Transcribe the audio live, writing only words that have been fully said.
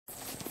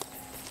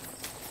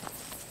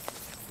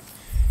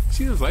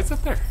see those lights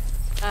up there?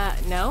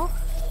 No.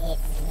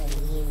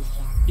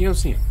 You don't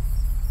see them?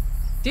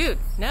 Dude,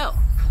 no.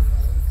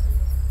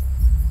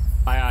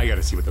 I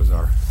gotta see what those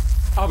are.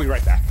 I'll be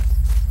right back.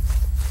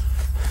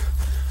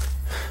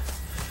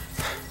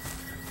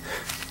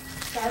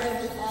 Go to the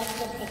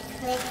edge of the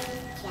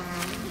cliff,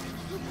 John.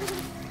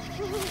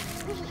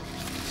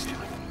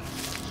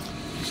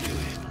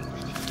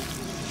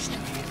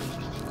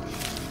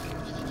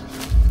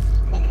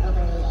 Look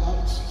over the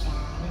edge,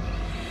 John.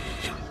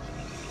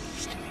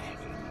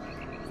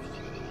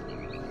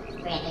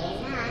 Ready or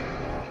not?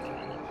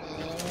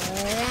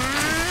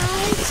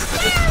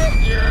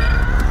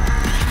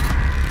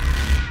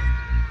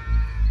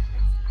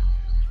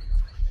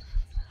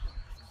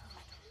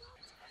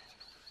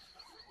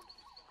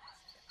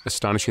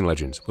 Astonishing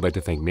Legends would like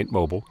to thank Mint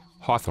Mobile,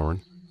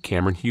 Hawthorne,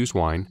 Cameron Hughes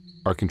Wine,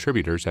 our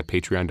contributors at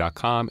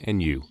patreon.com,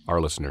 and you, our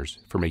listeners,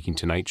 for making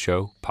tonight's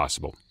show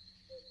possible.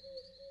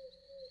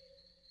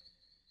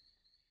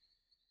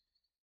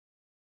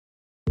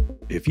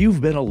 If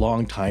you've been a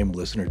long-time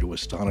listener to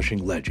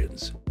Astonishing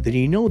Legends, then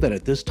you know that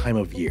at this time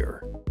of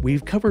year,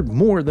 we've covered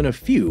more than a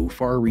few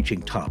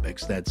far-reaching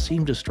topics that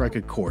seem to strike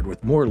a chord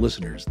with more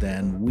listeners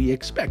than we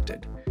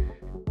expected.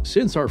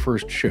 Since our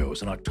first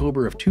shows in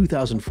October of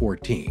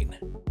 2014,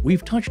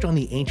 we've touched on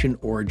the ancient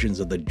origins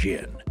of the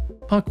Jinn,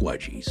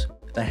 Pukwudgies,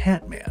 the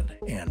Hat Man,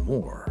 and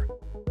more.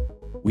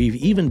 We've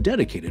even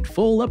dedicated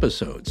full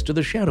episodes to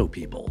the Shadow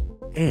People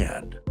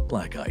and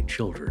Black-Eyed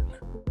Children.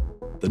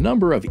 The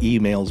number of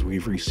emails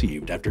we've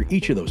received after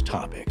each of those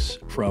topics,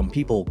 from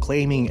people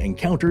claiming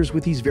encounters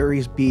with these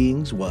various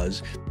beings,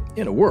 was,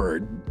 in a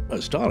word,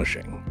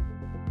 astonishing.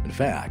 In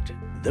fact,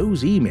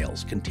 those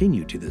emails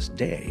continue to this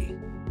day.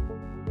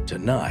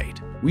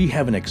 Tonight, we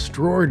have an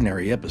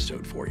extraordinary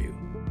episode for you,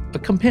 a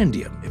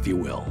compendium, if you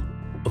will,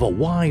 of a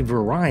wide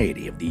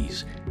variety of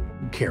these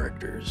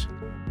characters,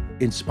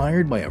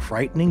 inspired by a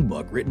frightening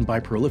book written by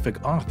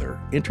prolific author,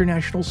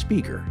 international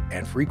speaker,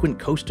 and frequent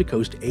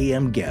coast-to-coast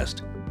AM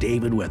guest,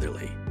 David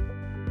Weatherly.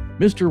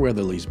 Mr.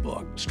 Weatherly's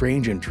book,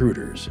 Strange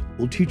Intruders,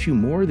 will teach you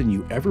more than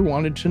you ever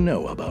wanted to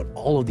know about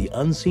all of the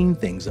unseen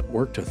things that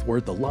work to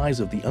thwart the lives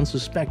of the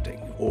unsuspecting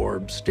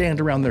or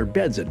stand around their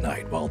beds at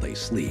night while they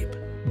sleep,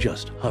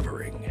 just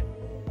hovering.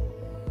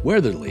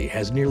 Weatherly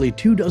has nearly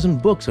 24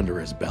 books under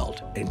his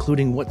belt,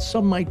 including what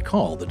some might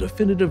call the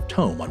definitive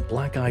tome on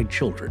Black-Eyed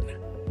Children,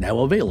 now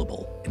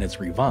available in its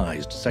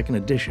revised second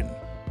edition.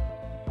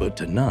 But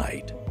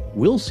tonight,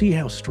 we'll see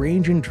how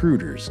Strange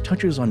Intruders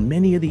touches on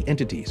many of the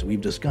entities we've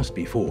discussed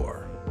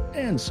before,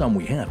 and some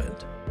we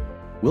haven't.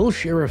 We'll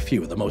share a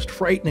few of the most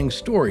frightening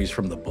stories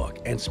from the book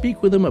and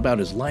speak with him about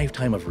his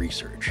lifetime of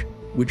research,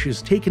 which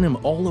has taken him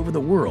all over the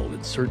world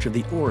in search of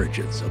the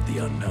origins of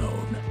the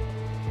unknown.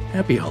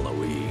 Happy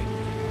Halloween.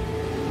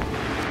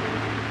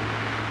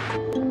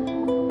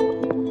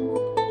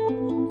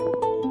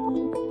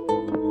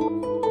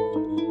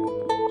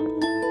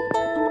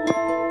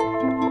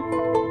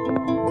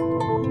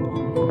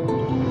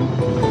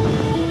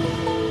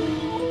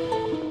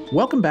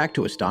 Welcome back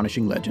to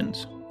Astonishing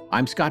Legends.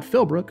 I'm Scott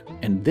Philbrook,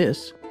 and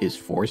this is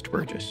Forrest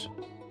Burgess.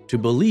 To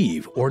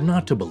believe or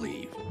not to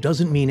believe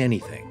doesn't mean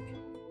anything.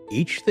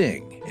 Each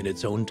thing in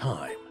its own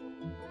time.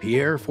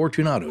 Pierre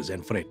Fortunato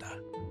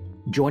Zanfretta.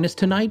 Join us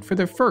tonight for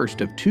the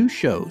first of 2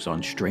 shows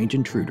on Strange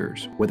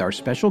Intruders with our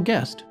special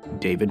guest,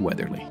 David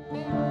Weatherly.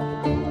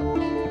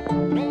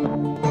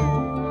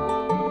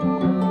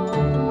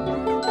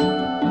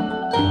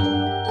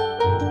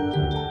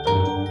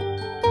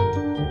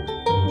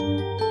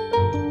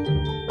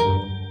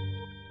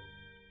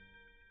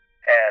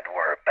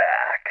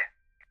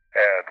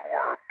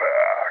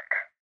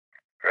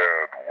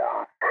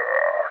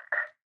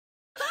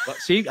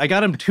 See, I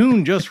got him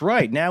tuned just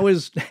right. Now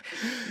is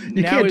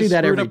you can't do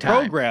that every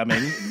time.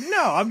 Programming. No,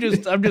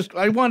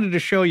 I wanted to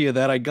show you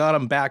that I got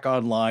him back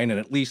online, and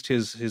at least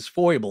his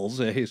foibles,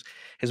 his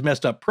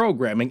messed up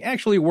programming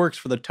actually works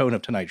for the tone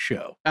of tonight's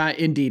show.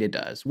 Indeed it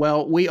does.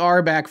 Well, we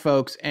are back,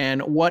 folks,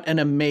 and what an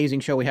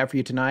amazing show we have for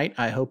you tonight.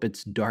 I hope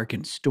it's dark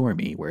and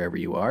stormy wherever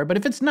you are, but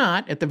if it's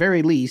not, at the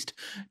very least,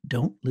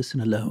 don't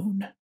listen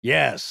alone.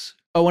 Yes.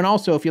 Oh, and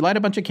also, if you light a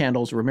bunch of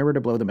candles, remember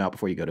to blow them out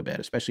before you go to bed,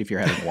 especially if you're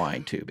having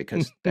wine, too,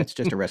 because that's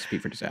just a recipe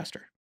for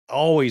disaster.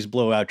 Always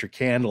blow out your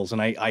candles.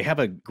 And I have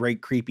a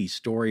great creepy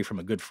story from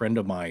a good friend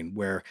of mine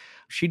where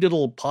she did a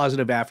little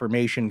positive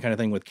affirmation kind of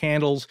thing with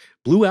candles,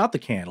 blew out the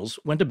candles,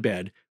 went to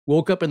bed,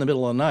 woke up in the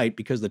middle of the night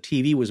because the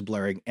TV was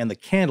blaring and the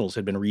candles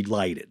had been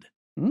relighted.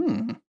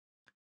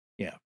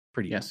 Yeah,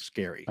 pretty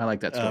scary. I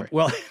like that story.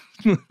 Well,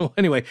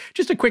 anyway,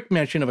 just a quick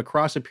mention of a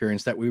cross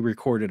appearance that we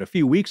recorded a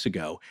few weeks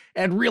ago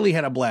and really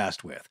had a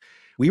blast with.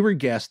 We were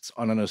guests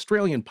on an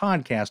Australian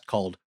podcast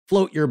called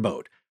Float Your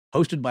Boat,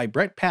 hosted by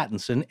Brett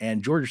Pattinson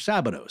and George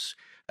Sabados.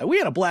 We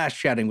had a blast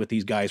chatting with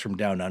these guys from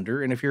Down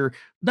Under, and if you're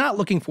not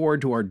looking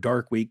forward to our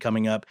dark week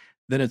coming up,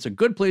 then it's a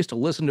good place to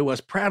listen to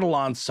us prattle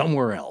on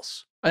somewhere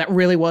else. That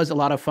really was a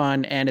lot of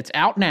fun, and it's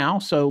out now.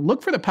 So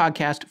look for the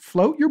podcast,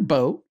 Float Your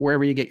Boat,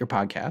 wherever you get your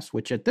podcasts,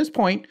 which at this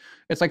point,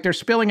 it's like they're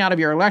spilling out of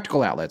your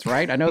electrical outlets,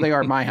 right? I know they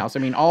are at my house. I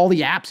mean, all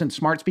the apps and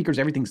smart speakers,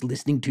 everything's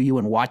listening to you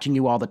and watching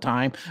you all the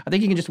time. I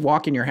think you can just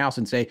walk in your house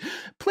and say,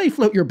 play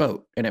Float Your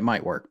Boat, and it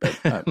might work.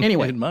 But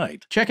anyway, It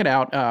might. check it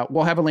out.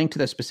 We'll have a link to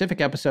the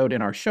specific episode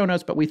in our show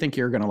notes, but we think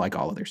you're going to like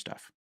all of their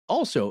stuff.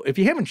 Also, if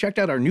you haven't checked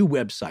out our new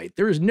website,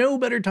 there is no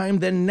better time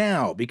than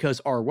now because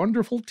our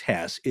wonderful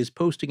Tess is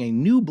posting a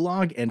new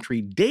blog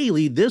entry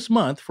daily this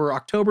month for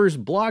October's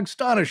Blog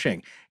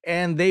Astonishing,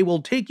 and they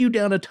will take you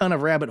down a ton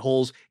of rabbit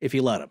holes if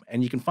you let them.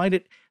 And you can find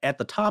it at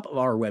the top of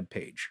our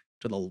webpage,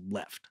 to the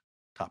left,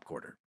 top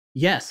corner.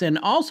 Yes, and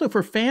also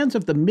for fans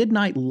of the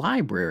Midnight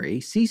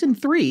Library, Season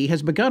 3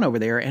 has begun over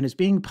there and is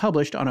being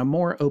published on a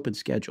more open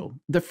schedule.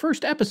 The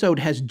first episode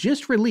has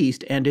just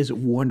released and is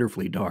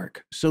wonderfully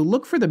dark. So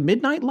look for the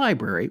Midnight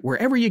Library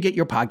wherever you get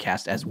your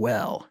podcast as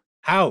well.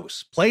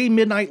 House, play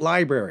Midnight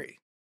Library.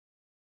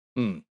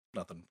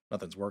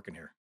 Nothing's working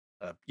here.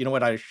 You know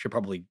what? I should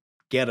probably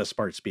get a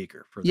smart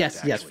speaker for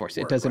that. Yes, Force.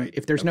 It doesn't. Right?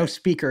 If there's no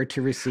speaker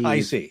to receive.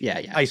 I see.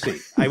 Yeah. I see.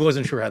 I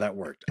wasn't sure how that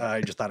worked.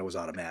 I just thought it was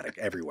automatic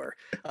everywhere.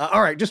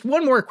 All right, just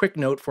one more quick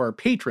note for our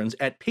patrons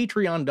at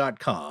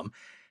patreon.com.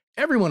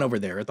 Everyone over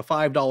there at the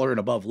 $5 and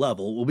above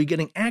level will be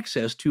getting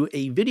access to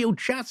a video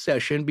chat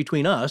session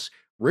between us,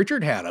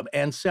 Richard Haddam,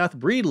 and Seth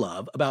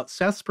Breedlove about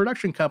Seth's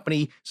production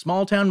company,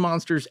 Small Town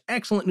Monsters'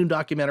 excellent new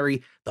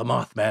documentary, The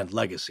Mothman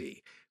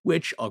Legacy,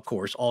 which, of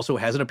course, also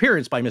has an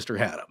appearance by Mr.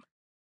 Haddam.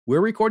 We're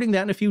recording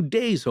that in a few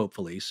days,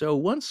 hopefully, so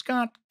once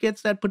Scott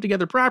gets that put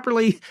together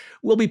properly,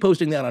 we'll be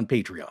posting that on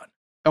Patreon.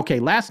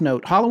 Okay, last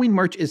note, Halloween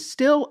merch is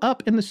still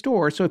up in the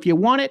store, so if you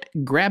want it,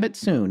 grab it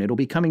soon. It'll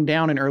be coming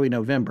down in early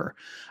November.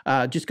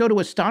 Just go to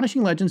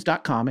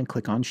astonishinglegends.com and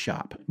click on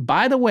shop.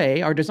 By the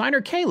way, our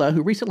designer Kayla,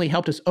 who recently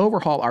helped us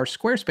overhaul our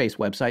Squarespace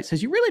website,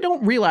 says you really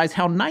don't realize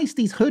how nice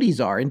these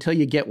hoodies are until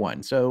you get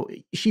one. So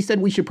she said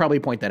we should probably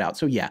point that out.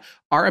 So yeah,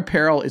 our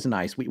apparel is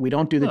nice. We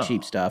don't do the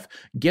cheap stuff.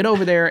 Get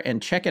over there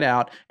and check it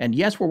out. And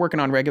yes, we're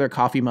working on regular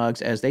coffee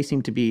mugs as they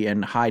seem to be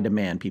in high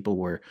demand. People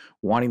were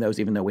wanting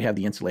those, even though we have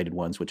the insulated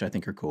ones, which I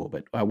think are cool.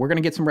 But we're going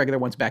to get some regular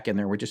ones back in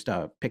there. We're just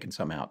picking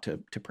some out to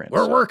print.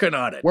 We're working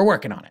on it. We're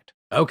working on it.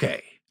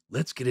 Okay,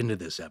 let's get into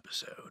this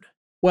episode.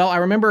 Well, I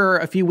remember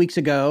a few weeks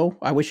ago,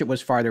 I wish it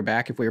was farther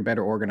back if we were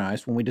better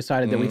organized, when we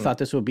decided that we thought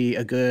this would be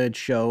a good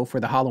show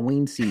for the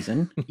Halloween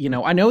season. You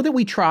know, I know that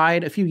we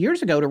tried a few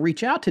years ago to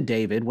reach out to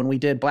David when we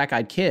did Black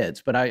Eyed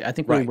Kids, but I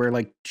think we were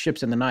like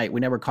ships in the night. We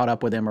never caught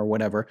up with him or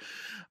whatever.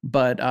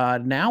 But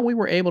now we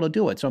were able to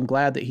do it. So I'm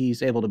glad that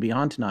he's able to be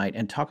on tonight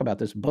and talk about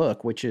this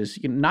book, which is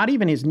not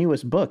even his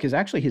newest book, is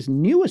actually his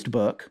newest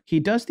book. He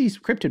does these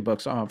cryptid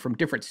books from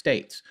different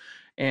states.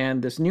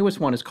 And this newest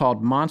one is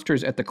called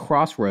Monsters at the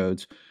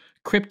Crossroads,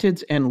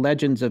 Cryptids and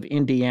Legends of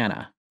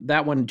Indiana.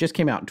 That one just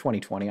came out in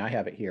 2020. I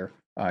have it here.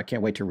 I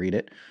can't wait to read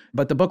it.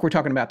 But the book we're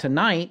talking about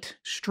tonight,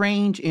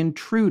 Strange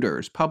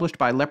Intruders, published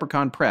by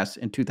Leprechaun Press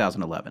in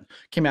 2011.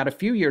 Came out a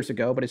few years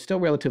ago, but it's still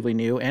relatively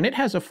new. And it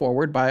has a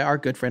foreword by our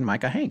good friend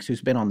Micah Hanks,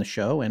 who's been on the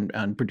show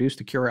and produced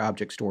the Cure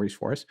Object stories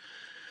for us.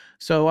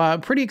 So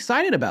pretty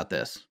excited about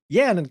this.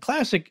 Yeah, and in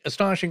classic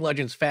Astonishing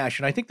Legends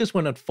fashion, I think this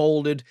one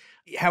unfolded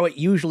how it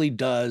usually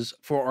does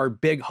for our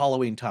big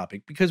Halloween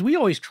topic, because we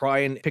always try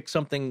and pick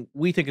something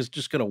we think is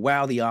just going to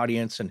wow the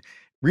audience and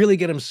really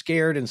get them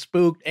scared and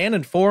spooked and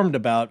informed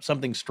about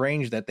something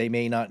strange that they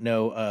may not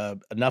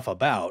know enough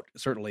about.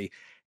 Certainly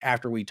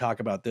after we talk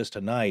about this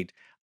tonight,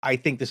 I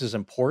think this is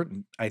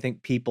important. I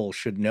think people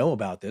should know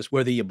about this,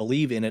 whether you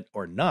believe in it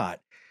or not.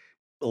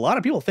 A lot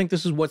of people think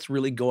this is what's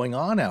really going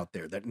on out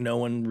there that no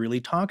one really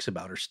talks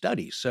about or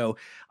studies. So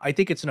I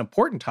think it's an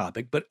important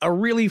topic, but a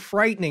really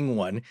frightening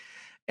one.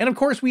 And of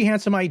course, we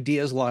had some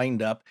ideas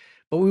lined up,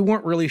 but we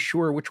weren't really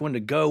sure which one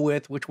to go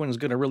with, which one's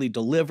going to really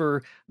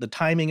deliver, the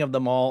timing of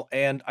them all.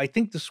 And I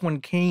think this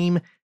one came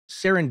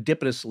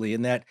serendipitously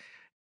in that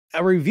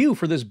a review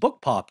for this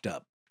book popped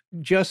up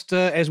just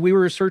as we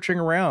were searching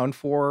around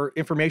for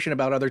information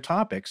about other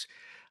topics.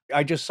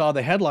 I just saw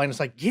the headline.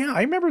 It's like, yeah,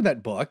 I remember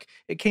that book.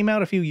 It came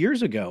out a few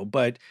years ago,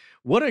 but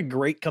what a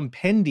great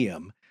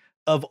compendium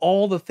of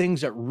all the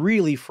things that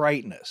really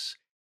frighten us.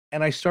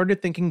 And I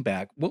started thinking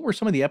back, what were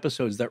some of the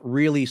episodes that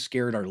really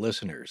scared our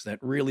listeners, that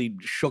really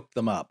shook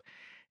them up?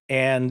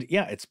 And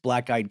yeah, it's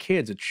Black Eyed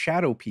Kids, it's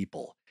Shadow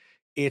People.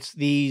 It's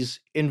these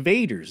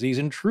invaders, these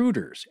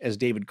intruders, as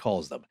David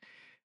calls them.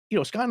 You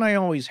know, Scott and I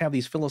always have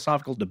these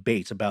philosophical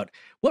debates about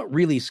what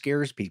really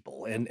scares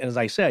people. And as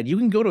I said, you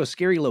can go to a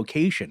scary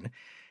location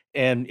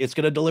and it's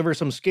going to deliver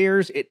some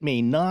scares. It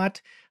may not.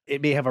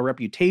 It may have a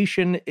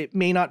reputation. It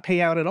may not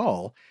pay out at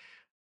all.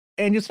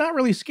 And it's not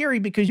really scary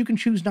because you can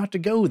choose not to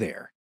go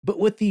there. But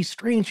with these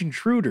strange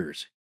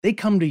intruders, they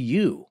come to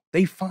you.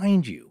 They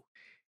find you.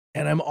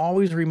 And I'm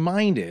always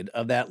reminded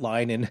of that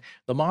line in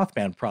the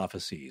Mothman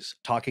prophecies,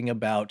 talking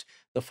about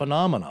the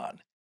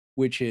phenomenon,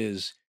 which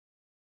is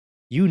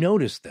you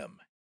noticed them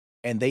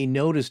and they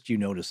noticed you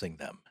noticing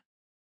them.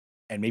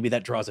 And maybe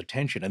that draws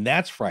attention, and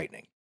that's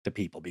frightening. to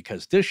people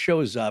because this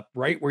shows up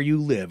right where you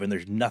live and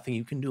there's nothing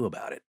you can do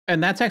about it.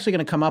 And that's actually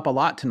going to come up a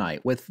lot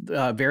tonight with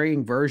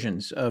varying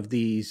versions of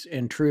these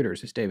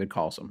intruders, as David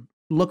calls them.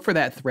 Look for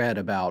that thread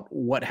about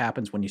what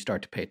happens when you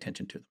start to pay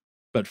attention to them.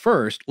 But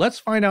first, let's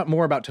find out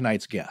more about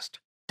tonight's guest.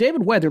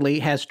 David Weatherly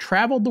has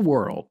traveled the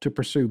world to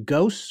pursue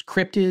ghosts,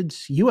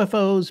 cryptids,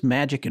 UFOs,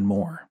 magic, and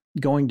more,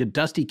 going to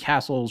dusty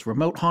castles,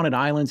 remote haunted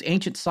islands,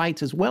 ancient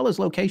sites, as well as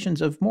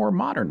locations of more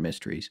modern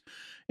mysteries.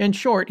 In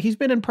short, he's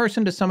been in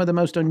person to some of the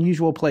most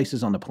unusual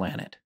places on the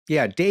planet.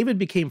 Yeah, David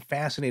became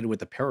fascinated with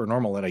the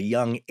paranormal at a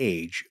young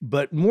age,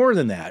 but more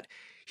than that,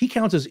 he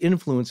counts his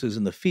influences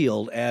in the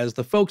field as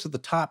the folks at the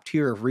top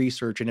tier of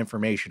research and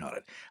information on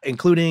it,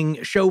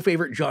 including show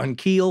favorite John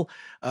Keel.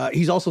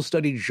 He's also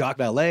studied Jacques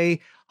Vallée,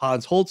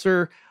 Hans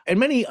Holzer, and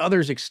many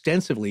others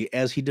extensively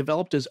as he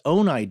developed his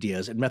own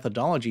ideas and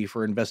methodology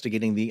for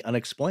investigating the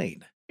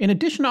unexplained. In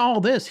addition to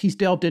all this, he's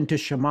delved into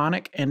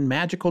shamanic and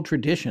magical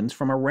traditions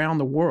from around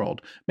the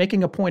world,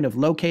 making a point of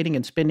locating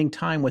and spending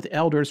time with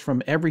elders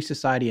from every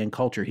society and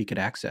culture he could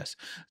access,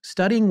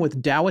 studying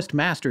with Taoist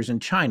masters in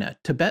China,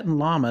 Tibetan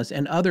lamas,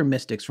 and other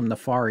mystics from the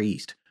Far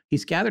East.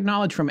 He's gathered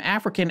knowledge from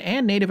African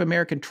and Native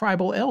American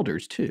tribal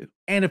elders, too.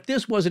 And if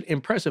this wasn't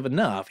impressive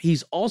enough,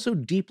 he's also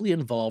deeply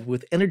involved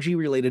with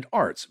energy-related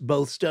arts,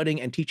 both studying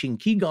and teaching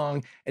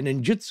Qigong and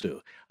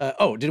Ninjutsu.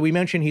 Did we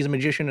mention he's a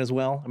magician as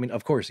well? I mean,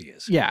 of course he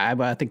is. Yeah,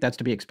 I think that's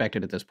to be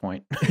expected at this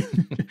point.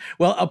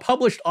 Well, a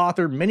published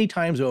author many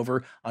times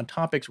over on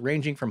topics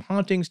ranging from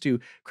hauntings to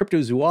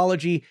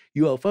cryptozoology,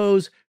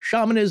 UFOs,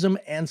 shamanism,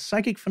 and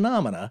psychic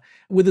phenomena,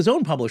 with his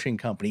own publishing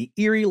company,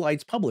 Eerie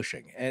Lights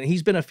Publishing. And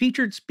he's been a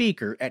featured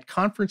speaker at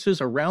conferences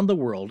around the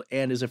world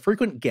and is a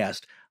frequent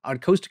guest on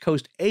Coast to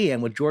Coast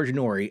AM with George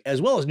Norrie,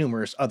 as well as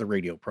numerous other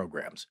radio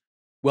programs.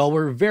 Well,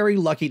 we're very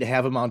lucky to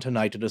have him on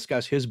tonight to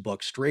discuss his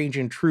book, Strange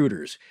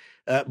Intruders.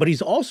 But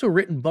he's also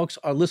written books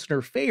on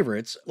listener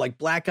favorites like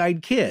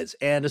Black-Eyed Kids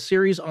and a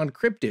series on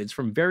cryptids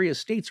from various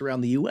states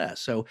around the U.S.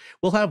 So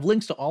we'll have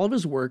links to all of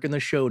his work in the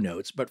show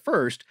notes. But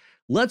first,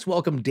 let's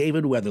welcome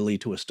David Weatherly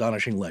to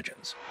Astonishing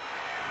Legends.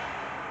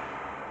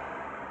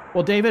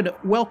 Well, David,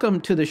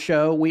 welcome to the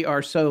show. We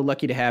are so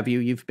lucky to have you.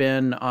 You've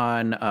been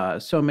on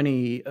so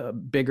many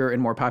bigger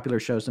and more popular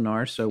shows than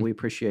ours, so we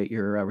appreciate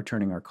your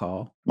returning our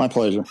call. My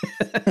pleasure.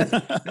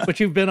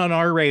 But you've been on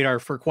our radar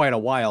for quite a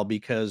while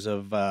because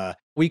of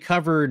we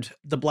covered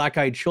the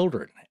Black-Eyed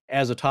Children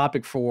as a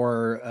topic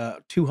for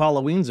 2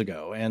 Halloweens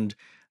ago, and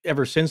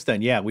ever since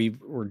then, yeah, we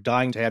were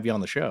dying to have you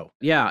on the show.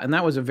 Yeah, and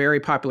that was a very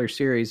popular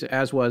series,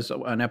 as was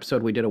an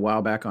episode we did a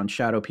while back on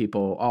shadow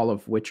people, all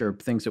of which are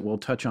things that we'll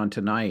touch on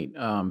tonight.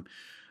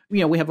 We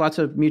have lots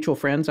of mutual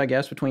friends, I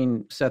guess,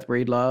 between Seth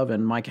Breedlove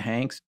and Mike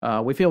Hanks.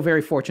 We feel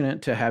very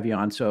fortunate to have you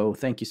on, so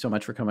thank you so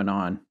much for coming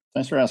on.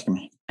 Thanks for asking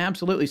me.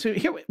 Absolutely. So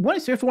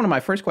here's one of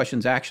my first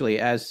questions, actually.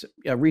 As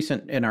a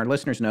recent, and our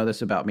listeners know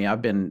this about me,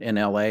 I've been in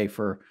LA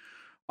for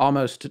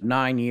almost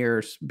 9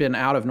 years, been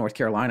out of North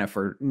Carolina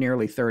for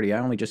nearly 30. I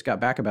only just got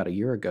back about a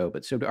year ago.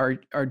 But so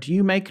do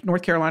you make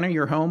North Carolina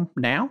your home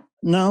now?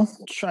 No,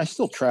 I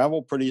still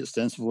travel pretty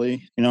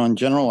extensively. In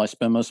general, I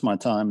spend most of my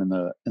time in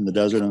the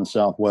desert in the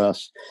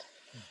Southwest.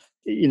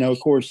 Of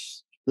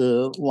course,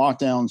 the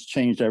lockdowns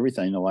changed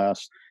everything the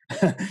last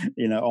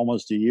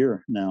almost a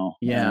year now.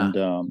 Yeah.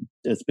 And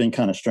it's been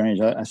kind of strange.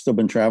 I still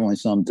been traveling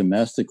some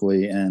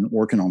domestically and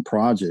working on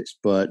projects,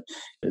 but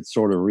it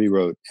sort of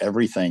rewrote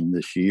everything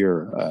this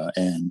year.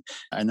 And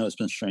I know it's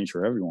been strange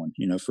for everyone.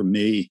 For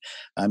me,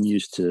 I'm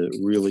used to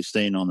really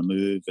staying on the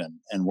move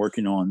and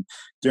working on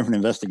different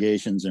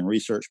investigations and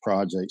research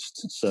projects.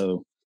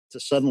 So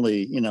to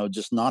suddenly,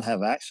 just not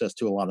have access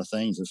to a lot of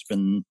things, it's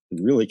been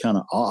really kind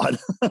of odd.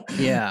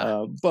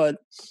 Yeah. But,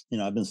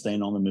 I've been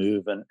staying on the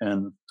move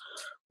and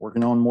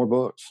working on more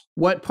books.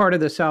 What part of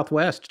the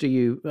Southwest do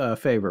you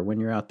favor when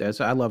you're out there?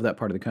 So I love that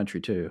part of the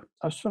country too.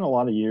 I've spent a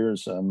lot of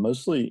years,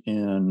 mostly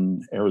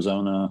in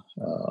Arizona,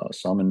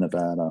 some in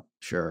Nevada.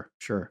 Sure.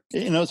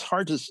 It's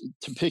hard to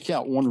pick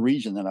out one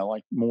region that I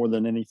like more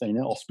than anything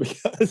else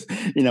because,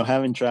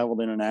 having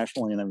traveled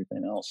internationally and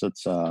everything else,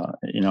 it's,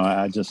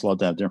 I just love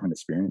to have different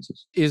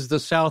experiences. Is the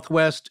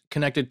Southwest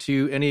connected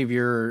to any of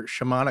your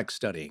shamanic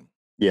studying?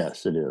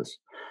 Yes, it is.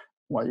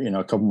 Well,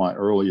 a couple of my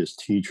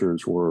earliest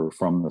teachers were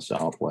from the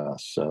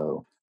Southwest.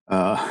 So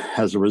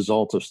as a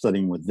result of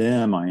studying with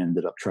them, I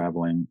ended up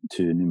traveling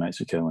to New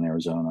Mexico and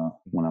Arizona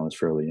when I was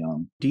fairly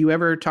young. Do you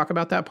ever talk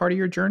about that part of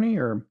your journey,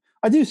 or?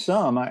 I do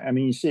some. I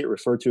mean, you see it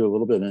referred to a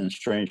little bit in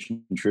Strange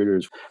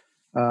Intruders.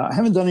 I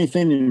haven't done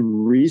anything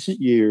in recent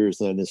years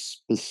that is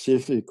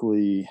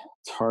specifically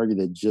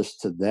targeted just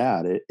to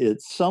that.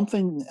 It's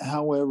something,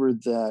 however,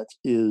 that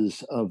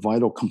is a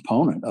vital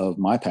component of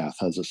my path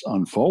as it's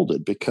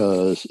unfolded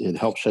because it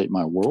helped shape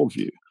my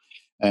worldview.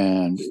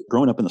 And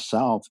growing up in the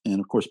South and,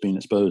 of course, being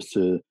exposed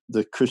to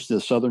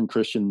the Southern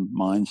Christian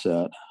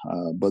mindset,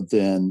 but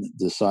then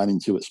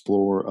deciding to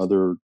explore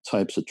other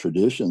types of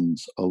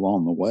traditions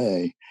along the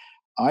way,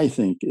 I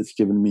think it's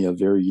given me a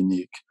very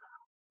unique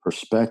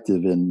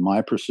perspective in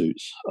my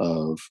pursuits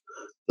of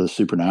the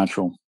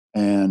supernatural.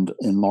 And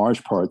in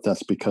large part,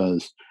 that's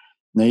because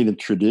native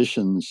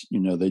traditions,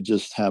 they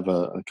just have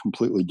a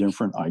completely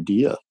different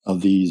idea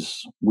of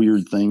these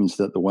weird things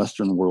that the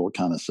Western world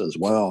kind of says,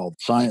 well,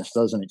 science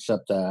doesn't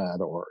accept that,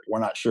 or we're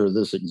not sure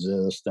this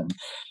exists. And,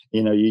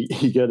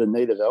 you go to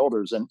native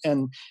elders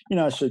and,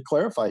 I should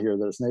clarify here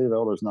that it's native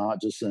elders,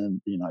 not just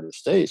in the United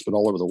States, but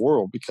all over the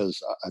world,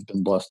 because I've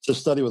been blessed to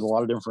study with a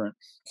lot of different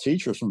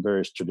teachers from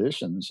various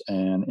traditions.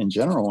 And in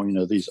general,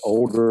 these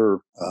older,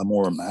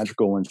 more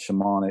magical and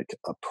shamanic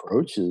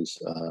approaches,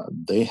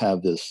 they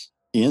have this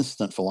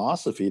instant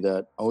philosophy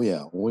that, oh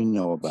yeah, we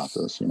know about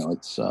this.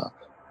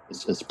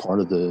 It's part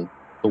of the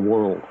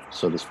world,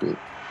 so to speak.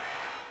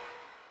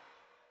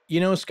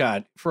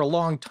 Scott, for a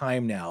long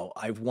time now,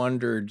 I've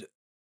wondered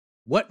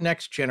what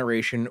next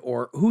generation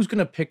or who's going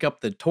to pick up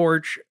the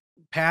torch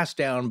passed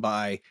down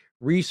by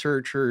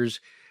researchers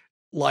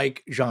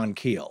like Jean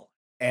Keel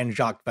and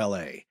Jacques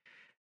Vallée.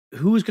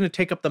 Who's going to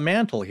take up the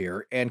mantle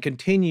here and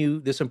continue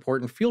this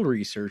important field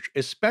research,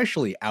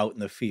 especially out in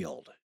the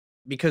field?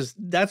 Because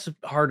that's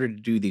harder to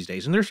do these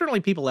days. And there's certainly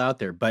people out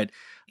there, but,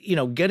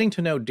 getting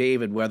to know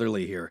David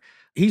Weatherly here,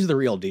 he's the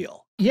real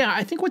deal. Yeah,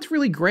 I think what's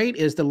really great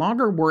is the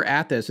longer we're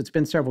at this, it's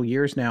been several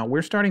years now,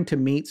 we're starting to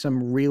meet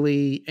some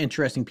really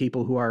interesting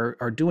people who are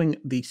doing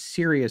the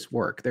serious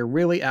work. They're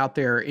really out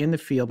there in the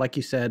field. Like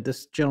you said,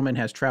 this gentleman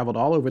has traveled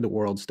all over the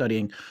world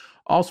studying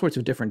all sorts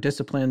of different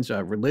disciplines,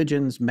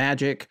 religions,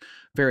 magic,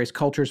 various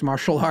cultures,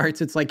 martial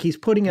arts. It's like he's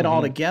putting it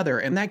all together.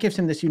 And that gives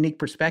him this unique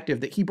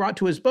perspective that he brought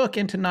to his book.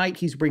 And tonight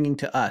he's bringing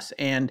to us.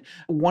 And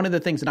one of the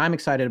things that I'm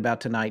excited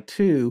about tonight,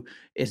 too,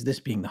 is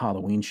this being the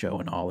Halloween show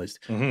and all, is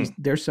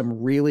there's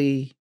some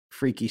really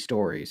freaky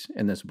stories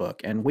in this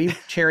book. And we've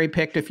cherry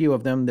picked a few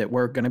of them that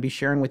we're going to be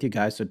sharing with you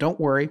guys. So don't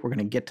worry. We're going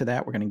to get to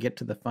that. We're going to get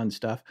to the fun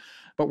stuff.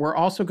 But we're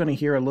also going to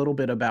hear a little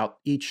bit about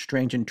each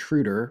strange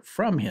intruder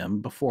from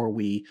him before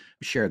we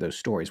share those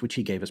stories, which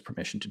he gave us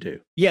permission to do.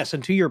 Yes.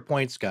 And to your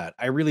point, Scott,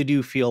 I really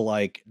do feel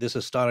like this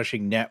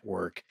astonishing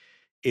network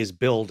is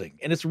building.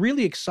 And it's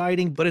really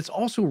exciting, but it's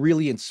also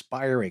really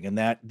inspiring in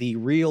that the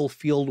real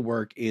field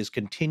work is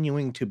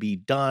continuing to be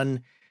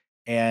done.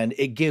 And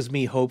it gives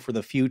me hope for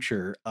the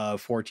future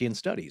of Fortean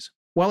studies.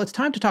 Well, it's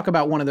time to talk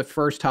about one of the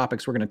first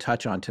topics we're going to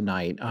touch on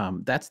tonight.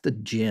 That's the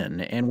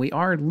jinn. And we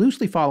are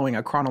loosely following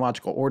a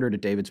chronological order to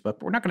David's book,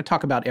 but we're not going to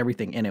talk about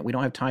everything in it. We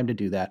don't have time to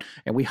do that.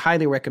 And we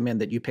highly recommend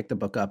that you pick the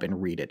book up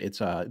and read it.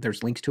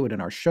 There's links to it in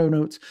our show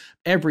notes.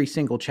 Every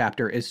single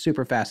chapter is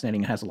super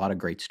fascinating and has a lot of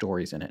great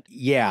stories in it.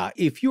 Yeah.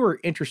 If you are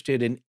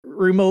interested in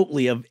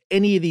remotely of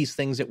any of these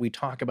things that we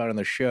talk about on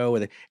the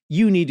show,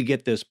 you need to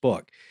get this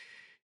book.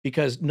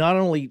 Because not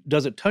only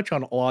does it touch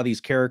on a lot of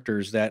these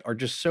characters that are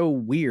just so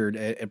weird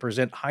and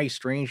present high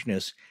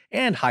strangeness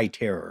and high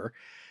terror,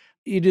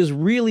 it is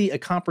really a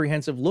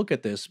comprehensive look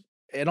at this.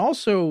 And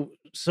also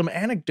some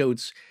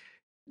anecdotes,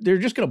 they're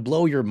just going to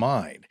blow your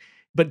mind.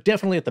 But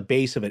definitely at the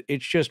base of it,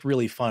 it's just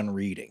really fun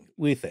reading,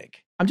 we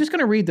think. I'm just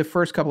going to read the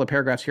first couple of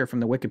paragraphs here from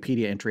the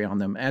Wikipedia entry on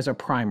them as a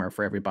primer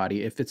for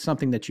everybody, if it's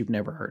something that you've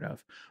never heard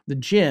of. The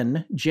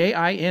jinn,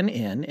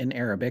 J-I-N-N in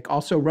Arabic,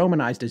 also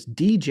romanized as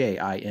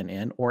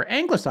D-J-I-N-N, or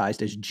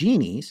anglicized as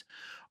genies,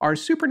 are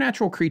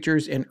supernatural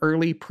creatures in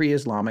early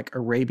pre-Islamic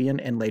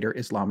Arabian and later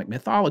Islamic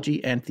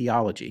mythology and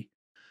theology.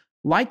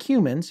 Like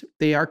humans,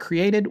 they are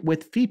created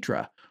with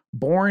fitra,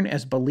 born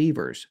as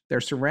believers.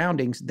 Their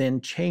surroundings then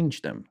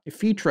change them.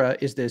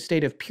 Fitra is the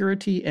state of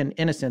purity and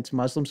innocence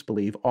Muslims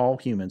believe all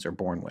humans are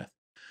born with.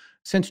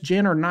 Since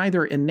jinn are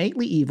neither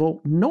innately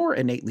evil nor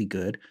innately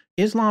good,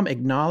 Islam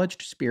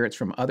acknowledged spirits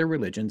from other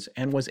religions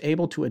and was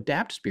able to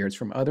adapt spirits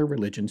from other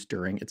religions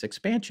during its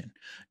expansion.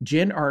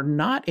 Jinn are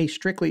not a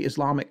strictly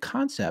Islamic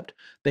concept.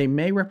 They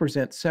may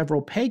represent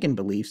several pagan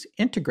beliefs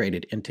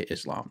integrated into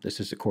Islam. This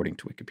is according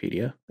to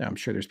Wikipedia. I'm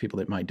sure there's people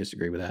that might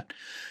disagree with that.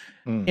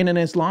 In an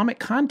Islamic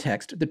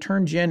context, the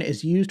term jinn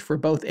is used for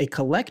both a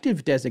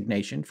collective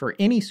designation for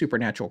any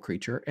supernatural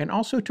creature and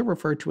also to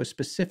refer to a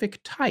specific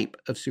type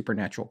of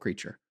supernatural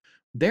creature.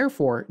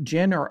 Therefore,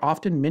 jinn are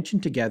often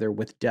mentioned together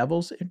with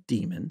devils and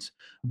demons.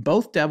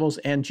 Both devils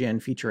and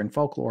jinn feature in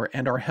folklore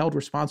and are held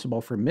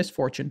responsible for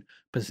misfortune,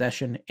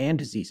 possession, and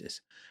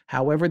diseases.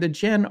 However, the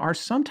jinn are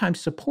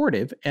sometimes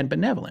supportive and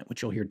benevolent,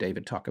 which you'll hear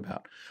David talk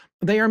about.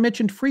 They are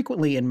mentioned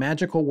frequently in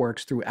magical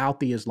works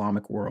throughout the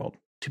Islamic world,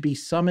 to be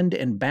summoned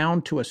and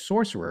bound to a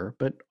sorcerer,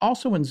 but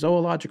also in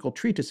zoological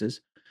treatises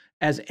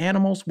as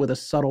animals with a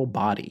subtle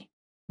body.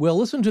 Well,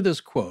 listen to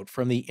this quote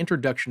from the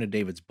introduction to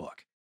David's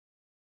book.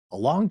 A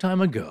long time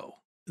ago,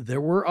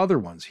 there were other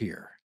ones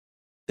here.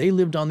 They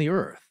lived on the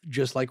earth,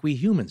 just like we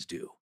humans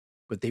do,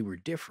 but they were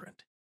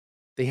different.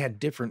 They had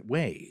different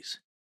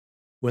ways.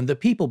 When the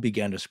people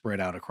began to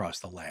spread out across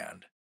the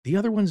land, the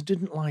other ones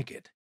didn't like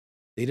it.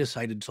 They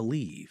decided to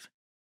leave.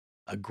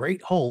 A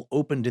great hole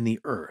opened in the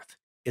earth,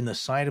 in the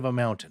side of a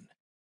mountain,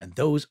 and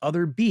those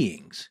other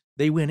beings,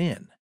 they went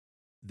in.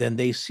 Then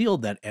they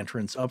sealed that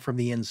entrance up from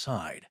the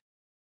inside.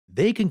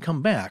 They can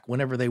come back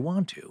whenever they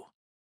want to.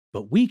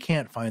 But we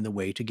can't find the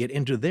way to get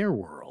into their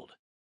world.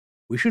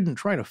 We shouldn't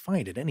try to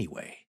find it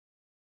anyway.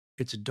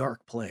 It's a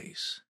dark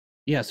place.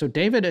 Yeah, so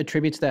David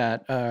attributes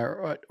that,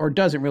 or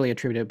doesn't really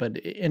attribute it, but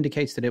it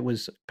indicates that it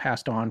was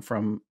passed on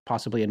from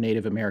possibly a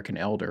Native American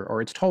elder,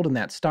 or it's told in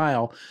that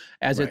style,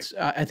 as Right. it's,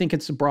 I think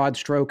it's a broad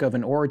stroke of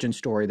an origin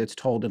story that's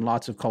told in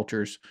lots of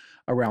cultures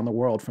around the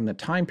world from the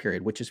time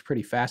period, which is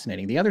pretty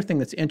fascinating. The other thing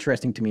that's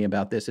interesting to me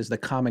about this is the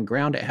common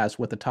ground it has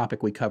with the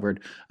topic we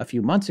covered a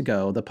few months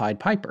ago, the Pied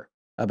Piper,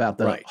 about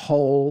the Right.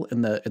 hole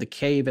in the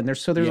cave, and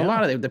there's a Yeah.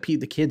 lot of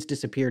the kids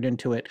disappeared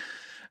into it.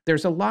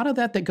 There's a lot of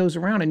that goes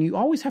around, and you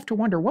always have to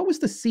wonder, what was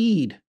the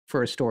seed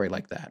for a story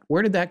like that?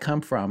 Where did that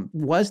come from?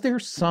 Was there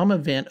some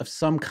event of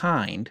some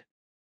kind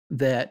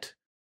that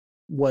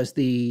was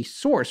the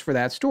source for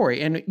that story?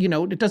 And, you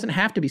know, it doesn't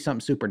have to be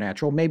something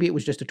supernatural. Maybe it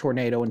was just a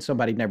tornado and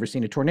somebody'd never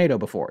seen a tornado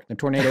before. The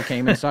tornado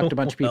came and sucked a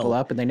bunch of people Well,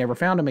 up and they never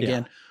found them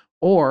again.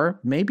 Or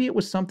maybe it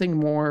was something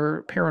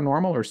more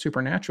paranormal or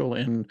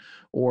supernatural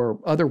or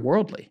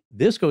otherworldly.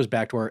 This goes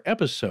back to our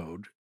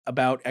episode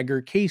about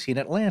Edgar Cayce in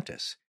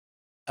Atlantis,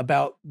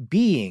 about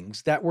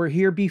beings that were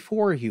here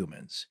before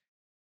humans.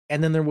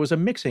 And then there was a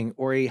mixing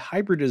or a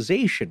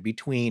hybridization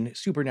between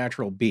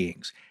supernatural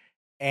beings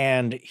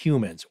and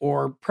humans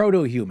or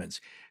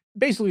proto-humans.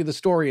 Basically, the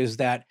story is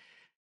that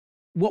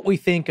what we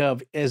think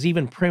of as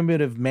even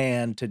primitive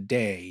man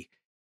today,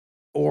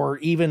 or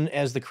even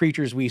as the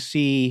creatures we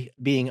see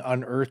being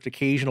unearthed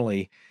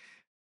occasionally,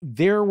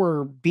 there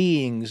were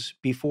beings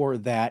before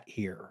that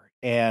here.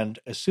 And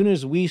as soon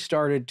as we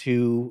started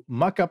to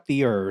muck up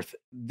the earth,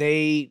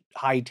 they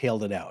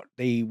hightailed it out.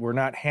 They were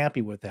not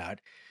happy with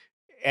that.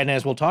 And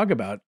as we'll talk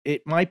about,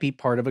 it might be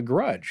part of a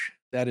grudge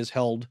that is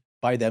held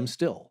by them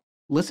still.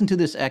 Listen to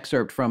this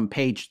excerpt from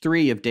page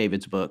 3 of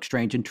David's book,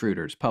 Strange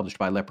Intruders, published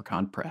by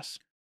Leprechaun Press.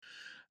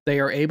 They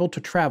are able to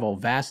travel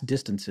vast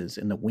distances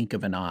in the wink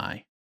of an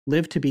eye,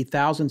 live to be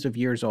thousands of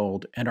years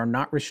old, and are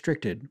not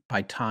restricted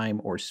by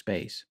time or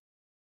space.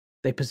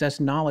 They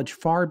possess knowledge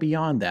far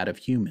beyond that of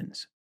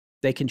humans.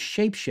 They can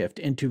shapeshift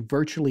into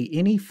virtually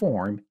any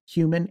form,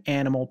 human,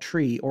 animal,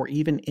 tree, or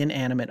even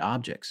inanimate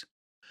objects.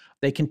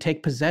 They can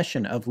take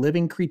possession of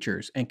living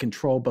creatures and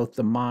control both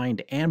the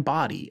mind and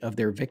body of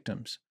their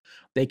victims.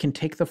 They can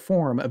take the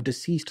form of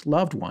deceased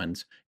loved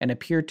ones and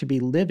appear to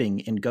be living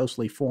in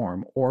ghostly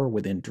form or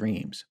within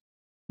dreams.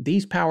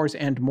 These powers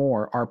and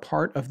more are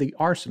part of the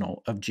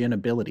arsenal of jinn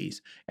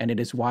abilities, and it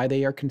is why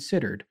they are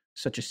considered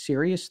such a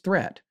serious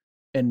threat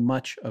in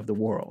much of the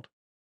world.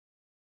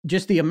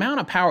 Just the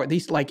amount of power,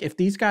 if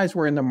these guys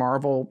were in the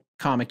Marvel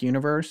comic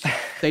universe,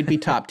 they'd be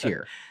top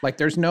tier. Like,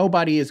 there's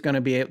nobody is going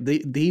to be,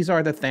 these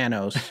are the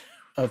Thanos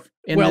of,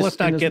 Let's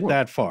not get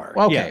that far.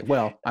 Okay, Yeah.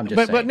 well, I'm just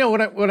saying. But no,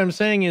 what I'm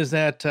saying is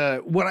that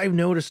what I've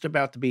noticed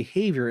about the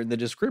behavior and the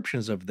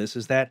descriptions of this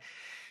is that,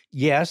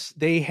 yes,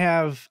 they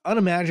have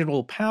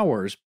unimaginable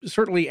powers.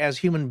 Certainly as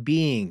human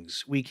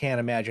beings, we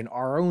can't imagine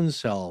our own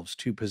selves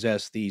to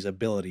possess these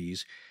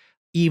abilities,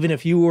 even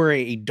if you were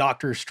a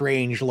Doctor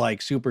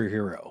Strange-like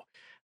superhero.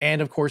 And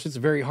of course, it's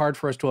very hard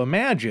for us to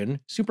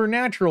imagine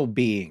supernatural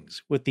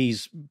beings with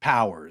these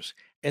powers,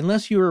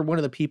 unless you're one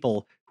of the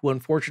people who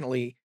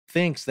unfortunately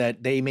thinks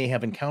that they may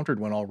have encountered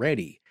one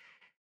already.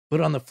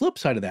 But on the flip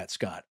side of that,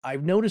 Scott,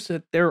 I've noticed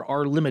that there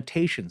are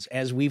limitations,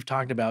 as we've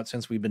talked about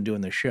since we've been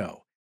doing the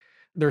show.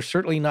 They're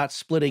certainly not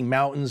splitting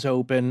mountains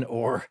open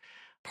or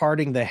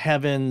parting the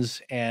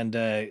heavens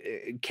and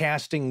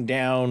casting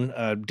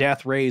down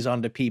death rays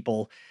onto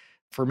people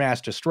for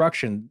mass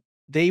destruction.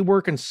 They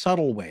work in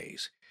subtle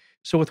ways.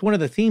 So with one of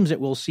the themes that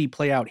we'll see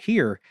play out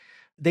here,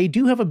 they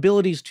do have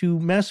abilities to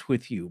mess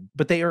with you,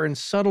 but they are in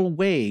subtle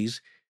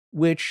ways,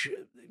 which,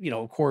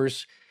 of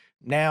course,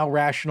 now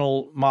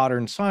rational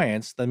modern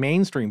science, the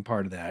mainstream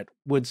part of that,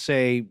 would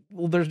say,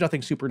 well, there's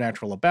nothing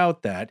supernatural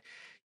about that.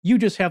 You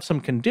just have some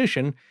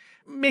condition,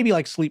 maybe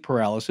like sleep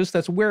paralysis,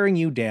 that's wearing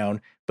you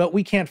down, but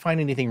we can't find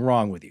anything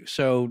wrong with you.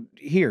 So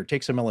here,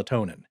 take some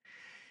melatonin.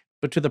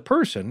 But to the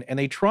person, and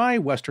they try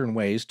Western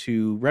ways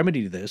to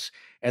remedy this,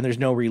 and there's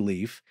no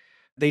relief,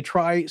 they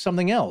try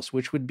something else,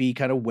 which would be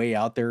kind of way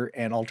out there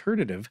and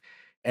alternative,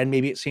 and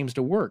maybe it seems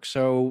to work.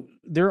 So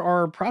there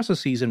are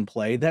processes in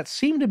play that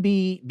seem to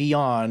be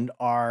beyond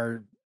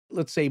our,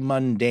 let's say,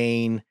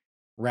 mundane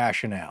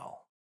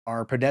rationale,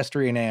 our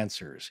pedestrian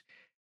answers,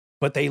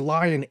 but they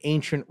lie in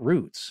ancient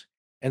roots.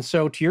 And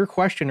so to your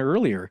question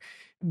earlier,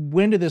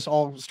 when did this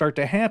all start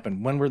to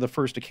happen? When were the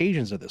first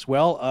occasions of this?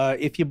 Well,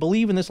 if you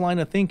believe in this line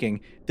of thinking,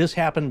 this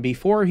happened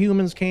before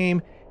humans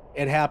came,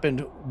 it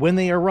happened when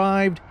they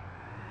arrived,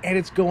 and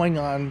it's going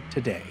on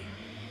today.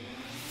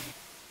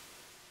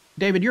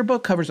 David, your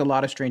book covers a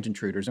lot of strange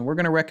intruders, and we're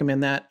going to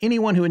recommend that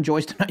anyone who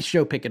enjoys tonight's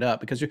show pick it up,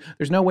 because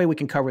there's no way we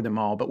can cover them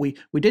all. But we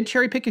did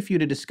cherry pick a few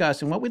to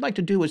discuss, and what we'd like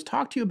to do is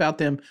talk to you about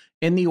them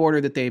in the order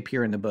that they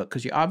appear in the book,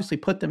 because you obviously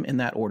put them in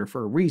that order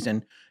for a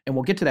reason, and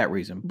we'll get to that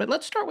reason. But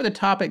let's start with a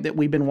topic that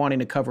we've been wanting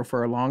to cover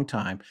for a long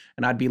time,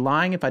 and I'd be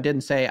lying if I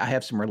didn't say I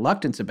have some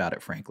reluctance about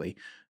it, frankly.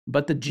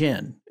 But the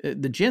jinn.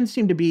 The jinn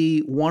seem to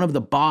be one of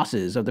the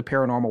bosses of the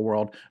paranormal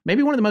world,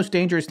 maybe one of the most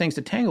dangerous things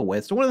to tangle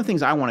with. So one of the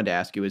things I wanted to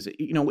ask you is,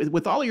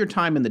 with all of your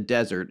time in the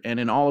desert and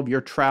in all of your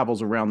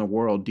travels around the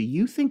world, do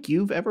you think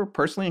you've ever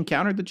personally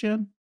encountered the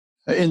jinn?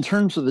 In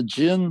terms of the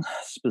jinn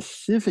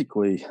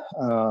specifically,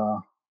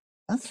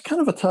 that's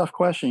kind of a tough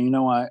question.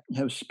 I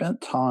have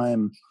spent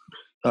time,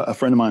 a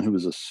friend of mine who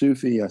was a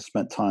Sufi, I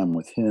spent time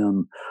with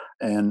him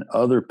and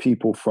other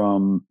people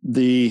from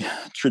the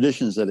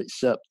traditions that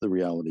accept the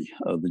reality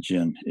of the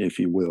jinn, if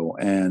you will.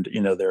 And,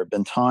 there have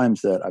been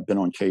times that I've been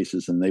on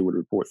cases and they would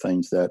report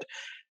things that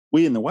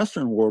we in the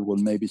Western world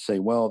would maybe say,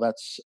 well,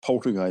 that's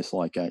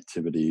poltergeist-like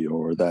activity,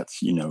 or that's,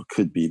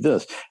 could be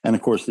this. And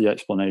of course, the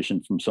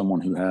explanation from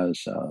someone who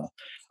has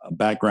a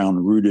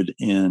background rooted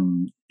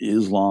in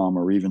Islam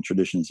or even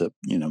traditions that,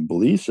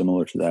 believe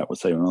similar to that would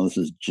say, well, no, this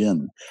is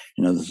jinn.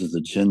 This is the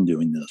jinn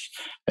doing this.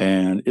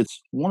 And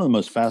it's one of the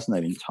most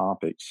fascinating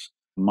topics.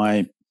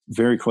 My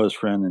very close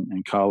friend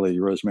and colleague,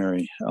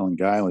 Rosemary Ellen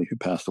Guiley, who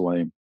passed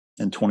away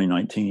in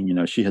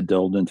 2019, she had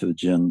delved into the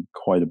jinn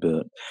quite a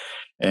bit.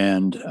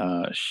 And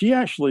she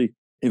actually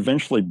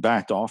eventually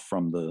backed off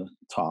from the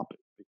topic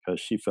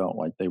because she felt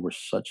like they were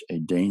such a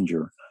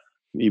danger,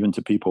 even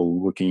to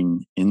people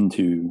looking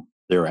into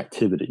their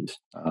activities,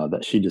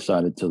 that she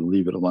decided to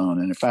leave it alone.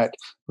 And in fact,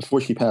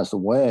 before she passed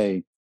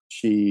away,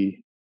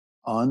 she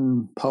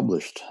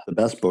unpublished the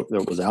best book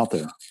that was out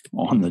there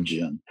on the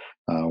jinn,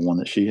 one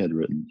that she had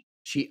written.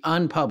 She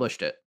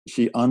unpublished it.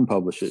 She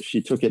unpublished it.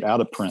 She took it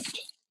out of print.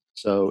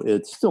 So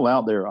it's still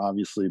out there,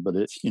 obviously, but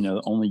it's,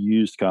 only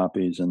used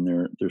copies, and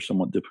they're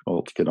somewhat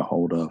difficult to get a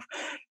hold of.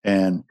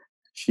 And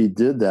she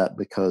did that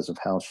because of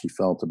how she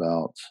felt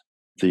about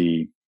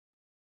the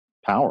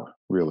power,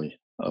 really,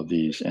 of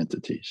these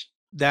entities.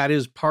 That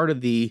is part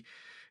of the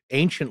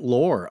ancient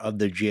lore of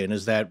the jinn,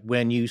 is that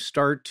when you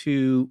start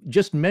to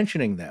just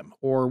mentioning them,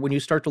 or when you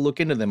start to look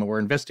into them or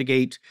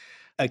investigate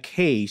a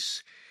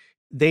case,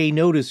 they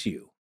notice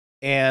you.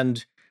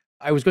 And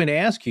I was going to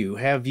ask you,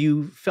 have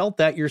you felt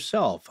that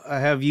yourself?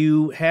 Have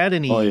you had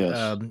any? Oh,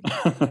 yes.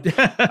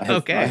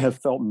 Okay. I have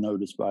felt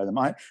noticed by them.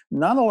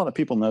 Not a lot of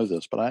people know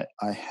this, but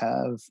I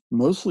have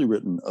mostly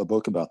written a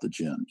book about the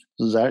jinn.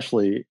 This was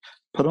actually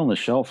put on the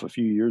shelf a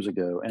few years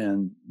ago.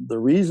 And the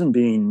reason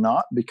being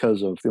not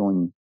because of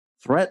feeling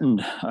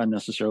threatened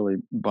necessarily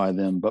by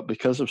them, but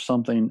because of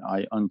something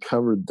I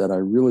uncovered that I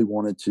really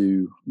wanted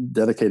to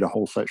dedicate a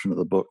whole section of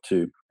the book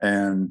to.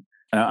 And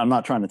I'm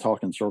not trying to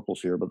talk in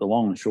circles here, but the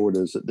long and short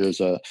is that there's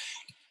a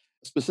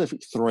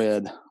specific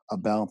thread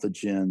about the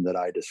jinn that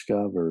I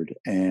discovered.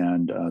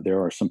 And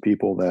there are some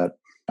people that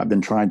I've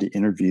been trying to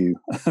interview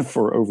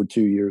for over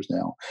 2 years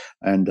now.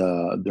 And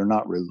they're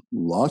not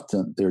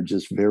reluctant. They're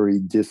just very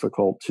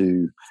difficult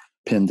to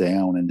pin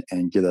down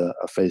and get a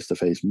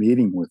face-to-face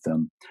meeting with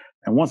them.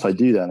 And once I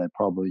do that, I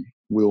probably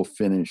will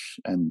finish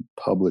and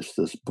publish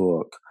this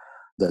book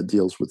that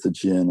deals with the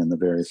jinn and the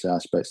various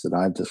aspects that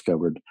I've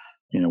discovered,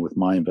 with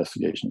my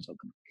investigations of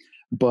them.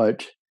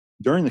 But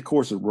during the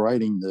course of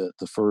writing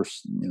the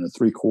first,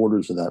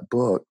 3/4 of that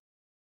book,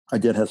 I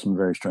did have some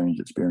very strange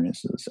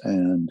experiences.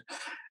 And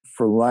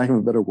for lack of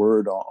a better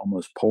word,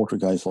 almost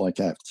poltergeist-like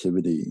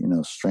activity,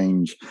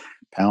 strange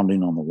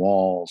pounding on the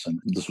walls. And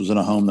this was in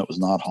a home that was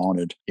not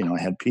haunted.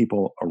 I had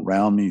people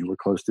around me who were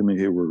close to me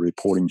who were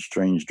reporting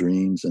strange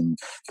dreams, and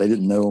they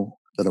didn't know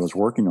that I was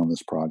working on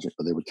this project,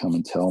 but they would come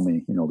and tell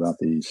me, about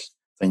these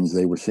things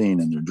they were seeing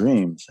in their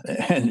dreams.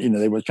 And,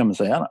 they would come and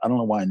say, I don't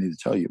know why I need to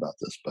tell you about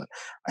this, but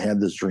I had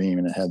this dream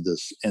and it had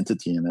this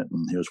entity in it,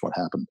 and here's what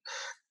happened.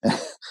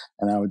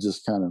 And I would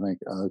just kind of think,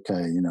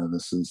 okay,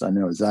 I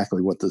know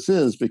exactly what this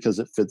is because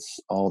it fits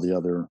all the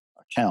other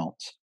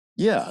accounts.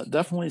 Yeah,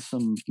 definitely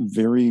some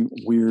very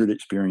weird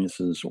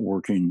experiences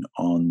working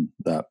on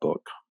that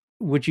book.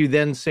 Would you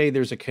then say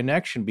there's a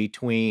connection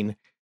between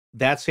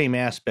that same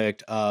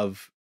aspect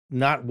of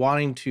not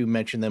wanting to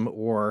mention them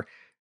or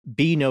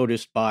be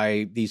noticed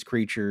by these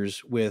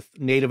creatures with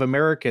Native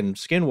American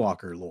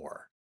skinwalker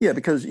lore? Yeah,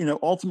 because,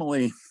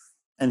 ultimately,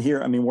 and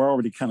here, we're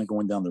already kind of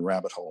going down the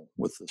rabbit hole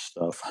with this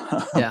stuff.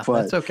 Yeah,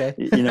 but, that's okay.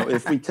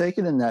 If we take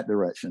it in that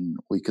direction,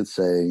 we could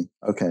say,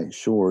 okay,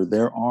 sure,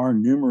 there are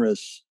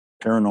numerous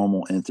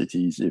paranormal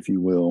entities, if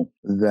you will,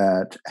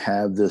 that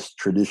have this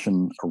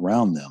tradition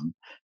around them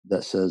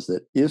that says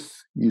that if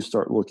you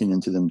start looking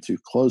into them too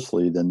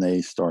closely, then they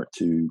start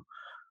to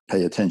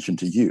pay attention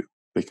to you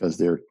because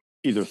they're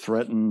either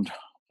threatened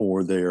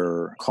or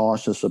they're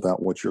cautious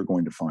about what you're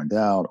going to find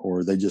out,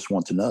 or they just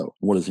want to know,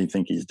 what does he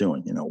think he's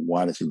doing?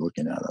 Why is he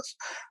looking at us?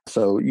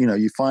 So,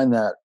 you find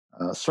that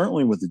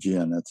certainly with the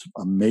jinn, that's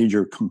a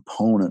major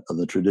component of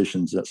the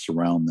traditions that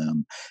surround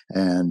them.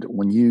 And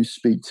when you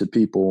speak to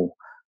people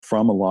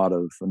from a lot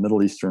of the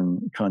Middle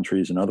Eastern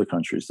countries and other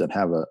countries that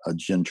have a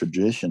jinn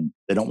tradition,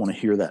 they don't want to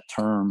hear that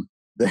term.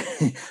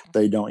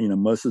 They don't,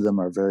 most of them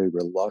are very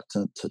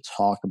reluctant to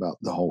talk about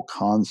the whole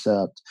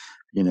concept.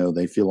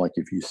 They feel like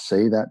if you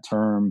say that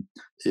term,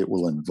 it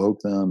will invoke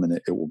them and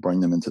it will bring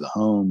them into the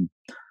home.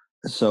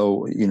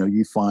 So,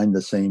 you find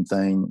the same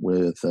thing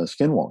with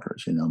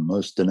skinwalkers.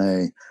 Most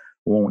Dene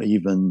won't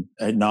even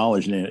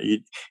acknowledge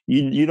it.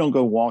 You don't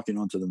go walking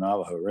onto the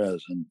Navajo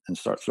res and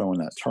start throwing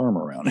that term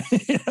around.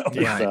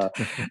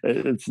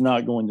 It's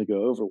not going to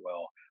go over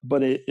well.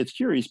 But it's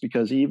curious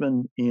because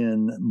even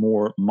in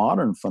more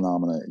modern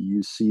phenomena,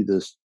 you see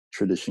this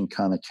tradition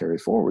kind of carry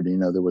forward.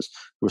 There was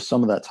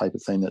some of that type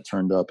of thing that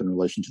turned up in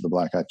relation to the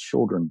black-eyed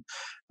children.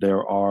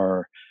 There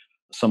are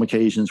some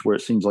occasions where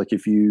it seems like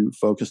if you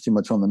focus too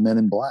much on the men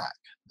in black,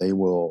 they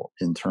will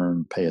in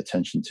turn pay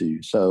attention to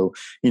you. So,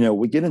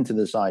 we get into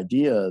this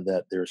idea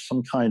that there's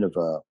some kind of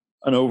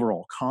an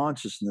overall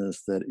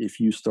consciousness that if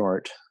you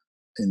start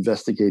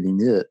investigating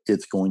it,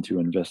 it's going to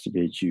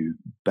investigate you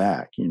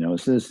back.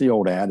 It's the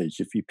old adage,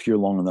 if you peer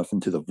long enough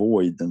into the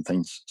void, then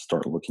things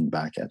start looking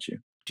back at you.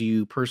 Do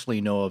you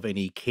personally know of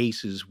any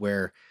cases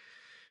where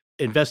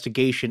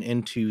investigation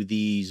into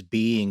these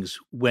beings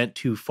went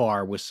too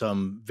far with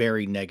some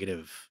very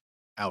negative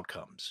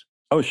outcomes?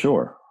 Oh,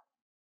 sure.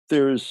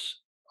 There's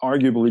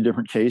arguably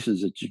different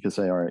cases that you could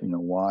say, all right,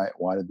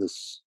 why did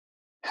this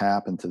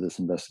happen to this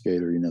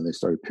investigator? They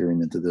started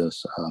peering into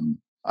this.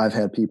 I've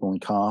had people in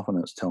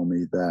confidence tell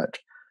me that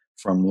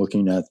from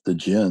looking at the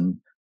jinn,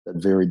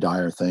 that very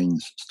dire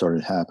things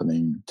started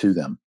happening to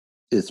them.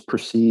 It's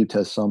perceived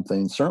as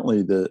something,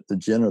 certainly the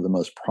jinn are the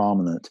most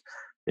prominent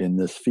in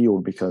this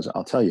field, because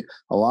I'll tell you,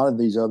 a lot of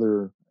these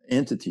other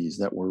entities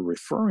that we're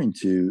referring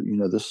to,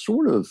 they're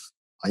sort of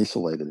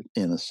isolated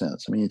in a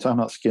sense. You're talking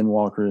about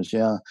skinwalkers.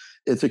 Yeah,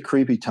 it's a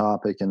creepy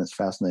topic and it's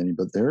fascinating,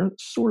 but they're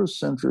sort of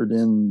centered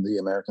in the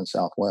American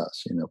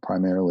Southwest,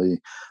 primarily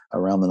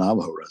around the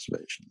Navajo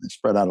reservation. They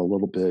spread out a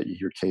little bit. You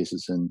hear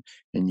cases in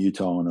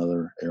Utah and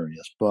other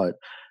areas, but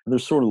they're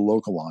sort of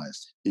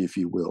localized, if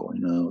you will.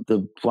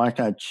 The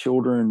black-eyed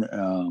children,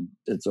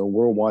 it's a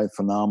worldwide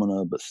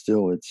phenomena, but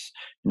still it's,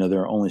 there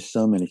are only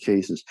so many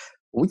cases.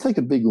 We take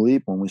a big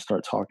leap when we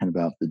start talking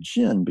about the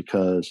jinn,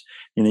 because,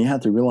 you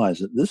have to realize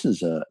that this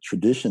is a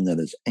tradition that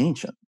is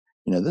ancient.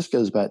 This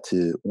goes back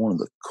to one of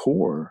the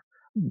core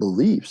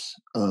beliefs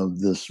of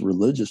this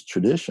religious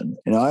tradition.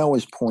 I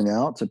always point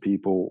out to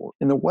people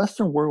in the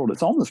Western world,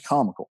 it's almost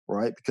comical,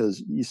 right?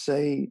 Because you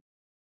say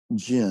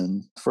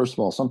jinn, first of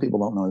all, some people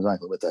don't know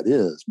exactly what that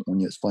is. But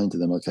when you explain to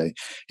them, okay,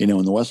 in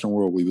the Western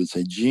world, we would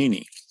say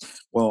genie.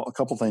 Well, a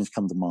couple things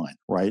come to mind,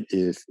 right?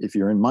 If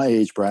you're in my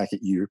age bracket,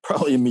 you're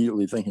probably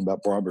immediately thinking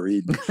about Barbara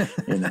Eden,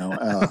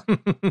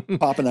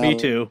 popping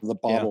out of the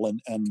bottle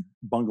and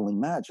bungling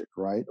magic,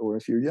 right? Or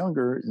if you're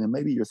younger,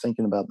 maybe you're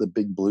thinking about the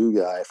big blue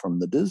guy from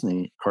the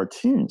Disney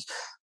cartoons.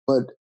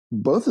 But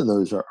both of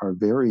those are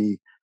very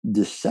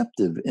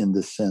deceptive in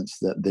the sense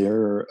that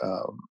they're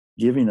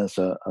giving us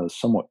a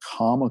somewhat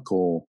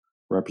comical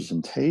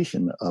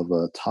representation of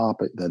a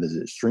topic that is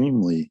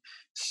extremely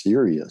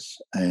serious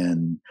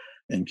and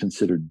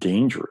considered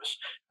dangerous.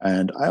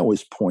 And I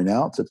always point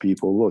out to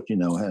people, look,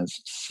 as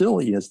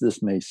silly as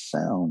this may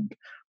sound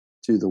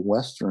to the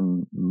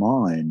Western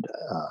mind,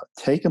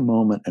 take a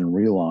moment and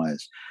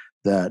realize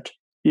that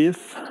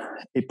if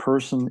a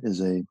person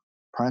is a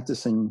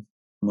practicing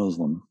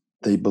Muslim,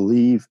 they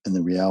believe in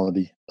the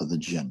reality of the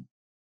jinn,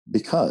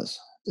 because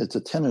it's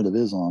a tenet of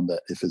Islam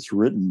that if it's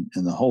written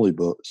in the holy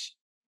books,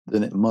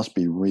 then it must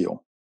be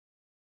real.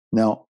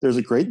 Now, there's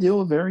a great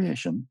deal of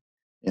variation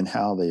in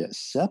how they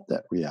accept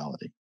that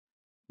reality.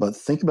 But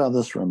think about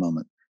this for a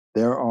moment.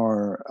 There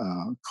are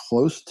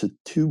close to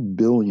 2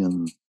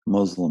 billion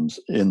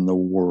Muslims in the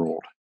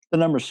world. The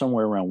number is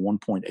somewhere around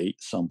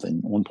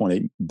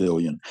 1.8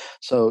 billion.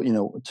 So,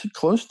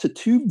 close to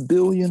 2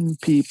 billion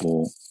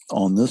people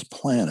on this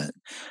planet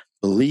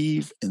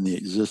believe in the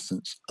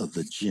existence of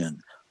the jinn.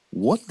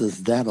 What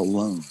does that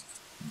alone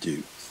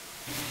do?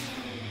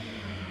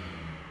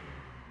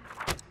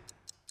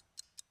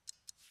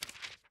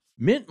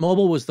 Mint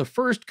Mobile was the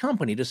first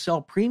company to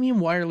sell premium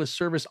wireless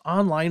service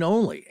online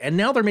only, and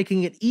now they're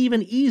making it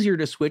even easier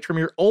to switch from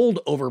your old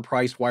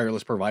overpriced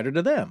wireless provider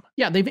to them.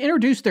 Yeah, they've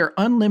introduced their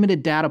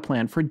unlimited data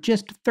plan for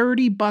just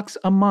 $30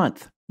 a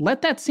month.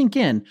 Let that sink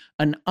in.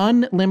 An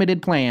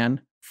unlimited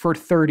plan for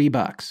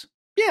 $30.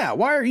 Yeah,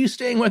 why are you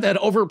staying with that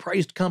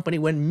overpriced company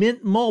when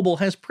Mint Mobile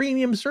has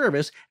premium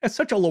service at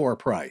such a lower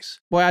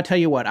price? Boy, I tell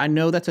you what, I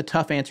know that's a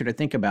tough answer to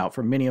think about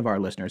for many of our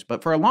listeners,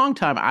 but for a long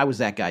time, I was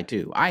that guy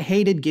too. I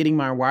hated getting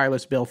my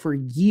wireless bill for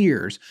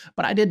years,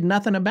 but I did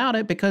nothing about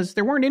it because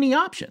there weren't any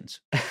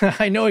options.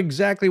 I know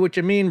exactly what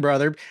you mean,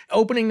 brother.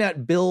 Opening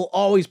that bill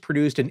always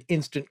produced an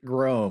instant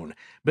groan.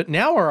 But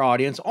now our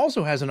audience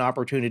also has an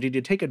opportunity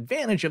to take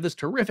advantage of this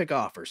terrific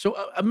offer. So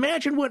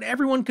imagine what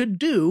everyone could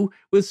do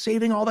with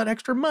saving all that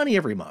extra money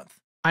every month.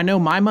 I know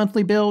my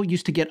monthly bill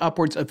used to get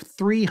upwards of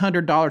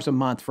 $300 a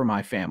month for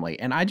my family,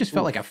 and I just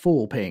felt like a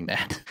fool paying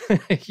that.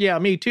 Yeah,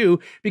 me too,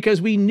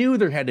 because we knew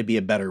there had to be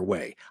a better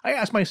way. I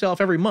asked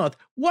myself every month,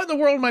 what in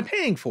the world am I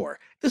paying for?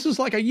 This is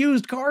like a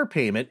used car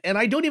payment, and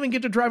I don't even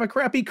get to drive a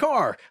crappy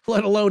car,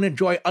 let alone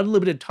enjoy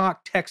unlimited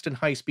talk, text, and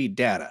high-speed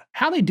data.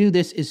 How they do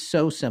this is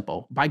so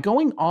simple. By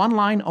going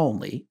online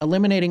only,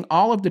 eliminating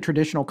all of the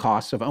traditional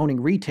costs of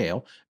owning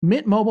retail,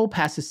 Mint Mobile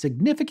passes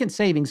significant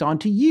savings on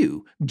to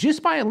you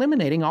just by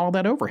eliminating all of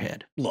that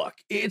overhead. Look,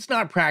 it's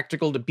not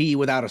practical to be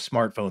without a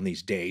smartphone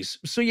these days,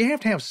 so you have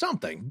to have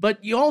something,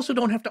 but you also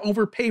don't have to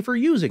overpay for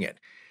using it.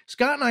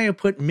 Scott and I have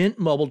put Mint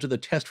Mobile to the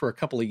test for a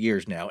couple of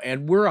years now,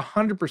 and we're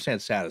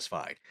 100%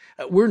 satisfied.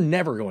 We're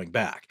never going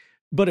back.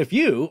 But if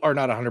you are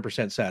not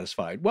 100%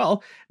 satisfied,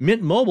 well,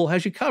 Mint Mobile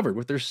has you covered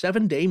with their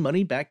 7-day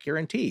money-back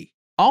guarantee.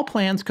 All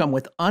plans come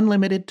with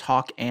unlimited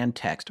talk and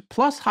text,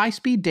 plus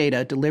high-speed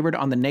data delivered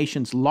on the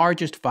nation's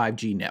largest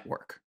 5G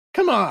network.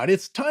 Come on,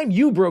 it's time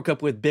you broke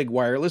up with big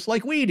wireless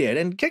like we did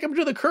and kick them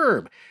to the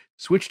curb.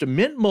 Switch to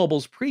Mint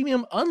Mobile's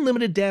premium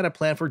unlimited data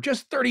plan for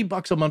just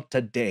 $30 a month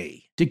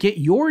today. To get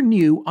your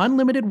new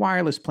unlimited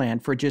wireless plan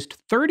for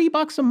just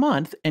 $30 a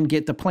month and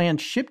get the plan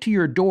shipped to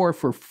your door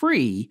for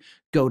free,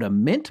 go to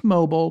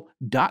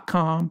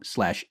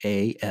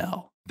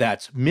mintmobile.com/AL.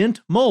 That's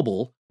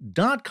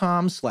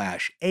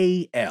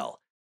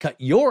mintmobile.com/AL. Cut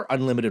your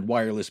unlimited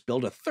wireless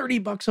bill to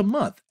 $30 a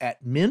month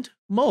at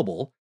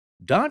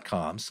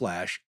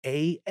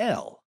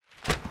mintmobile.com/AL.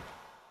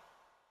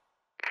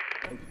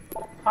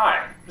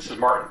 Hi, this is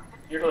Martin.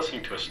 You're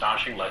listening to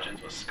Astonishing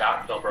Legends with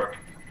Scott Philbrook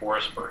and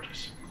Forrest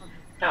Burgess.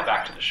 Now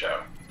back to the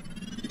show.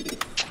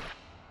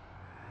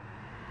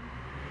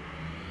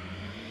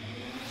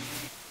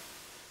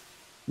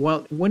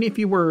 Well, if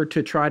you were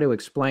to try to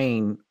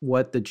explain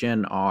what the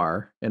jinn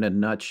are in a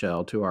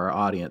nutshell to our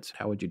audience,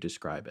 how would you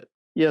describe it?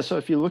 Yeah, so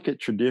if you look at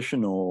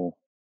traditional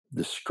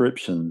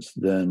descriptions,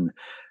 then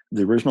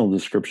the original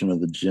description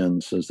of the jinn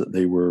says that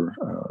they were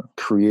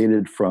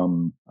created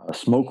from a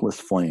smokeless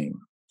flame.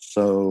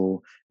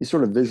 So you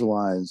sort of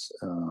visualize,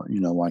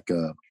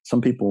 some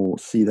people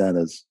see that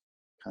as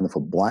kind of a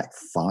black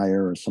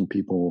fire. Some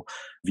people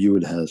view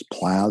it as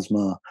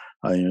plasma.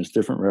 There's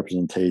different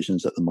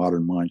representations that the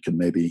modern mind could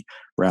maybe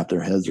wrap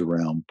their heads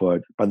around.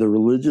 But by the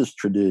religious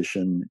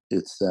tradition,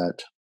 it's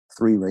that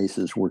 3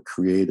 races were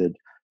created: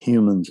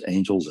 humans,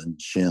 angels, and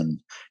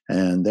jinn.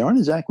 And they aren't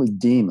exactly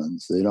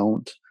demons. They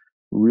don't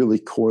really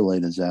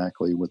correlate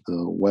exactly with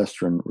the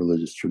Western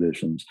religious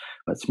traditions.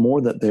 It's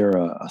more that they're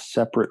a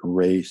separate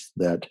race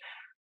that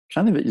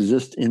kind of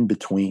exist in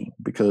between,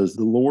 because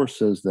the lore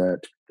says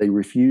that they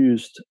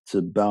refused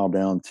to bow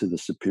down to the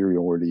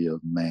superiority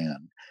of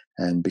man.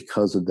 And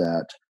because of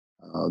that,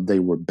 they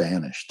were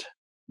banished.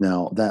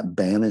 Now, that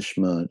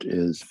banishment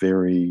is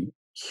very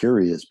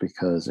curious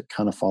because it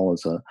kind of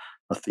follows a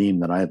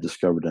theme that I have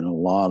discovered in a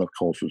lot of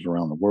cultures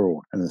around the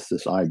world. And it's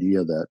this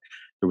idea that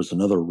there was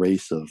another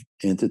race of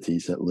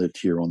entities that lived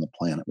here on the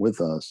planet with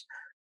us,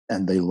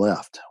 and they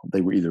left. They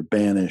were either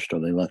banished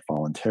or they left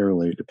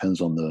voluntarily. It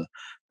depends on the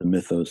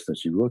mythos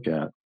that you look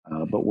at.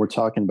 But we're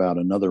talking about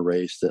another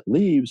race that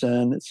leaves,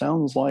 and it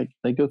sounds like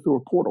they go through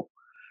a portal.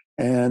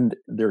 And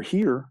they're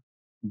here,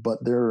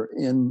 but they're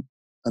in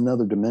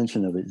another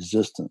dimension of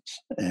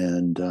existence.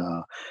 And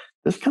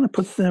this kind of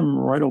puts them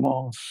right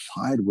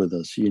alongside with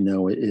us.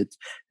 It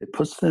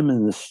puts them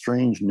in this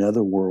strange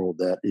netherworld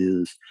that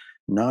is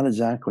not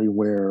exactly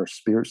where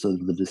spirits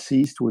of the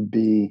deceased would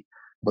be,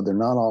 but they're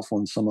not off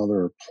on some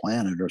other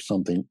planet or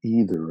something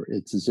either.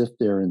 It's as if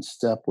they're in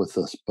step with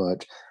us,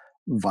 but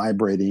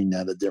vibrating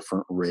at a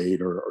different rate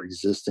or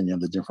existing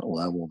at a different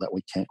level that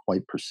we can't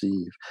quite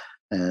perceive.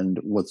 And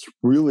what's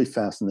really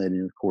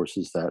fascinating, of course,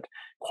 is that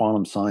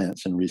quantum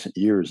science in recent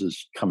years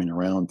is coming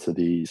around to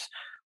these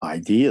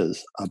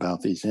ideas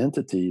about these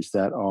entities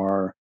that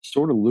are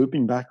sort of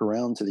looping back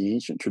around to the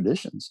ancient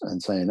traditions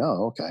and saying,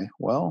 oh, okay,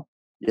 well,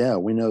 yeah,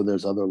 we know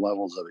there's other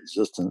levels of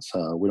existence.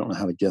 We don't know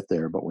how to get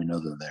there, but we know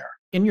they're there.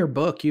 In your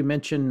book, you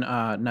mentioned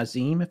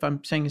Nazim, if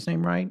I'm saying his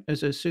name right,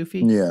 as a Sufi.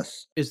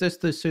 Yes. Is this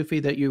the Sufi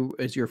that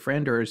is your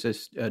friend, or is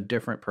this a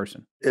different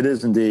person? It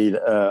is indeed.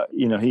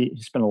 He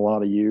spent a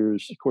lot of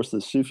years. Of course, the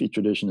Sufi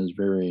tradition is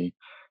very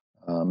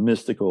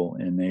mystical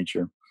in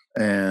nature,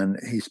 and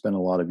he spent a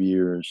lot of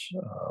years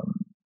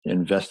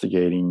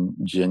investigating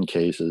jinn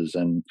cases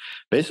and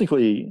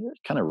basically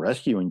kind of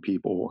rescuing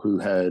people who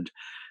had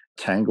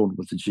tangled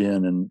with the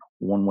jinn in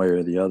one way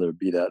or the other,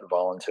 be that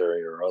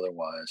voluntary or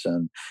otherwise.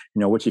 And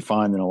what you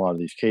find in a lot of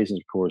these cases,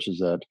 of course, is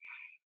that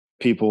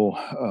people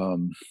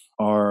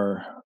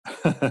are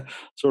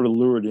sort of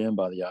lured in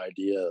by the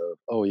idea of,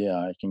 oh yeah,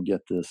 I can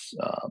get this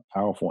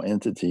powerful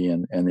entity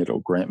and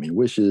it'll grant me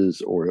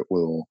wishes, or it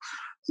will,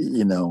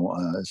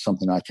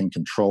 something I can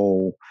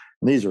control.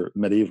 And these are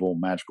medieval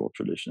magical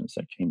traditions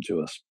that came to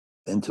us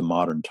into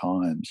modern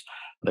times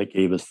that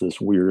gave us this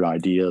weird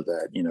idea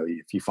that,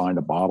 if you find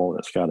a bottle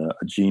that's got a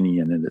genie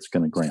in it, it's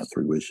going to grant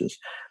 3 wishes.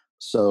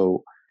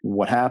 So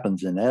what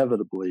happens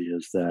inevitably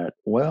is that,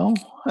 well,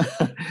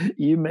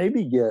 you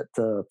maybe get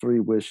 3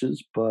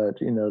 wishes, but,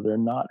 they're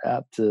not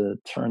apt to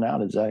turn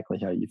out exactly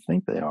how you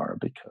think they are,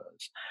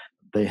 because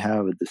they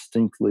have a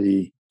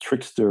distinctly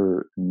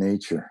trickster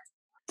nature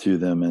to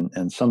them.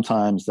 And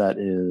sometimes that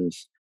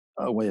is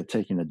a way of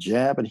taking a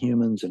jab at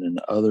humans, and in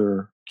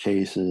other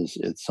cases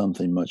it's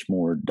something much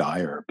more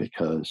dire,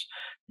 because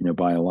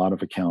by a lot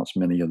of accounts,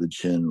 many of the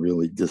jinn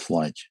really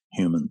dislike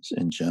humans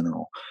in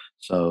general.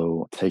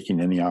 So taking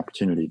any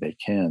opportunity they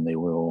can, they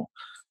will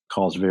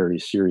cause very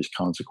serious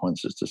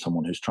consequences to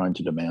someone who's trying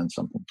to demand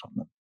something from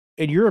them.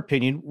 In your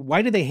opinion,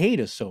 why do they hate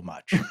us so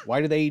much?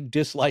 Why do they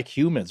dislike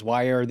humans?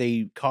 Why are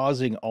they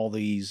causing all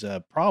these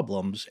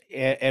problems?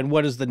 And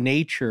what is the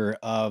nature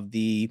of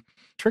the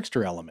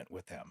trickster element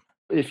with them?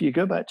 If you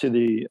go back to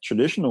the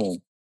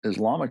traditional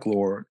Islamic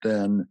lore,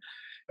 then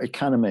it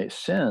kind of makes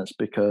sense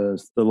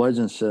because the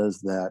legend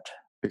says that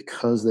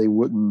because they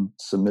wouldn't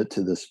submit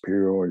to the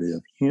superiority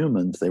of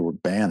humans, they were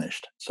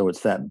banished. So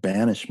it's that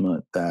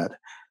banishment that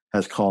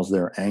has caused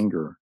their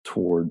anger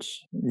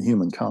towards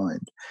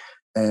humankind.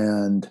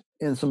 And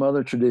in some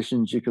other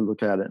traditions, you could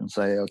look at it and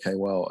say, okay,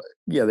 well,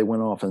 yeah, they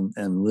went off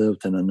and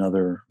lived in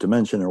another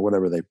dimension or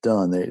whatever they've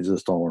done. They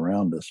exist all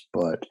around us,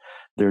 but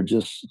they're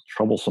just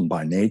troublesome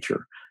by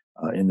nature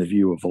in the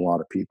view of a lot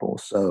of people.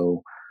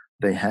 So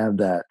they have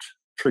that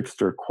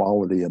trickster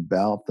quality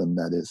about them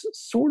that is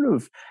sort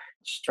of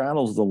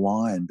straddles the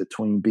line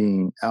between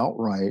being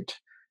outright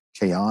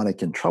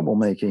chaotic and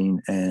troublemaking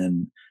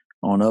and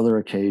on other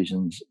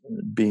occasions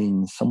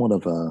being somewhat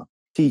of a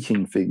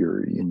teaching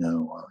figure,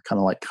 kind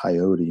of like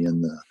Coyote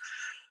in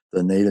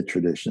the native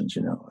traditions,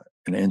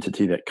 an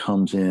entity that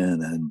comes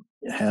in and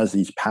has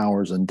these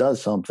powers and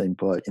does something,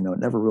 but, it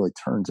never really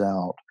turns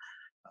out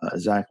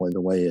exactly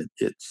the way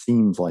it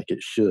seems like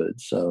it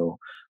should. So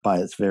by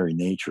its very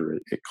nature,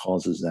 it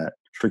causes that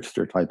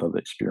trickster type of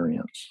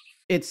experience.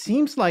 It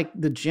seems like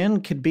the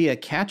jinn could be a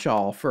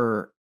catch-all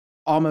for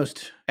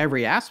almost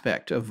every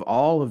aspect of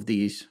all of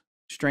these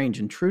strange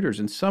intruders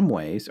in some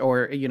ways,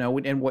 or,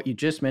 and what you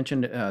just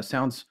mentioned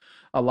sounds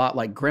a lot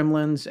like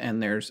gremlins,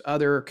 and there's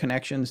other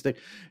connections.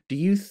 Do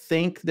you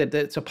think that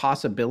it's a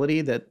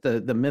possibility that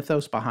the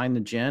mythos behind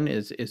the jinn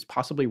is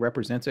possibly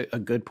represents a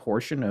good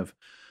portion of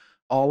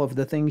all of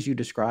the things you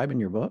describe in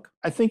your book?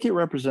 I think it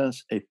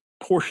represents a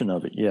portion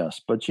of it,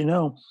 yes. But,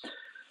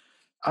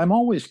 I'm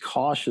always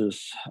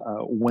cautious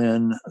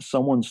when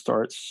someone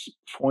starts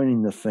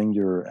pointing the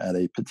finger at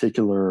a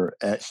particular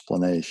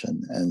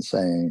explanation and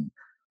saying,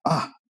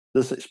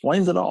 this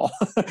explains it all.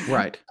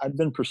 Right. I've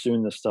been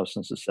pursuing this stuff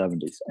since the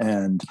 70s.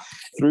 And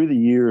through the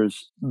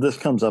years, this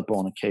comes up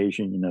on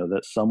occasion,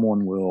 that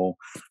someone will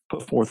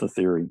put forth a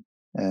theory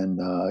and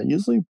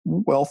usually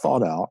well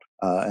thought out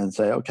and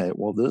say, okay,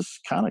 well, this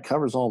kind of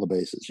covers all the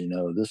bases.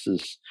 This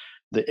is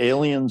the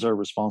aliens are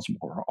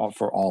responsible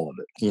for all of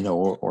it,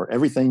 or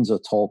everything's a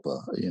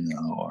tulpa,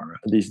 or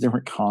these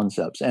different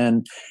concepts.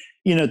 And,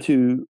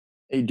 to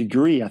a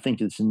degree, I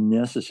think it's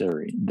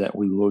necessary that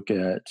we look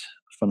at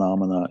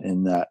phenomena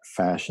in that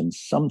fashion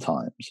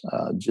sometimes,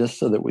 just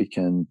so that we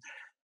can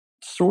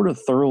sort of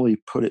thoroughly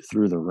put it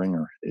through the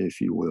ringer, if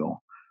you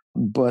will.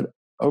 But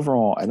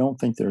overall, I don't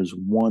think there's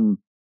one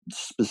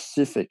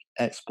specific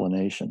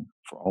explanation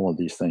for all of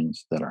these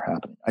things that are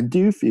happening. I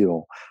do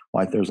feel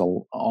like there's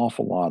an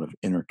awful lot of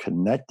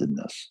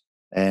interconnectedness.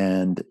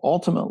 And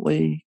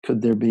ultimately,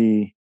 could there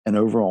be an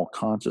overall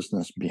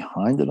consciousness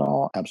behind it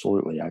all?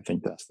 Absolutely. I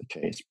think that's the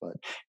case. But,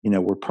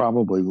 we're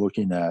probably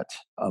looking at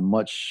a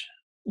much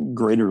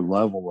greater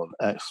level of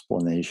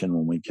explanation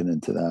when we get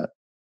into that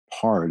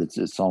part.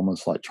 It's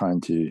almost like trying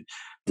to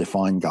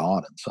define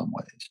God in some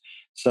ways.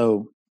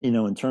 So,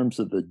 in terms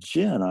of the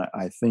jinn,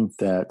 I think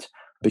that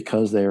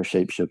because they are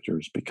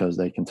shapeshifters, because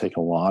they can take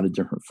a lot of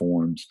different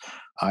forms,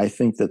 I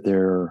think that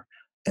they're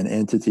an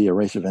entity, a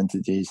race of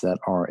entities that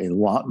are a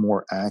lot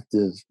more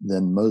active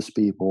than most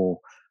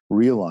people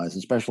realize,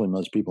 especially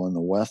most people in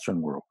the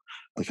Western world,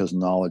 because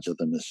knowledge of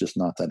them is just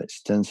not that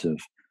extensive,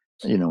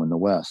 in the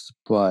West.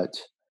 But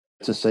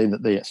to say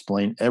that they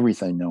explain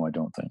everything, no, I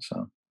don't think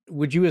so.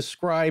 Would you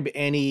ascribe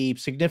any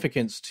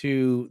significance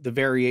to the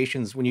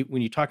variations when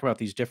you talk about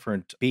these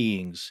different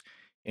beings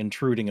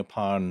intruding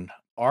upon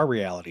our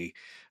reality?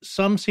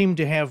 Some seem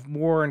to have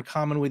more in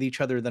common with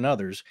each other than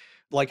others.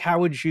 Like, how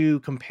would you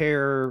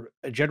compare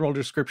a general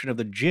description of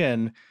the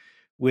jinn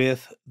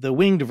with the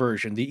winged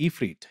version, the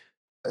ifrit?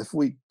 If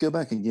we go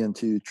back again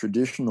to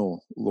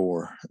traditional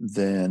lore,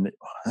 then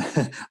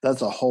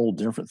that's a whole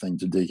different thing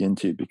to dig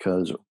into,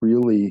 because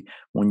really,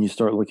 when you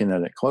start looking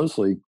at it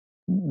closely,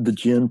 the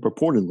jinn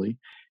purportedly,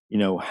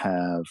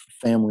 have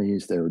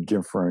families. There are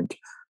different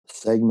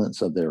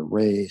segments of their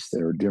race.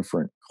 There are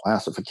different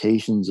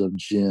classifications of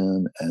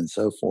jinn and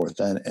so forth.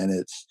 And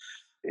it's,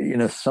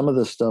 some of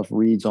this stuff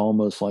reads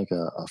almost like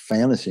a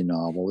fantasy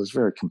novel. It's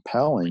very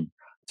compelling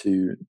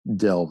to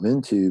delve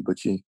into,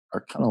 but you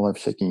are kind of left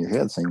shaking your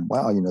head saying,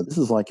 wow, this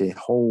is like a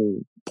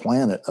whole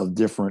planet of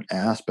different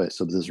aspects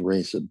of this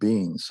race of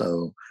beings.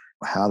 So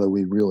how do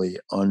we really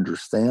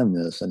understand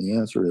this? And the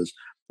answer is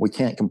we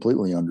can't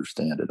completely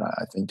understand it.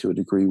 I think to a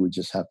degree, we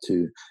just have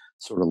to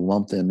sort of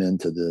lump them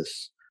into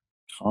this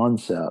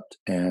concept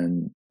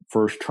and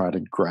first try to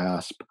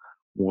grasp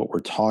what we're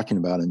talking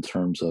about in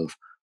terms of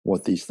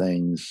what these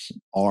things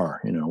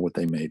are, what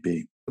they may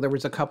be. There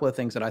was a couple of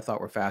things that I thought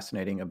were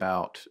fascinating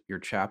about your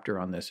chapter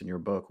on this in your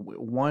book.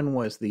 One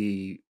was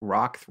the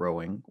rock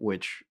throwing,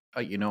 which,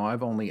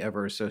 I've only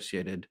ever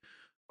associated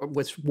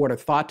with what are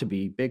thought to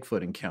be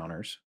Bigfoot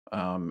encounters.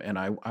 And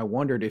I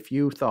wondered if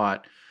you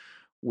thought,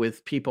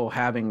 with people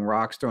having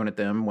rocks thrown at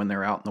them when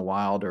they're out in the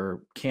wild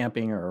or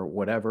camping or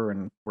whatever,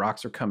 and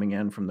rocks are coming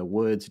in from the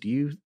woods, do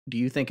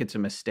you think it's a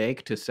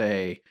mistake to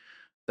say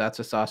that's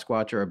a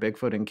Sasquatch or a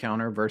Bigfoot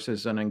encounter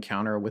versus an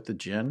encounter with the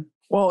jinn?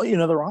 Well,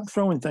 the rock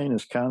throwing thing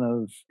is kind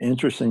of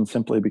interesting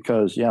simply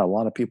because, a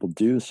lot of people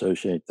do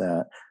associate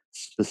that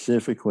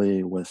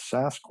specifically with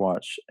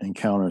Sasquatch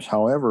encounters.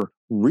 However,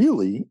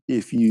 really,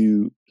 if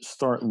you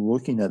start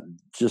looking at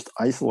just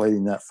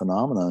isolating that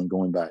phenomenon and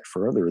going back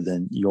further,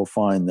 then you'll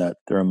find that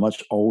there are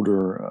much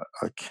older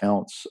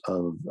accounts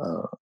of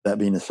that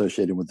being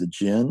associated with the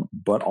jinn,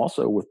 but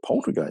also with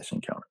poltergeist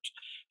encounters.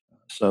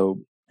 So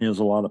there's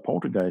a lot of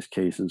poltergeist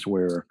cases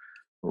where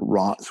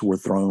rocks were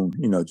thrown,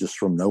 just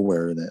from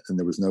nowhere, and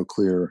there was no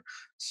clear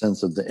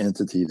sense of the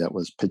entity that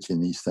was pitching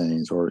these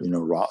things, or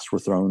rocks were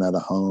thrown at a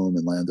home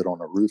and landed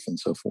on a roof and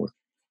so forth.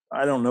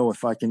 I don't know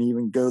if I can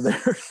even go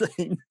there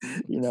saying,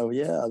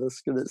 yeah,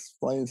 this could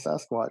explain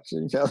Sasquatch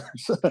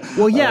encounters.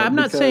 Well, yeah, I'm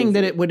not because- saying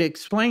that it would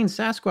explain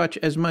Sasquatch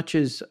as much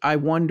as I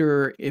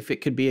wonder if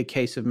it could be a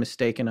case of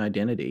mistaken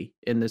identity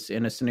in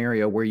a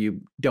scenario where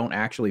you don't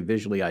actually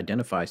visually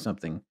identify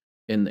something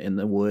in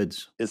the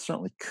woods. It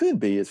certainly could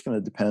be. It's going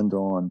to depend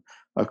on,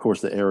 of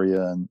course, the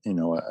area and,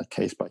 a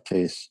case by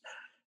case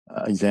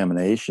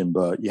examination.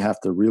 But you have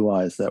to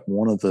realize that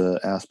one of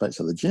the aspects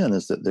of the jinn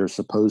is that they're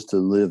supposed to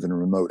live in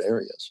remote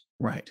areas.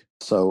 Right.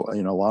 So,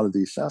 a lot of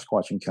these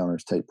Sasquatch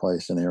encounters take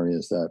place in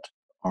areas that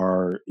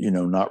are,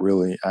 not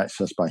really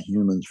accessed by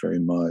humans very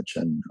much,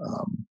 and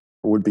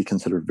would be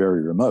considered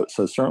very remote.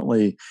 So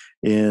certainly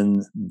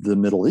in the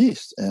Middle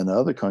East and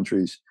other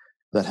countries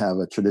that have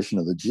a tradition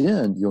of the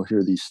jinn, you'll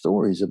hear these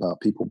stories about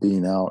people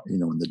being out,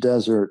 in the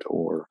desert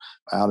or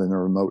out in a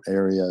remote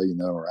area,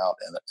 or out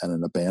in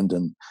an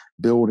abandoned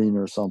building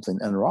or something,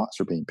 and rocks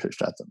are being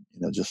pitched at them,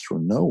 just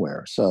from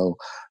nowhere. So,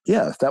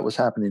 yeah, if that was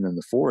happening in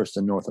the forest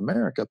in North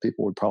America,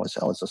 people would probably say,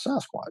 oh, it's a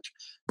Sasquatch.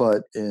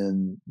 But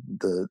in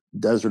the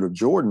desert of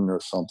Jordan or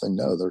something,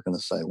 no, they're going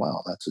to say,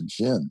 wow, that's a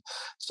jinn.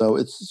 So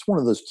it's one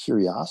of those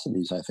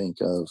curiosities, I think,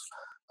 of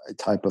a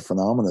type of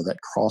phenomena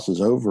that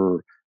crosses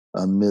over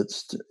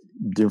amidst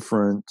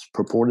different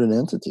purported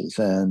entities.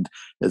 And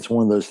it's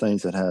one of those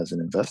things that, as an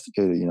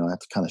investigator, I have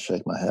to kind of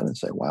shake my head and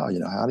say, wow,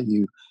 how do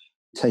you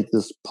take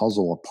this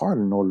puzzle apart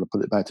in order to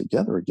put it back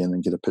together again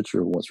and get a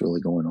picture of what's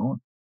really going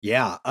on?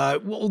 Yeah.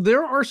 Well,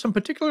 there are some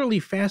particularly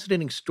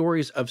fascinating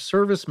stories of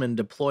servicemen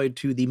deployed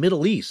to the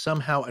Middle East,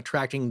 somehow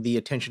attracting the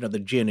attention of the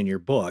jinn in your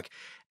book.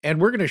 And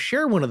we're going to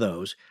share one of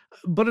those.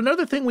 But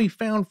another thing we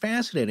found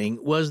fascinating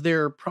was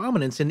their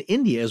prominence in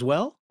India as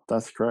well.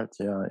 That's correct.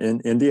 Yeah.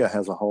 And India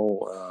has a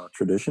whole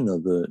tradition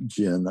of the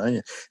jinn.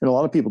 And a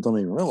lot of people don't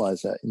even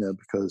realize that,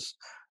 because,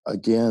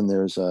 again,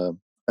 there's a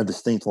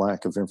distinct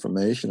lack of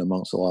information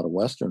amongst a lot of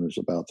Westerners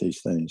about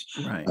these things.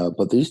 Right.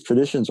 But these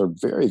traditions are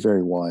very,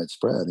 very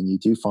widespread. And you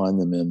do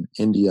find them in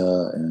India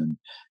and,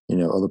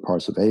 other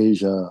parts of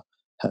Asia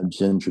have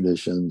jinn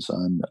traditions.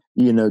 And,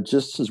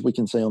 just as we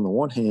can say on the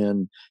one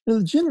hand,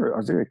 the jinn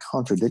are very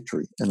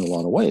contradictory in a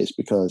lot of ways,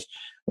 because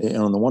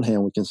on the one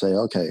hand, we can say,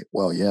 okay,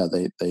 well, yeah,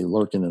 they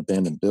lurk in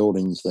abandoned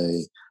buildings.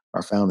 They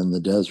are found in the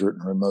desert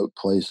and remote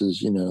places,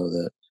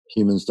 that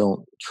humans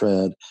don't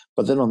tread.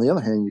 But then on the other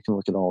hand, you can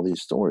look at all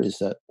these stories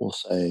that will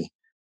say,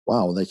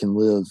 wow, they can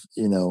live,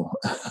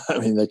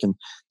 they can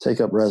take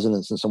up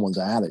residence in someone's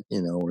attic,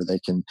 or they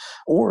can,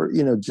 or,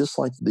 just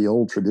like the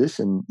old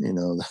tradition,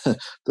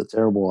 the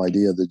terrible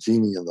idea of the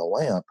genie in the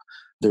lamp,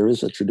 there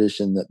is a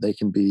tradition that they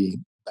can be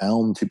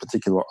bound to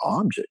particular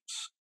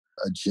objects.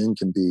 A jinn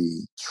can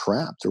be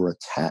trapped or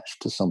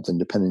attached to something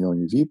depending on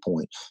your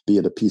viewpoint, be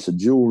it a piece of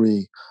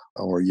jewelry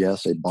or,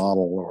 yes, a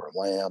bottle or a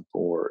lamp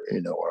or,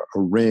 a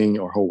ring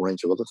or a whole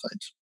range of other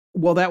things.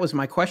 Well, that was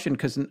my question,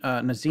 because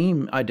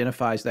Nazim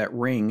identifies that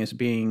ring as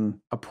being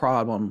a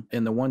problem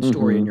in the one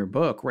story in your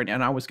book. Right?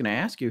 And I was going to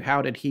ask you,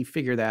 how did he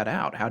figure that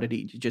out? How did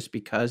he, just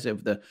because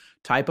of the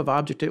type of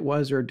object it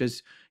was, or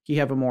does he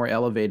have a more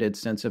elevated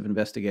sense of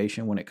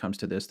investigation when it comes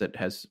to this that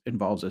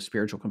involves a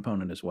spiritual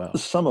component as well?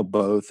 Some of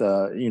both.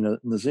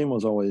 Nazim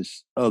was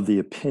always of the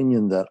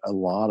opinion that a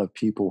lot of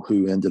people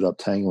who ended up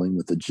tangling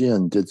with the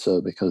jinn did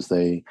so because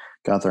they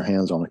got their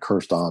hands on a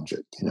cursed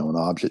object, an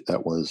object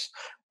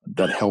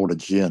that held a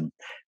jinn.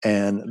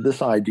 And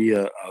this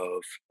idea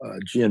of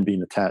jinn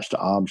being attached to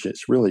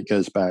objects really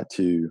goes back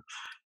to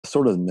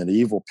sort of the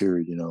medieval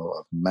period,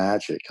 of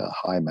magic,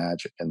 high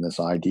magic, and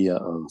this idea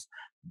of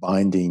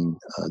binding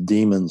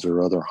demons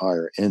or other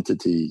higher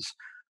entities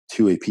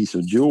to a piece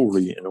of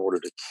jewelry in order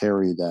to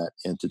carry that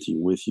entity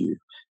with you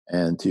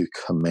and to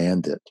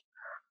command it.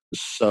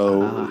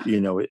 So,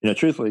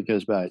 truthfully, it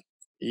goes back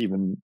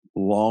even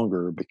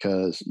longer,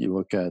 because you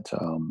look at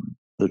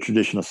the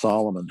tradition of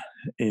Solomon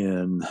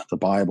in the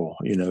Bible,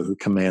 who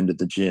commanded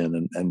the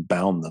jinn and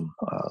bound them.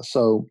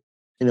 So,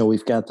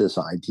 we've got this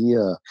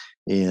idea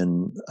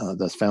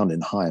that's found in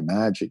high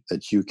magic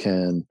that you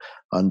can,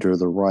 under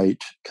the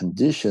right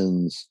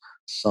conditions,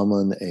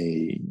 summon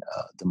a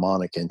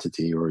demonic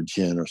entity or a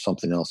jinn or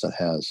something else that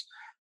has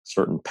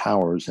certain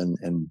powers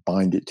and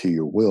bind it to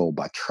your will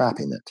by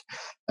trapping it.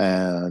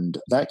 And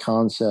that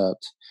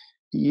concept,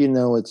 you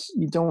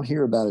don't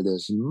hear about it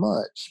as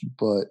much,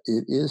 but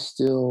it is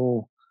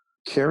still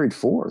carried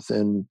forth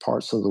in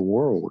parts of the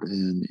world.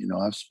 And,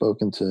 I've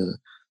spoken to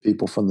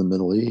people from the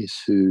Middle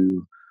East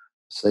who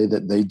say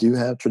that they do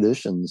have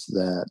traditions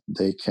that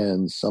they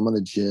can summon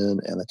a jinn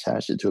and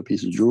attach it to a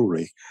piece of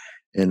jewelry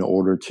in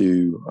order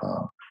to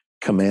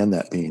command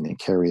that being and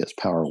carry its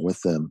power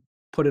with them.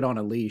 Put it on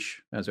a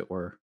leash, as it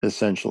were.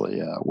 Essentially,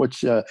 yeah.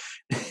 Which,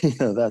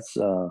 that's,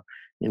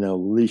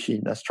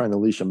 leashing, that's trying to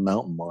leash a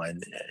mountain lion,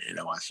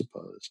 I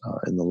suppose,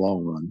 in the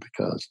long run,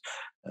 because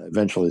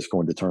eventually it's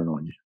going to turn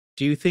on you.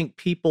 Do you think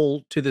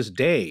people to this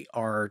day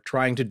are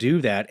trying to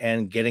do that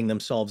and getting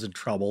themselves in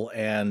trouble?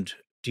 And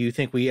do you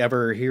think we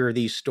ever hear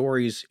these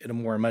stories in a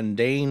more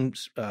mundane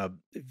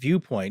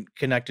viewpoint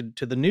connected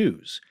to the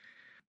news?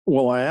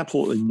 Well, I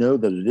absolutely know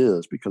that it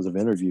is, because I've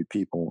interviewed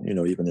people,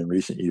 even in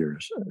recent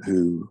years,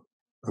 who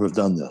have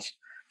done this.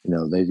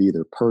 They've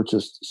either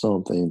purchased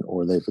something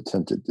or they've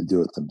attempted to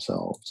do it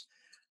themselves.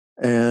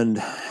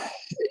 And,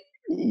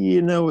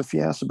 if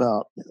you ask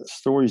about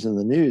stories in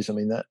the news, I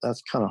mean,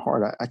 that's kind of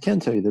hard. I can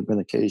tell you there have been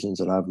occasions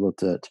that I've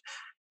looked at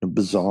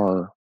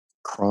bizarre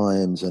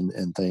crimes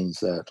and things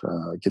that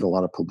get a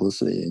lot of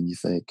publicity, and you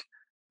think,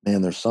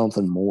 man, there's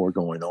something more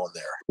going on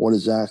there. What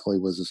exactly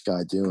was this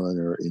guy doing,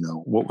 or,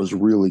 what was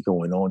really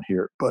going on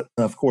here? But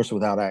of course,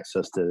 without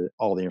access to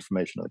all the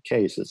information of the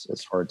case,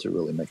 it's hard to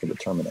really make a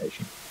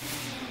determination.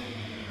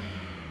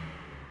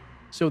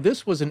 So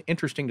this was an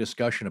interesting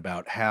discussion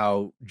about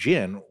how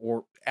jinn,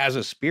 or as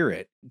a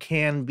spirit,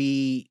 can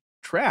be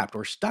trapped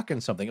or stuck in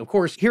something. Of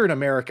course, here in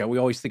America, we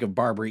always think of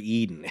Barbara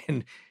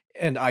Eden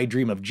and I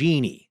Dream of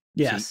Jeannie.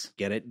 Yes. See,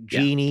 get it?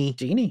 Genie. Yeah.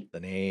 Genie. The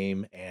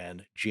name,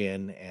 and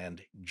jinn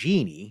and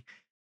genie.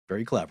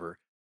 Very clever.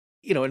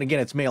 And again,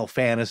 it's male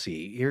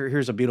fantasy.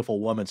 Here's a beautiful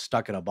woman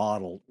stuck in a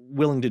bottle,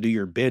 willing to do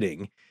your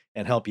bidding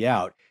and help you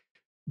out.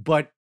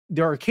 But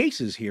there are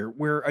cases here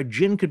where a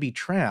jinn could be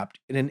trapped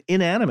in an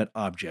inanimate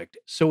object.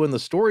 So in the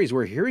stories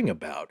we're hearing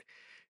about,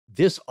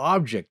 this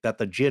object that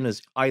the jinn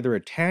is either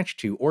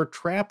attached to or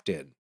trapped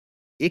in,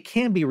 it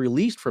can be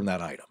released from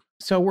that item.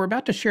 So we're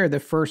about to share the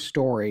first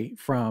story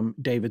from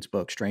David's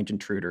book, Strange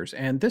Intruders.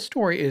 And this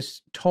story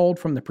is told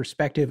from the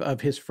perspective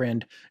of his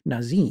friend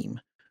Nazim,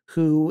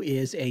 who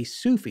is a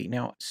Sufi.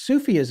 Now,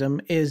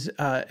 Sufism is,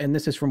 and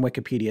this is from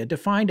Wikipedia,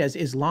 defined as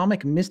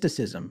Islamic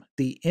mysticism,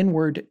 the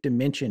inward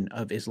dimension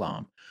of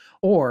Islam,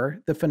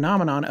 or the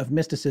phenomenon of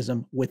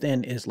mysticism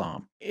within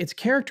Islam. It's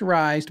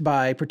characterized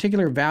by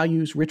particular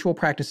values, ritual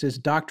practices,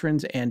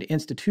 doctrines, and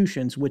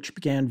institutions which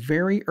began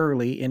very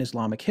early in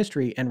Islamic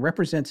history and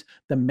represents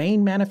the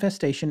main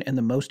manifestation and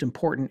the most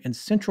important and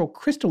central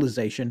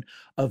crystallization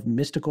of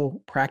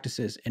mystical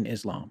practices in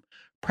Islam.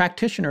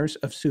 Practitioners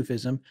of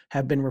Sufism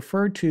have been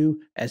referred to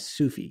as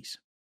Sufis.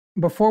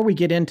 Before we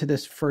get into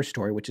this first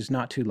story, which is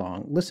not too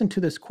long, listen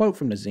to this quote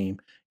from Nazim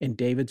in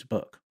David's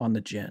book on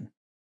the jinn.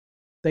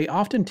 They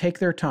often take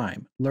their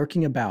time,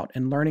 lurking about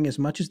and learning as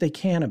much as they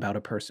can about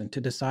a person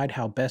to decide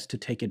how best to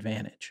take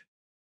advantage.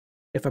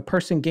 If a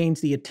person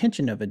gains the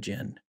attention of a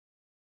jinn,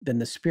 then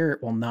the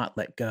spirit will not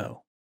let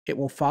go. It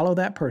will follow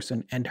that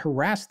person and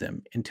harass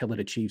them until it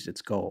achieves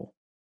its goal.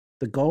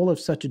 The goal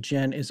of such a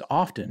jinn is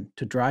often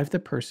to drive the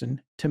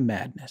person to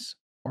madness,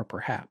 or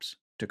perhaps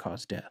to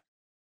cause death.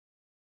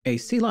 A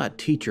Silat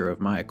teacher of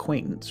my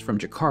acquaintance from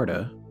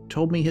Jakarta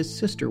told me his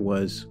sister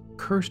was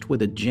cursed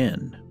with a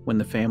jinn when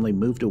the family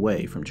moved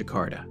away from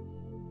Jakarta.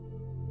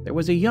 There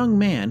was a young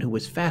man who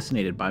was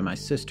fascinated by my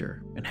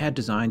sister and had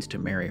designs to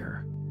marry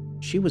her.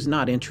 She was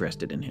not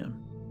interested in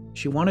him.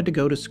 She wanted to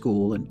go to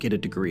school and get a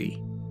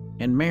degree,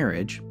 and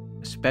marriage,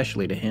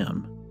 especially to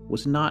him,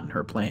 was not in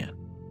her plan.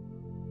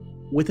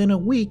 Within a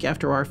week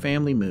after our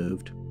family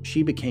moved,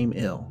 she became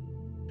ill.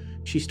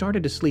 She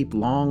started to sleep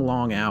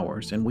long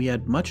hours, and we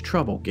had much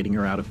trouble getting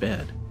her out of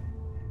bed.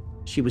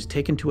 She was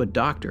taken to a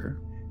doctor,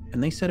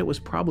 and they said it was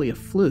probably a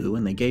flu,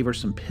 and they gave her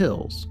some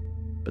pills,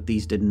 but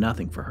these did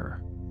nothing for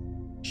her.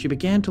 She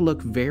began to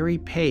look very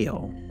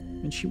pale,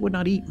 and she would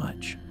not eat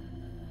much.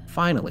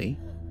 Finally,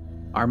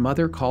 our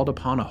mother called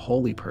upon a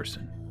holy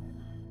person.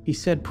 He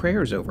said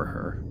prayers over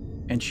her,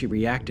 and she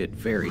reacted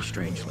very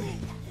strangely.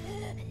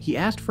 He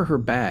asked for her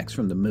bags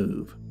from the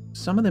move.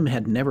 Some of them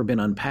had never been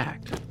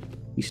unpacked.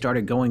 He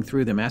started going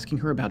through them, asking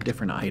her about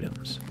different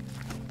items.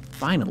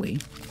 Finally,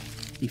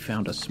 he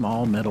found a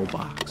small metal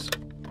box.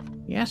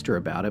 He asked her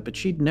about it, but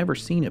she'd never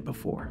seen it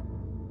before.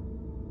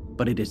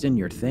 "But it is in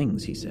your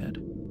things," he said.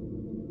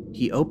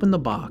 He opened the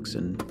box,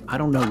 and I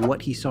don't know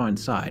what he saw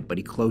inside, but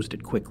he closed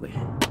it quickly.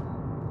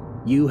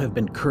 "You have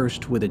been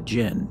cursed with a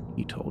jinn,"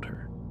 he told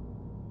her.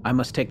 "I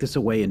must take this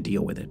away and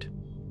deal with it."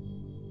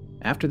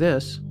 After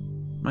this,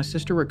 my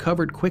sister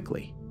recovered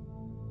quickly.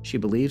 She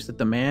believes that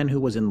the man who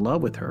was in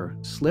love with her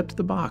slipped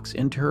the box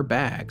into her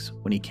bags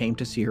when he came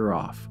to see her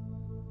off,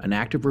 an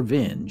act of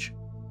revenge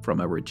from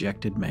a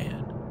rejected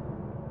man.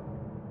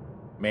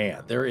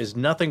 Man, there is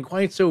nothing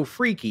quite so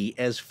freaky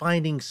as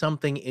finding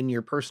something in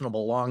your personal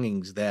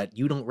belongings that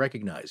you don't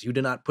recognize, you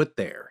did not put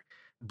there,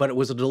 but it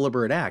was a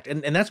deliberate act.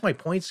 And that's my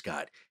point,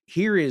 Scott.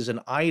 Here is an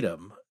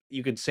item.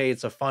 You could say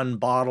it's a fun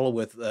bottle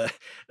with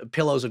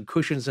pillows and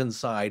cushions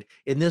inside.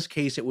 In this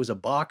case, it was a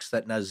box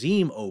that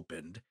Nazim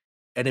opened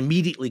and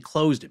immediately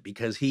closed it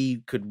because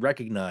he could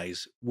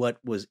recognize what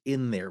was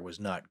in there was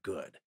not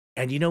good.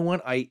 And you know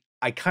what?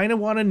 I kind of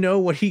want to know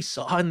what he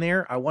saw in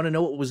there. I want to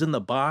know what was in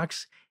the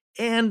box.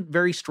 And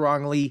very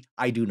strongly,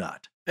 I do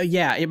not.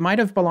 Yeah, it might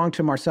have belonged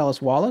to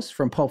Marcellus Wallace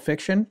from Pulp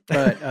Fiction,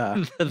 but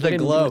the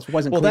glow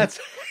wasn't. Well,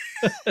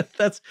 clear.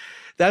 that's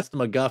the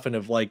MacGuffin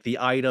of like the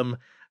item.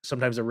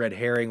 Sometimes a red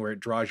herring where it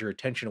draws your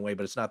attention away,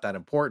 but it's not that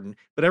important.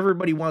 But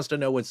everybody wants to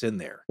know what's in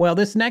there. Well,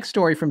 this next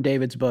story from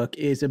David's book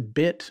is a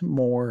bit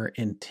more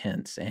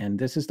intense, and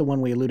this is the one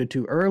we alluded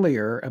to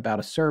earlier about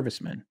a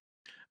serviceman.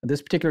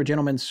 This particular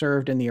gentleman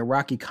served in the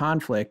Iraqi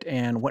conflict,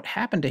 and what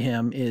happened to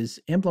him is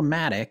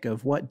emblematic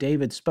of what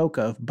David spoke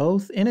of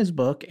both in his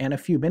book and a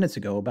few minutes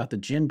ago about the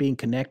jinn being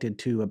connected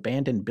to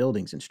abandoned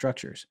buildings and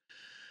structures.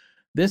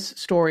 This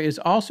story is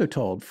also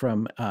told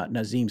from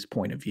Nazim's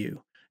point of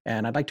view.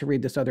 And I'd like to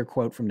read this other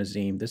quote from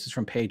Nazim. This is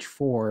from page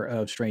 4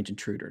 of Strange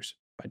Intruders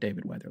by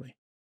David Weatherly.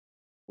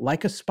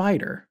 Like a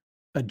spider,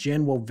 a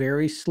jinn will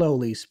very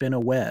slowly spin a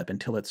web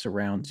until it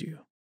surrounds you.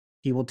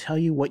 He will tell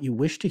you what you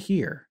wish to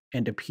hear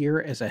and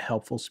appear as a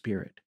helpful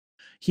spirit.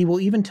 He will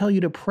even tell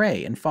you to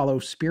pray and follow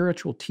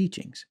spiritual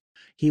teachings.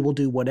 He will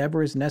do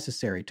whatever is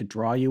necessary to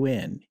draw you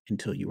in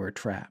until you are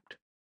trapped.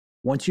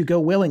 Once you go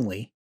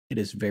willingly, it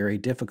is very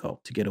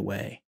difficult to get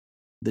away.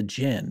 The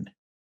jinn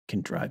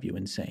can drive you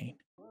insane.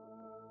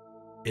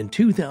 In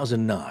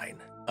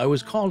 2009, I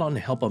was called on to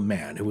help a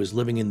man who was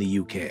living in the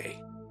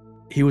UK.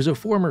 He was a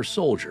former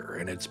soldier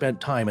and had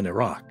spent time in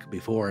Iraq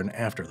before and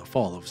after the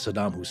fall of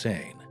Saddam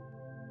Hussein.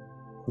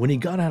 When he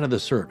got out of the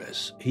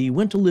service, he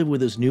went to live with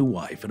his new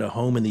wife at a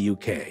home in the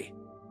UK.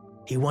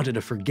 He wanted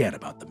to forget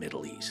about the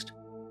Middle East.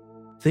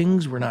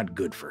 Things were not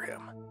good for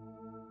him.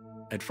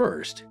 At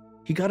first,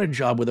 he got a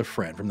job with a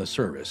friend from the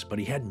service, but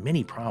he had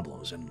many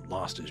problems and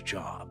lost his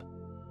job.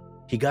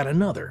 He got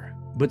another,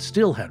 but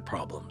still had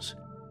problems.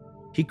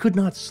 He could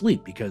not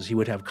sleep because he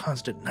would have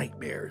constant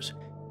nightmares,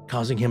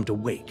 causing him to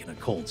wake in a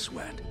cold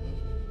sweat.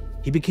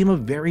 He became a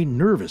very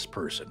nervous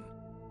person.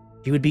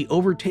 He would be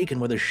overtaken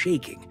with a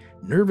shaking,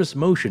 nervous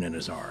motion in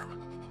his arm.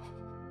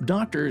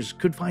 Doctors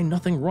could find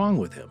nothing wrong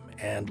with him,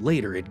 and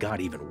later it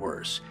got even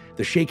worse.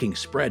 The shaking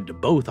spread to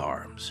both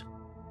arms.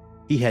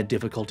 He had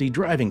difficulty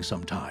driving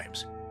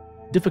sometimes,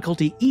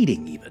 difficulty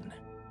eating even.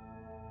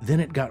 Then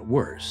it got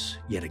worse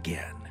yet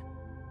again.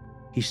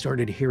 He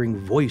started hearing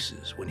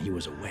voices when he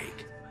was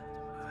awake.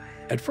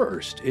 At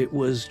first, it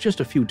was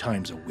just a few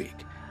times a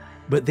week,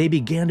 but they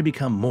began to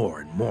become more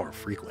and more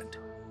frequent.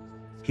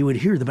 He would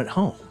hear them at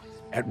home,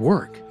 at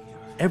work,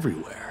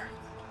 everywhere.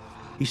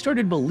 He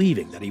started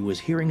believing that he was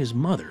hearing his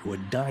mother who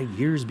had died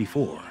years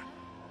before.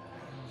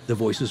 The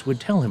voices would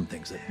tell him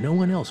things that no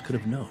one else could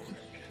have known.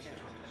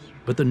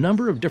 But the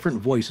number of different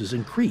voices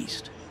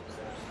increased.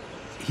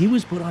 He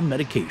was put on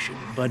medication,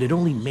 but it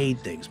only made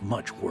things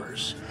much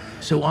worse.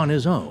 So on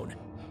his own,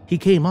 he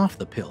came off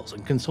the pills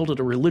and consulted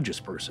a religious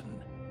person.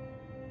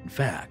 In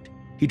fact,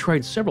 he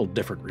tried several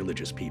different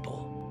religious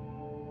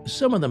people.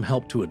 Some of them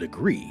helped to a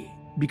degree,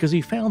 because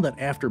he found that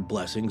after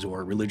blessings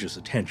or religious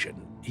attention,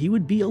 he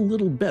would be a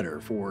little better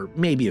for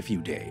maybe a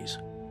few days.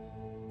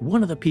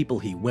 One of the people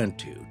he went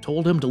to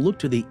told him to look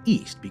to the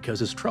east because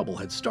his trouble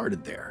had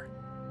started there.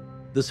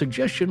 The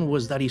suggestion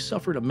was that he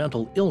suffered a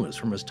mental illness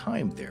from his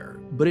time there,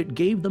 but it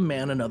gave the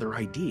man another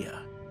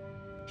idea.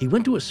 He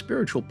went to a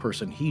spiritual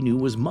person he knew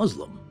was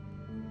Muslim.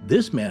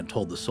 This man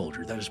told the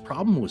soldier that his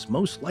problem was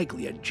most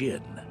likely a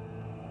jinn.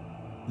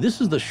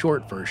 This is the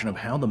short version of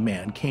how the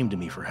man came to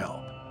me for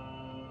help.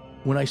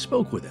 When I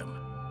spoke with him,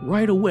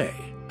 right away,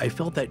 I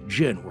felt that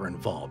jinn were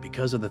involved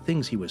because of the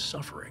things he was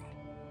suffering.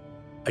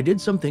 I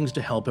did some things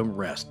to help him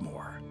rest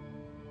more.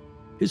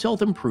 His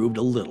health improved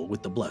a little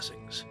with the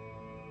blessings.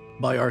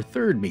 By our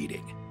third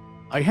meeting,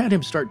 I had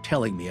him start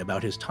telling me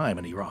about his time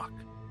in Iraq.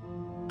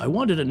 I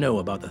wanted to know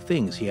about the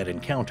things he had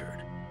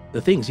encountered,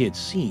 the things he had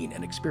seen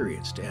and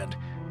experienced, and,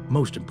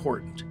 most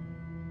important,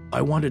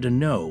 I wanted to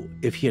know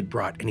if he had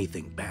brought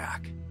anything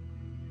back.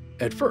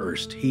 At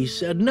first, he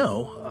said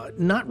no,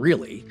 not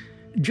really,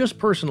 just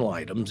personal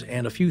items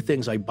and a few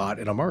things I bought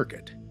at a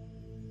market.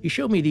 He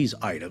showed me these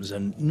items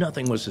and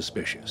nothing was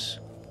suspicious.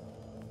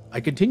 I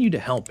continued to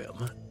help him,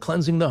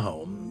 cleansing the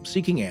home,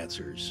 seeking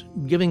answers,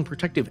 giving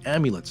protective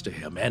amulets to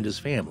him and his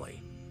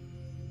family.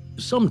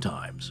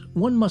 Sometimes,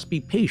 one must be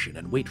patient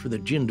and wait for the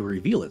jinn to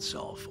reveal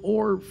itself,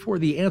 or for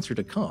the answer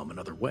to come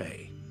another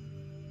way.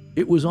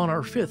 It was on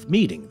our fifth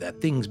meeting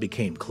that things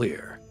became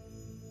clear.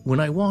 When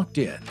I walked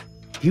in,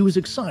 he was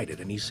excited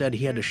and he said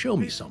he had to show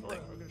me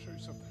something.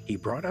 He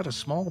brought out a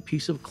small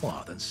piece of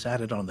cloth and sat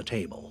it on the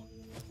table.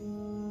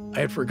 I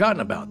had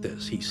forgotten about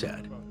this, he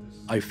said.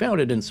 I found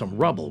it in some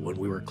rubble when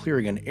we were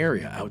clearing an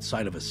area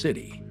outside of a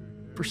city.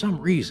 For some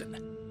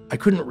reason, I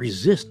couldn't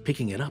resist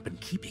picking it up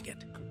and keeping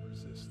it.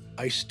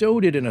 I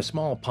stowed it in a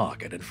small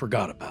pocket and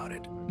forgot about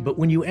it, but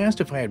when you asked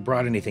if I had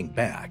brought anything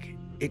back,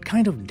 it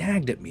kind of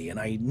nagged at me and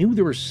I knew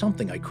there was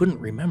something I couldn't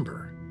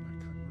remember.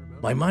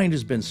 My mind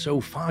has been so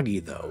foggy,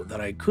 though,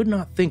 that I could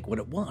not think what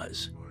it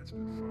was.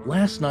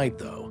 Last night,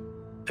 though,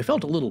 I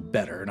felt a little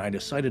better and I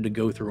decided to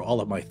go through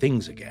all of my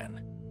things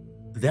again.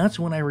 That's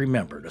when I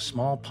remembered a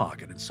small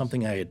pocket and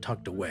something I had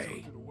tucked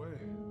away.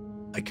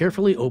 I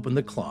carefully opened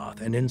the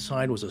cloth and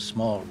inside was a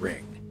small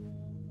ring.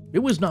 It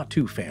was not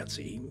too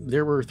fancy.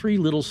 There were 3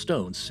 little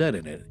stones set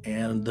in it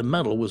and the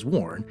metal was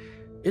worn,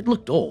 It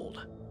looked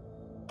old.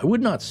 I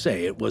would not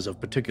say it was of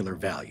particular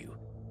value,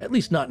 at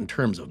least not in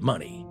terms of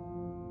money.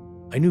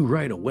 I knew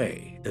right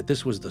away that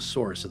this was the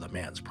source of the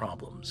man's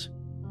problems.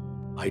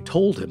 I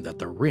told him that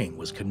the ring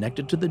was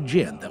connected to the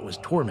jinn that was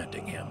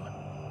tormenting him.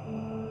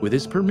 With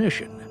his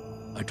permission,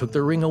 I took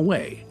the ring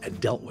away and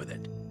dealt with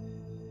it.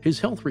 His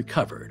health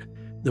recovered,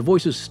 the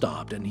voices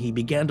stopped, and he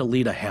began to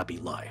lead a happy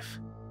life.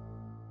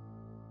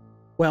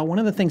 Well, one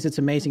of the things that's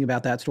amazing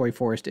about that story,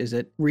 Forrest, is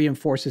it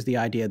reinforces the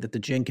idea that the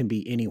jinn can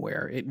be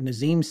anywhere.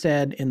 Nazim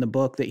said in the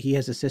book that he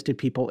has assisted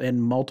people in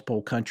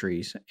multiple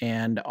countries.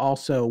 And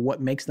also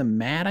what makes them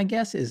mad, I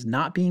guess, is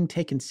not being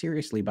taken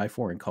seriously by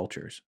foreign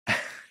cultures.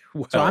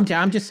 Well, So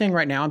I'm just saying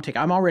right now,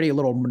 I'm already a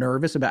little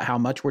nervous about how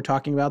much we're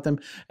talking about them.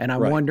 And I'm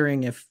Right.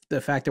 wondering if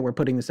the fact that we're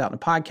putting this out in a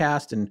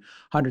podcast and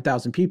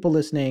 100,000 people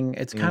listening,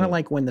 it's kind of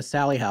like when the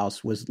Sally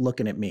House was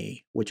looking at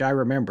me, which I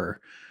remember.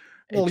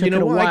 Well, took you know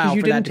it a why? while Because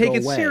you for that didn't to take go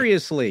it away.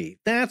 seriously.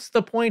 That's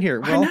the point here.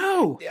 I Well,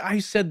 know. I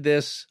said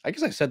this, I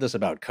guess I said this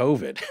about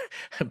COVID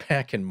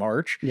back in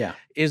March, Yeah.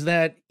 is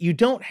that you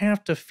don't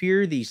have to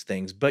fear these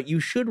things, but you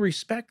should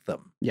respect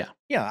them. Yeah.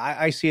 Yeah,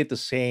 I see it the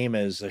same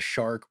as a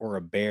shark or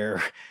a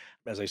bear.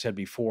 As I said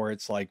before,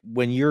 it's like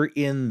when you're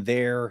in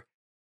their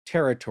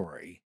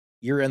territory,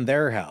 you're in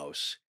their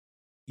house,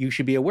 you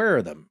should be aware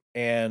of them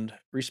and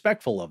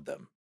respectful of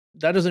them.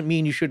 That doesn't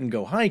mean you shouldn't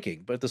go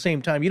hiking, but at the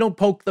same time, you don't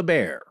poke the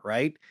bear,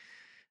 right?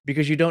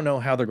 Because you don't know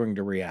how they're going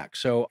to react.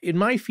 So in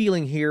my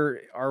feeling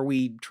here, are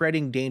we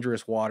treading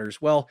dangerous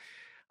waters? Well,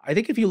 I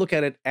think if you look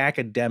at it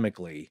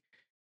academically,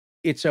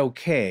 it's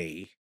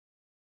okay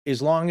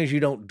as long as you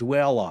don't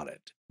dwell on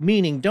it.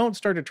 Meaning, don't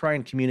start to try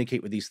and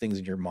communicate with these things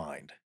in your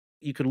mind.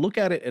 You could look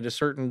at it at a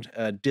certain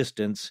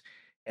distance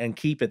and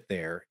keep it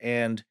there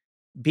and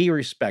be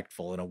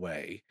respectful in a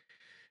way.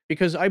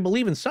 Because I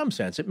believe in some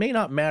sense, it may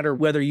not matter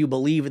whether you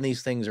believe in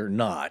these things or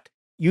not.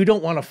 You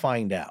don't want to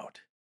find out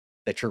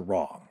that you're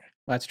wrong.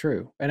 That's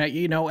true. And,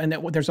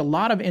 there's a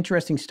lot of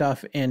interesting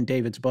stuff in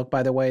David's book,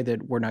 by the way,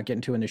 that we're not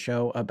getting to in the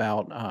show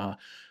about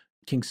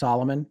King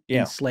Solomon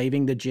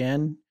enslaving the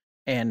jinn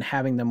and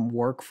having them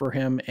work for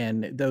him.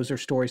 And those are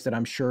stories that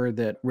I'm sure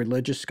that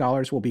religious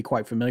scholars will be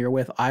quite familiar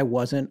with. I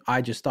wasn't.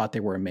 I just thought they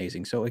were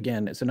amazing. So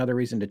again, it's another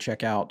reason to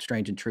check out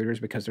Strange Intruders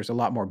because there's a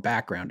lot more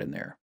background in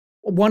there.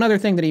 One other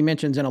thing that he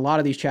mentions in a lot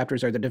of these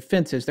chapters are the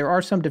defenses. There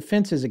are some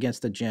defenses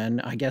against the jinn.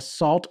 I guess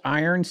salt,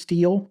 iron,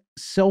 steel,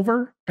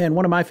 silver, and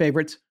one of my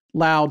favorites,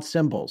 loud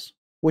cymbals,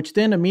 which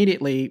then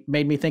immediately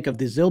made me think of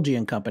the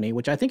Zildjian Company,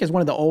 which I think is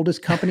one of the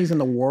oldest companies in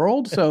the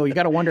world. So you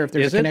got to wonder if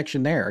there's Is a it?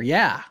 connection there.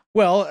 Yeah.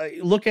 Well,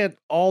 look at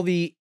all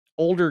the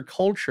older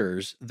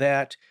cultures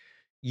that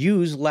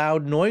use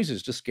loud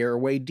noises to scare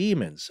away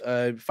demons.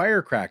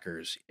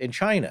 Firecrackers in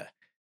China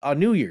on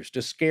New Year's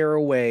to scare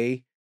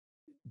away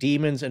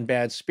demons and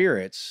bad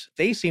spirits.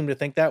 They seem to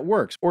think that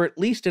works, or at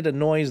least it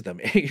annoys them.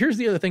 Here's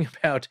the other thing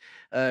about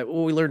what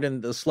we learned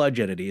in the sludge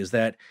entity is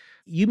that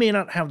you may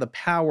not have the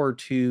power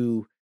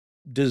to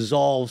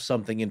dissolve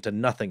something into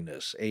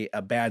nothingness,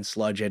 a bad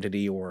sludge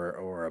entity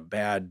or a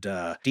bad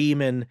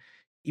demon.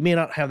 You may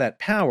not have that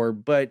power,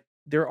 but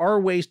there are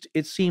ways,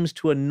 it seems,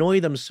 to annoy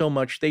them so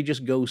much they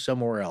just go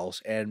somewhere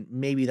else, and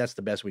maybe that's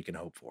the best we can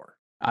hope for.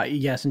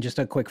 Yes, and just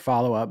a quick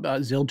follow-up.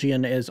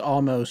 Zildjian is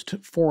almost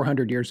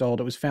 400 years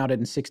old. It was founded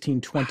in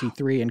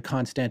 1623 in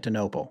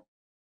Constantinople.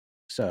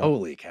 So,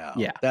 Holy cow.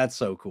 Yeah. That's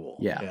so cool.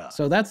 yeah.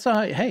 So that's,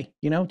 hey,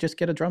 just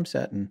get a drum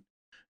set and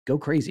go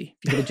crazy.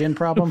 If you get a gin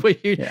problem,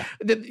 But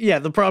yeah.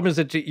 The problem is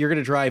that you're going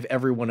to drive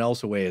everyone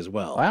else away as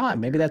well. Well,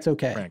 maybe that's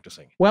okay.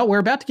 Practicing. Well, we're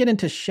about to get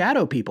into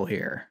shadow people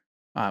here.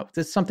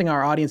 This is something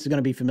our audience is going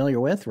to be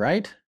familiar with,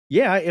 right?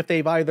 Yeah, if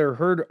they've either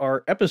heard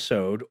our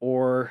episode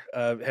or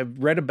have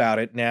read about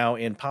it now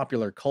in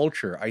popular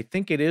culture, I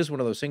think it is one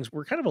of those things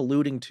we're kind of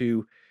alluding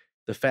to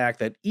the fact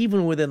that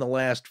even within the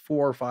last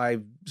 4,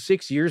 5,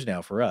 6 years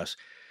now for us,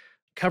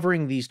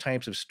 covering these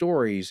types of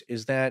stories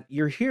is that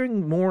you're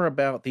hearing more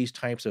about these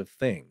types of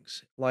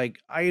things. Like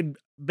I had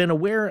been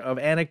aware of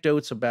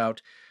anecdotes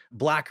about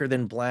blacker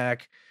than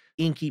black,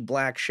 inky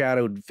black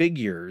shadowed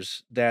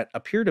figures that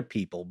appear to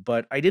people,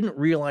 but I didn't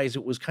realize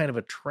it was kind of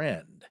a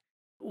trend.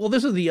 Well,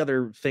 this is the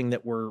other thing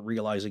that we're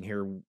realizing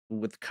here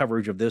with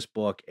coverage of this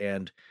book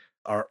and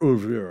our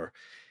oeuvre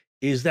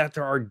is that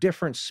there are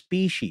different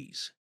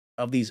species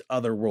of these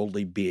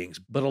otherworldly beings,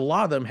 but a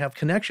lot of them have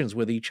connections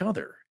with each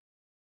other.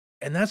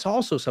 And that's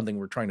also something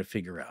we're trying to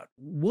figure out.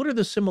 What are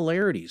the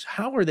similarities?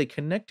 How are they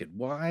connected?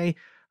 Why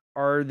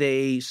are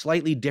they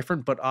slightly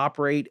different but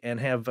operate and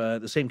have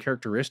the same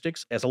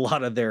characteristics as a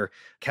lot of their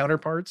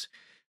counterparts?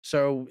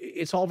 So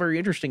it's all very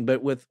interesting.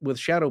 But with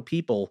shadow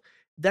people,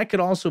 that could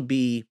also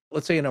be,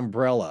 let's say, an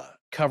umbrella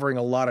covering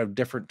a lot of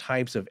different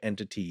types of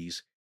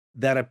entities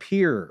that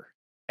appear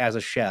as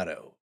a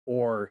shadow,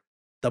 or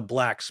the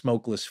black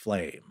smokeless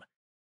flame,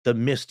 the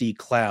misty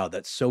cloud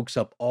that soaks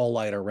up all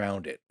light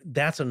around it.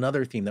 That's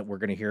another theme that we're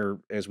going to hear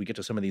as we get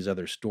to some of these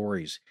other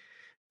stories.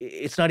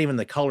 It's not even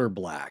the color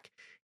black.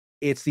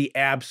 It's the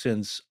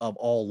absence of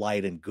all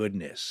light and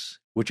goodness,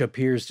 which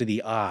appears to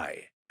the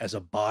eye as a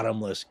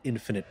bottomless,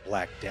 infinite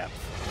black depth.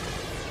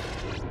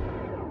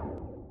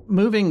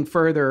 moving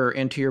further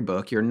into your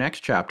book, your next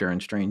chapter in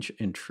Strange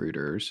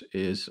Intruders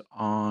is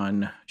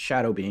on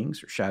shadow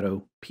beings or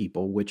shadow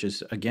people, which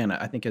is, again,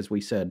 I think as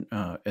we said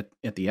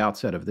at the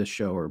outset of this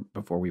show or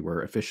before we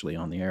were officially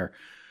on the air,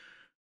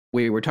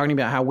 we were talking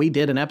about how we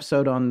did an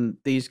episode on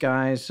these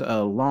guys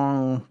a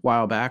long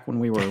while back when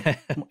we were,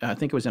 I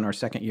think it was in our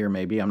second year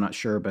maybe, I'm not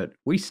sure, but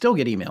we still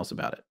get emails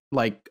about it.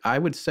 Like I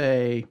would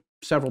say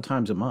several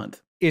times a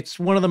month. It's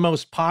one of the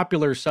most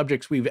popular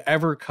subjects we've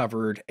ever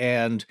covered,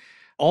 and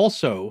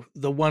also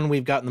the one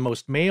we've gotten the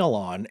most mail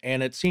on,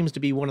 and it seems to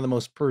be one of the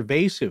most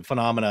pervasive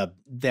phenomena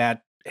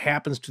that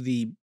happens to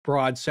the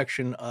broad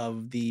section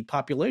of the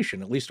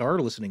population, at least our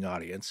listening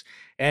audience.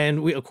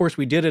 And we, of course,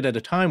 we did it at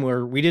a time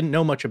where we didn't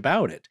know much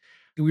about it.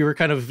 We were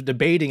kind of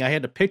debating. I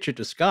had to pitch it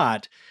to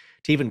Scott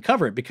to even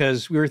cover it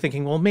because we were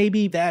thinking, well,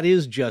 maybe that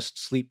is just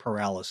sleep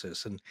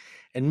paralysis, and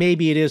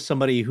maybe it is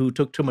somebody who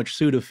took too much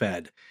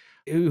Sudafed,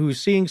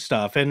 who's seeing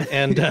stuff. And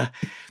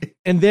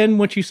then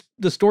once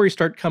the stories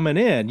start coming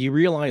in, you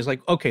realize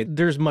like, okay,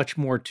 there's much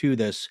more to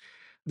this.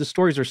 The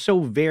stories are so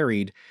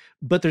varied,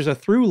 but there's a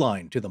through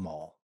line to them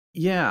all.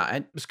 Yeah.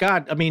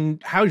 Scott, I mean,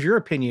 how's your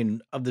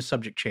opinion of the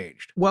subject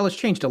changed? Well, it's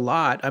changed a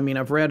lot. I mean,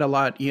 I've read a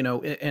lot,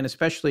 and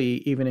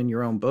especially even in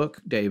your own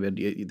book,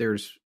 David,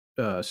 there's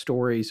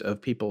stories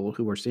of people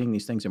who are seeing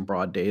these things in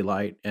broad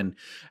daylight. And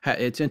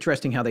it's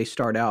interesting how they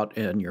start out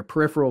in your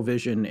peripheral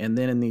vision. And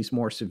then in these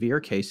more severe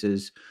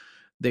cases,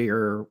 they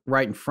are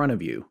right in front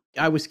of you.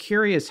 I was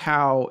curious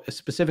how,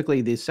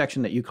 specifically the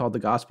section that you called the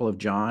Gospel of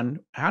John,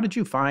 how did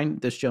you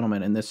find this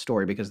gentleman in this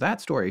story? Because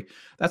that's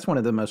one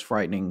of the most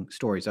frightening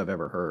stories I've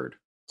ever heard.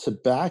 To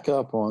back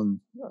up on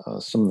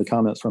some of the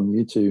comments from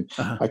you two,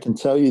 I can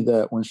tell you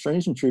that when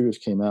Strange Intruders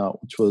came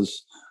out, which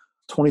was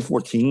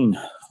 2014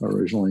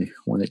 originally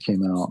when it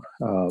came out,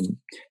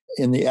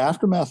 in the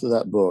aftermath of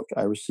that book,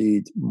 I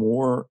received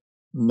more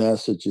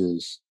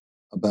messages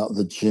about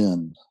the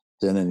jinn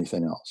than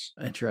anything else.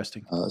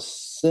 Interesting.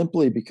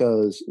 Simply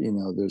because,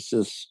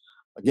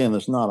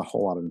 there's not a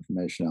whole lot of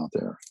information out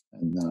there.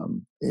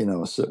 And,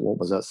 what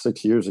was that,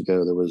 6 years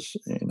ago, there was,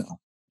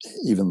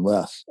 even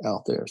less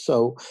out there.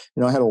 So,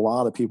 I had a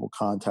lot of people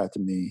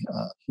contacting me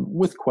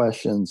with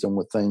questions and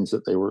with things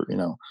that they were,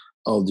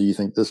 oh, do you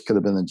think this could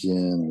have been a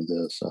jinn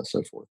or this,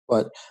 so forth.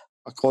 But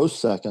a close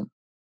second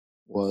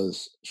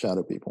was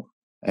shadow people.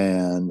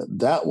 And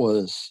that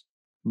was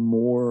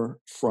more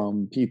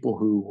from people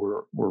who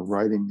were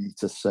writing me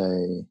to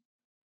say,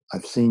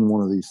 I've seen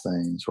one of these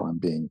things, or I'm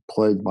being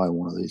plagued by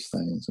one of these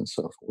things, and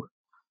so forth.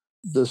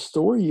 The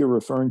story you're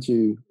referring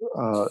to,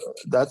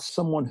 that's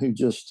someone who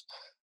just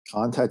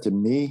contacted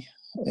me,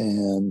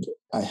 and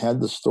I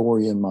had the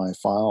story in my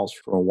files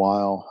for a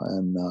while,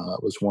 and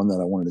it was one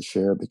that I wanted to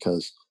share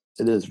because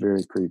it is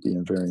very creepy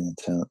and very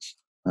intense.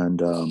 And,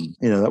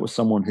 that was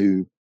someone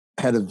who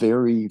had a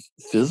very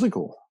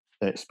physical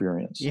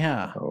experience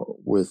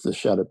with the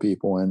shadow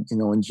people. And,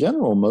 in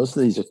general, most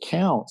of these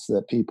accounts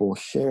that people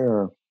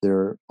share,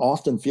 they're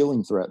often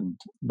feeling threatened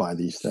by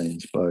these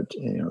things, but,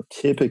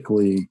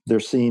 typically they're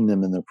seeing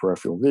them in their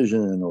peripheral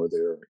vision,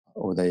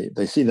 or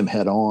they see them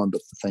head on,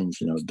 but the things,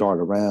 dart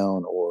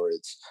around, or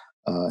it's,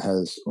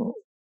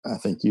 I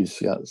think you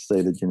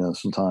stated,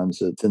 sometimes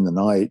it's in the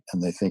night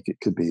and they think it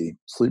could be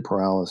sleep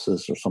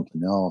paralysis or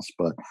something else,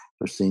 but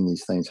they're seeing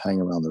these things hang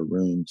around their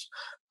rooms.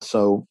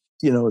 So,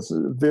 it's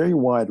a very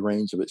wide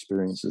range of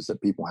experiences that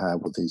people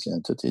have with these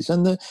entities.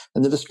 And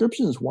the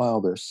descriptions,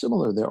 while they're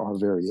similar, there are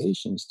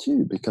variations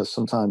too, because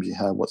sometimes you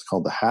have what's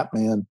called the Hat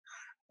Man,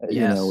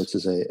 which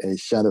is a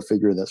shadow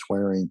figure that's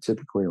wearing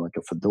typically like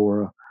a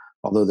fedora,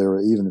 although there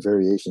are even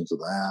variations of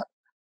that.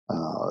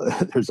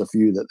 There's a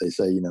few that they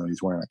say,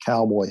 he's wearing a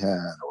cowboy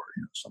hat or,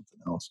 something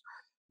else.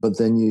 But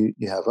then you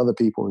have other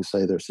people who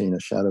say they're seeing a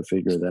shadow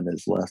figure that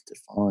is less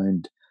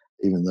defined,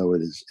 even though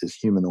it is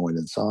humanoid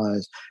in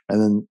size. And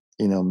then,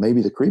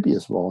 maybe the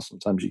creepiest of all,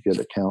 sometimes you get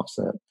accounts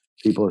that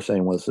people are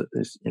saying, well,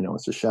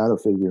 it's a shadow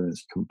figure and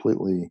it's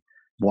completely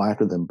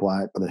blacker than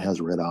black, but it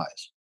has red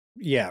eyes.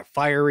 Yeah,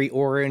 fiery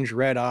orange,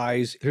 red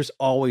eyes. There's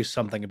always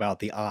something about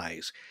the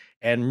eyes.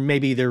 And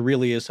maybe there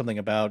really is something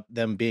about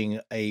them being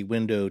a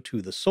window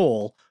to the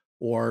soul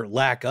or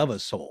lack of a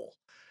soul.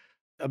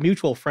 A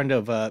mutual friend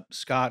of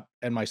Scott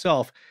and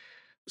myself,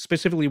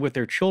 specifically with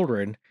their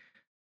children,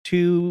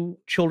 2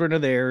 children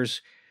of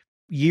theirs,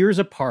 years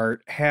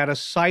apart, had a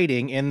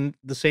sighting in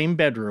the same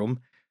bedroom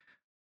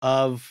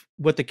of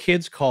what the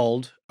kids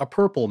called a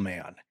purple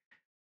man.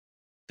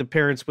 The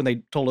parents, when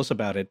they told us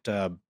about it,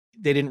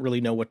 they didn't really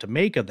know what to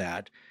make of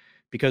that,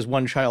 because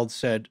one child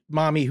said,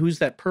 "Mommy, who's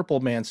that purple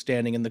man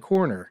standing in the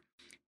corner?"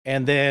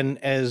 And then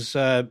as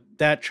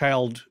that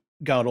child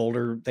got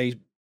older, they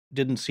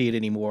didn't see it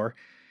anymore.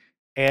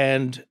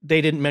 And they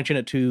didn't mention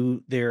it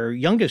to their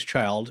youngest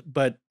child,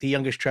 but the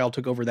youngest child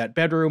took over that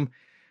bedroom.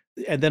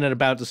 And then at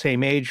about the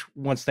same age,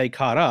 once they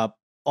caught up,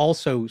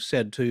 also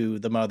said to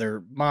the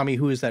mother, "Mommy,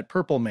 who is that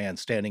purple man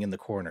standing in the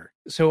corner?"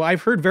 So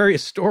I've heard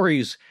various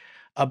stories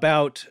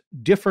about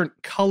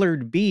different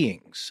colored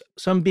beings,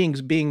 some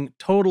beings being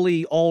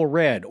totally all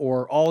red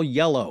or all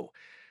yellow.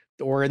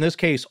 or in this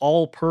case,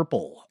 all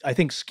purple. I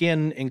think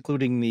skin,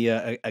 including the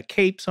a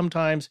cape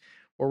sometimes,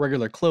 or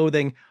regular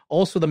clothing.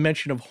 Also the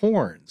mention of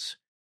horns.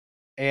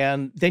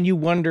 And then you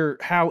wonder,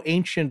 how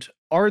ancient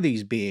are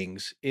these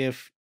beings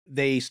if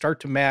they start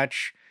to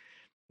match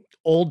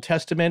Old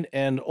Testament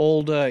and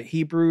Old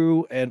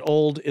Hebrew and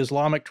Old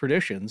Islamic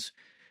traditions?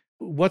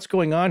 What's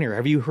going on here?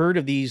 Have you heard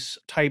of these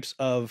types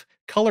of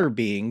color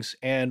beings?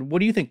 And what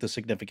do you think the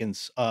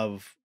significance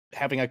of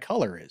having a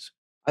color is?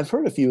 I've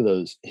heard a few of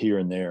those here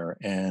and there,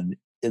 and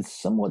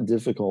it's somewhat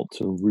difficult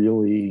to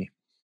really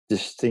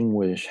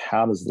distinguish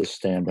how does this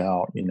stand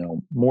out,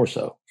 more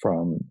so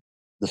from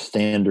the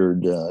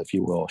standard, if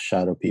you will,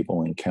 shadow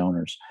people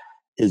encounters.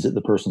 Is it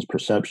the person's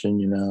perception?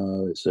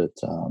 Is it?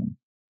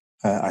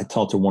 I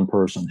talked to one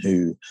person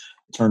who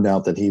turned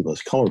out that he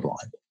was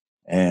colorblind,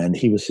 and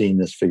he was seeing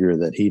this figure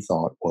that he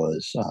thought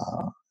was,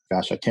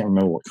 gosh, I can't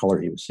remember what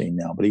color he was seeing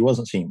now, but he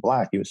wasn't seeing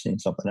black. He was seeing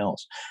something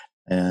else.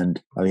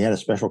 And he had a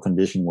special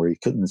condition where he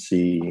couldn't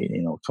see,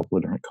 a couple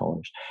of different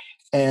colors.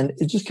 And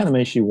it just kind of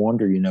makes you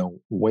wonder,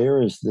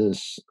 where is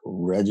this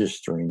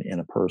registering in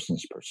a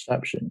person's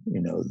perception,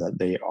 that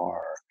they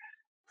are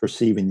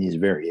perceiving these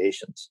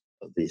variations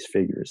of these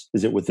figures?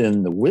 Is it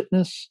within the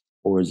witness,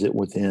 or is it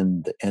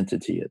within the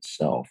entity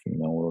itself,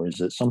 or is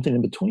it something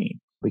in between?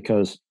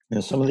 Because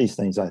some of these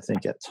things, I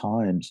think, at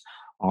times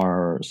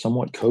are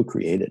somewhat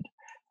co-created.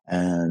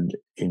 And,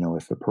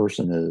 if a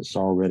person is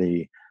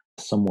already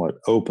somewhat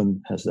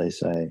open, as they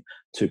say,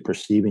 to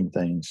perceiving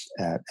things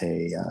at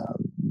a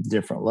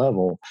different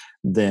level,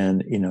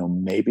 then,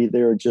 maybe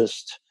they're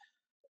just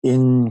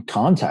in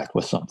contact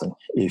with something,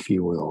 if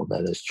you will,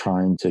 that is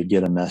trying to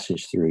get a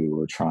message through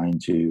or trying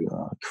to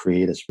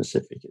create a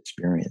specific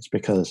experience.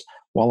 Because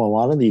while a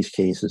lot of these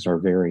cases are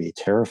very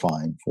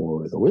terrifying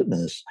for the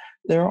witness,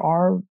 there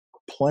are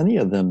plenty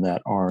of them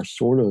that are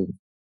sort of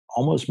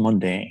almost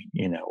mundane,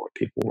 where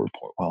people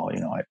report, well,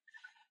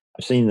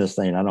 I've seen this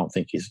thing. I don't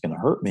think he's going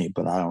to hurt me,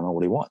 but I don't know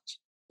what he wants.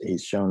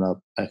 He's shown up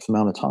X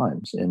amount of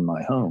times in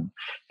my home,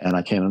 and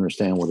I can't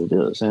understand what it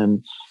is.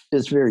 And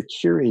it's very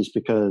curious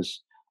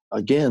because,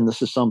 again,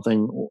 this is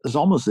something is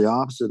almost the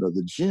opposite of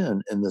the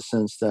jinn, in the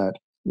sense that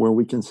where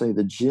we can say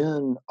the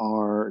jinn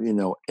are,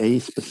 a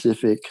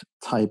specific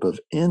type of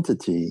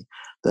entity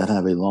that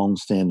have a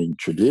long-standing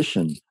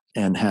tradition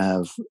and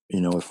have,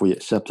 if we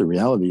accept the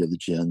reality of the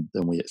jinn,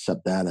 then we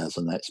accept that as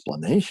an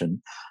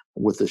explanation.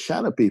 With the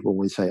shadow people,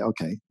 we say,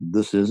 okay,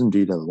 this is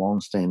indeed a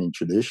long-standing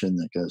tradition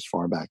that goes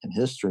far back in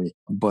history,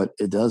 but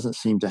it doesn't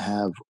seem to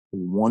have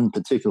one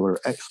particular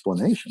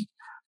explanation.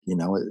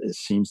 It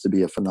seems to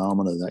be a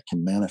phenomena that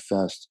can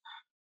manifest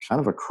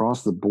kind of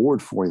across the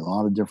board for a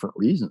lot of different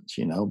reasons,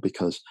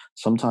 because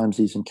sometimes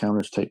these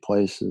encounters take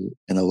place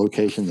in a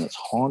location that's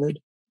haunted.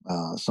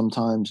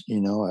 Sometimes,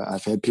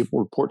 I've had people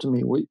report to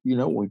me, we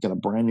got a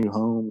brand new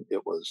home.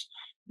 It was,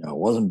 it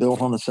wasn't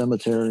built on a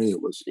cemetery.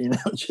 It was,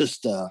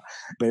 just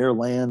bare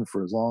land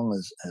for as long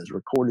as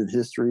recorded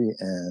history.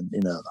 And,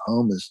 the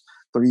home is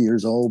 3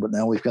 years old, but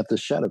now we've got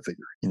this shadow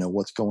figure,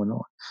 what's going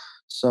on?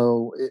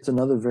 So it's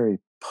another very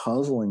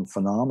puzzling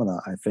phenomena,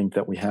 I think,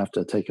 that we have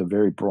to take a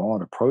very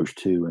broad approach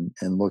to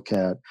and look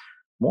at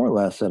more or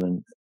less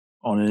on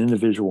an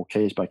individual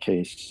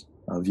case-by-case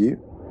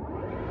view.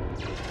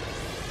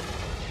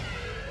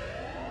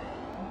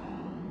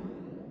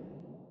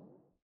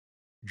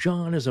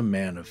 John is a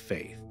man of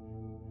faith.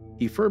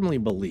 He firmly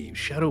believes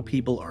shadow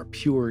people are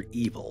pure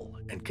evil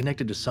and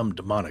connected to some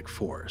demonic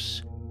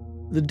force,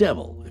 the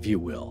devil, if you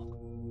will.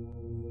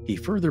 He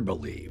further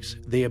believes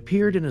they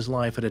appeared in his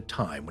life at a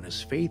time when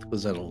his faith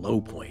was at a low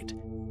point,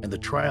 and the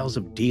trials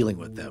of dealing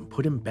with them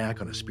put him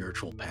back on a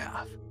spiritual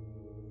path.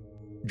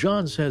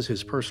 John says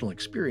his personal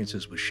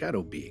experiences with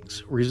shadow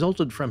beings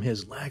resulted from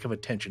his lack of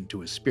attention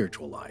to his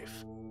spiritual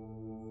life.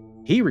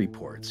 He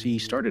reports he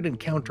started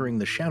encountering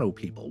the shadow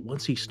people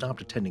once he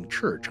stopped attending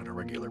church on a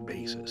regular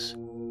basis.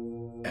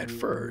 At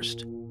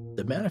first,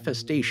 the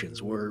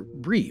manifestations were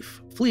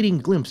brief, fleeting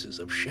glimpses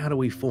of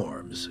shadowy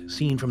forms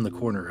seen from the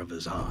corner of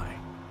his eye.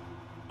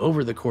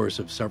 Over the course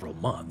of several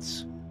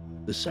months,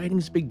 the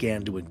sightings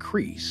began to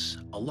increase,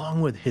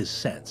 along with his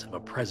sense of a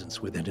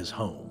presence within his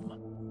home.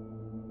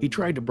 He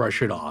tried to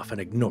brush it off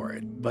and ignore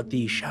it, but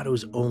the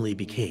shadows only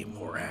became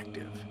more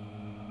active.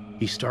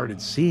 He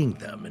started seeing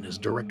them in his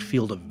direct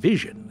field of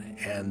vision,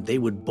 and they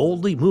would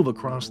boldly move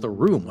across the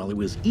room while he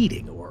was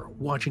eating or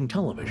watching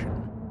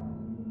television.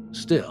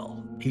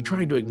 Still, he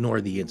tried to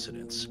ignore the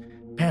incidents,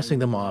 passing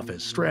them off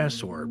as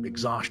stress or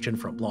exhaustion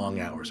from long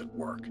hours at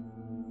work.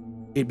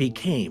 It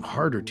became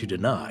harder to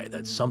deny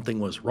that something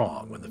was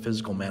wrong when the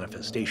physical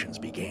manifestations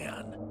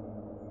began.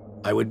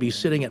 I would be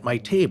sitting at my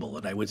table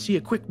and I would see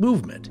a quick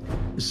movement.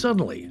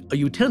 Suddenly, a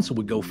utensil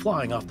would go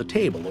flying off the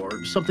table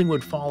or something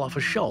would fall off a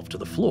shelf to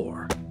the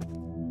floor.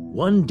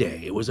 One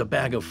day, it was a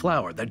bag of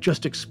flour that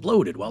just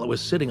exploded while it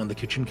was sitting on the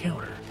kitchen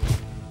counter.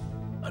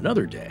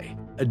 Another day,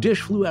 a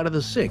dish flew out of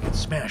the sink and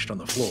smashed on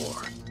the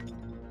floor.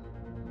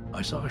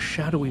 I saw a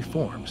shadowy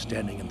form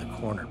standing in the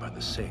corner by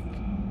the sink.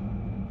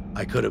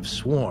 I could have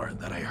sworn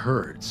that I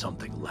heard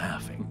something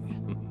laughing.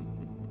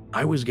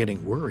 I was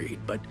getting worried,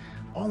 but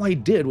all I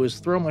did was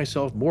throw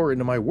myself more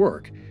into my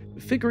work,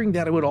 figuring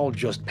that it would all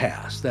just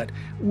pass, that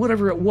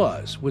whatever it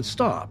was would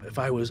stop if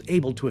I was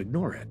able to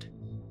ignore it.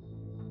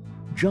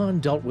 John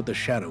dealt with the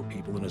shadow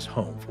people in his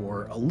home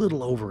for a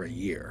little over a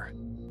year.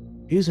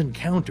 His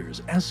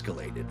encounters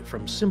escalated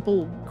from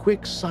simple,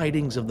 quick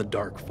sightings of the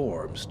dark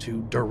forms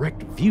to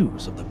direct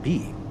views of the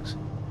beings.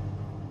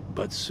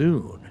 But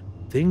soon,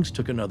 things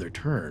took another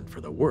turn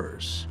for the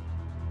worse.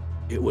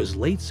 It was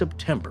late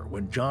September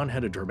when John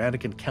had a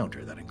dramatic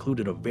encounter that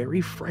included a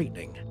very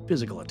frightening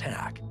physical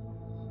attack.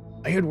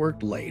 I had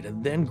worked late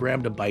and then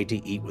grabbed a bite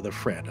to eat with a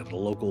friend at a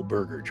local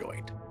burger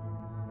joint.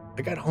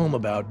 I got home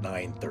about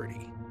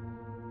 9:30.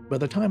 By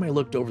the time I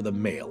looked over the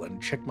mail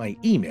and checked my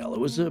email, it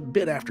was a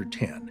bit after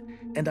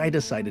 10, and I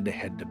decided to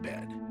head to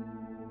bed.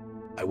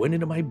 I went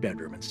into my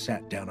bedroom and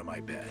sat down on my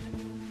bed.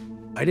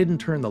 I didn't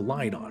turn the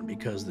light on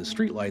because the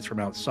streetlights from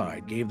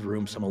outside gave the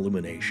room some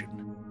illumination.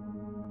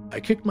 I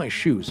kicked my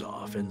shoes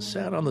off and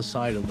sat on the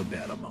side of the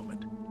bed a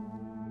moment.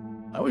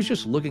 I was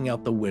just looking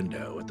out the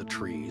window at the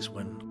trees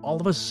when all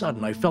of a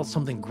sudden I felt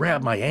something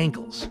grab my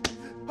ankles.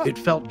 It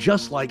felt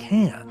just like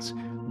hands,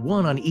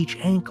 one on each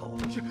ankle.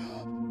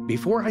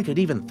 Before I could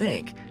even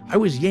think, I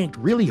was yanked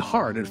really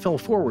hard and fell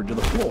forward to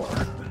the floor.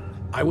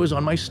 I was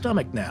on my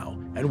stomach now,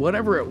 and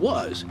whatever it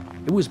was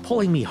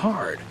pulling me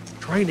hard,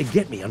 trying to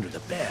get me under the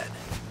bed.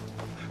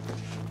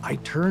 I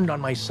turned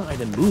on my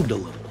side and moved a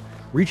little,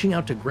 reaching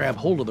out to grab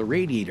hold of the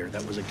radiator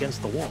that was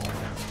against the wall.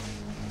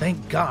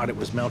 Thank God it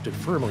was mounted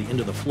firmly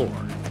into the floor.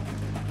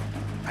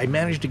 I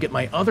managed to get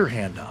my other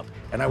hand up,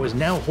 and I was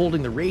now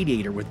holding the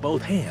radiator with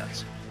both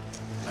hands.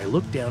 I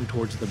looked down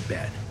towards the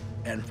bed,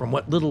 and from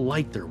what little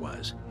light there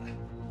was,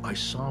 I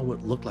saw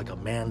what looked like a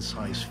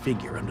man-sized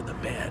figure under the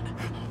bed,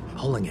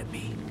 pulling at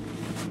me.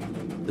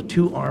 The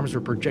two arms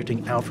were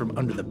projecting out from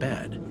under the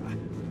bed,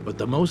 but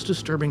the most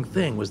disturbing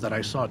thing was that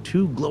I saw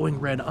two glowing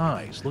red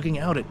eyes looking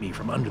out at me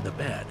from under the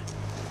bed.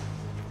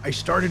 I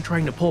started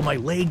trying to pull my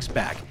legs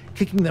back,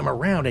 kicking them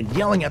around and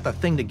yelling at the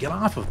thing to get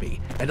off of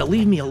me and to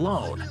leave me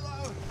alone.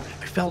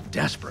 I felt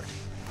desperate.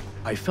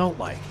 I felt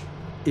like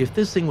if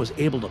this thing was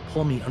able to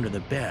pull me under the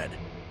bed,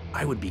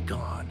 I would be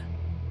gone.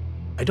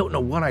 I don't know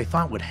what I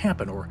thought would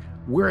happen or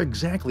where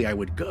exactly I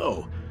would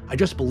go. I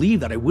just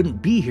believed that I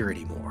wouldn't be here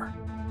anymore.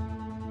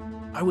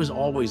 I was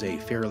always a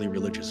fairly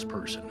religious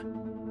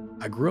person.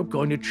 I grew up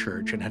going to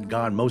church and had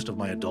gone most of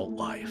my adult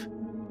life.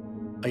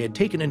 I had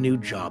taken a new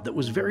job that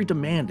was very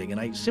demanding,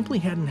 and I simply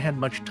hadn't had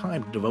much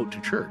time to devote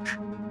to church.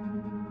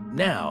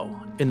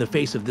 Now, in the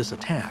face of this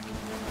attack,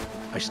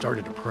 I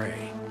started to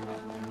pray.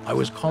 I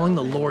was calling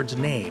the Lord's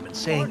name and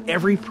saying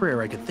every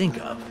prayer I could think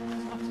of.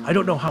 I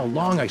don't know how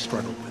long I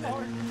struggled with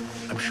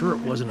it. I'm sure it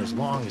wasn't as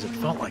long as it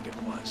felt like it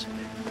was.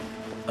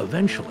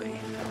 Eventually,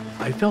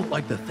 I felt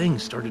like the thing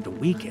started to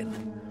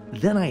weaken.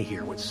 Then I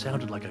hear what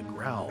sounded like a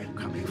growl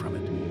coming from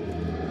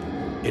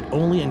it. It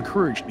only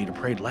encouraged me to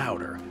pray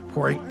louder,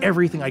 pouring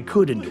everything I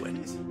could into it.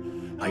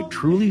 I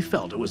truly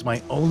felt it was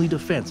my only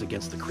defense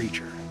against the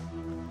creature.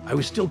 I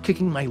was still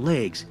kicking my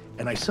legs,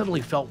 and I suddenly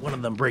felt one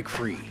of them break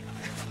free.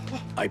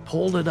 I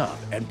pulled it up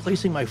and,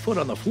 placing my foot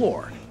on the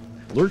floor,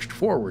 lurched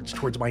forwards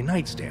towards my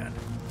nightstand.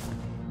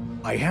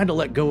 I had to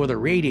let go of the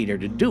radiator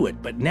to do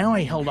it, but now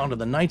I held onto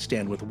the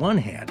nightstand with one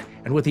hand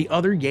and with the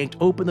other yanked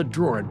open the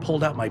drawer and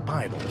pulled out my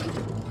Bible.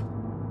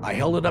 I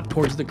held it up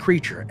towards the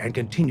creature and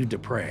continued to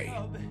pray.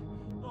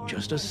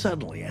 Just as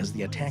suddenly as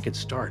the attack had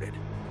started,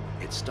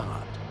 it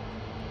stopped.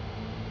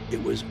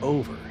 It was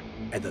over,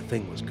 and the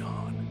thing was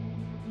gone.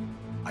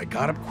 I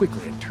got up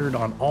quickly and turned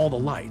on all the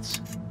lights.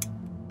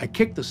 I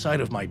kicked the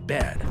side of my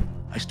bed.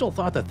 I still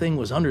thought the thing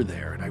was under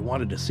there, and I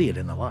wanted to see it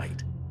in the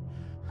light.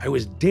 I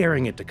was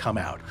daring it to come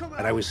out,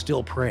 and I was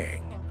still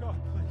praying.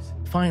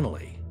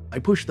 Finally, I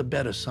pushed the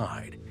bed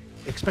aside,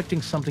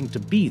 expecting something to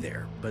be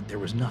there, but there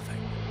was nothing.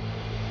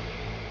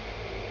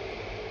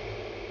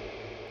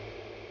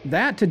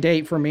 That, to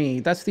date, for me,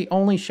 that's the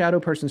only shadow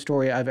person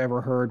story I've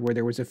ever heard where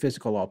there was a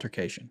physical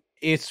altercation.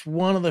 It's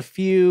one of the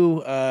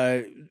few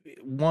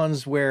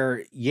ones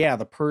where, yeah,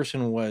 the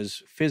person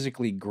was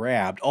physically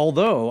grabbed,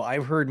 although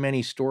I've heard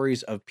many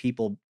stories of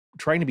people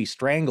trying to be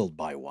strangled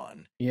by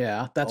one.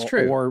 Yeah, that's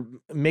true. Or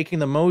making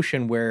the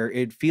motion where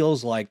it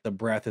feels like the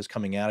breath is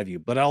coming out of you.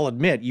 But I'll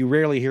admit, you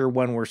rarely hear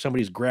one where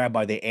somebody's grabbed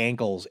by the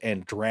ankles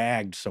and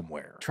dragged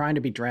somewhere. Trying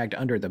to be dragged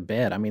under the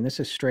bed. I mean,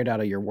 this is straight out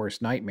of your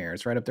worst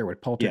nightmares, right up there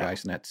with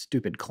Poltergeist and that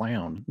stupid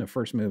clown in the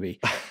first movie.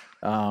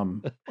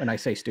 And I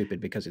say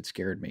stupid because it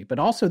scared me. But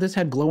also, this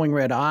had glowing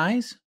red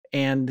eyes.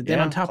 And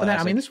then on top of that,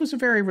 I mean, this was a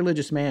very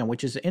religious man,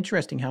 which is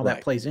interesting how that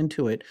plays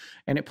into it.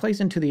 And it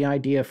plays into the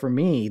idea for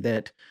me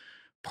that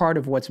part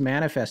of what's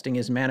manifesting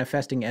is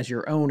manifesting as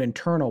your own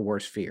internal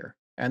worst fear.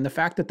 And the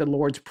fact that the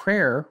Lord's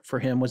Prayer for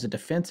him was a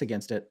defense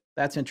against it,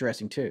 that's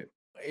interesting too.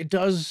 It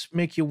does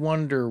make you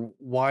wonder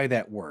why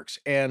that works.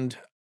 And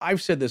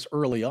I've said this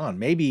early on,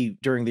 maybe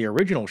during the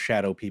original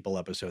Shadow People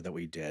episode that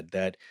we did,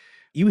 that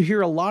you hear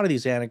a lot of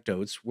these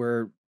anecdotes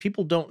where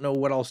people don't know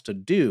what else to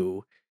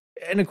do.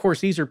 And of course,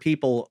 these are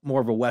people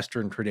more of a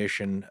Western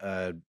tradition,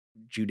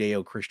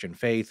 Judeo-Christian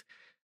faith.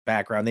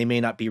 background. They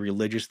may not be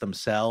religious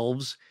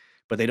themselves,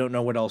 but they don't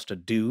know what else to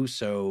do.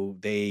 So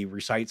they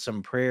recite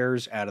some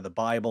prayers out of the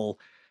Bible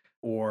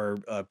or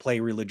play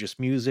religious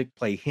music,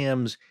 play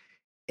hymns.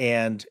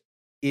 And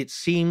it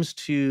seems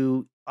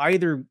to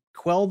either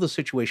quell the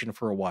situation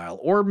for a while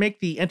or make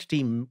the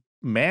entity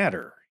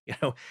madder,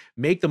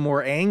 make them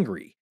more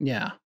angry.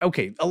 Yeah.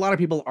 Okay, a lot of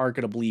people aren't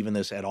going to believe in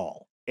this at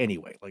all.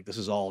 Anyway, like this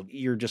is all,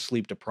 you're just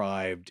sleep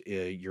deprived,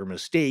 you're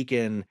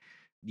mistaken,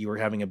 you were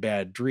having a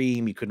bad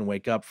dream you couldn't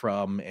wake up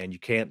from, and you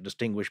can't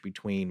distinguish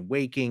between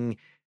waking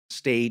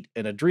state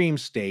and a dream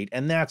state,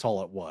 and that's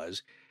all it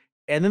was.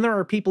 And then there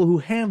are people who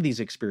have these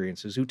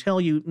experiences who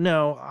tell you,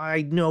 no,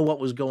 I know what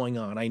was going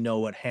on. I know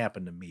what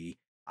happened to me.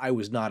 I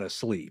was not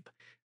asleep.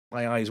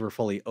 My eyes were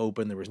fully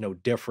open. There was no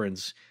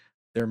difference.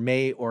 There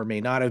may or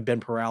may not have been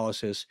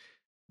paralysis,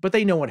 but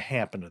they know what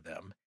happened to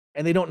them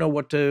and they don't know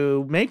what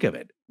to make of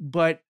it.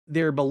 But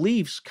their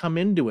beliefs come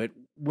into it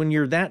when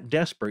you're that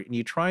desperate and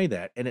you try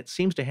that, and it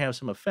seems to have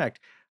some effect.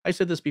 I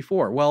said this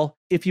before. Well,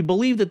 if you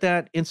believe that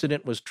that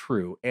incident was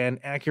true and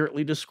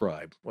accurately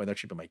described, boy, that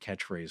should be my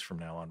catchphrase from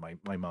now on,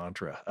 my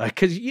mantra.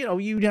 Because,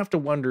 you'd have to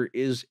wonder,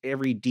 is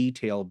every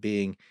detail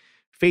being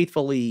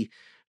faithfully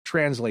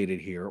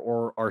translated here,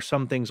 or are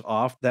some things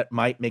off that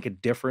might make a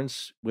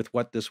difference with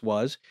what this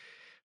was?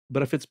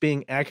 But if it's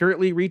being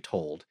accurately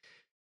retold,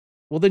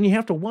 well, then you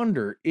have to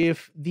wonder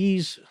if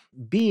these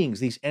beings,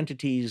 these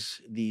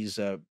entities, these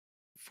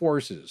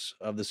forces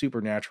of the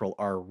supernatural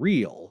are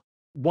real.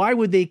 Why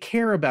would they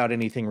care about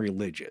anything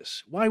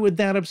religious? Why would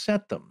that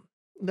upset them?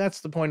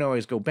 That's the point I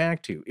always go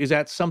back to. Is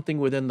that something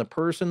within the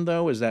person,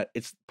 though? Is that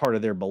it's part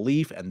of their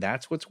belief and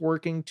that's what's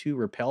working to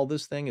repel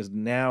this thing? Is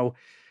now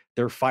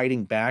they're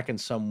fighting back in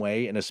some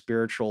way in a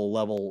spiritual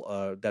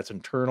level that's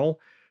internal?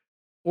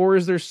 Or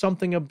is there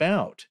something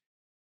about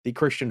the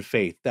Christian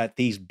faith that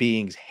these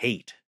beings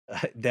hate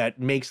that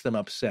makes them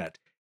upset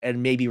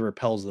and maybe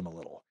repels them a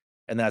little?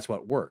 And that's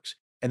what works.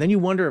 And then you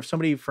wonder if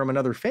somebody from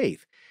another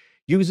faith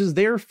uses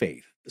their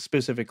faith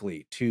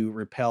specifically to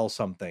repel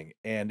something,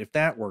 and if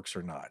that works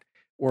or not,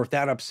 or if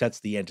that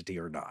upsets the entity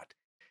or not.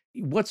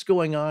 What's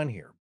going on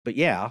here? But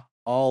yeah,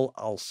 all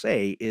I'll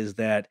say is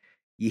that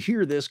you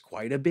hear this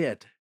quite a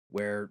bit,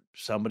 where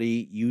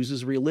somebody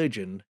uses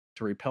religion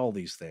to repel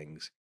these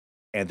things,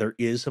 and there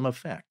is some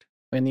effect.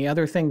 And the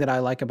other thing that I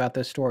like about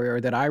this story, or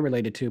that I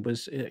related to,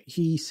 was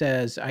he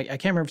says, I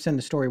can't remember if it's in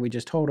the story we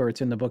just told or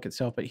it's in the book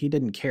itself, but he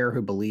didn't care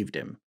who believed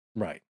him.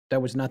 Right.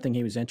 That was nothing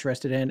he was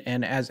interested in.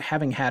 And as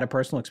having had a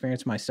personal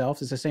experience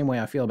myself, it's the same way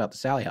I feel about the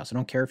Sally House. I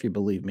don't care if you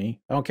believe me.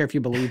 I don't care if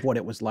you believe what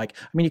it was like.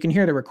 I mean, you can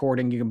hear the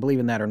recording, you can believe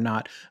in that or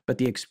not, but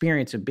the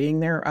experience of being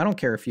there, I don't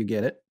care if you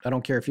get it. I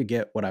don't care if you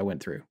get what I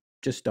went through.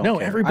 Just don't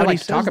care. Everybody I like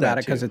to talk says about that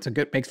it because too.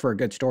 it's makes for a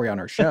good story on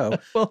our show,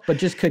 Well, but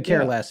just could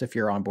care yeah. less if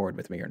you're on board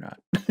with me or not.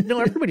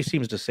 No, everybody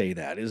seems to say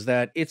that, is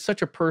that it's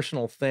such a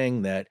personal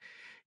thing that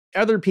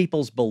other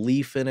people's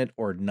belief in it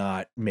or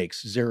not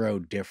makes zero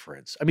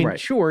difference. I mean, Right.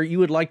 Sure, you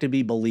would like to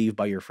be believed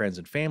by your friends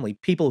and family,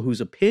 people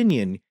whose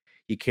opinion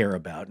you care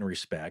about and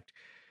respect,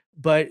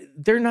 but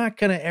they're not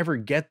going to ever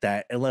get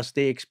that unless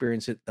they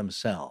experience it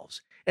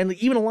themselves. And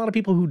even a lot of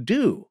people who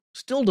do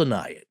still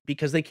deny it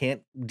because they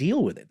can't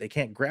deal with it. They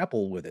can't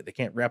grapple with it. They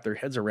can't wrap their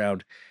heads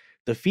around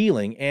the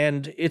feeling.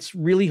 And it's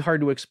really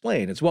hard to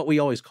explain. It's what we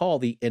always call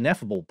the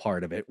ineffable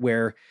part of it,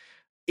 where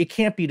it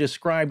can't be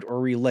described or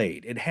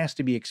relayed. It has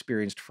to be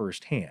experienced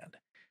firsthand.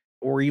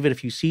 Or even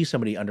if you see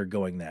somebody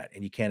undergoing that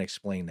and you can't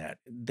explain that,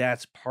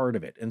 that's part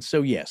of it. And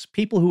so, yes,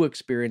 people who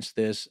experience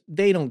this,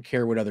 they don't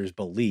care what others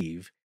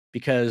believe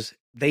because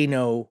they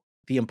know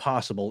the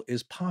impossible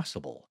is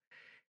possible.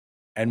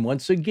 And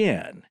once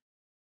again,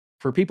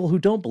 for people who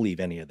don't believe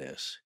any of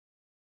this,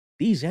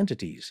 these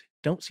entities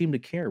don't seem to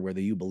care whether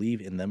you believe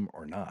in them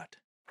or not.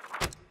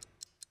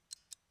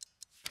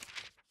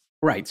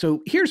 Right.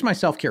 So here's my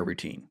self-care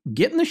routine.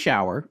 Get in the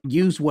shower,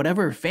 use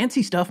whatever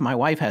fancy stuff my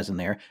wife has in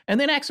there, and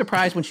then act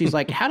surprised when she's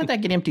like, how did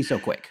that get empty so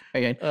quick?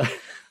 Okay.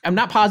 I'm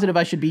not positive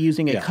I should be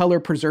using a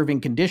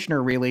color-preserving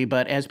conditioner, really,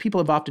 but as people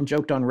have often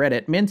joked on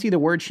Reddit, men see the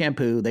word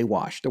shampoo, they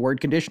wash. The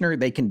word conditioner,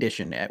 they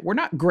condition. We're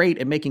not great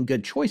at making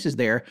good choices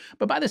there,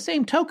 but by the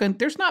same token,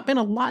 there's not been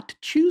a lot to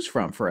choose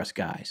from for us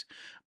guys.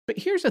 But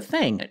here's the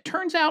thing. It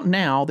turns out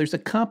now there's a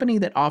company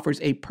that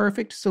offers a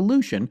perfect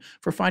solution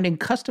for finding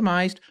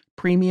customized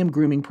premium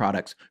grooming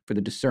products for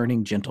the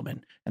discerning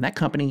gentleman. And that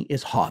company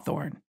is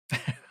Hawthorne.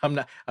 I'm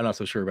not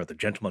so sure about the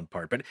gentleman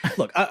part, but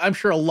look, I'm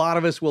sure a lot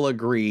of us will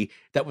agree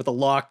that with a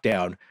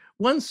lockdown,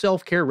 one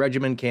self-care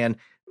regimen can,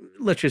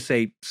 let's just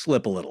say,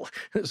 slip a little.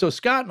 So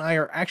Scott and I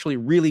are actually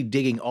really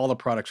digging all the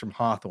products from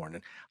Hawthorne.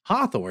 And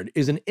Hawthorne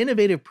is an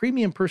innovative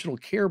premium personal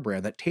care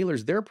brand that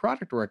tailors their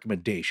product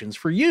recommendations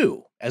for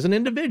you as an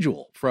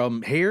individual,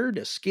 from hair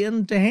to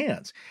skin to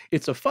hands.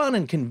 It's a fun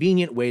and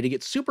convenient way to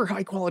get super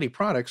high quality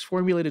products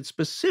formulated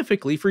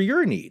specifically for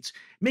your needs,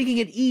 making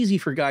it easy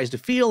for guys to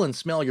feel and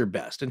smell your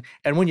best.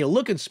 And when you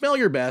look and smell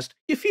your best,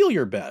 you feel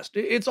your best.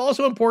 It's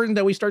also important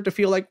that we start to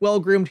feel like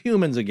well-groomed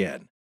humans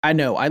again. I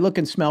know. I look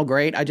and smell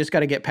great. I just got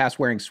to get past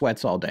wearing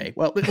sweats all day.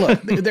 Well,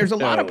 look, there's a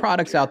lot of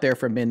products out there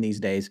for men these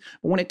days.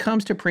 But when it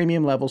comes to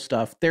premium level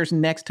stuff, there's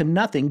next to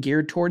nothing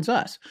geared towards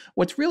us.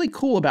 What's really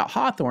cool about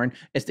Hawthorne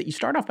is that you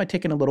start off by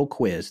taking a little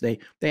quiz. They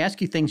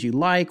ask you things you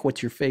like,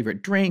 what's your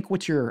favorite drink,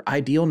 what's your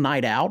ideal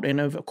night out, and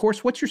of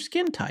course, what's your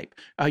skin type,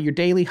 your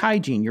daily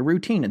hygiene, your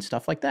routine, and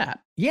stuff like that.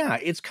 Yeah,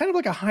 it's kind of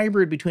like a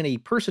hybrid between a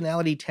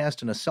personality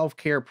test and a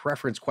self-care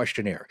preference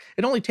questionnaire.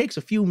 It only takes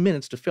a few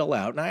minutes to fill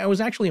out, and I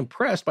was actually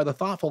impressed by the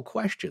thoughtful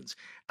questions.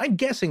 I'm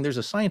guessing there's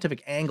a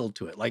scientific angle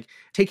to it, like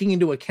taking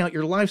into account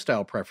your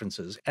lifestyle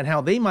preferences and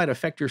how they might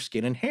affect your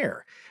skin and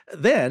hair.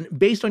 Then,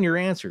 based on your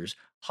answers,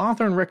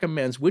 Hawthorne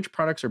recommends which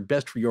products are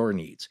best for your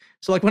needs.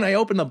 So like when I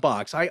opened the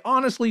box, I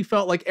honestly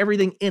felt like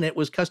everything in it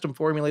was custom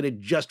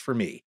formulated just for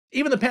me.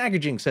 Even the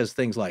packaging says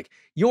things like,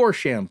 your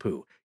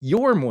shampoo,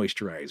 your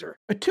moisturizer.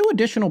 Two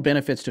additional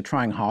benefits to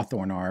trying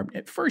Hawthorne are,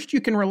 at first,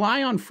 you can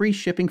rely on free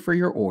shipping for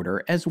your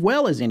order, as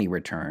well as any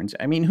returns.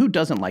 I mean, who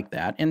doesn't like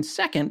that? And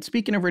second,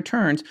 speaking of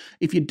returns,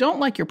 if you don't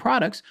like your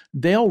products,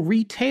 they'll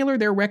retailor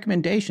their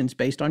recommendations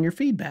based on your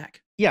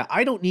feedback. Yeah,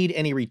 I don't need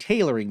any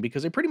retailering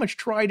because I pretty much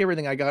tried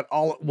everything I got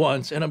all at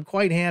once, and I'm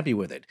quite happy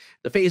with it.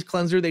 The face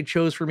cleanser they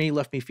chose for me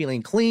left me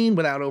feeling clean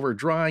without over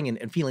drying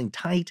and feeling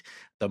tight.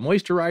 The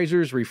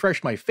moisturizers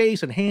refreshed my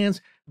face and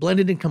hands,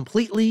 blended in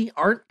completely,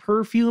 aren't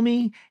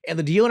perfumey, and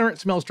the deodorant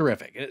smells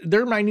terrific.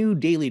 They're my new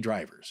daily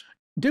drivers.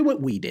 Do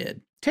what we did.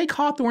 Take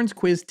Hawthorne's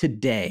quiz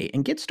today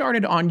and get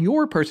started on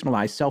your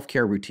personalized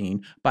self-care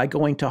routine by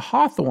going to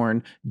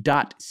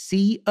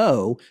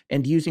hawthorne.co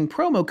and using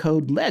promo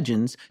code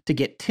LEGENDS to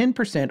get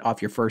 10%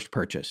 off your first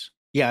purchase.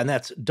 Yeah, and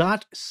that's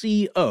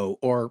 .co,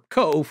 or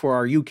co for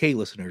our UK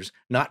listeners,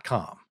 not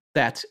com.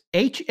 That's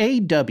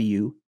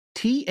HAWTHORNE.co,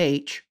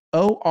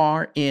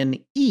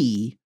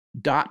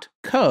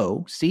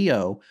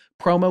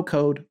 promo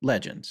code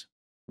LEGENDS.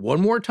 One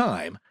more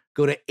time.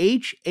 Go to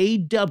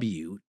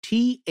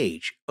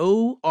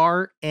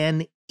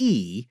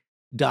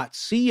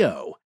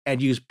HAWTHORNE.co and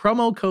use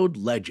promo code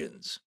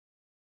LEGENDS.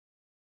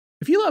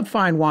 If you love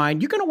fine wine,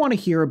 you're going to want to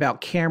hear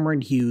about Cameron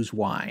Hughes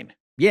Wine.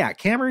 Yeah,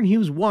 Cameron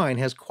Hughes Wine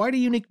has quite a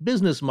unique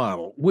business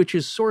model, which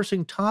is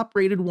sourcing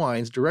top-rated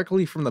wines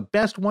directly from the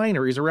best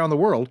wineries around the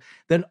world,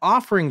 then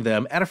offering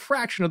them at a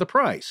fraction of the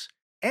price,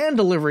 and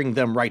delivering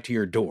them right to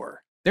your door.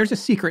 There's a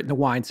secret in the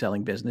wine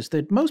selling business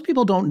that most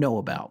people don't know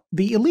about.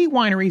 The elite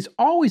wineries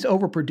always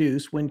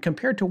overproduce when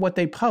compared to what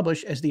they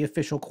publish as the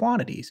official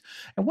quantities.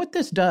 And what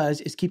this does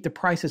is keep the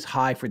prices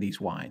high for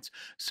these wines.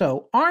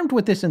 So, armed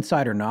with this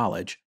insider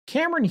knowledge,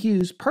 Cameron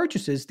Hughes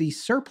purchases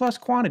these surplus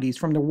quantities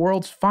from the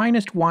world's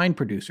finest wine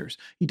producers.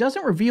 He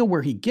doesn't reveal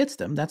where he gets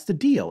them, that's the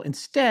deal.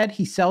 Instead,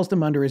 he sells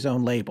them under his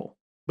own label.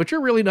 But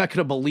you're really not going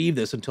to believe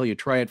this until you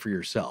try it for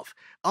yourself.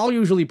 I'll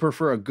usually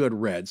prefer a good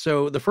red,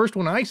 so the first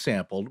one I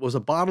sampled was a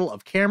bottle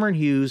of Cameron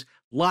Hughes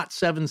Lot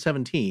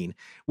 717,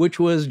 which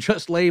was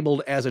just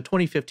labeled as a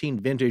 2015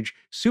 vintage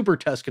Super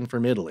Tuscan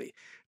from Italy.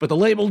 But the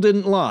label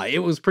didn't lie, it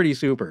was pretty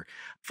super.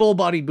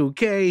 Full-bodied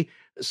bouquet,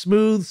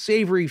 smooth,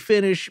 savory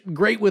finish,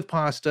 great with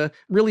pasta,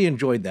 really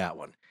enjoyed that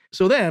one.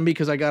 So then,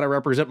 because I gotta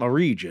represent my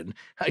region,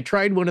 I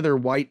tried one of their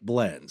white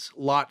blends,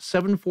 Lot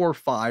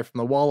 745 from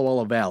the Walla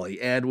Walla Valley,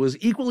 and was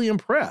equally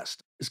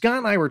impressed. Scott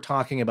and I were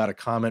talking about a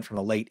comment from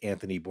the late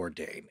Anthony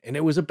Bourdain, and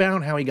it was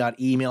about how he got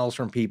emails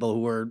from people who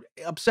were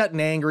upset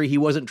and angry he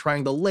wasn't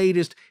trying the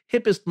latest,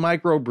 hippest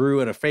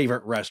microbrew at a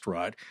favorite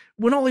restaurant,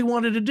 when all he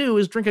wanted to do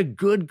is drink a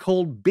good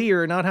cold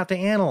beer and not have to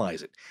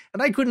analyze it.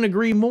 And I couldn't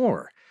agree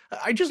more.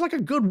 I just like a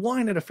good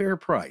wine at a fair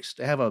price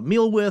to have a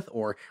meal with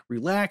or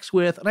relax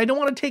with, and I don't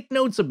want to take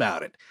notes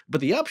about it. But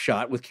the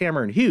upshot with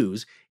Cameron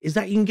Hughes is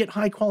that you can get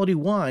high-quality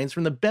wines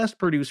from the best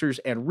producers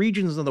and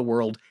regions in the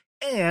world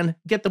and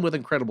get them with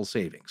incredible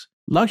savings.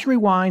 Luxury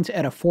wines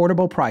at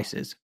affordable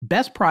prices.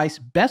 Best price,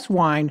 best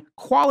wine,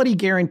 quality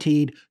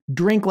guaranteed,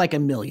 drink like a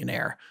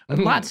millionaire. With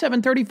Lot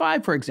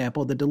 735, for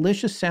example, the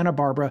delicious Santa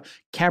Barbara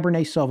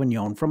Cabernet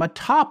Sauvignon from a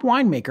top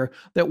winemaker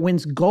that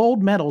wins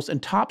gold medals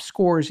and top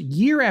scores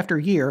year after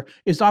year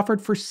is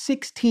offered for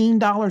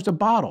 $16 a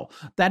bottle.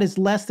 That is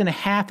less than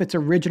half its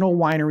original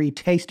winery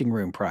tasting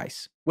room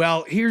price.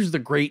 Well, here's the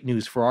great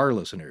news for our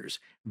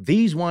listeners.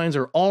 These wines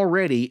are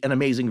already an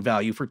amazing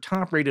value for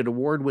top-rated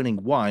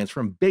award-winning wines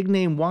from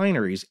big-name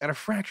wineries at a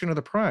fraction of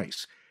the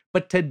price.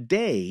 But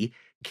today,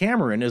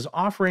 Cameron is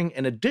offering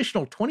an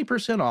additional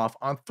 20% off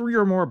on 3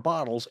 or more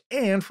bottles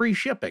and free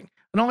shipping.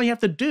 And all you have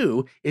to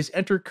do is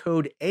enter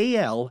code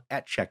AL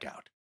at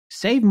checkout.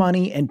 Save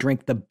money and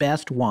drink the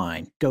best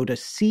wine. Go to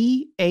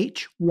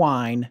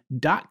chwine.com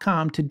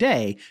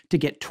today to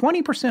get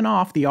 20%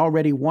 off the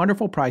already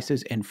wonderful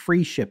prices and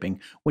free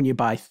shipping when you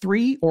buy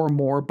 3 or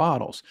more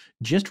bottles.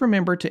 Just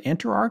remember to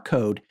enter our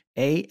code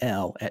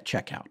AL at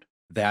checkout.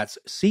 That's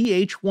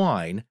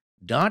chwine.com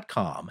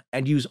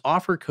and use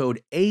offer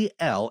code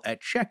AL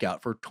at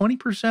checkout for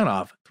 20%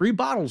 off 3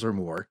 bottles or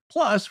more,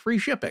 plus free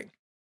shipping.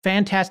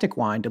 Fantastic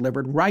wine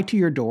delivered right to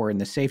your door in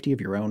the safety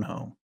of your own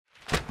home.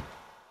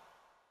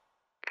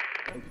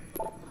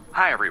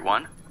 Hi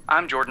everyone,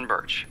 I'm Jordan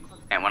Birch.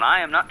 And when I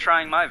am not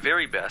trying my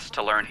very best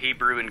to learn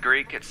Hebrew and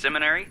Greek at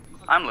seminary,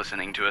 I'm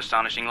listening to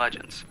Astonishing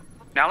Legends.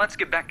 Now let's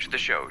get back to the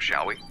show,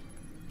 shall we?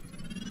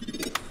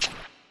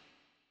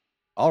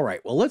 All right,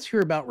 well, let's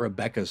hear about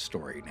Rebecca's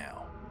story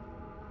now.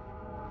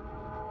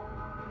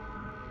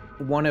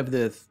 One of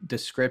the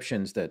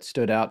descriptions that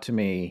stood out to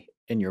me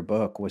in your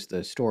book was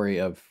the story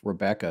of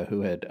Rebecca,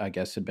 who had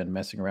been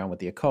messing around with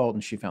the occult,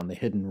 and she found the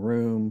hidden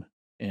room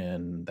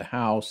in the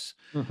house.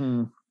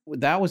 Mm-hmm.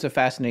 That was a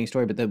fascinating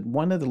story, but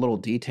one of the little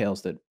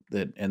details that,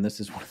 and this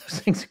is one of those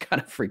things that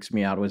kind of freaks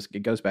me out, was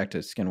it goes back to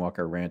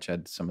Skinwalker Ranch,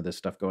 had some of this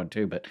stuff going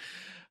too, but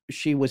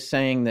she was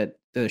saying that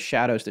the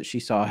shadows that she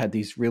saw had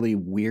these really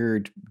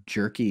weird,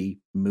 jerky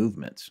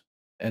movements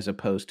as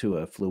opposed to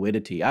a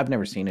fluidity. I've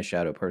never seen a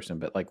shadow person,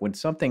 but like when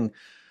something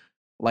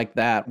like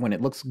that, when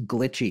it looks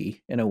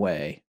glitchy in a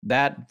way,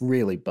 that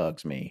really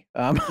bugs me.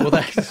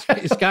 Well,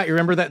 Scott, you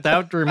remember that?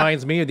 That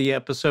reminds me of the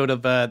episode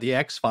of the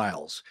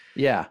X-Files.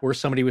 Yeah. Where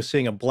somebody was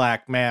seeing a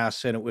black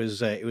mass and it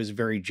was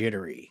very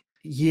jittery.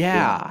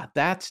 Yeah,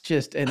 that's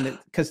just, and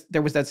because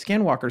there was that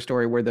Skinwalker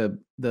story where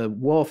the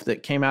wolf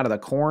that came out of the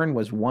corn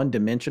was one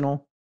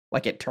dimensional,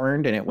 like it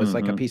turned and it was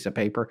like a piece of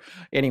paper.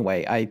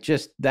 Anyway,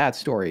 that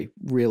story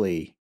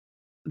really,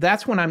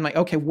 that's when I'm like,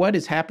 okay, what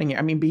is happening?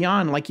 I mean,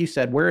 beyond, like you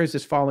said, where is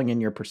this falling in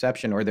your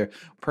perception or the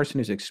person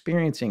who's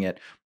experiencing it?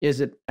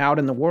 Is it out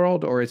in the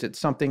world, or is it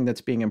something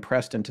that's being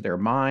impressed into their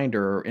mind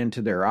or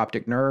into their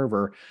optic nerve,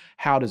 or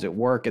how does it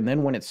work? And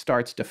then when it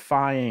starts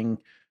defying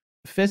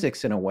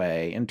physics in a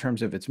way, in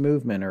terms of its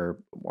movement or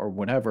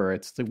whatever,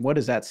 it's what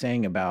is that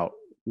saying about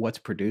what's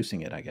producing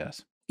it, I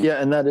guess?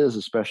 Yeah, and that is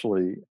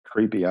especially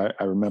creepy. I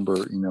remember,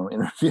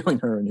 interviewing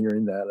her and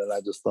hearing that, and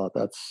I just thought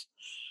that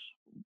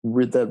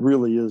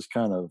really is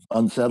kind of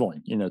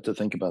unsettling, to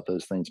think about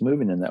those things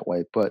moving in that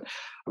way. But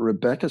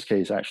Rebecca's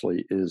case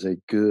actually is a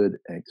good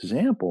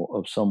example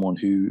of someone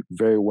who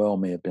very well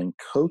may have been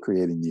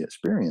co-creating the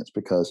experience,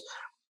 because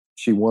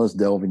she was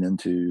delving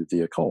into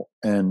the occult.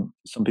 And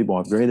some people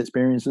have great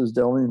experiences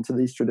delving into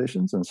these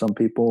traditions, and some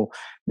people,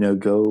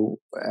 go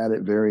at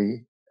it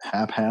very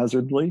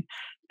haphazardly,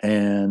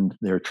 and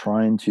they're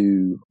trying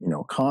to,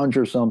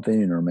 conjure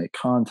something or make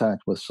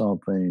contact with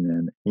something.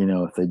 And,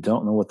 if they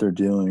don't know what they're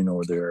doing,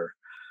 or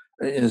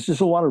it's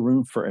just a lot of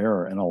room for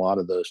error in a lot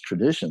of those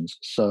traditions.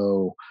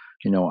 So,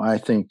 I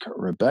think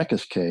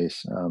Rebecca's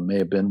case may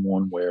have been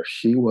one where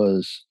she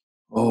was,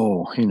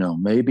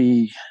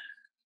 maybe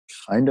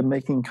kind of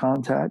making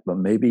contact, but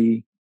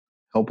maybe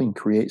helping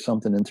create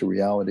something into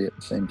reality at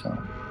the same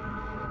time.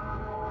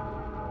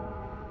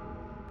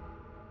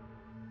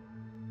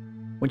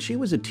 When she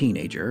was a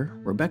teenager,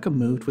 Rebecca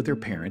moved with her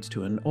parents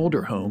to an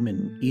older home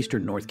in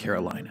eastern North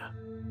Carolina.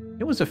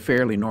 It was a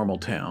fairly normal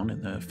town,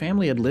 and the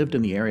family had lived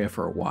in the area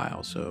for a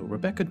while, so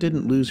Rebecca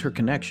didn't lose her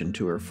connection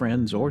to her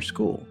friends or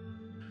school.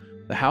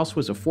 The house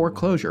was a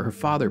foreclosure her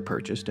father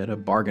purchased at a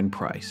bargain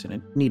price, and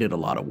it needed a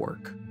lot of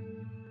work.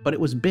 But it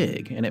was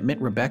big, and it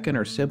meant Rebecca and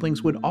her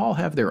siblings would all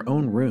have their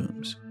own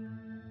rooms.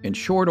 In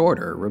short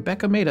order,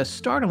 Rebecca made a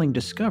startling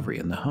discovery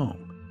in the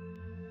home.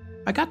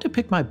 I got to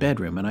pick my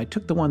bedroom, and I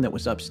took the one that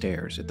was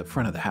upstairs at the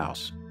front of the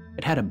house.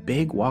 It had a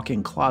big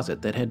walk-in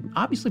closet that had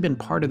obviously been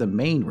part of the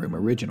main room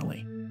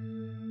originally.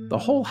 The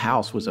whole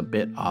house was a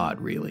bit odd,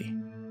 really.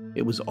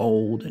 It was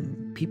old,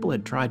 and people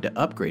had tried to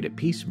upgrade it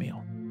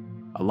piecemeal.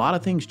 A lot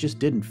of things just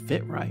didn't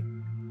fit right.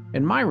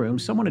 In my room,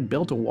 someone had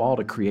built a wall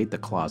to create the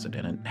closet,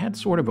 and it had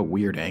sort of a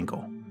weird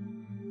angle.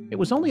 It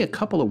was only a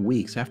couple of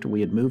weeks after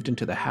we had moved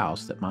into the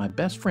house that my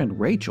best friend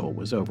Rachel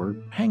was over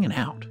hanging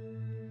out.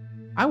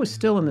 I was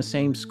still in the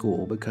same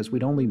school because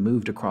we'd only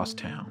moved across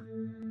town.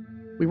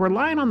 We were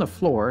lying on the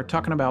floor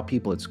talking about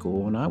people at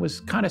school, and I was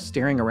kind of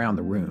staring around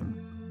the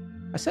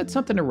room. I said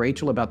something to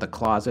Rachel about the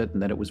closet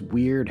and that it was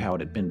weird how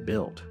it had been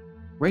built.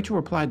 Rachel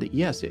replied that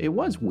yes, it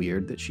was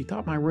weird that she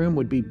thought my room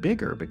would be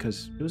bigger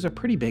because it was a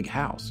pretty big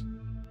house.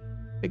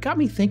 It got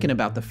me thinking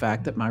about the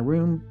fact that my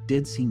room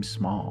did seem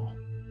small.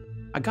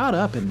 I got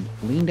up and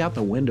leaned out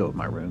the window of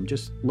my room,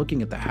 just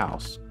looking at the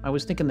house. I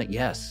was thinking that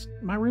yes,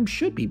 my room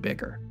should be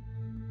bigger.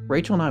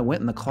 Rachel and I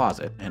went in the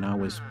closet, and I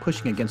was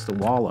pushing against the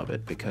wall of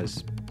it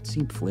because it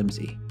seemed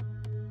flimsy.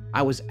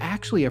 I was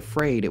actually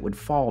afraid it would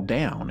fall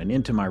down and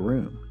into my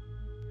room.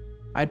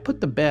 I had put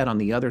the bed on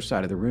the other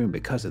side of the room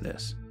because of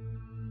this.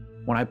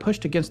 When I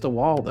pushed against the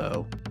wall,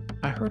 though,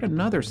 I heard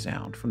another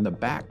sound from the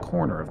back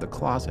corner of the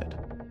closet.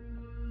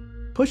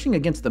 Pushing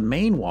against the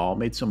main wall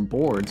made some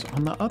boards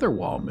on the other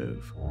wall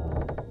move.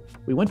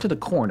 We went to the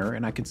corner,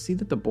 and I could see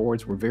that the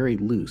boards were very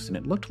loose, and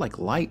it looked like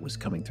light was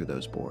coming through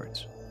those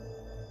boards.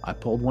 I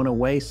pulled one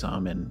away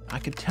some, and I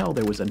could tell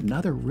there was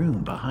another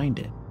room behind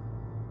it.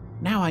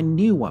 Now I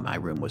knew why my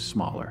room was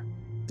smaller.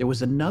 There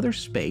was another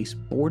space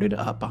boarded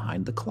up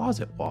behind the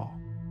closet wall.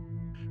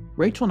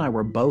 Rachel and I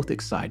were both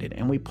excited,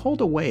 and we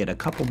pulled away at a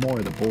couple more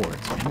of the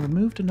boards and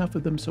removed enough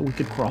of them so we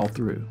could crawl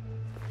through.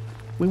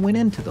 We went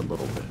into the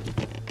little room.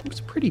 It was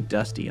pretty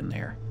dusty in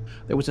there.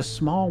 There was a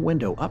small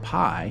window up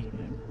high,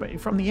 but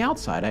from the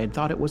outside I had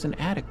thought it was an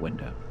attic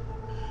window.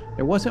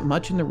 There wasn't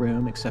much in the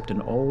room except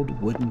an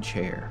old wooden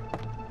chair.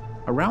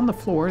 Around the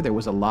floor, there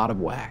was a lot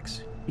of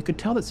wax. You could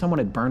tell that someone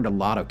had burned a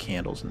lot of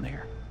candles in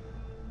there.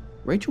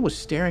 Rachel was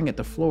staring at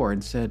the floor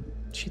and said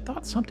she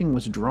thought something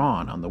was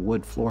drawn on the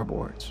wood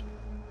floorboards.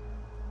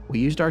 We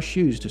used our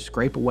shoes to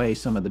scrape away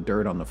some of the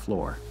dirt on the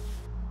floor.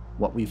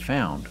 What we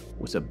found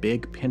was a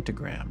big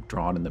pentagram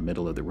drawn in the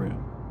middle of the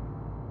room.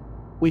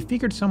 We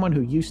figured someone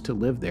who used to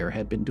live there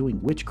had been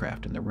doing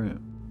witchcraft in the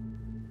room.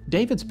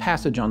 David's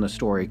passage on the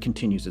story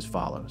continues as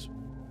follows.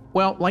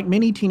 Well, like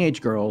many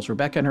teenage girls,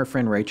 Rebecca and her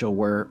friend Rachel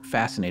were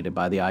fascinated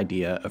by the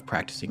idea of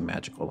practicing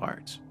magical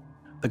arts.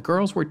 The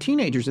girls were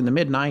teenagers in the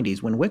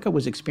mid-90s when Wicca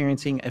was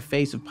experiencing a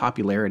phase of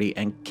popularity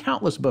and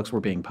countless books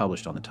were being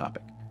published on the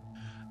topic.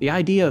 The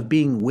idea of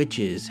being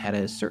witches had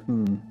a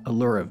certain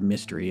allure of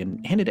mystery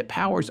and hinted at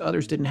powers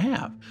others didn't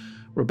have.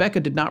 Rebecca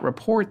did not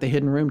report the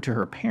hidden room to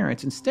her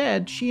parents.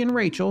 Instead, she and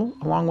Rachel,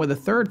 along with a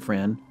third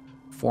friend,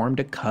 formed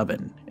a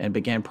coven and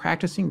began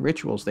practicing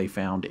rituals they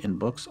found in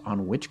books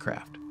on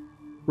witchcraft.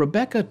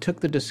 Rebecca took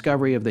the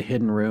discovery of the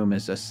hidden room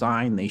as a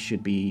sign they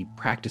should be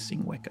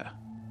practicing Wicca.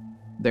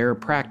 Their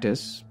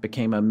practice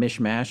became a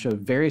mishmash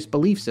of various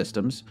belief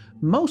systems,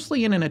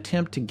 mostly in an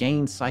attempt to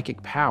gain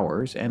psychic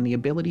powers and the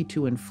ability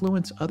to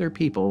influence other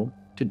people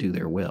to do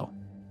their will.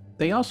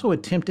 They also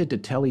attempted to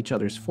tell each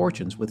other's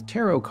fortunes with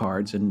tarot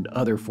cards and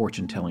other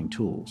fortune-telling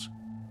tools.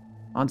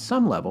 On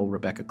some level,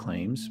 Rebecca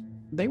claims,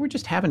 they were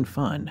just having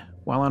fun,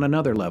 while on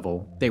another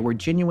level, they were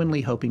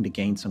genuinely hoping to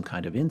gain some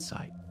kind of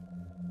insight.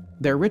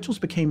 Their rituals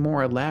became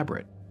more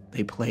elaborate.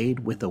 They played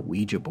with a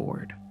Ouija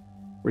board,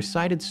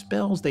 recited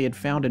spells they had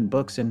found in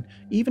books, and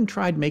even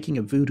tried making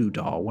a voodoo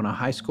doll when a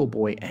high school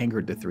boy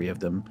angered the three of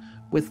them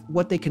with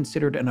what they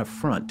considered an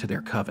affront to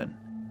their coven.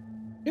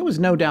 It was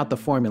no doubt the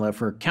formula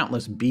for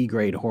countless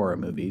B-grade horror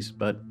movies,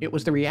 but it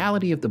was the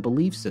reality of the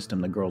belief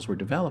system the girls were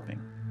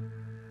developing.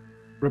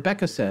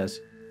 Rebecca says,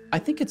 I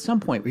think at some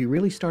point we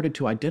really started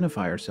to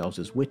identify ourselves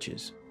as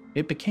witches.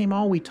 It became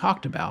all we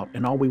talked about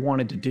and all we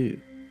wanted to do.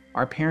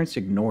 Our parents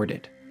ignored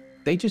it.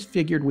 They just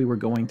figured we were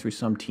going through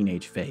some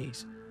teenage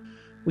phase.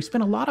 We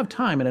spent a lot of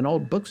time at an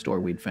old bookstore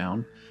we'd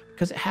found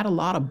because it had a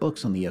lot of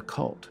books on the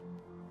occult.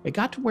 It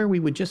got to where we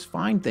would just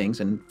find things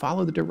and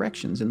follow the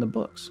directions in the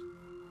books.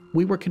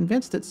 We were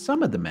convinced that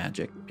some of the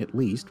magic, at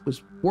least,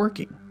 was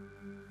working.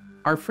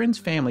 Our friend's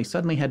family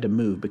suddenly had to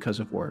move because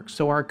of work,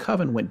 so our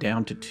coven went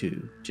down to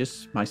 2,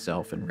 just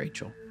myself and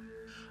Rachel.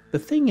 The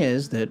thing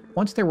is that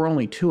once there were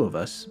only 2 of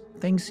us,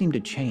 things seemed to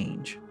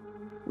change.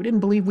 We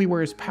didn't believe we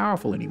were as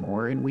powerful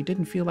anymore, and we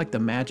didn't feel like the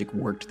magic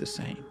worked the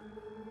same.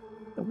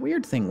 The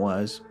weird thing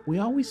was, we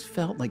always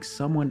felt like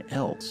someone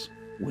else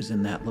was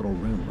in that little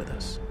room with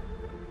us.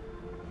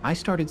 I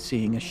started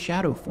seeing a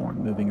shadow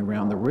form moving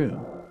around the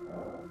room.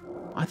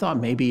 I thought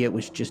maybe it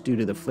was just due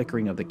to the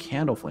flickering of the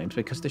candle flames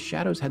because the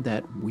shadows had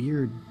that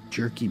weird,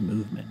 jerky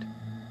movement.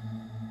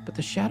 But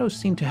the shadows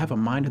seemed to have a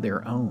mind of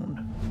their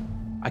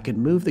own. I could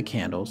move the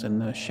candles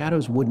and the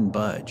shadows wouldn't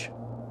budge.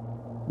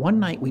 One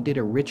night we did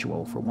a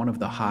ritual for one of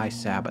the high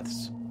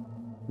Sabbaths.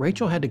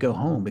 Rachel had to go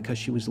home because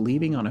she was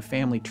leaving on a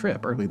family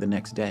trip early the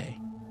next day.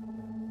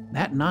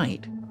 That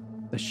night,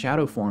 the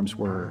shadow forms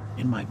were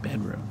in my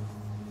bedroom.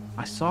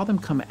 I saw them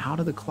come out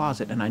of the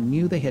closet and I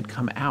knew they had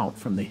come out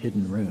from the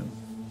hidden room.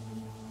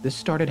 This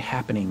started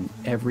happening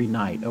every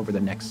night over the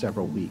next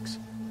several weeks.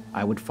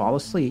 I would fall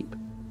asleep,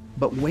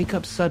 but wake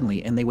up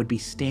suddenly and they would be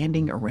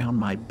standing around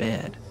my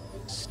bed,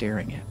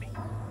 staring at me.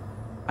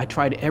 I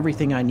tried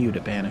everything I knew to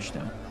banish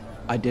them.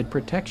 I did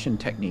protection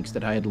techniques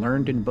that I had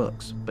learned in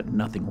books, but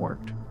nothing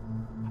worked.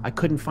 I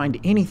couldn't find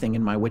anything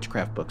in my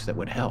witchcraft books that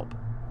would help.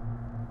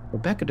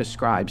 Rebecca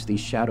describes these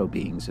shadow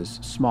beings as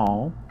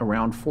small,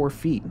 around 4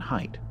 feet in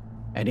height.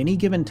 At any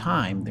given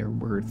time, there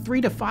were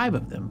 3 to 5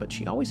 of them, but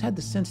she always had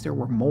the sense there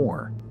were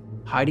more,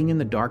 hiding in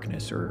the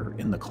darkness or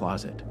in the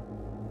closet.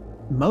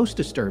 Most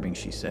disturbing,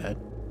 she said,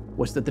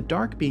 was that the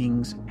dark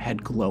beings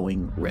had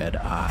glowing red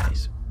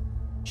eyes.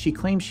 She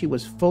claimed she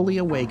was fully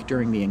awake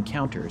during the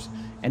encounters,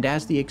 and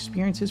as the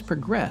experiences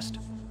progressed,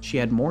 she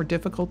had more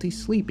difficulty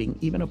sleeping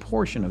even a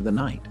portion of the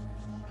night.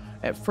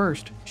 At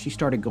first, she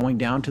started going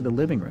down to the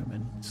living room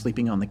and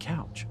sleeping on the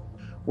couch.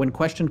 When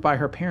questioned by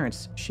her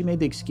parents, she made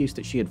the excuse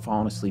that she had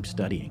fallen asleep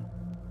studying.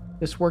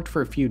 This worked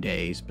for a few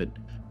days, but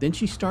then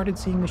she started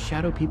seeing the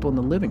shadow people in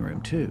the living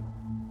room too.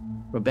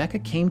 Rebecca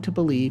came to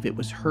believe it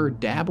was her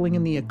dabbling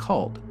in the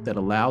occult that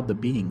allowed the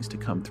beings to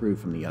come through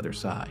from the other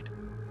side.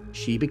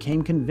 She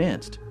became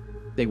convinced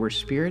they were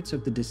spirits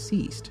of the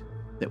deceased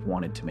that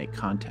wanted to make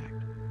contact.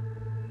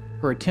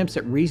 Her attempts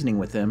at reasoning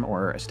with them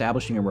or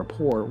establishing a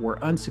rapport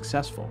were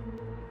unsuccessful.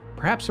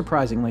 Perhaps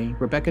surprisingly,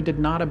 Rebecca did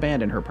not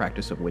abandon her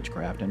practice of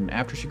witchcraft, and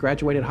after she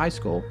graduated high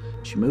school,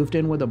 she moved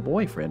in with a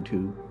boyfriend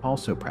who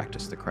also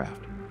practiced the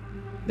craft.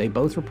 They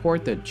both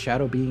report that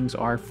shadow beings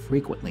are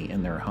frequently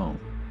in their home.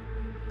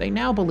 They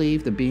now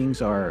believe the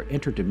beings are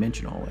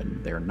interdimensional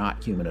and they're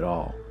not human at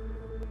all.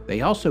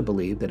 They also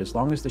believe that as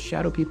long as the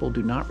shadow people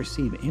do not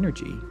receive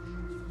energy,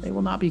 they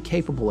will not be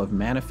capable of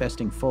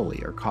manifesting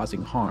fully or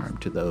causing harm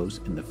to those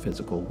in the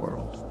physical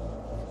world.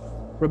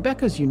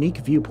 Rebecca's unique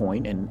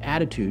viewpoint and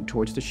attitude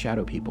towards the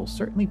shadow people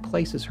certainly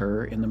places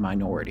her in the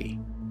minority,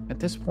 At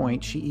this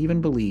point, she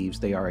even believes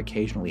they are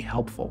occasionally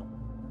helpful.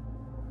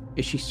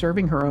 Is she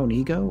serving her own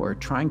ego or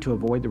trying to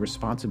avoid the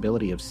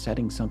responsibility of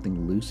setting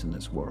something loose in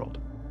this world?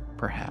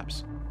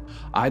 Perhaps.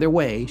 Either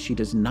way, she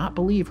does not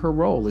believe her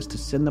role is to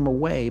send them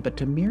away, but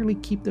to merely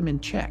keep them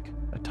in check,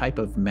 a type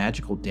of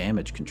magical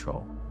damage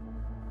control.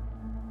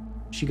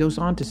 She goes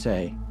on to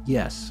say,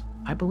 yes,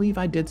 I believe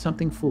I did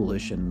something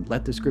foolish and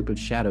let this group of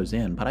shadows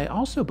in, but I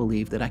also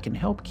believe that I can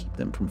help keep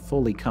them from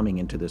fully coming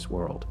into this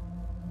world.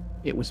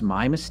 It was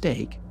my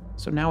mistake,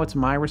 so now it's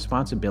my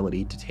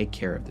responsibility to take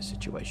care of the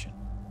situation.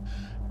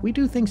 We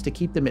do things to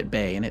keep them at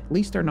bay, and at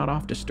least they're not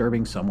off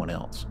disturbing someone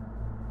else.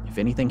 If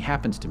anything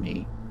happens to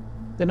me,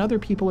 then other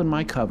people in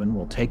my coven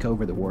will take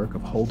over the work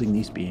of holding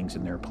these beings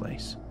in their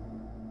place.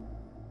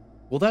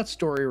 Well, that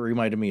story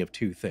reminded me of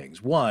two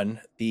things.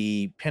 One,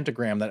 the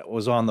pentagram that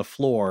was on the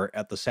floor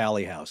at the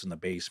Sally house in the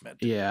basement.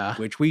 Yeah.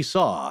 Which we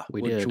saw,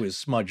 We which did. was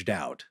smudged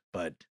out,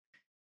 but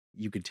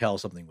you could tell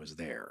something was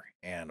there.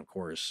 And of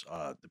course,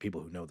 the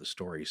people who know the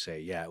story say,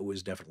 yeah, it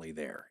was definitely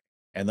there.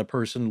 And the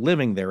person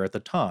living there at the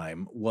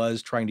time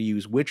was trying to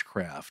use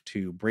witchcraft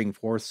to bring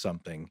forth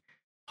something,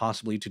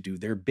 possibly to do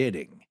their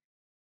bidding.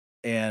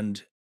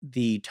 And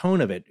the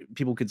tone of it,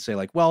 people could say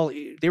like, well,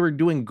 they were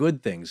doing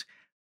good things.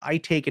 I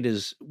take it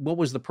as, what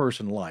was the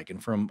person like?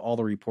 And from all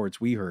the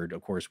reports we heard,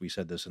 of course, we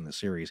said this in the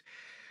series,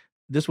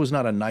 this was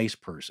not a nice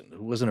person.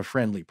 It wasn't a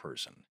friendly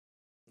person.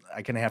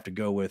 I kind of have to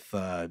go with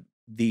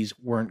these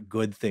weren't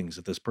good things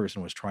that this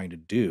person was trying to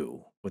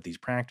do with these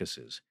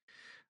practices.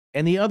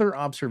 And the other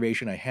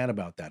observation I had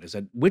about that is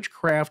that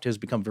witchcraft has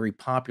become very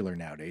popular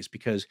nowadays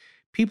because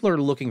people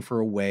are looking for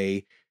a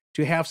way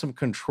to have some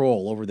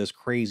control over this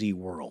crazy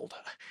world,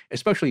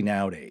 especially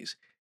nowadays,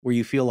 where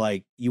you feel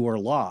like you are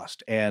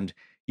lost and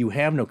you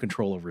have no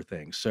control over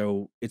things.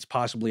 So it's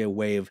possibly a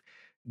way of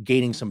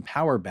gaining some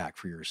power back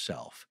for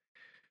yourself.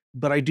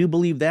 But I do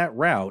believe that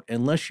route,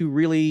 unless you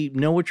really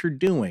know what you're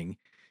doing,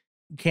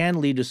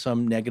 can lead to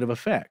some negative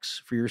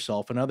effects for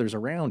yourself and others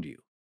around you.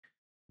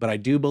 But I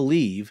do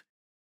believe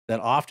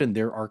that often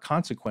there are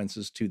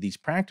consequences to these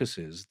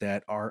practices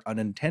that are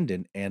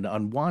unintended and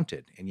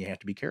unwanted, and you have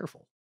to be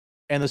careful.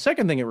 And the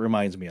second thing it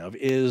reminds me of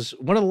is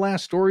one of the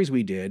last stories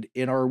we did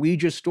in our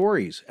Ouija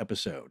Stories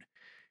episode.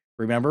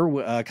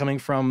 Remember, coming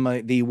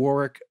from the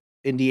Warwick,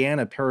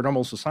 Indiana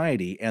Paranormal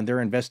Society and their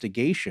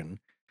investigation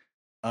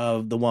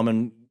of the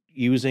woman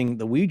using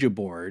the Ouija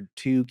board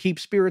to keep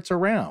spirits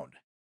around.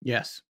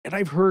 Yes. And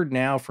I've heard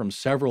now from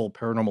several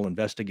paranormal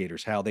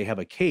investigators how they have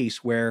a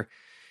case where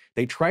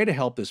they try to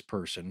help this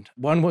person.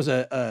 One was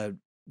a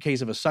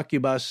case of a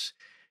succubus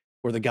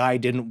where the guy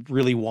didn't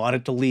really want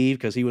it to leave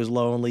because he was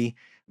lonely.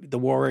 The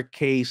Warwick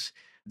case,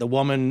 the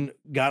woman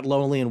got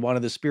lonely and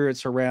wanted the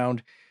spirits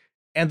around.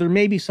 And there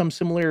may be some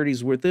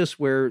similarities with this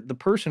where the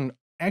person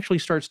actually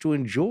starts to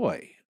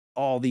enjoy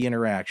all the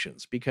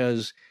interactions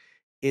because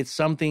it's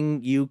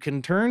something you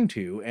can turn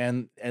to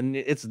and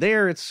it's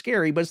there, it's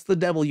scary, but it's the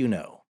devil you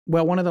know.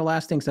 Well, one of the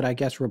last things that I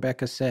guess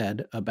Rebecca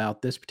said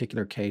about this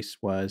particular case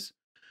was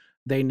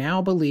they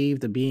now believe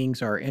the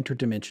beings are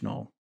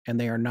interdimensional and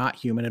they are not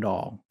human at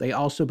all. They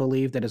also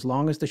believe that as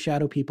long as the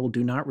shadow people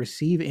do not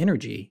receive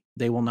energy,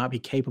 they will not be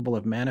capable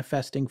of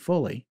manifesting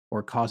fully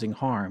or causing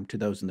harm to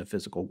those in the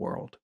physical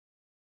world.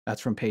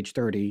 That's from page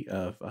 30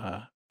 of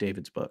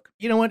David's book.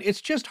 You know what?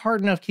 It's just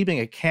hard enough keeping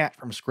a cat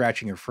from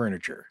scratching your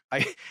furniture.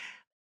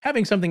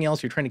 Having something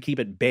else you're trying to keep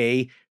at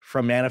bay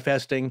from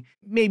manifesting,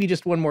 maybe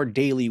just one more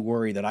daily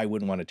worry that I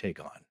wouldn't want to take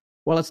on.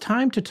 Well, it's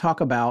time to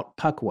talk about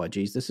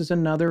pukwudgies. This is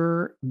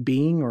another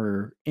being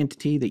or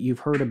entity that you've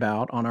heard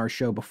about on our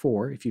show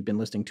before, if you've been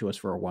listening to us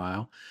for a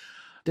while.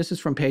 This is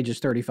from pages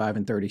 35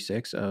 and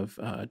 36 of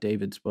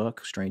David's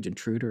book, Strange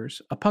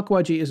Intruders. A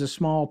pukwudgie is a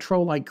small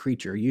troll-like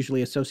creature,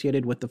 usually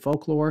associated with the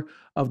folklore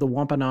of the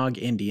Wampanoag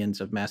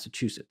Indians of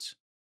Massachusetts.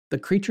 The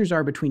creatures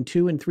are between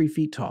 2 and 3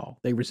 feet tall.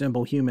 They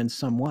resemble humans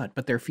somewhat,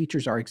 but their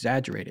features are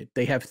exaggerated.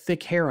 They have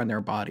thick hair on their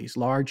bodies,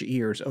 large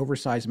ears,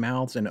 oversized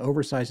mouths, and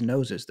oversized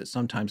noses that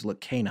sometimes look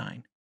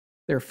canine.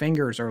 Their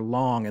fingers are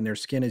long, and their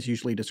skin is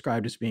usually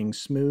described as being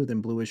smooth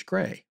and bluish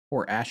gray,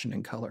 or ashen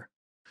in color.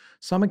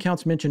 Some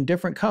accounts mention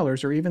different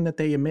colors or even that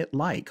they emit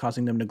light,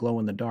 causing them to glow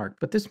in the dark,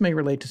 but this may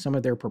relate to some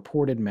of their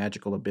purported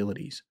magical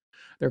abilities.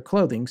 Their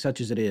clothing,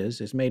 such as it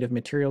is made of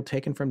material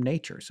taken from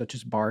nature, such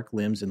as bark,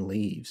 limbs, and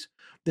leaves.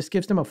 This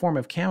gives them a form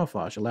of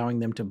camouflage, allowing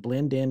them to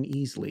blend in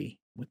easily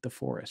with the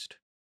forest.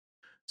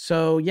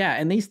 So, yeah,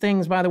 and these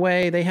things, by the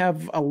way, they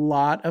have a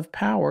lot of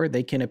power.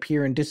 They can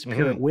appear and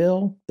disappear at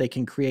will. They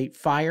can create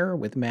fire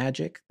with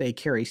magic. They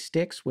carry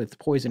sticks with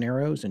poison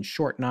arrows and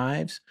short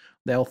knives.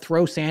 They'll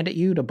throw sand at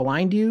you to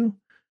blind you.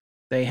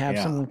 They have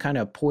some kind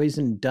of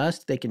poison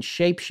dust. They can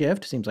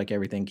shapeshift. Seems like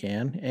everything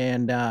can.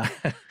 And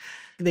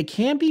they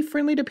can be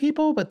friendly to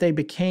people, but they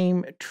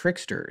became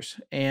tricksters.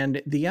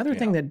 And the other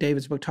thing that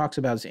David's book talks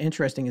about is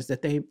interesting is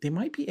that they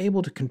might be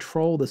able to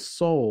control the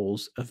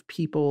souls of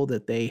people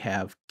that they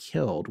have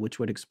killed, which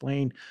would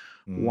explain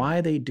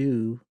why they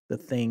do the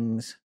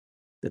things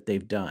that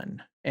they've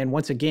done. And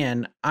once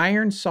again,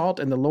 iron, salt,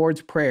 and the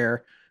Lord's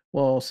Prayer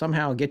will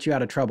somehow get you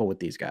out of trouble with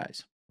these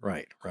guys.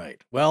 Right,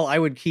 right. Well, I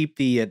would keep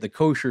the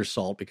kosher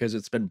salt because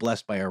it's been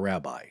blessed by a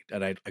rabbi,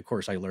 and of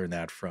course, I learned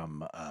that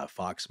from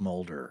Fox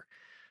Mulder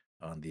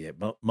on the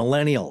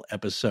millennial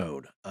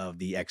episode of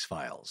the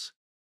X-Files,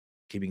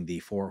 keeping the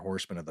four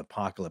horsemen of the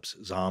apocalypse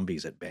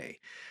zombies at bay.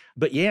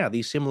 But yeah,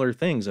 these similar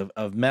things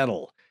of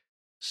metal,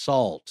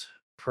 salt,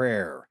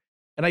 prayer,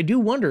 and I do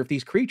wonder if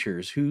these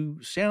creatures who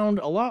sound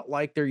a lot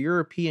like their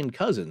European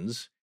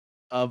cousins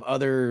of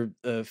other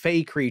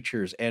fey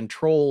creatures and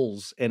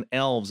trolls and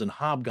elves and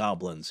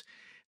hobgoblins.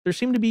 There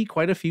seem to be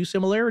quite a few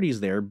similarities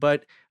there,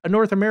 but a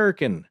North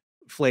American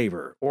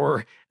flavor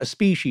or a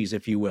species,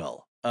 if you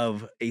will,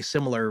 of a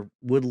similar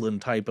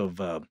woodland type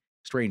of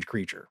strange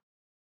creature.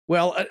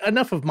 Well,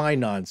 enough of my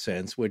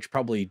nonsense, which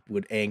probably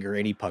would anger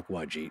any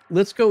Pukwudgie.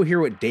 Let's go hear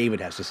what David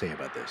has to say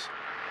about this.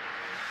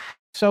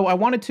 So I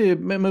wanted to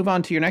move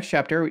on to your next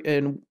chapter,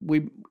 and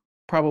we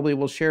probably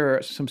will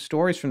share some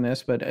stories from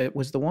this, but it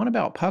was the one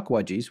about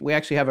Pukwudgies. We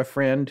actually have a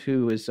friend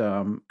who is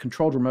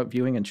controlled remote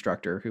viewing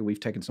instructor who we've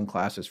taken some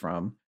classes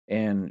from,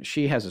 and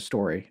she has a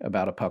story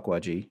about a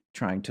Pukwudgie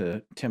trying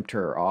to tempt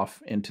her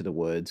off into the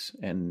woods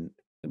and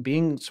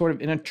being sort of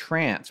in a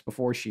trance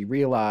before she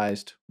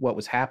realized what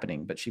was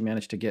happening, but she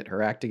managed to get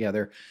her act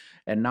together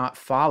and not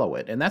follow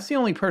it. And that's the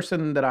only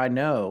person that I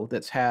know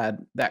that's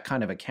had that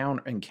kind of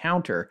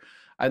encounter.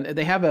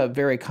 They have a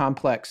very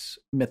complex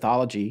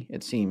mythology,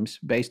 it seems,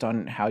 based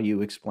on how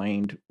you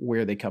explained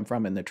where they come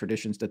from and the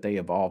traditions that they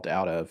evolved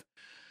out of.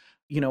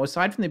 You know,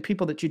 aside from the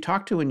people that you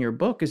talk to in your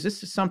book, is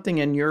this something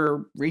in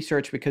your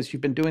research, because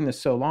you've been doing this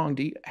so long,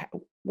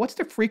 what's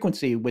the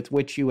frequency with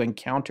which you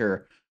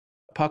encounter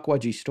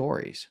Pukwudgie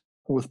stories?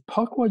 With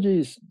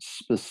Pukwudgies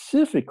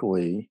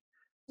specifically,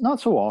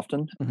 not so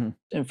often. Mm-hmm.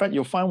 In fact,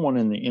 you'll find one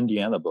in the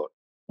Indiana book,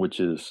 which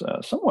is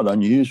somewhat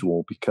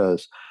unusual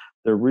because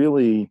they're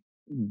really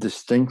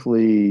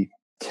distinctly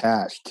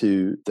attached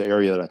to the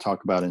area that I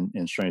talk about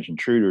in Strange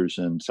Intruders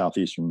in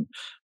southeastern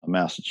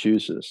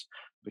Massachusetts,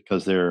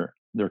 because they're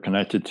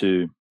connected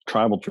to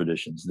tribal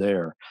traditions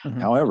there.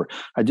 Mm-hmm. However,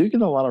 I do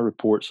get a lot of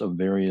reports of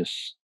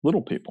various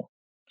little people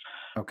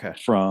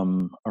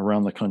from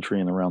around the country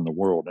and around the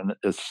world, and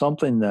it's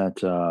something that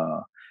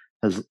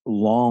has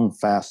long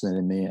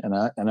fascinated me. And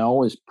I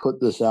always put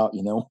this out,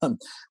 you know,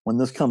 when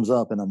this comes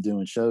up and I'm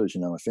doing shows,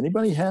 you know, if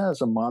anybody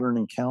has a modern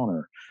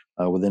encounter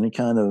with any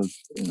kind of,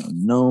 you know,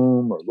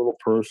 gnome or little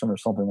person or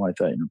something like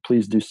that, you know,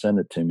 please do send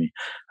it to me,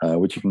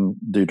 which you can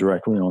do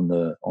directly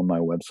on my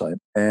website.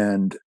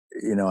 And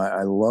you know,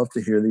 I love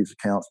to hear these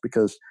accounts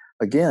because,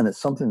 again,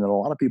 it's something that a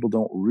lot of people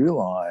don't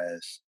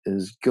realize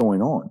is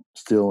going on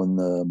still in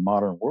the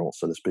modern world,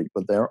 so to speak.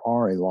 But there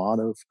are a lot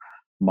of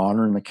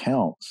modern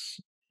accounts,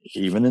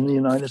 even in the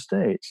United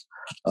States,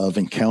 of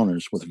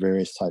encounters with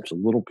various types of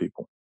little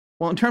people.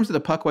 Well, in terms of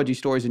the Pukwudgie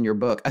stories in your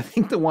book, I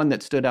think the one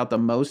that stood out the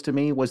most to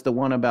me was the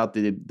one about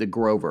the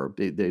Grover,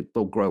 the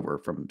little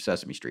Grover from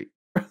Sesame Street.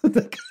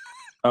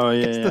 Oh,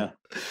 yeah.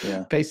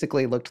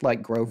 Basically looked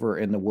like Grover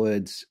in the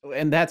woods.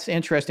 And that's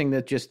interesting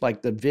that just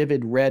like the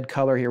vivid red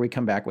color, here we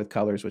come back with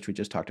colors, which we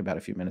just talked about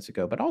a few minutes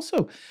ago. But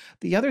also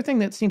the other thing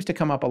that seems to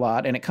come up a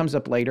lot, and it comes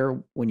up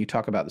later when you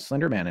talk about the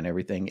Slender Man and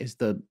everything, is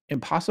the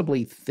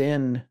impossibly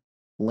thin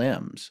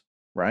limbs,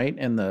 right?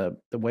 And the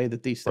way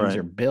that these things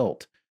are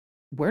built.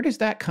 Where does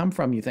that come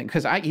from, you think?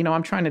 Because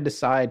I'm trying to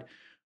decide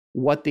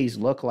what these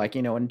look like,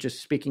 you know, and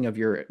just speaking of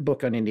your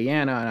book on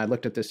Indiana, and I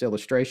looked at this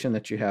illustration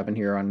that you have in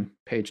here on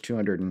page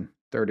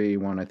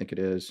 231, I think it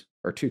is,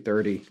 or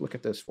 230. Look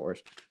at this for us.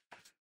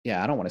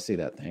 Yeah, I don't want to see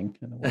that thing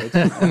in the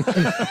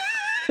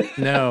woods.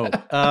 No.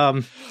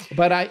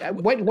 But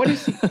what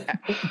is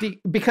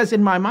because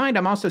in my mind,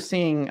 I'm also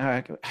seeing,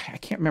 I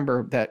can't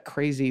remember that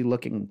crazy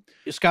looking.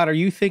 Scott, are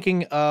you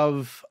thinking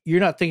you're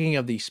not thinking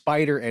of the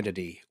spider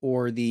entity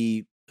or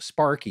the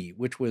Sparky,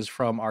 which was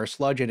from our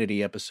sludge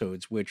entity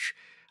episodes, which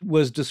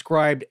was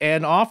described,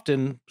 and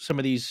often some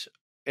of these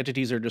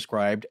entities are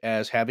described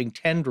as having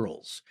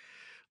tendrils,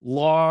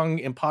 long,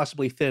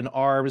 impossibly thin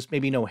arms,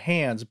 maybe no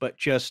hands, but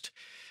just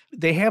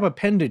they have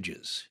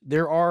appendages.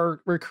 There are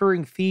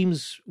recurring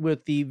themes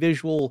with the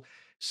visual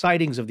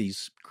sightings of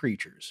these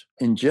creatures.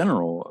 In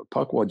general,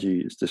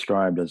 Pukwudgie is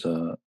described as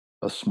a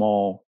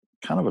small,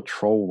 kind of a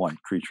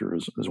troll-like creature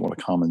is what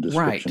a common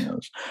description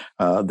is.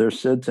 They're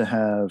said to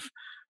have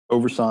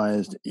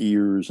oversized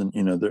ears, and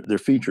you know their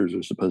features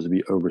are supposed to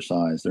be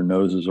oversized. Their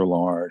noses are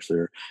large.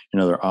 Their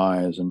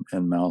eyes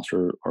and mouths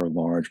are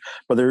large,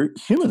 but they're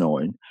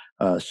humanoid.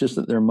 It's just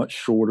that they're much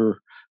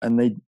shorter, and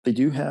they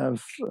do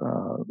have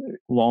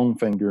long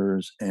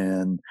fingers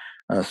and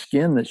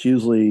skin that's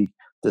usually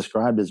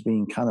described as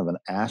being kind of an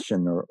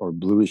ashen or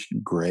bluish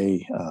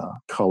gray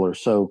color.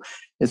 So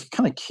it's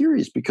kind of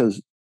curious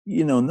because,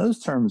 you know, in those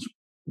terms,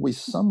 we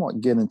somewhat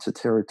get into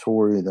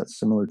territory that's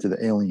similar to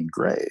the alien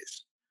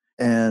grays.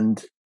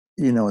 And,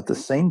 you know, at the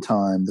same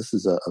time, this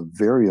is a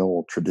very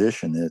old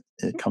tradition.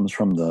 It comes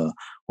from the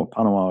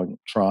Wampanoag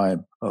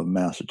tribe of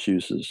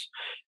Massachusetts.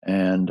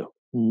 And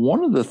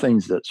one of the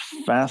things that's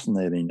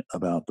fascinating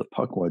about the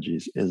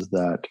Pukwudgies is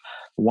that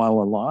while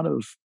a lot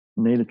of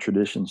Native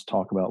traditions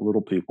talk about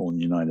little people in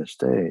the United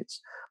States,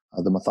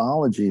 The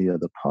mythology of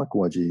the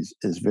Pukwudgies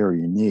is very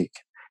unique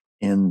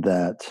in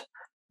that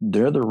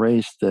they're the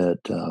race that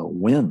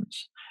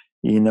wins.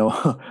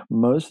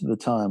 Most of the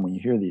time when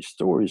you hear these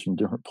stories from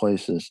different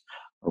places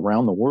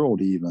around the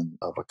world, even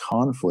of a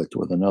conflict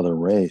with another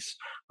race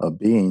of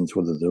beings,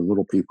 whether they're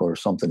little people or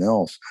something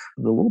else,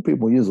 the little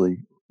people usually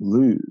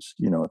lose,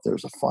 if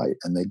there's a fight,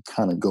 and they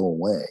kind of go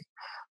away.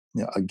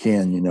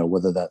 Again,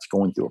 whether that's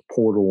going through a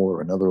portal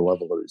or another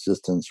level of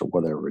resistance or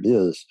whatever it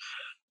is,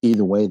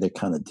 either way, they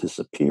kind of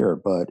disappear.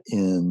 But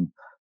in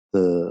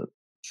the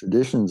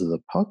traditions of the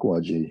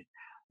Pukwudgie,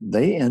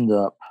 they end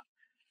up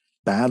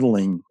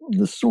battling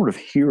this sort of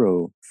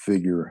hero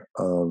figure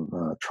of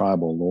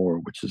tribal lore,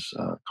 which is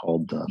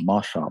called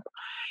Mashop.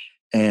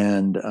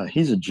 And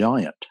he's a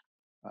giant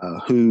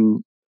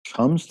who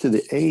comes to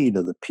the aid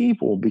of the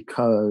people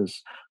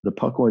because the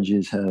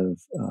Pukwudgies have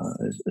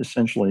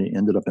essentially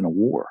ended up in a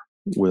war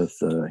with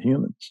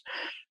humans.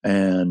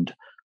 And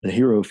the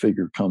hero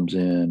figure comes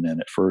in,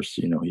 and at first,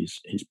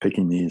 he's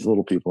picking these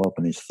little people up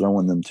and he's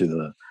throwing them to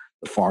the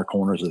far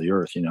corners of the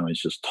earth.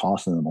 He's just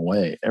tossing them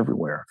away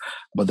everywhere.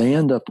 But they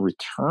end up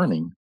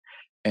returning,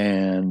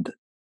 and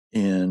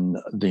in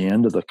the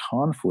end of the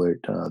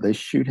conflict, they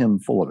shoot him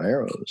full of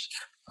arrows,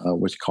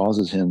 which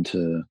causes him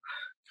to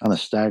kind of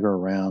stagger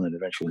around, and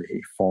eventually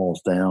he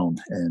falls down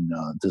and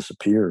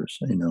disappears.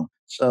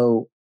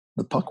 So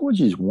the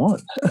Pukwudgies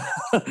won.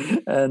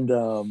 And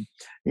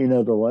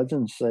the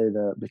legends say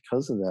that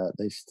because of that,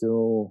 they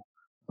still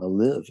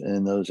live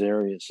in those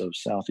areas of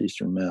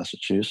southeastern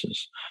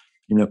Massachusetts.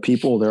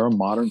 There are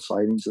modern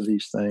sightings of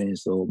these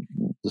things. They'll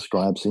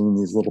describe seeing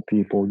these little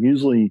people,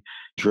 usually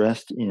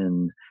dressed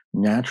in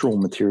natural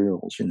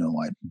materials,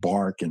 like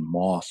bark and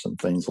moss and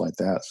things like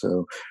that.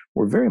 So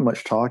we're very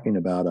much talking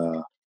about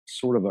a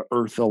sort of an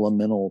earth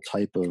elemental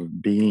type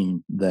of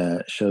being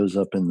that shows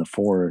up in the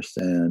forest.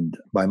 And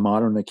by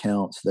modern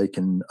accounts, they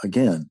can,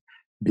 again,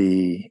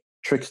 be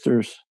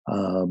tricksters,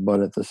 but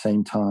at the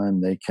same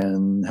time, they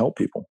can help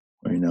people.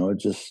 It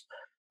just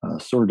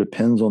sort of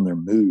depends on their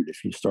mood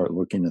if you start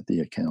looking at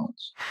the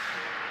accounts.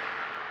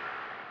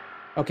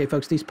 Okay,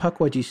 folks, these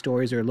Pukwudgie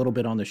stories are a little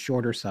bit on the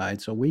shorter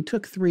side, so we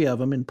took 3 of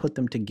them and put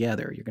them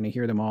together. You're going to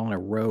hear them all in a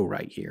row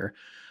right here.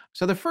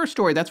 So the first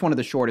story, that's one of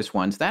the shortest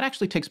ones. That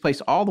actually takes place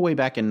all the way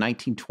back in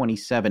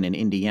 1927 in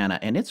Indiana,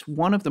 and it's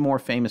one of the more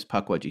famous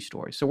Pukwudgie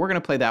stories. So we're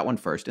going to play that one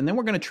first, and then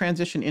we're going to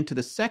transition into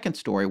the second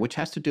story, which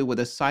has to do with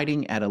a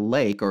sighting at a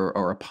lake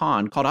or a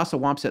pond called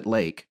Assawampset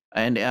Lake.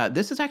 And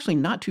this is actually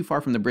not too far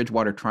from the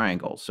Bridgewater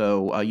Triangle.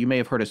 So you may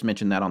have heard us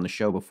mention that on the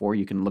show before.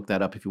 You can look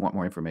that up if you want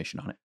more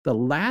information on it. The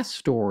last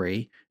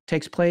story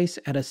takes place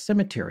at a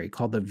cemetery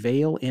called the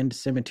Vale End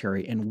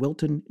Cemetery in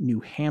Wilton,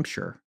 New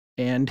Hampshire.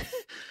 And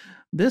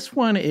this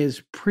one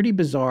is pretty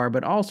bizarre,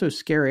 but also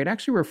scary. It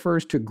actually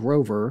refers to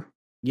Grover.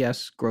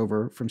 Yes,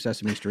 Grover from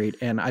Sesame Street.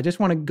 And I just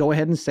want to go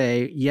ahead and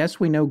say, yes,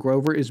 we know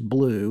Grover is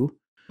blue.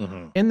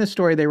 Mm-hmm. In the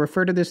story, they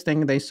refer to this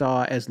thing they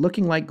saw as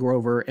looking like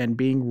Grover and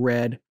being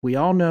red. We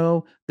all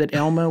know that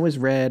Elmo is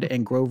red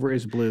and Grover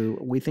is blue.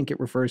 We think it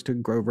refers to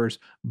Grover's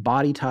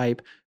body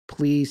type.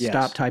 Please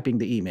stop typing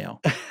the email.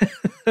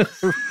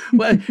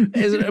 Well,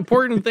 it's an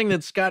important thing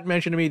that Scott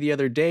mentioned to me the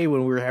other day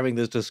when we were having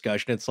this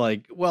discussion. It's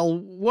like, well,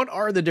 what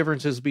are the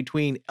differences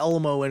between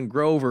Elmo and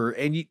Grover?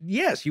 And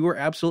yes, you were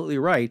absolutely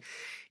right.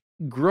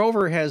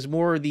 Grover has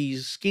more of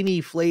these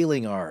skinny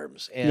flailing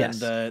arms and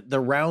the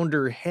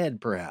rounder head,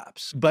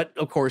 perhaps. But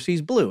of course,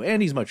 he's blue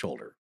and he's much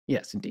older.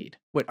 Yes, indeed.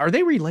 Wait, are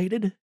they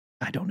related?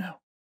 I don't know.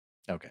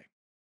 Okay.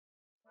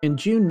 In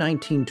June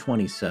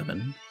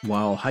 1927,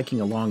 while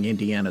hiking along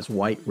Indiana's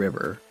White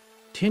River,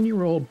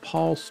 10-year-old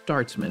Paul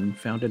Startzman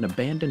found an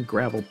abandoned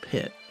gravel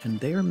pit and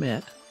there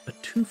met a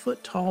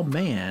 2-foot-tall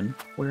man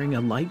wearing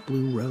a light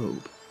blue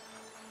robe.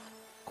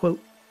 Quote,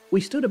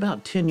 "We stood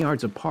about 10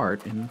 yards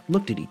apart and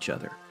looked at each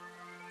other.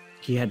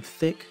 He had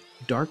thick,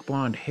 dark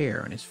blonde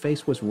hair and his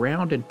face was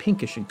round and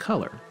pinkish in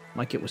color,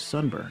 like it was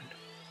sunburned.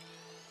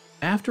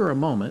 After a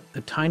moment,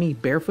 the tiny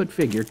barefoot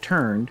figure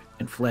turned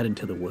and fled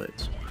into the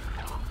woods."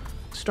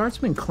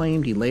 Startzman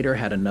claimed he later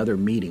had another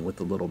meeting with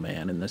the little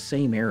man in the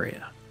same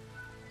area.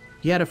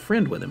 He had a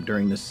friend with him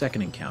during this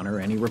second encounter,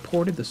 and he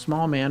reported the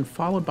small man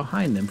followed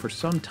behind them for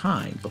some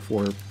time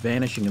before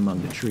vanishing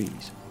among the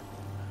trees.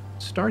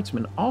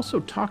 Startzman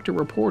also talked to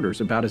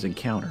reporters about his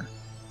encounter,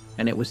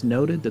 and it was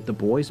noted that the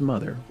boy's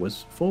mother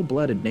was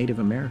full-blooded Native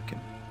American,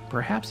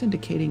 perhaps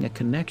indicating a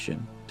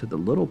connection to the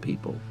little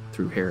people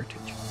through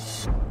heritage.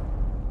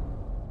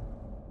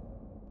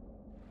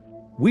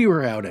 We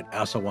were out at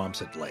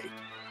Assawampset Lake.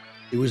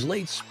 It was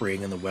late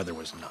spring and the weather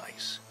was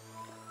nice.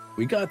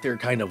 We got there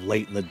kind of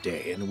late in the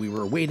day and we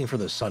were waiting for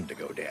the sun to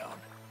go down.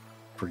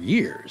 For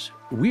years,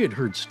 we had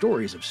heard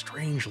stories of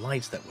strange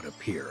lights that would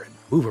appear and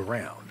move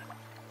around.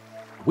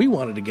 We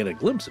wanted to get a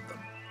glimpse of them.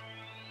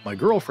 My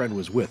girlfriend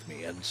was with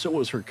me, and so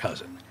was her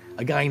cousin,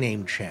 a guy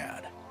named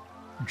Chad.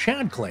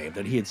 Chad claimed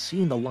that he had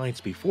seen the lights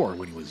before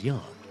when he was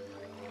young.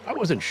 I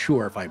wasn't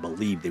sure if I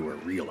believed they were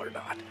real or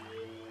not.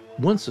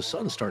 Once the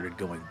sun started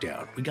going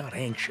down, we got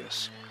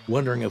anxious,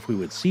 wondering if we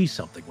would see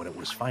something when it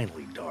was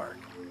finally dark.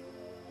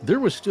 There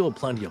was still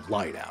plenty of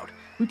light out.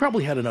 We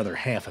probably had another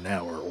half an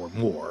hour or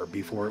more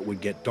before it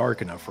would get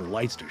dark enough for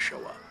lights to show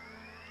up.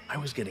 I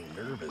was getting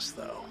nervous,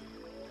 though.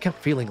 Kept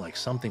feeling like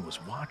something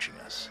was watching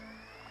us.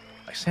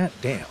 I sat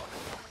down,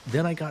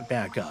 then I got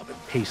back up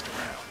and paced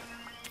around.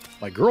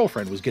 My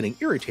girlfriend was getting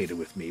irritated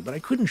with me, but I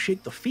couldn't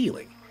shake the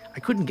feeling. I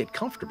couldn't get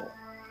comfortable.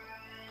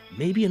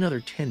 Maybe another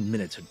 10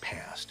 minutes had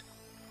passed.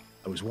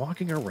 I was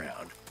walking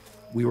around.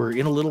 We were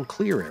in a little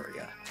clear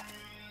area.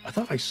 I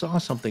thought I saw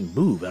something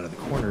move out of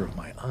the corner of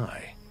my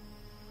eye.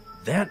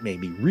 That made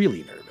me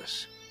really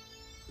nervous.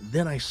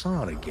 Then I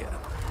saw it again.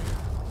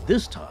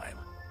 This time,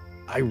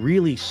 I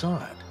really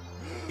saw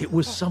it. It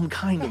was some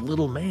kind of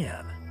little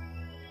man.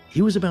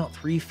 He was about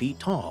 3 feet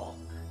tall.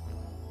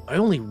 I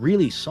only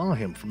really saw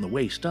him from the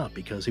waist up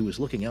because he was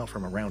looking out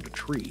from around a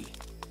tree.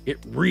 It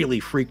really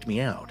freaked me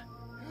out.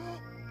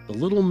 The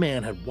little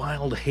man had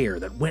wild hair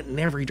that went in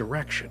every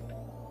direction.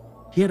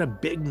 He had a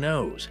big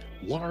nose,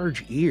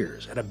 large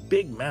ears, and a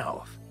big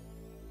mouth.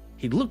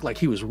 He looked like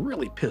he was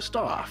really pissed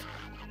off,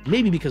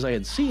 maybe because I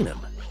had seen him.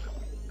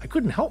 I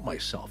couldn't help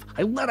myself.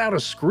 I let out a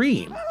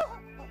scream.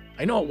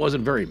 I know it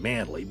wasn't very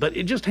manly, but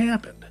it just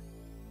happened.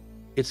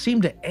 It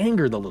seemed to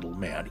anger the little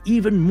man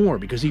even more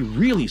because he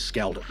really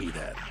scowled at me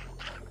then.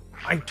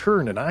 I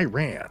turned and I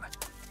ran.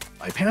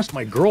 I passed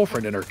my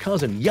girlfriend and her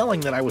cousin yelling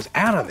that I was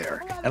out of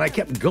there, and I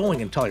kept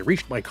going until I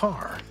reached my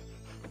car.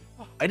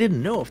 I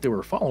didn't know if they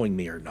were following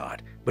me or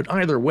not, but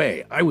either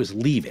way, I was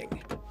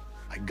leaving.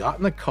 I got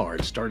in the car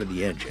and started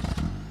the engine.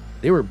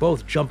 They were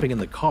both jumping in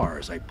the car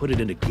as I put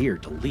it into gear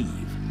to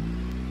leave.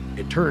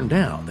 It turned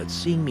out that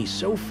seeing me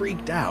so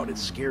freaked out, it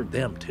scared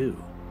them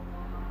too.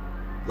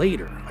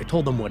 Later, I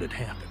told them what had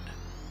happened.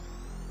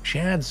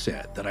 Chad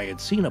said that I had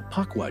seen a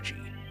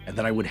pukwudgie and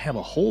that I would have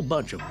a whole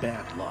bunch of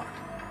bad luck.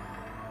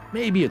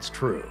 Maybe it's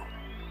true.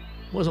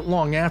 It wasn't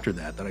long after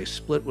that I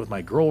split with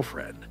my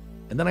girlfriend,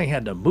 and then I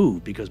had to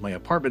move because my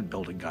apartment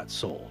building got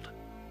sold.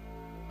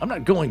 I'm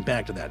not going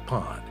back to that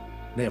pond,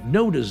 and I have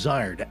no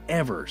desire to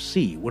ever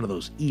see one of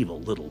those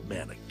evil little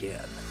men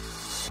again.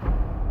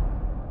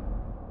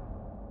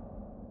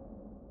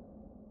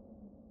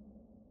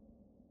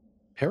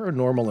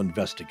 Paranormal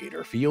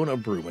investigator Fiona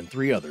Broom and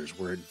 3 others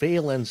were at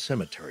Vale End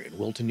Cemetery in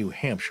Wilton, New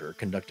Hampshire,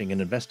 conducting an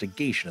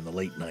investigation in the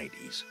late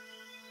 90s.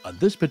 On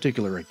this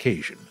particular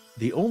occasion,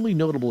 the only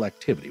notable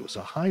activity was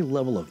a high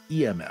level of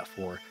EMF,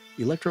 or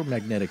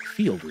electromagnetic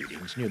field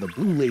readings, near the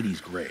Blue Lady's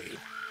grave.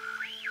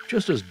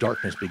 Just as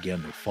darkness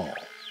began to fall,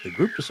 the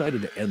group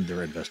decided to end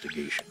their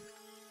investigation.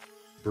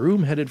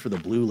 Broom headed for the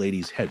Blue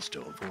Lady's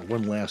headstone for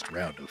one last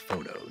round of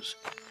photos.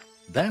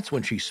 That's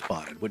when she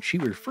spotted what she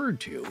referred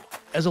to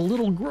as a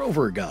little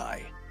Grover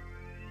guy.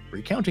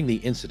 Recounting the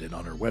incident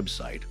on her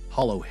website,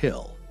 Hollow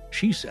Hill,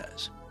 she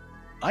says,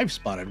 "I've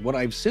spotted what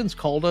I've since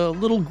called a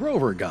little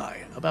Grover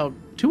guy, about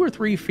 2 or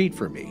 3 feet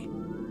from me.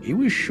 He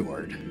was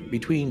short,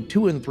 between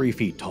 2 and 3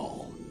 feet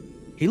tall.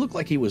 He looked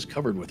like he was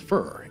covered with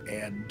fur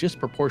and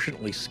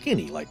disproportionately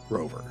skinny like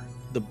Grover,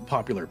 the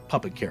popular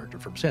puppet character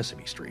from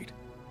Sesame Street."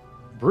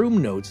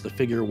 Broom notes the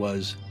figure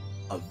was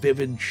a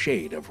vivid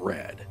shade of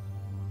red.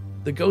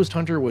 The ghost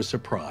hunter was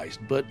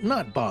surprised, but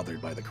not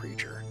bothered by the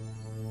creature.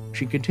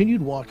 She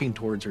continued walking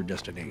towards her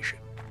destination.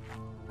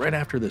 Right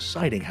after this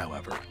sighting,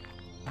 however,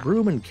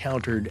 Broom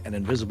encountered an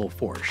invisible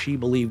force she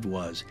believed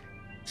was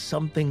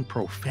something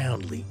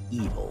profoundly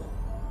evil.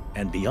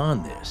 And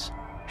beyond this,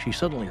 she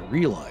suddenly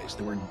realized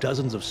there were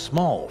dozens of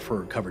small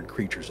fur-covered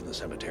creatures in the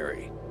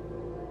cemetery.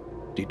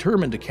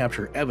 Determined to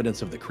capture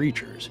evidence of the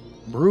creatures,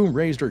 Broom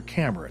raised her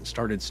camera and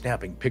started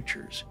snapping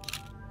pictures.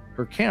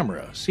 Her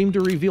camera seemed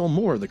to reveal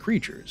more of the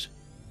creatures.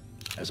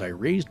 As I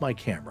raised my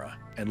camera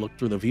and looked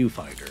through the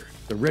viewfinder,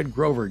 the red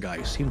Grover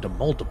guy seemed to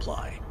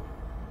multiply.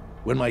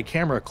 When my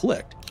camera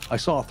clicked, I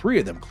saw 3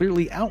 of them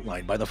clearly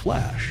outlined by the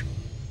flash.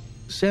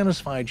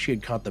 Satisfied she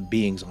had caught the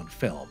beings on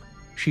film,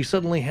 she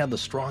suddenly had the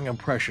strong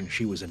impression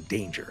she was in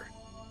danger.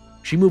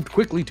 She moved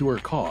quickly to her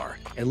car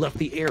and left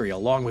the area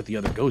along with the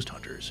other ghost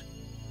hunters.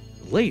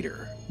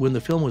 Later, when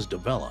the film was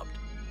developed,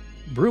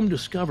 Broom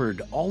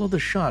discovered all of the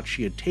shots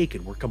she had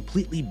taken were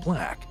completely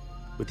black,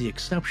 with the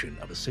exception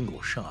of a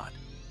single shot.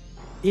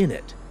 In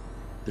it,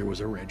 there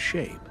was a red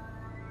shape,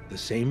 the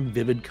same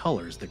vivid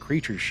colors the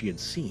creatures she had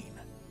seen.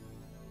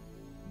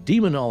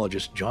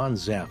 Demonologist John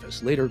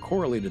Zaffis later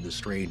correlated the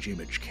strange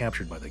image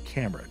captured by the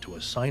camera to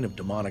a sign of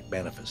demonic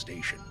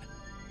manifestation.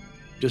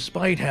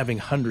 Despite having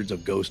hundreds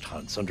of ghost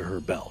hunts under her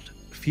belt,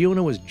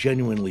 Fiona was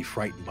genuinely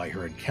frightened by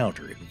her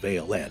encounter in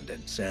Vale End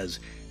and says,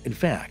 in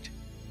fact,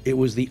 it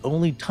was the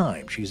only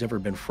time she's ever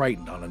been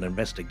frightened on an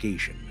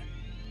investigation.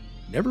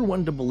 Never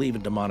one to believe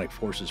in demonic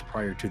forces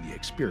prior to the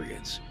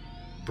experience,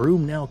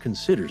 Broom now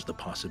considers the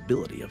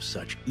possibility of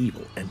such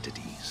evil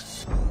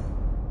entities.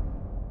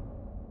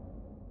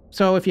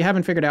 So if you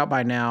haven't figured out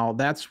by now,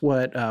 that's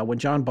what, when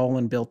John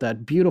Boland built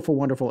that beautiful,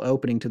 wonderful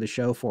opening to the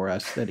show for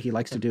us that he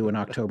likes to do in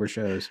October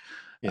shows,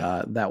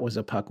 that was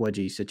a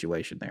pukwudgie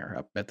situation there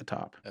up at the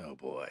top. Oh,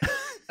 boy.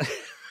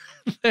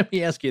 Let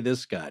me ask you this,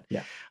 Scott.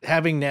 Yeah.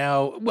 Having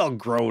now, well,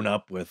 grown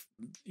up with,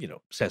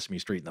 Sesame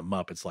Street and the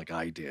Muppets like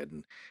I did,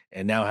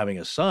 and now having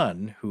a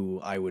son who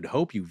I would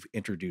hope you've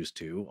introduced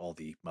to all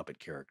the Muppet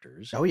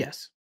characters. Oh,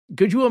 yes.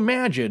 Could you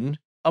imagine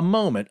a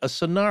moment, a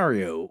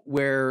scenario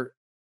where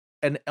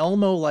an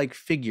Elmo-like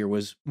figure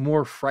was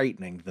more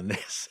frightening than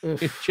this?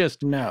 It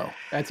just... No.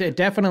 It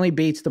definitely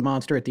beats the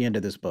monster at the end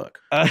of this book,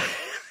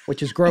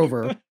 which is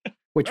Grover,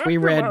 which we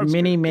read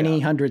many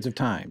hundreds of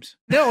times.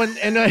 No,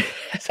 and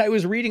as I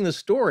was reading the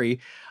story,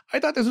 I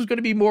thought this was going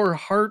to be more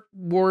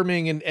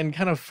heartwarming and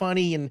kind of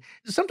funny, and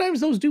sometimes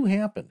those do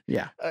happen.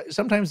 Yeah.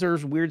 Sometimes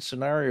there's weird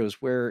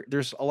scenarios where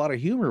there's a lot of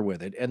humor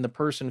with it, and the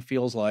person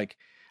feels like,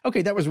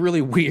 okay, that was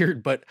really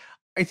weird, but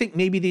I think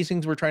maybe these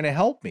things were trying to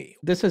help me.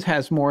 This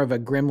has more of a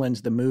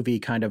Gremlins the movie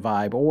kind of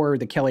vibe, or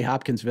the Kelly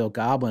Hopkinsville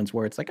Goblins,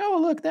 where it's like, oh,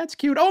 look, that's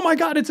cute. Oh my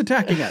God, it's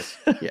attacking us.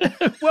 Yeah.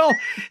 well,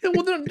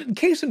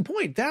 case in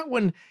point, that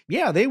one,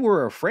 yeah, they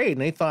were afraid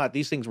and they thought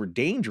these things were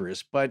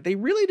dangerous, but they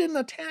really didn't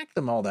attack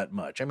them all that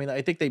much. I mean,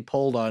 I think they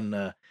pulled on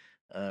one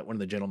of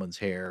the gentleman's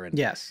hair. And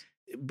yes.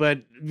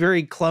 But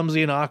very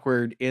clumsy and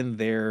awkward in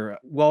their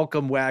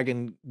welcome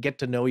wagon, get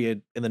to know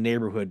you in the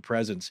neighborhood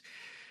presence.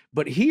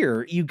 But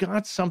here you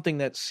got something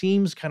that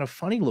seems kind of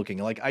funny looking.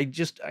 Like I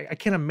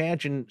can't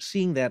imagine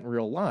seeing that in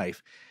real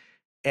life.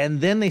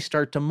 And then they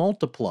start to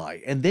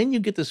multiply. And then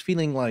you get this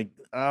feeling like,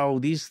 oh,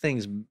 these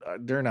things,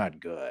 they're not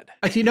good.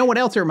 Actually, you know what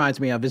else it reminds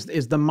me of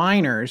is the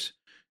miners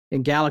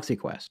in Galaxy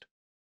Quest.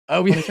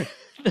 Oh, yeah.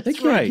 They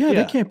can't, right. Yeah,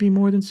 they can't be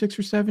more than 6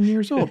 or 7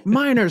 years old.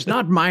 Miners,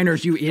 not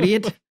minors, you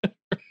idiot.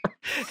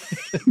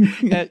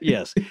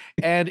 Yes.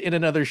 And in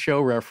another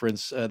show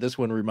reference, this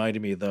one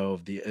reminded me, though,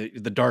 of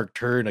the dark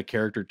turn a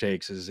character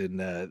takes is in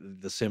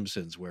The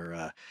Simpsons,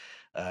 where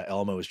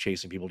Elmo is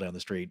chasing people down the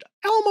street.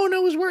 Elmo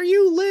knows where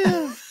you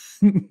live.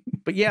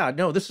 But yeah,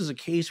 no, this is a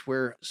case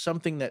where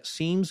something that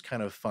seems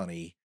kind of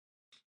funny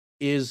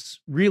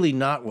is really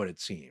not what it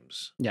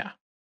seems. Yeah.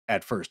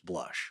 At first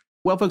blush.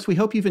 Well, folks, we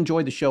hope you've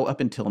enjoyed the show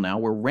up until now.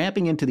 We're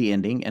ramping into the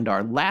ending and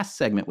our last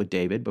segment with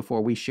David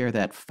before we share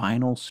that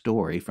final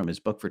story from his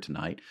book for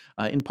tonight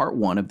in part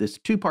 1 of this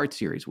 2-part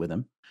series with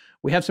him.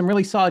 We have some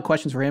really solid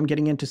questions for him,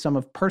 getting into some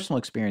of personal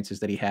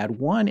experiences that he had.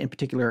 One in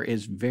particular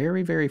is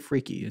very, very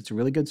freaky. It's a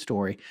really good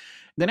story.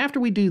 Then after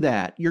we do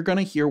that, you're going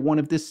to hear one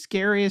of the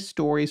scariest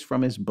stories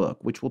from his book,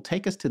 which will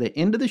take us to the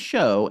end of the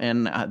show.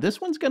 And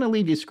this one's going to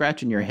leave you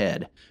scratching your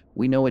head.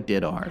 We know it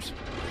did ours.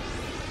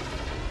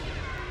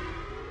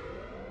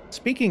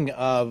 Speaking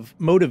of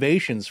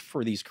motivations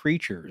for these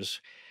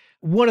creatures,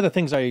 one of the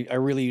things I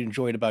really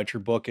enjoyed about your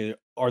book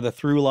are the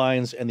through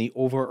lines and the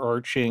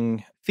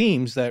overarching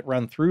themes that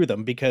run through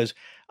them, because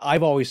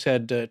I've always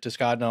said to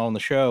Scott and all on the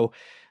show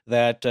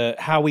that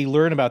how we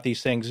learn about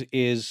these things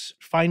is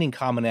finding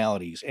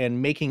commonalities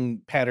and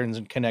making patterns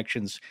and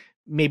connections,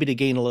 maybe to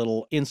gain a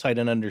little insight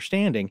and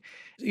understanding.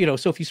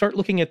 So if you start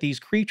looking at these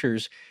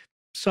creatures,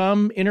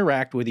 some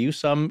interact with you,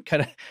 some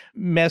kind of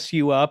mess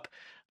you up,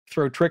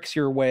 throw tricks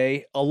your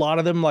way. A lot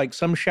of them, like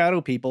some shadow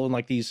people and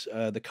like these,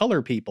 the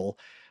color people,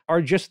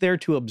 are just there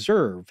to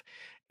observe.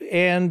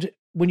 And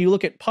when you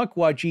look at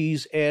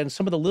Pukwudgies and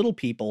some of the little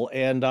people,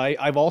 and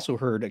I've also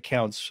heard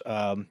accounts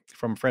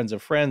from friends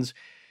of friends,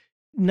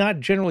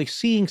 not generally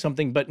seeing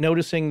something, but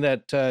noticing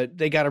that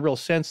they got a real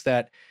sense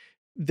that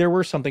there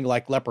were something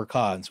like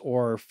leprechauns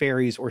or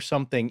fairies or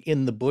something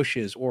in the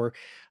bushes, or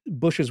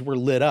bushes were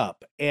lit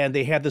up, and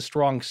they had the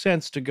strong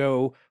sense to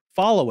go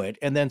follow it,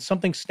 and then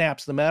something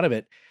snaps them out of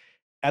it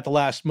at the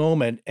last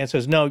moment and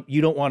says, no, you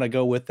don't want to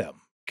go with them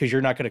because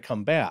you're not going to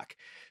come back.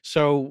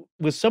 So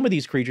with some of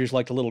these creatures,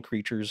 like the little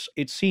creatures,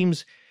 it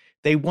seems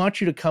they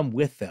want you to come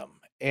with them.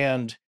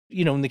 And,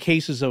 in the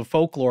cases of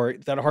folklore,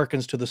 that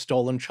harkens to the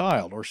stolen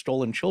child or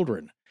stolen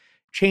children,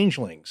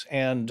 changelings,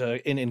 and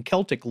in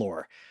Celtic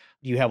lore,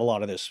 you have a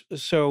lot of this.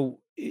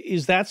 So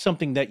is that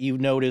something that you've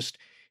noticed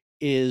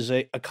is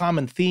a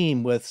common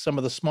theme with some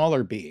of the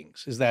smaller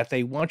beings, is that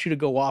they want you to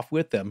go off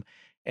with them?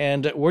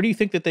 And where do you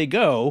think that they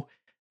go?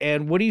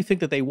 And what do you think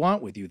that they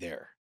want with you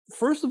there?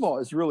 First of all,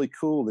 it's really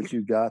cool that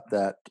you got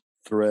that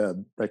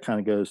thread that kind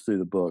of goes through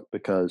the book,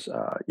 because,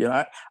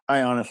 I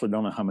honestly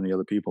don't know how many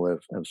other people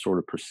have sort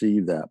of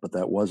perceived that, but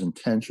that was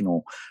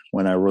intentional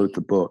when I wrote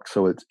the book.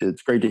 So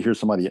it's great to hear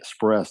somebody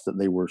express that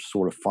they were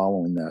sort of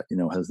following that,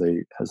 as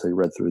they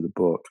read through the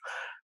book,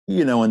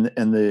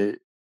 and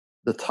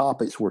the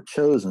topics were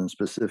chosen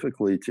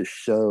specifically to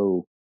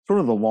show sort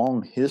of the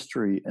long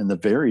history and the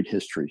varied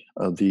history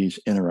of these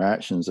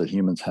interactions that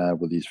humans have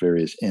with these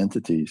various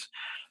entities.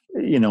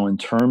 In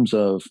terms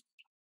of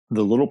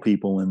the little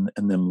people and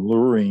them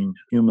luring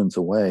humans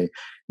away,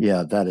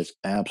 yeah, that is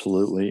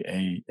absolutely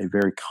a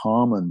very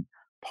common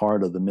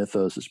part of the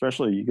mythos,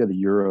 especially you go to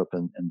Europe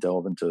and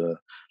delve into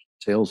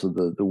tales of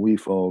the wee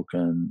folk,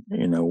 and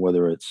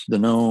whether it's the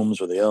gnomes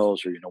or the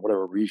elves or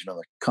whatever region of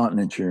the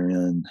continent you're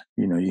in,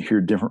 you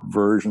hear different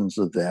versions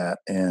of that,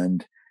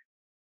 and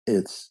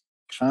it's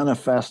kind of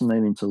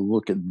fascinating to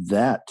look at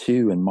that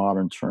too in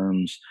modern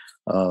terms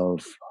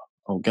of,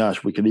 oh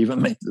gosh, we could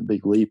even make the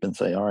big leap and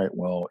say, all right,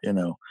 well,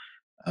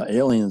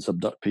 aliens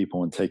abduct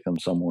people and take them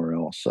somewhere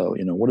else. So,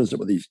 what is it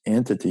with these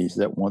entities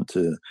that want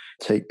to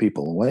take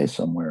people away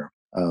somewhere?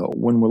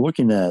 When we're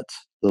looking at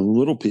the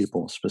little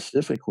people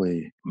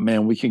specifically,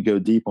 man, we can go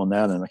deep on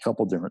that in a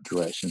couple different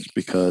directions,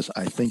 because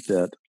I think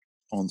that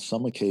on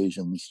some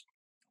occasions,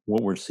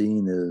 what we're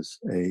seeing is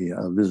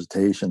a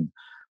visitation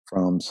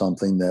from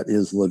something that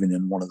is living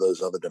in one of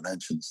those other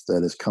dimensions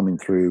that is coming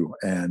through.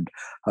 And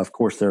of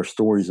course, there are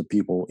stories of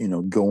people,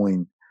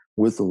 going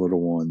with the little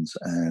ones,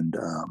 and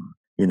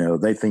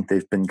they think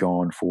they've been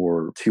gone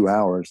for 2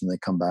 hours and they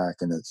come back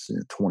and it's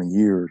 20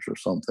 years or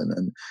something.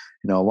 And,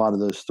 a lot of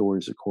those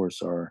stories, of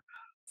course, are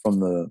from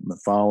the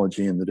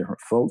mythology and the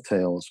different folk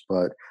tales.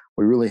 But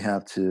we really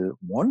have to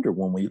wonder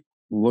when we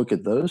look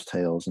at those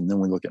tales, and then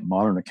we look at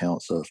modern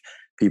accounts of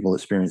people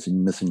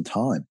experiencing missing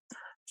time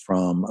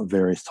from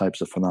various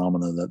types of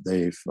phenomena that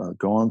they've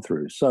gone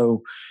through.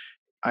 So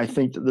I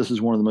think that this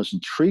is one of the most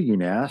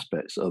intriguing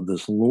aspects of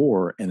this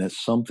lore, and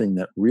it's something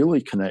that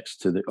really connects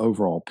to the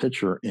overall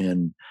picture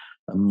in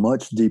a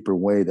much deeper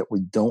way that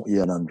we don't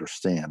yet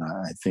understand.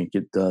 I think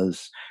it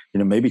does,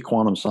 maybe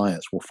quantum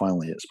science will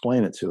finally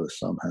explain it to us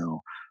somehow.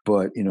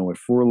 But, if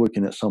we're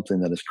looking at something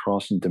that is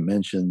crossing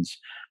dimensions,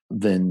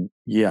 then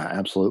yeah,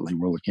 absolutely,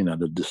 we're looking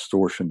at a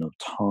distortion of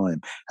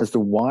time. As to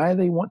why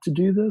they want to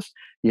do this,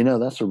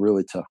 that's a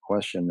really tough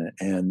question.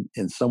 And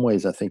in some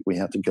ways, I think we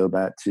have to go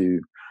back to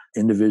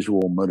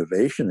individual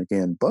motivation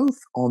again, both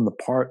on the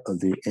part of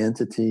the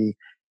entity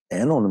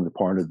and on the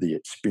part of the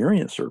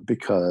experiencer,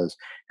 because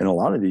in a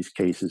lot of these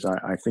cases,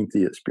 I think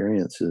the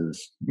experience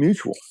is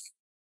mutual.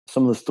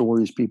 Some of the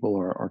stories, people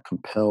are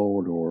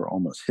compelled or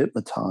almost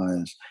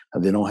hypnotized.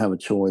 They don't have a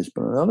choice.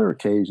 But on other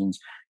occasions,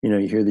 you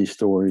hear these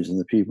stories and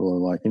the people are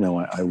like,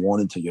 I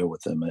wanted to go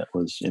with them. It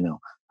was,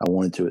 I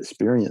wanted to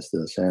experience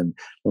this. And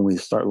when we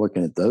start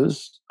looking at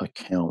those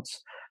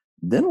accounts,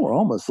 then we're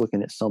almost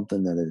looking at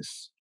something that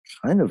is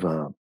kind of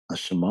a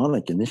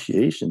shamanic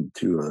initiation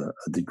to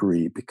a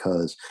degree,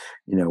 because,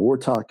 we're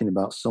talking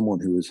about someone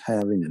who is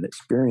having an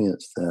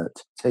experience that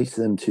takes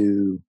them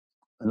to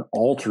an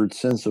altered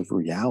sense of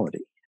reality.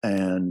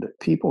 And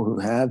people who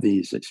have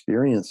these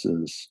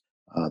experiences,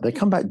 they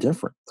come back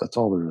different. That's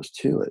all there is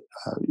to it.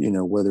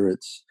 Whether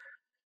it's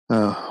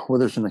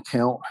an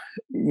account,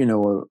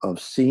 of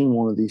seeing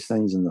one of these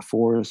things in the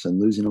forest and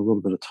losing a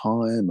little bit of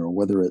time, or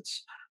whether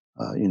it's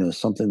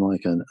something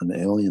like an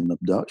alien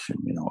abduction.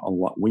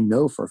 We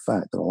know for a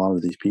fact that a lot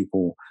of these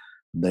people,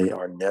 they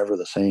are never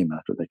the same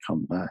after they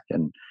come back.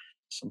 And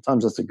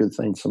sometimes that's a good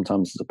thing.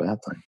 Sometimes it's a bad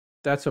thing.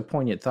 That's a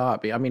poignant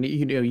thought. I mean,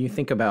 you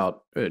think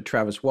about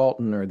Travis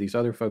Walton or these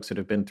other folks that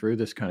have been through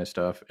this kind of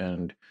stuff,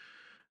 and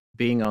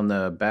being on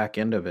the back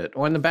end of it,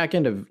 or on the back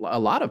end of a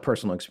lot of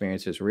personal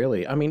experiences,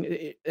 really. I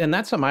mean, and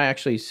that's something I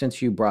actually, since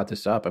you brought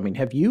this up, I mean,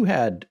 have you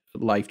had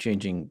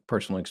life-changing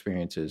personal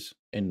experiences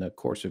in the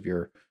course of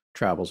your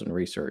travels and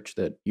research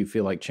that you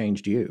feel like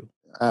changed you?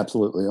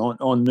 Absolutely,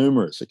 on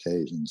numerous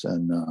occasions.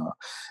 And,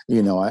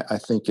 I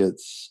think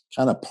it's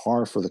kind of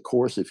par for the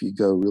course if you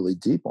go really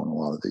deep on a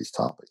lot of these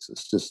topics.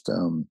 It's just,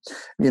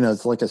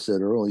 it's like I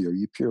said earlier,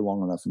 you peer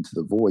long enough into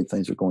the void,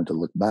 things are going to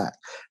look back.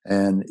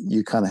 And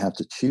you kind of have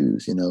to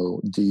choose,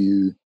 do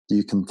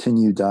you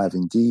continue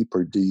diving deep,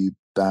 or do you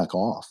back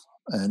off?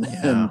 And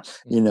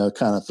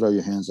kind of throw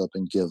your hands up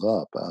and give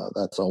up.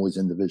 That's always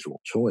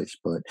individual choice.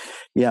 But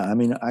yeah, I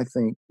mean, I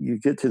think you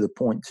get to the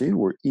point too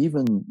where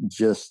even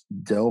just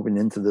delving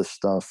into this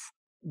stuff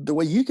the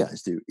way you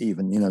guys do,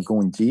 even,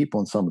 going deep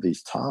on some of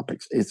these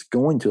topics, it's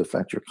going to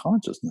affect your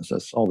consciousness.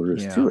 That's all there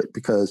is to it,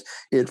 because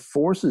it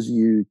forces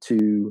you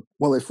to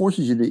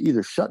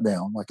either shut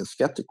down like a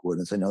skeptic would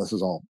and say, no, this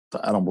is all,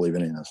 I don't believe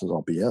any of this is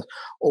all BS.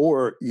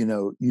 Or,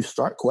 you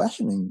start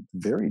questioning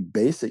very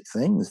basic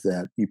things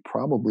that you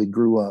probably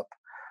grew up,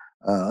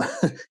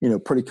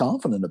 pretty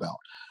confident about.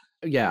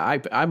 Yeah,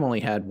 I've only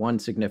had one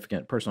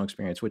significant personal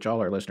experience, which all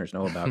our listeners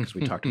know about because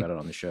we talked about it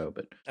on the show.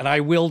 But and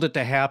I willed it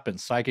to happen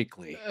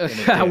psychically.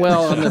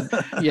 Well,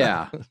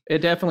 it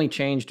definitely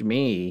changed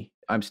me.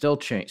 I'm still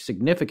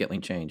significantly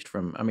changed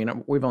from. I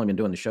mean, we've only been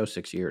doing the show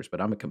 6 years, but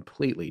I'm a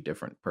completely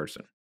different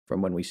person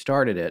from when we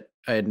started it.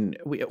 And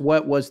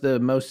what was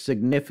the most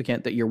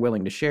significant that you're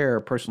willing to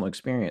share personal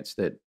experience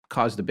that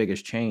caused the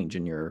biggest change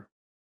in your,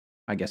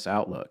 I guess,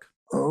 outlook?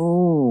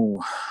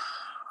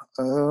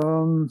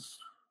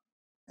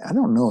 I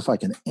don't know if I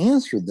can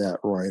answer that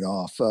right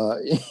off.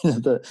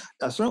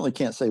 I certainly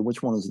can't say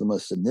which one is the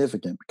most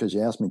significant, because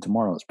you ask me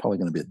tomorrow, it's probably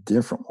going to be a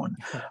different one.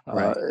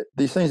 Right.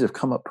 These things have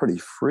come up pretty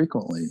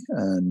frequently.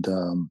 And,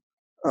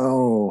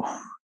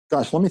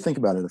 gosh, let me think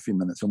about it a few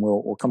minutes and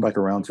we'll come back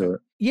around to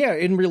it. Yeah,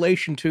 in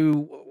relation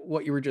to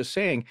what you were just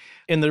saying,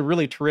 in the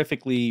really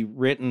terrifically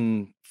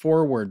written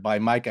foreword by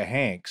Micah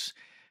Hanks,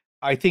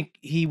 I think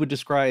he would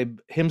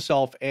describe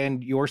himself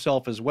and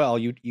yourself as well,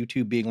 you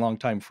two being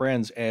longtime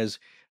friends, as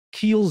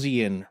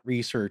Keelesian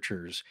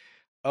researchers,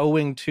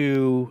 owing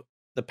to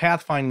the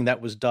pathfinding that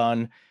was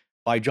done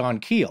by John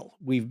Keel.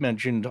 We've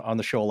mentioned on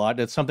the show a lot.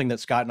 That's something that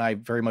Scott and I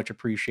very much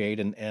appreciate,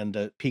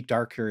 and piqued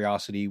our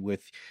curiosity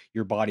with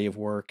your body of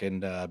work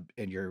and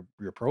your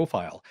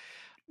profile.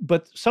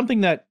 But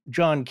something that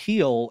John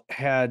Keel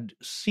had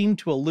seemed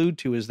to allude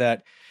to is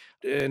that,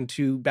 and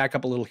to back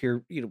up a little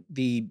here,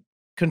 the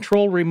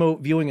control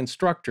remote viewing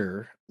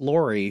instructor,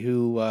 Lori,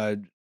 who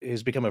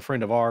has become a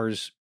friend of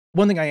ours.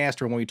 One thing I asked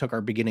her when we took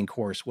our beginning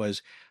course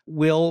was,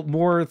 will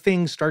more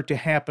things start to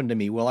happen to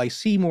me? Will I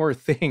see more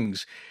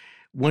things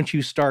once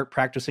you start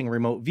practicing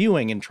remote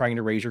viewing and trying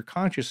to raise your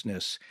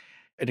consciousness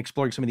and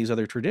exploring some of these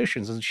other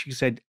traditions? And she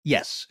said,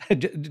 yes,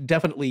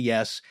 definitely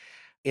yes.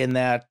 In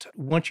that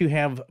once you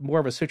have more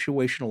of a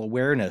situational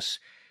awareness,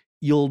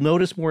 you'll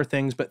notice more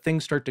things, but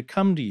things start to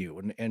come to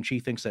you. And she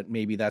thinks that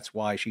maybe that's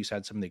why she's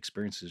had some of the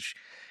experiences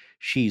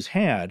she's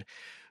had.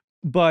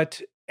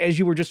 But as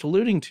you were just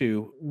alluding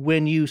to,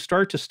 when you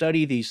start to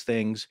study these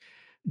things,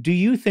 do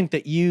you think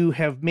that you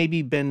have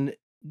maybe been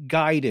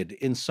guided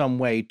in some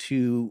way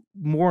to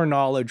more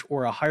knowledge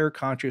or a higher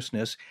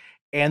consciousness?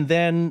 And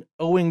then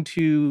owing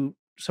to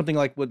something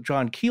like what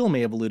John Keel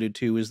may have alluded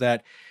to, is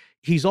that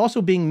he's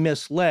also being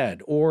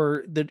misled,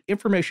 or the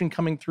information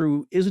coming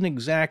through isn't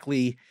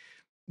exactly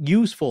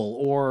useful,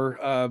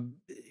 or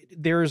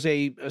there's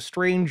a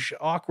strange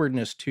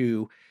awkwardness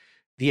to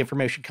the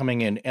information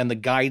coming in and the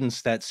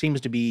guidance that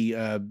seems to be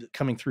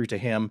coming through to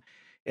him,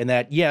 and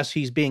that, yes,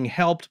 he's being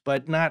helped,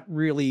 but not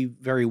really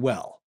very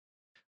well.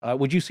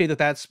 Would you say that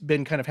that's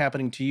been kind of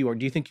happening to you, or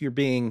do you think you're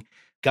being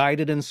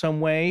guided in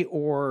some way,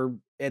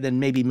 and then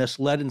maybe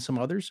misled in some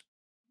others?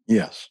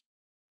 Yes.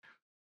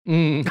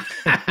 Mm.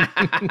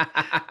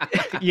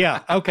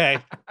 Yeah.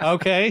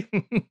 Okay.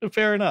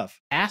 Fair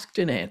enough. Asked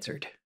and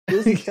answered.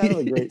 This is kind of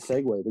a great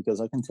segue,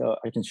 because I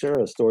can share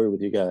a story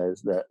with you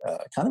guys that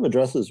kind of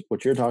addresses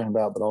what you're talking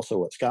about, but also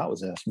what Scott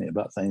was asking me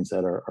about, things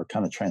that are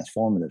kind of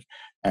transformative.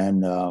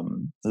 And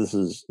this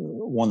is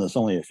one that's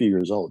only a few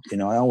years old.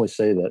 I always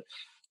say that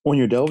when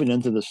you're delving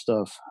into this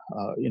stuff,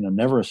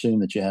 never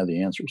assume that you have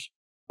the answers,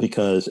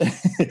 because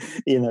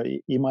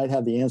you might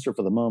have the answer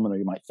for the moment, or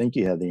you might think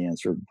you have the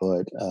answer,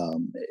 but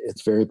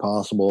it's very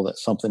possible that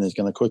something is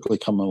going to quickly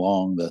come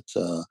along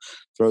that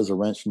throws a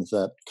wrench into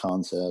that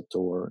concept,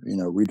 or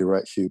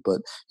redirects you.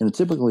 But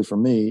typically for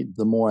me,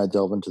 the more I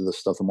delve into this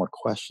stuff, the more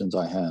questions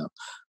I have.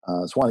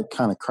 That's why it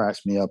kind of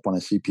cracks me up when I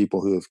see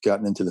people who have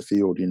gotten into the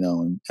field,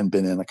 and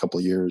been in a couple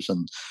of years,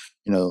 and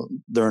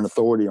they're an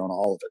authority on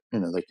all of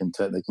it.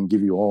 They can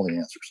give you all the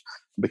answers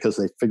because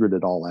they figured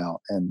it all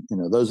out. And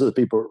those are the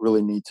people that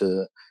really need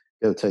to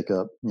go take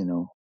up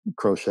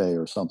crochet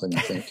or something,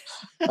 I think.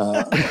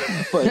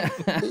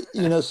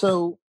 But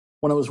so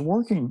when I was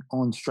working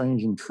on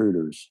Strange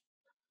Intruders,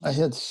 I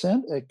had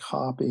sent a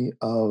copy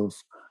of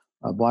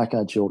Black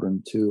Eyed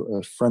Children to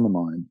a friend of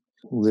mine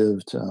who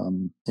lived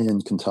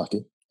in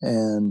Kentucky.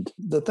 And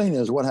the thing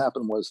is, what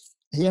happened was,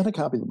 he had a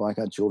copy of the Black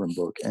Eyed Children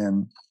book,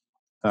 and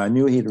I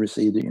knew he'd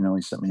received it.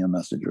 He sent me a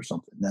message or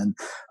something. And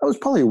I was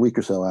probably a week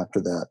or so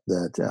after that,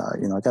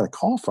 I got a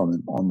call from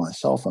him on my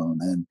cell phone.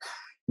 And,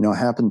 I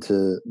happened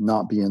to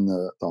not be in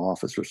the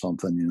office or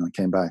something. I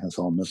came back and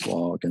saw a missed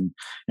log, and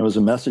it was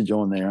a message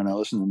on there. And I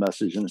listened to the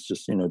message, and it's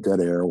just, dead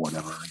air or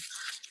whatever.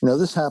 And,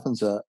 this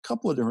happens a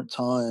couple of different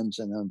times.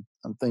 And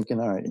I'm thinking,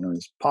 all right,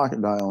 he's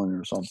pocket dialing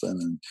or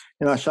something.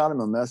 And, I shot him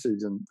a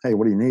message, and, hey,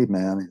 what do you need,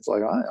 man? And he's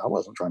like, I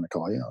wasn't trying to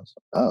call you. I was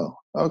like, oh,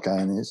 okay.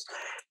 And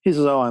he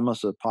says, oh, I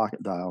must have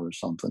pocket dialed or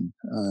something.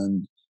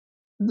 And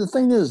the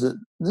thing is that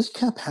this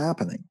kept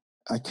happening.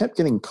 I kept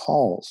getting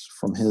calls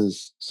from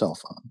his cell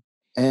phone,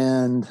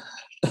 and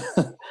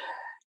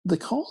the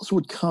calls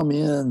would come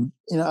in.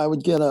 I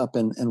would get up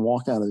and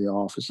walk out of the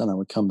office, and I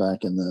would come back,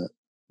 and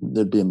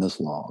there'd be a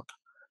missed log.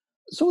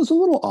 So it was a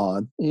little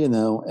odd,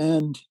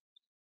 and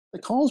the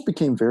calls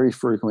became very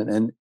frequent.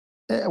 And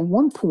at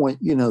one point,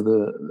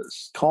 the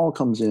call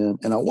comes in,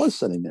 and I was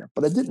sitting there,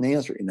 but I didn't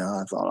answer.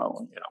 I thought,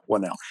 oh,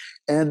 what now?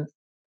 And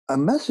a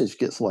message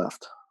gets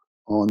left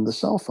on the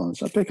cell phone.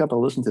 So I pick up and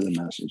listen to the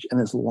message,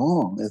 and it's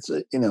long. It's,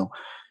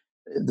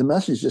 the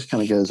message just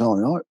kind of goes on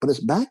and on, but it's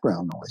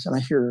background noise. And I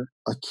hear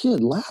a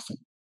kid laughing.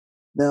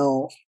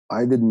 Now,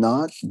 I did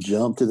not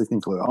jump to the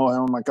conclusion,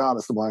 oh my God,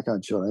 it's the Black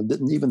Eyed Children. I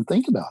didn't even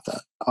think about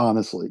that,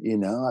 honestly. I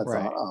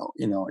Right. thought, oh,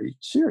 are you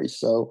serious?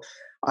 So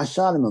I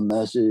shot him a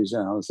message,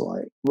 and I was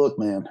like, look,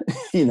 man,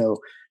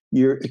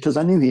 because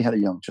I knew he had a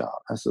young child.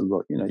 I said,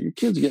 look, your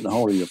kid's getting a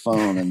hold of your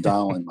phone and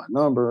dialing my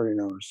number,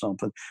 or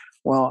something.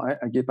 Well,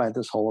 I get back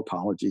this whole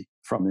apology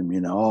from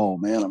him, oh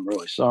man, I'm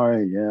really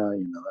sorry. Yeah,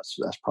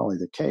 that's probably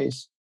the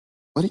case.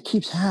 But it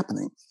keeps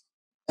happening.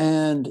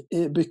 And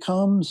it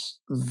becomes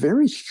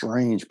very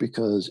strange,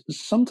 because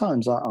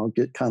sometimes I'll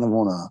get kind of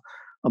on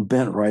a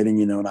bent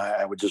writing, and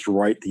I would just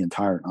write the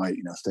entire night,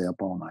 stay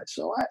up all night.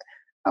 So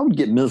I would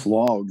get missed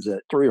logs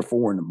at 3 or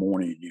 4 in the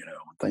morning,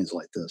 and things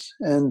like this.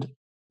 And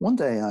one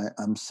day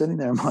I'm sitting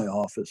there in my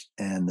office,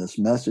 and this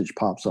message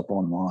pops up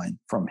online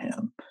from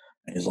him.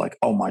 And he's like,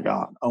 oh my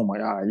God,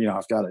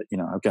 I've got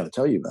to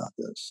tell you about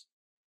this,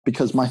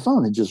 because my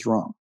phone had just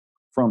rung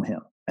from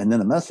him. And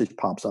then a message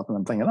pops up, and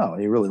I'm thinking, oh,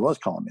 he really was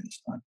calling me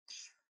this time.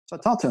 So I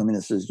talked to him, and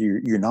he says,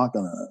 you're not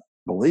going to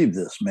believe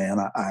this, man.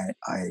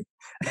 I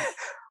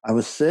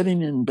was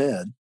sitting in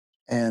bed,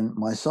 and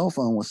my cell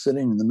phone was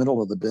sitting in the middle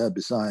of the bed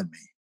beside me.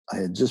 I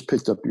had just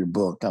picked up your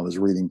book. I was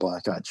reading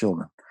Black Eyed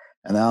Children.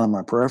 And out of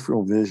my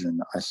peripheral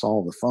vision, I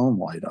saw the phone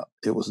light up.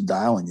 It was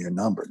dialing your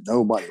number.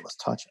 Nobody was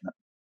touching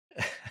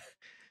it.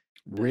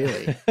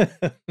 Really?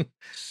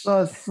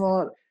 So I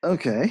thought,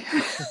 okay,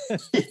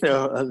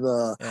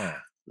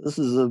 this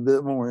is a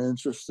bit more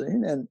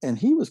interesting. And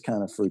he was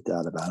kind of freaked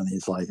out about it.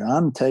 He's like,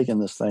 I'm taking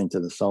this thing to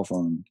the cell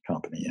phone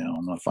company.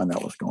 I'm going to find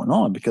out what's going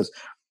on, because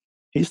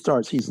he's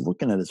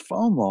looking at his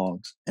phone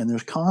logs, and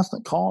there's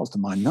constant calls to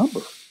my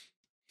number.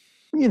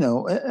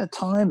 At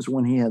times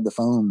when he had the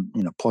phone,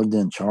 plugged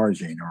in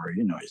charging, or,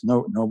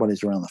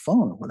 nobody's around the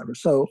phone or whatever.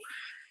 So,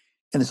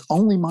 and it's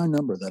only my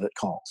number that it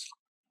calls.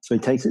 So he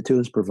takes it to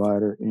his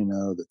provider,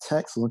 the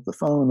techs look the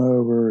phone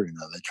over,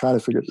 they try to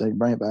figure it, they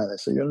bring it back. They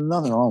say, there's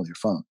nothing wrong with your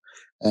phone.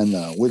 And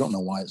we don't know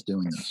why it's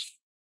doing this.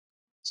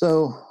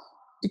 So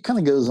it kind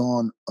of goes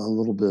on a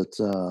little bit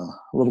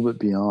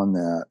beyond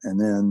that. And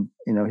then,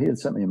 he had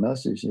sent me a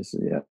message. He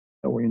said, yeah,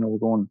 we're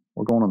going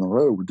on the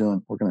road. We're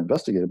going to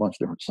investigate a bunch of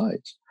different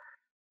sites.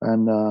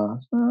 And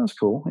that's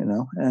cool,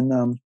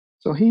 And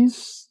so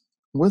he's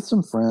with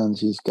some friends.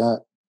 He's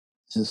got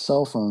his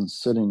cell phone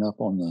sitting up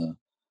on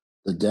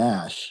the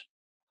dash,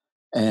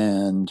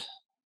 and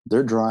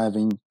they're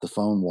driving. The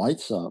phone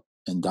lights up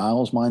and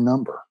dials my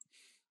number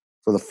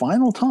for the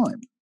final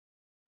time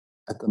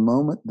at the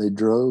moment they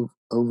drove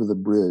over the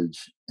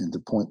bridge into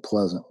Point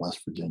Pleasant,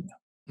 West Virginia.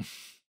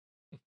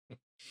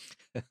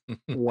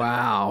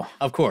 Wow.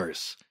 Of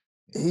course.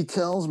 He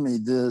tells me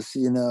this,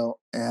 and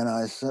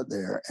I sit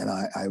there, and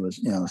I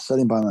was,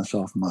 sitting by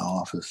myself in my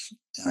office,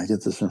 and I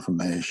get this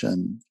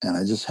information, and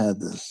I just had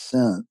this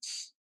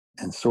sense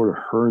and sort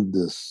of heard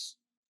this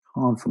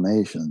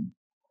confirmation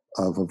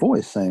of a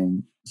voice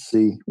saying,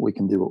 see, we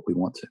can do what we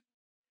want to.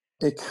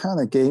 It kind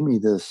of gave me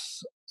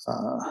this,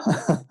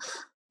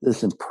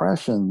 this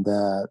impression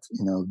that,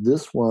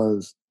 this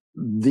was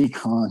the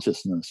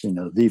consciousness,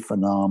 the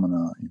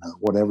phenomena,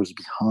 whatever's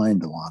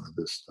behind a lot of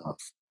this stuff,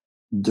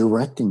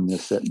 directing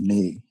this at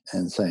me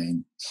and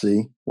saying,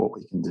 see what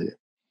we can do.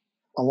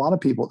 A lot of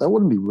people, that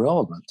wouldn't be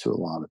relevant to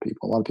a lot of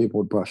people. A lot of people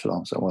would brush it off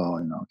and say,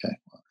 well, okay.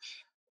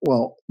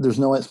 Well, there's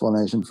no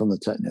explanation from the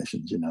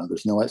technicians,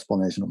 there's no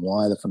explanation of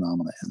why the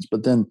phenomena ends.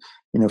 But then,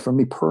 for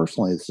me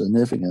personally, the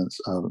significance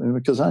of,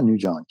 because I knew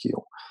John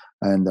Keel,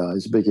 and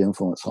he's a big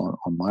influence on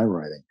my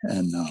writing,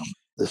 and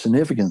the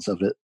significance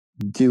of it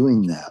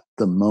doing that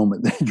the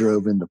moment they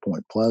drove into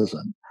Point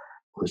Pleasant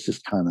was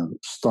just kind of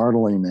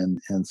startling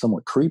and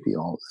somewhat creepy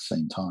all at the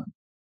same time.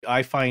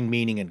 I find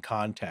meaning in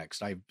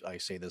context. I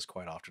say this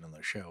quite often on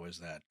the show, is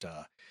that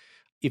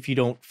if you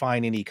don't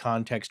find any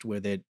context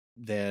with it,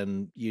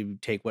 then you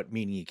take what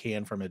meaning you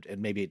can from it,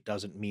 and maybe it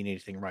doesn't mean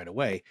anything right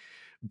away.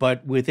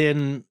 But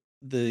within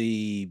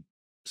the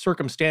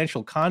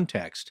circumstantial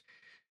context,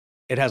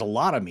 it has a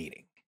lot of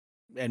meaning.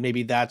 And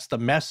maybe that's the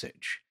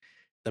message.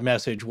 The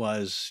message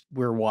was,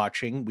 we're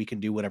watching, we can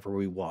do whatever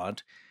we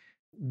want.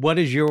 What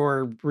is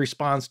your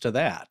response to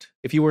that?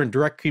 If you were in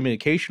direct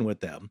communication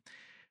with them,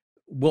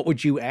 what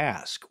would you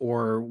ask,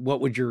 or what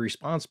would your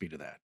response be to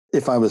that?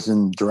 If I was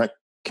in direct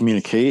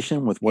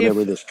communication with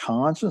whatever this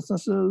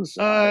consciousness is?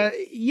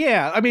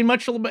 Yeah. I mean,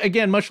 much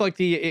like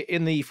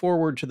in the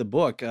foreword to the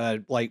book,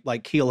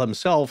 like Keel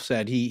himself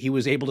said, he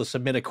was able to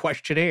submit a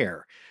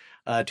questionnaire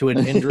to an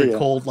Indrid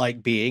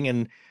cold-like being,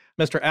 and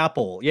Mr.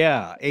 Apple,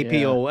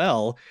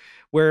 APOL,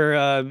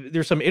 where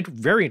there's some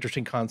very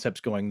interesting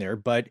concepts going there,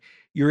 but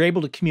you're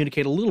able to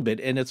communicate a little bit,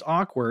 and it's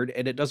awkward,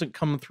 and it doesn't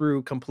come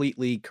through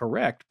completely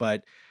correct.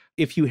 But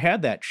if you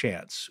had that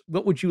chance,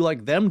 what would you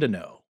like them to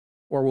know,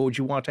 or what would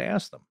you want to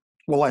ask them?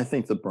 Well, I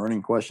think the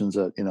burning questions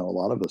that, a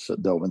lot of us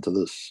that delve into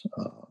this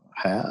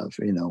have,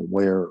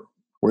 where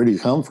do you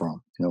come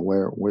from?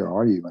 Where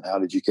are you, and how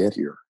did you get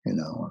here?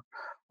 Or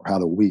how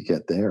do we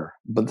get there?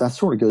 But that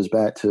sort of goes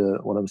back to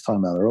what I was talking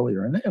about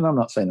earlier. And I'm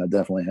not saying I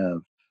definitely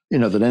have,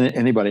 that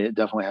anybody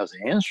definitely has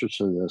the answers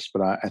to this,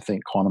 but I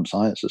think quantum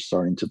science is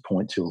starting to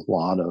point to a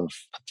lot of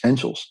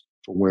potentials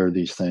for where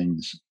these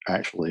things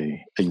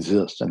actually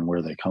exist and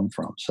where they come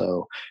from.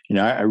 So,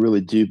 I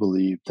really do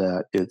believe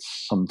that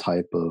it's some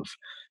type of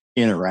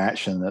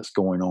interaction that's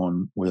going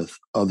on with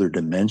other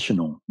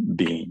dimensional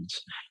beings.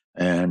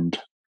 And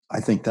I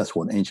think that's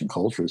what ancient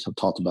cultures have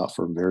talked about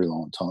for a very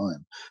long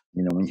time.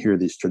 When you hear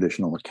these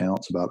traditional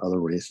accounts about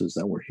other races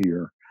that were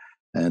here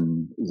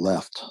and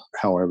left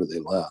however they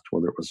left,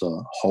 whether it was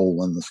a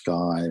hole in the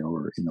sky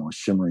or, a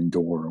shimmering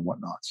door or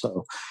whatnot.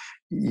 So,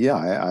 yeah,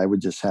 I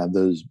would just have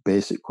those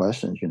basic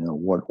questions,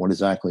 what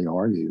exactly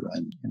are you?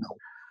 And,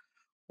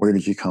 where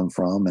did you come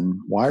from, and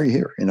why are you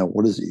here?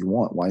 What is it you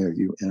want? Why are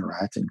you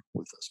interacting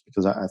with us?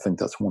 Because I think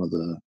that's one of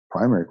the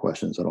primary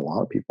questions that a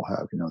lot of people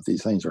have. If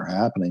these things are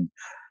happening,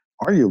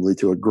 arguably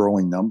to a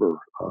growing number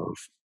of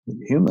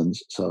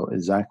humans. So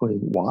exactly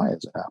why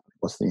is it happening?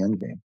 What's the end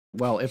game?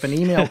 Well, if an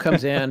email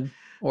comes in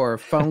or a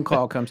phone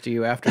call comes to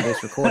you after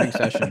this recording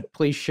session,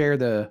 please share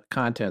the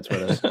contents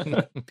with us,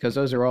 because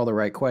those are all the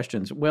right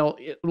questions. Well,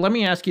 let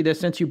me ask you this,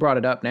 since you brought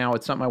it up now,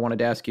 it's something I wanted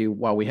to ask you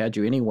while we had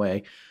you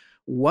anyway.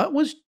 What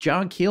was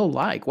John Keel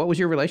like? What was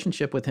your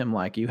relationship with him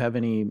like? Do you have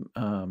any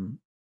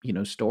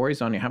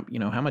stories on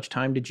how much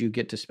time did you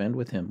get to spend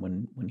with him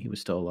when he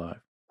was still alive?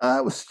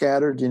 I was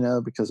scattered,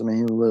 because he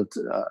lived,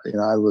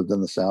 I lived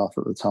in the South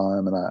at the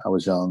time, and I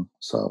was young.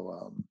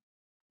 So,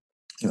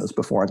 it was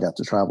before I got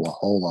to travel a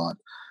whole lot.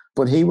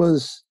 But he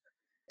was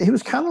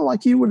kind of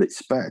like you would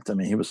expect. I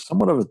mean, he was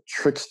somewhat of a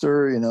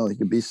trickster. He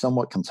could be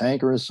somewhat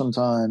cantankerous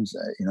sometimes.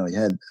 He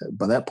had,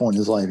 by that point in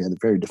his life, he had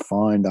very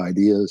defined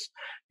ideas,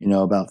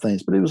 about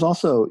things. But he was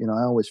also,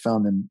 I always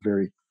found him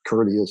very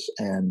courteous,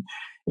 and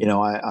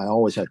I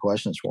always had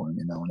questions for him.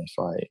 And if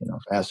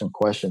I asked him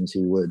questions,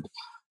 he would,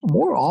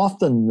 more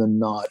often than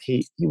not,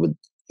 he would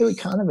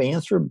kind of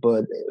answer,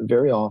 but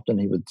very often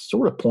he would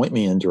sort of point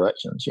me in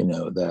directions,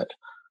 that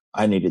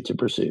I needed to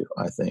pursue,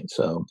 I think.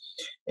 So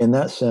in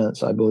that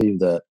sense, I believe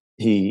that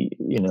he,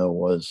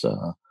 was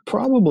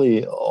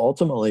probably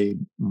ultimately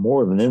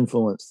more of an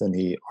influence than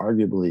he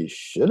arguably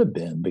should have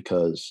been,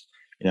 because,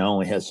 I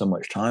only had so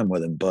much time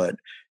with him. But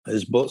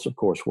his books, of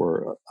course,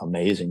 were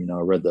amazing. I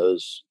read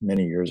those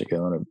many years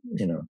ago,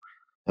 and,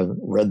 I've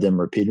read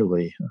them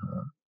repeatedly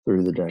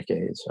through the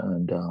decades.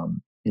 And,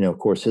 of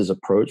course, his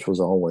approach was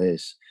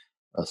always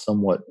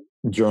somewhat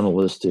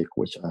journalistic,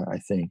 which I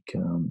think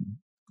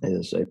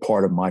is a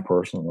part of my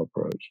personal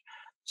approach.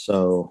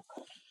 So,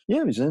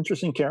 yeah, he's an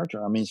interesting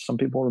character. I mean, some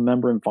people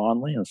remember him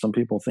fondly, and some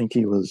people think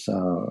he was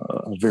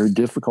a very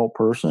difficult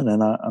person,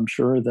 and I'm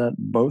sure that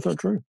both are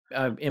true.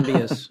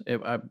 Envious.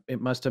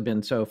 It must have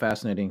been so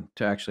fascinating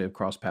to actually have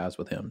crossed paths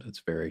with him.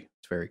 It's very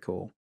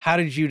cool. How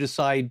did you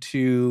decide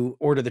to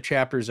order the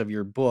chapters of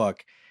your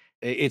book?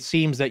 It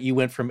seems that you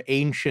went from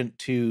ancient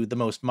to the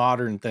most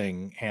modern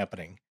thing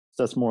happening.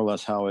 That's more or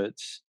less how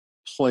it's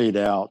played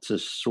out, to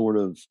sort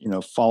of,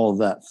 follow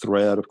that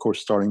thread, of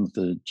course, starting with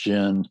the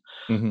jinn,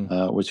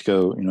 which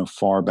go,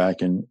 far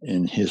back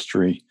in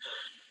history.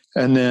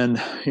 And then,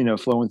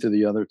 flowing through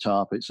the other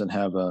topics and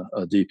have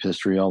a deep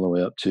history all the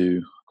way up to,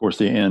 of course,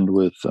 the end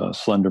with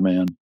Slender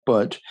Man.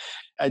 But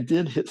I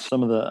did hit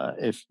some of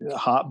the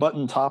hot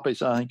button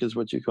topics, I think is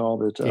what you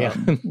called it.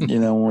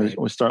 When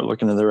we start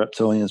looking at the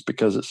reptilians,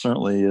 because it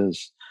certainly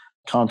is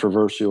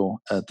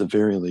controversial at the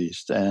very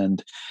least.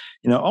 And,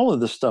 all of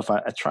this stuff I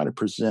try to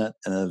present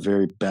in a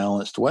very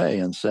balanced way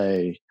and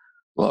say,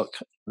 look,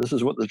 this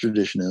is what the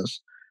tradition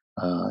is.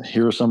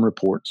 Here are some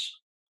reports,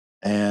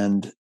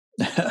 and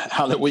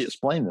how that we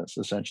explain this,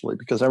 essentially,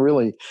 because I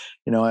really,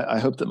 I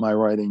hope that my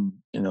writing,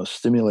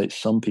 stimulates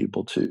some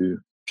people to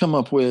come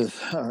up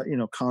with,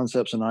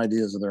 concepts and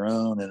ideas of their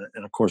own,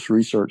 and of course,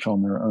 research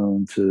on their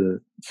own to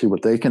see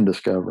what they can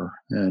discover,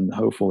 and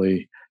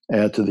hopefully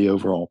add to the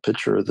overall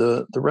picture.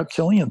 The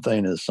reptilian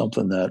thing is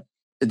something that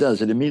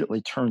it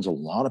immediately turns a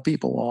lot of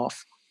people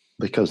off,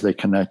 because they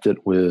connect it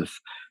with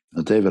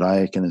David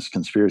Icke and his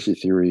conspiracy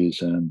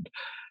theories, and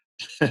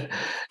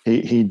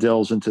he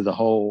delves into the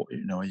whole,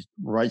 he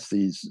writes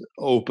these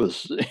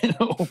opus,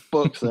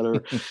 books that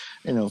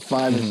are,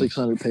 500 to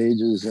 600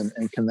 pages,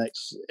 and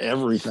connects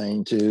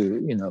everything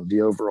to,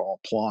 the overall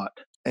plot.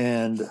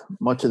 And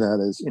much of that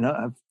is,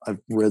 I've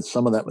read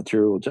some of that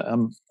material.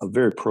 I'm a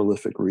very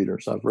prolific reader,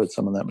 so I've read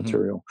some of that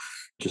material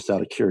just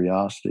out of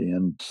curiosity.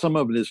 And some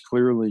of it is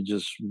clearly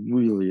just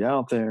really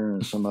out there,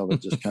 and some of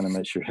it just kind of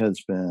makes your head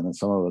spin, and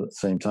some of it at the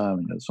same time,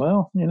 and goes,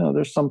 well,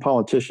 there's some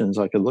politicians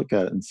I could look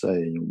at it and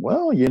say,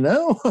 well,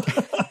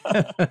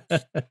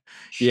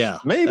 yeah,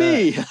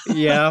 maybe.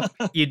 Yeah,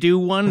 you do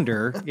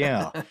wonder.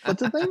 Yeah. But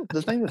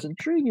the thing that's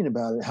intriguing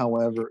about it,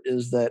 however,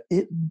 is that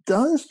it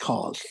does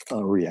cause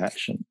a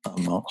reaction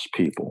amongst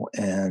people.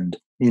 And,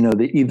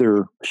 they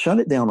either shut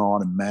it down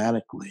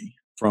automatically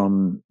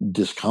from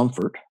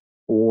discomfort,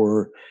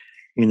 or,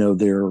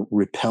 they're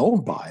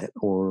repelled by it,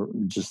 or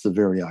just the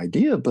very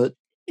idea. But,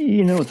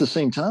 at the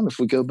same time, if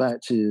we go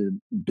back to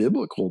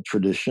biblical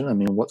tradition, I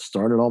mean, what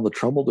started all the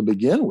trouble to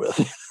begin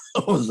with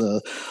was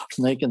a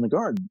snake in the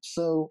garden.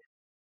 So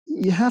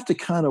you have to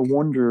kind of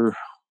wonder,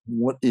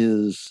 what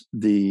is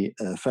the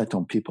effect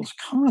on people's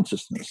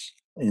consciousness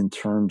in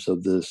terms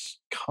of this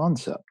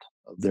concept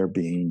of there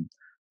being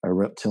a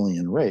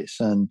reptilian race?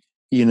 And,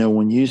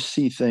 when you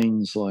see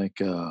things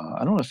like, I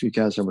don't know if you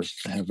guys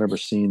have ever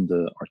seen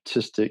the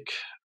artistic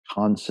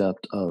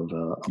concept of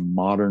a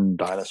modern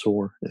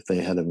dinosaur, if they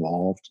had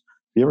evolved.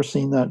 Have you ever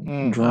seen that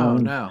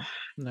drawing? Oh,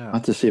 no. I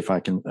have to see if I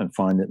can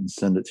find it and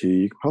send it to you.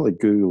 You can probably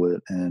Google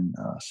it and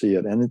see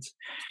it. And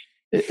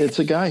it's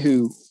a guy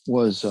who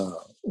was,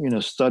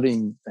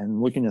 studying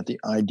and looking at the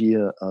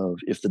idea of,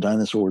 if the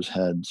dinosaurs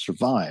had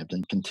survived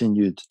and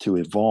continued to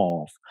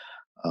evolve,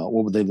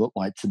 what would they look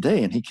like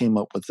today? And he came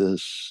up with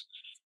this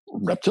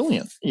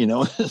reptilian,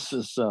 this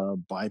is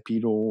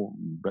bipedal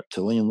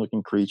reptilian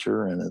looking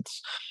creature, and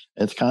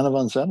it's kind of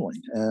unsettling.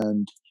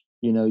 And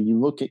you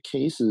look at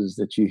cases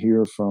that you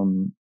hear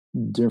from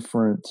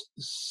different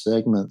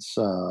segments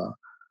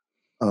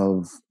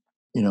of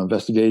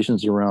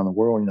investigations around the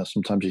world.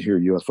 Sometimes you hear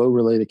UFO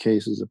related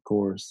cases, of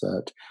course,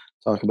 that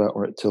talk about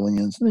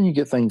reptilians, and then you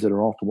get things that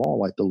are off the wall,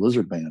 like the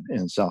lizard man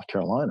in South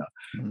Carolina,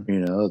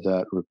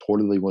 that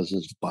reportedly was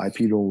this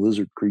bipedal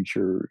lizard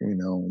creature,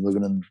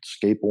 living in a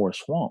skate or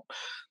swamp.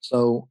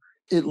 So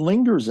it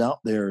lingers out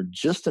there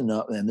just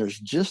enough, and there's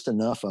just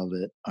enough of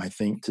it, I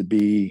think, to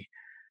be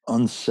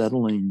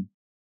unsettling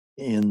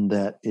in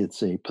that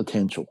it's a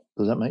potential.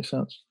 Does that make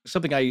sense?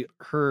 Something I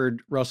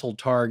heard Russell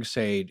Targ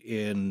say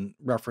in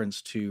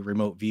reference to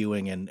remote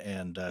viewing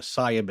and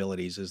psi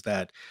abilities is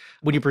that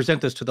when you present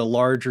this to the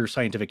larger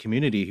scientific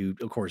community, who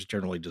of course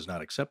generally does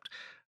not accept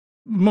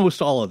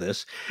most all of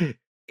this,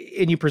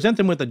 and you present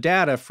them with the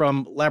data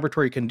from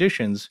laboratory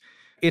conditions,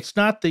 it's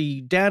not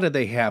the data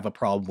they have a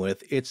problem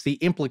with, it's the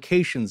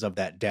implications of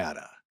that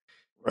data.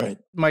 Right.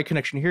 My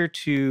connection here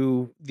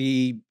to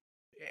the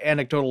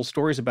anecdotal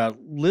stories about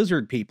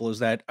lizard people is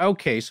that,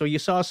 okay, so you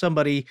saw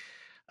somebody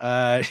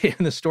in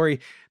the story,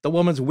 the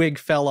woman's wig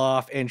fell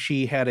off and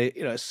she had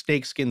a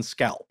snakeskin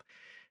scalp.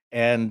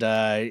 And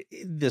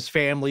this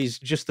family's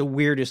just the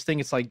weirdest thing.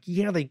 It's like,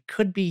 yeah, they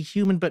could be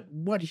human, but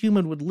what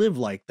human would live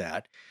like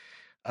that?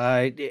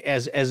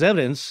 As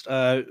evidenced,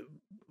 by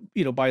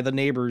the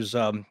neighbor's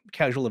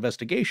casual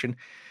investigation.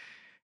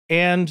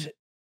 And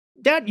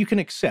that you can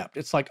accept.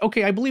 It's like,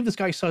 okay, I believe this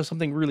guy saw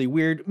something really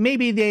weird.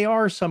 Maybe they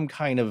are some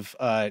kind of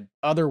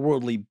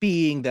otherworldly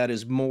being that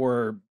is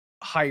more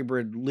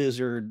hybrid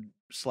lizard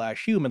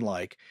 /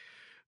 human-like.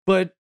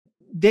 But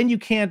then you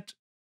can't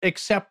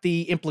accept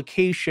the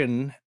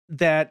implication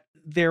that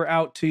they're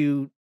out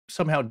to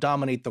somehow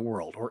dominate the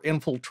world or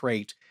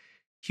infiltrate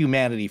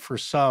humanity for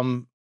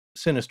some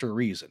sinister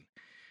reason.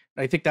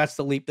 And I think that's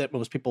the leap that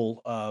most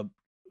people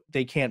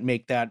they can't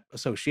make that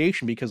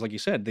association because, like you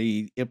said,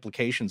 the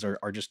implications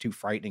are just too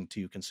frightening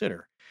to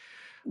consider.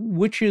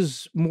 Which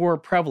is more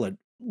prevalent,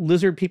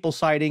 lizard people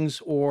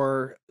sightings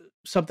or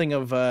something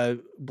of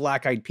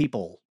black-eyed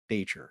people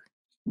nature?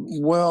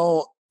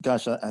 Well,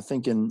 gosh, I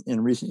think in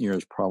recent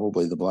years,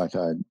 probably the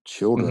black-eyed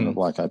children or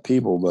black-eyed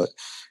people. But,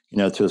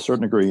 to a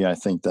certain degree, I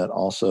think that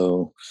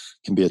also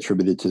can be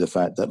attributed to the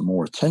fact that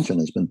more attention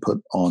has been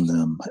put on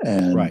them.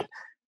 And, right.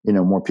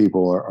 More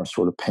people are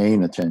sort of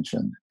paying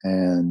attention.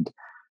 And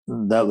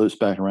that loops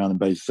back around and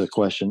begs the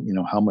question,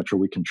 how much are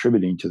we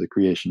contributing to the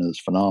creation of this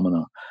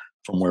phenomena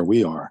from where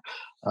we are?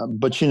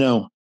 But,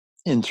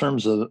 in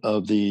terms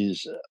of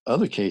these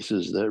other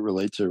cases that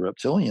relate to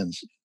reptilians,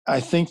 I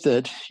think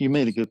that you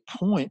made a good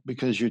point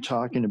because you're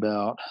talking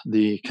about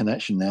the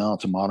connection now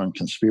to modern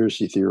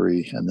conspiracy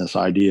theory and this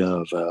idea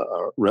of a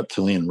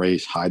reptilian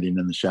race hiding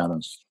in the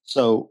shadows.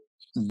 So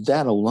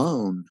that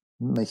alone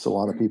makes a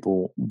lot of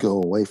people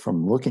go away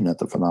from looking at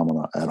the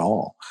phenomena at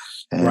all.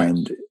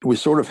 And we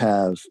sort of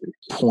have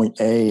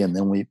point A and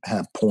then we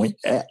have point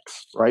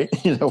X, right?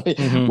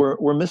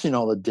 We're missing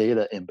all the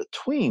data in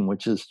between,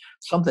 which is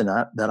something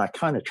that I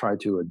kind of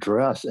tried to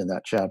address in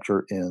that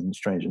chapter in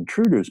Strange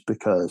Intruders,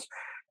 because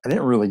I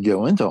didn't really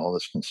go into all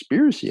this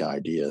conspiracy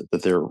idea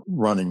that they're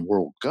running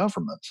world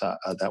governments.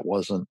 That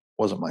wasn't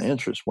my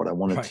interest. What I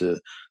wanted to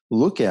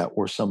look at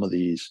were some of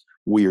these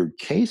weird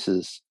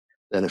cases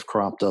that have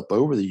cropped up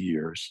over the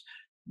years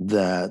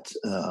that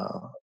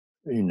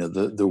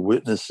the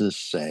witnesses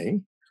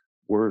say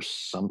were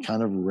some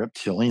kind of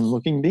reptilian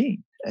looking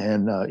being.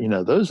 And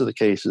those are the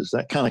cases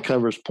that kind of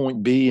covers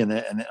point B and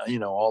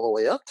all the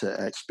way up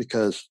to X,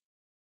 because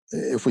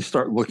if we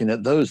start looking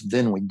at those,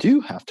 then we do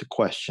have to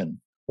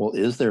question, well,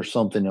 is there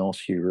something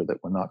else here that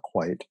we're not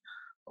quite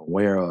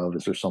aware of?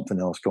 Is there something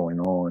else going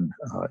on?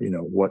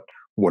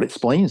 What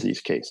explains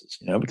these cases?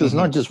 Because it's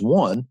not just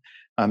one.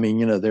 I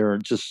mean, they're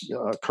just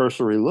a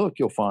cursory look.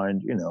 You'll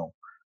find,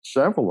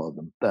 several of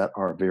them that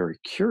are very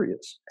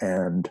curious.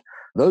 And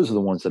those are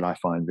the ones that I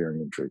find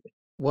very intriguing.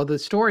 Well, the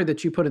story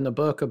that you put in the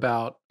book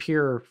about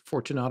Pier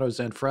Fortunato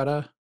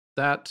Zanfretta,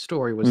 that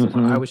story was the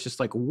one I was just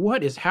like,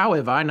 how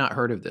have I not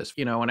heard of this?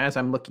 And as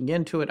I'm looking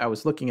into it, I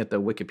was looking at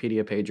the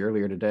Wikipedia page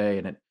earlier today,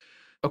 and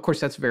of course,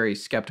 that's a very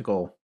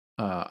skeptical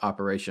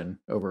operation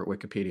over at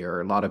Wikipedia,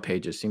 or a lot of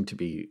pages seem to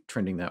be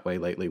trending that way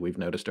lately. We've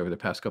noticed over the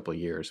past couple of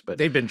years, but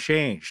they've been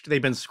changed. They've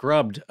been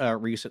scrubbed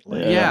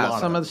recently. Yeah,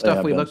 some of the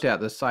stuff we looked at,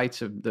 the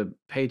sites of the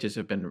pages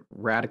have been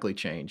radically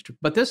changed.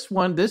 But this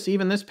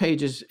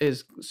page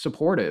is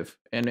supportive,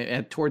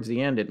 and towards the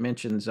end, it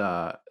mentions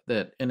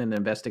that in an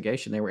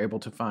investigation, they were able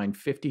to find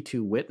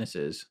 52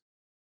 witnesses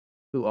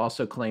who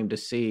also claimed to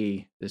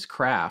see this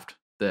craft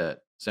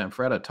that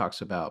Zanfretta talks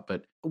about.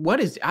 But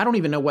I don't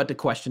even know what the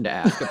question to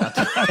ask about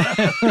that.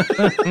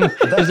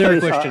 Is there a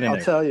question in there?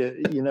 I'll tell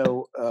you,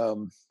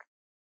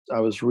 I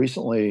was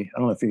recently, I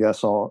don't know if you guys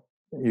saw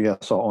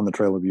On the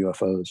Trail of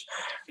UFOs.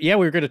 Yeah,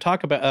 we were going to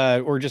talk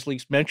about, or just at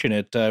least mention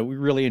it. We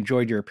really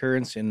enjoyed your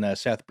appearance in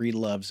Seth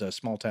Breedlove's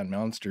Small Town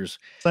Monsters.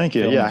 Thank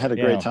you. Film. Yeah, I had a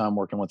great time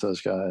working with those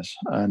guys.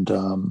 And,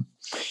 I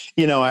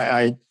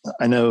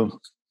know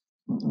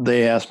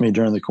they asked me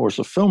during the course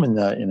of filming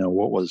that,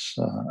 what was,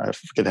 I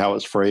forget how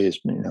it's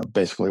phrased,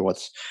 basically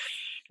what's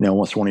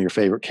one of your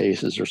favorite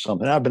cases or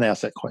something. I've been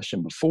asked that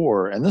question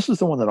before, and this is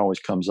the one that always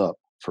comes up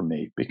for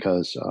me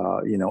because,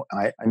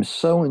 I'm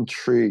so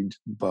intrigued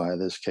by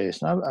this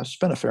case. And I've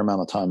spent a fair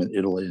amount of time in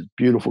Italy, a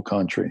beautiful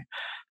country.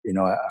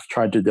 I've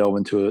tried to delve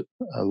into it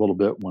a little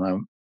bit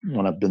when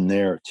I've been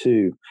there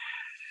too.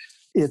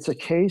 It's a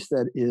case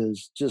that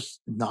is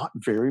just not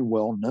very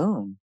well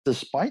known,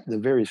 despite the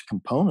various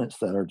components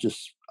that are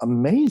just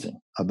amazing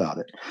about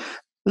it.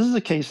 This is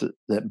a case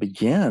that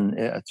began,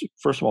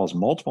 first of all, as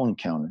multiple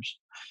encounters.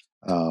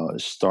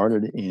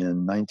 Started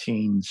in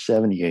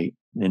 1978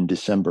 in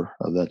December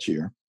of that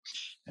year.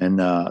 And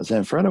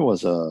Zanfretta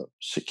was a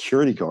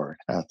security guard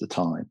at the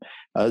time.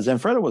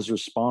 Zanfretta was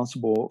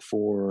responsible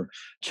for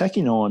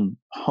checking on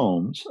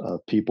homes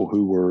of people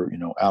who were,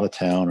 out of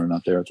town or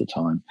not there at the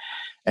time,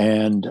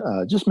 and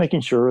just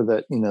making sure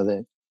that,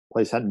 the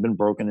place hadn't been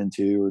broken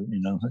into,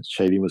 or,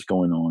 shady was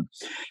going on.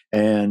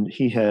 And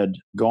he had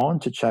gone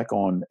to check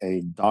on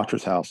a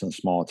doctor's house in a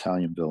small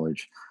Italian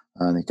village.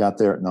 And he got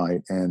there at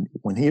night. And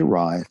when he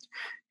arrived,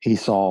 he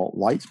saw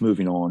lights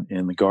moving on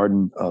in the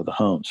garden of the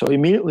home. So he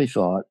immediately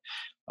thought,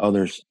 oh,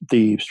 there's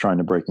thieves trying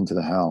to break into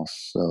the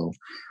house. So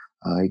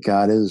he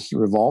got his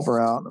revolver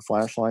out and a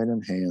flashlight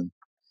in hand.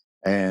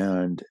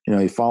 And,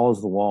 he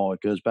follows the wall.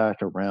 It goes back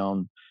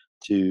around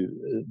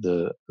to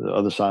the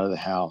other side of the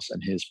house.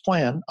 And his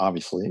plan,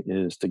 obviously,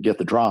 is to get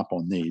the drop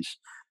on these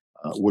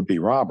would-be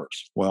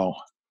robbers. Well,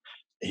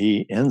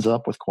 he ends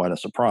up with quite a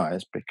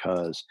surprise,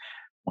 because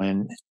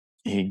when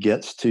he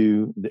gets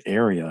to the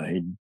area,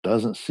 he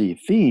doesn't see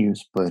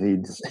thieves, but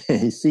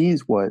he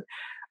sees what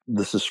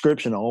the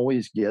description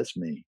always gets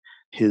me.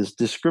 His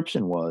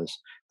description was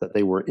that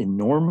they were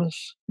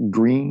enormous,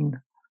 green,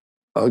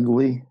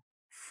 ugly,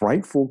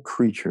 frightful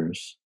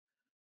creatures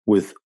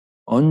with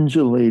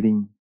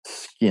undulating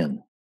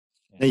skin.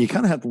 Now, you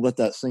kind of have to let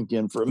that sink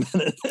in for a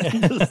minute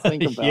and just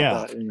think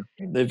about that.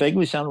 They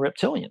vaguely sound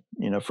reptilian,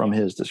 from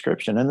his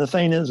description. And the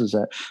thing is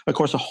that, of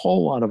course, a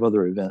whole lot of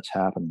other events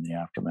happen in the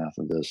aftermath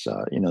of this.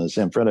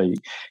 Zanfretta,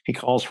 he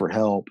calls for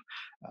help.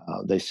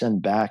 They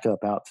send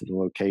backup out to the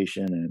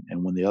location.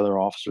 And when the other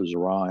officers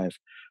arrive,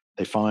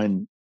 they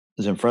find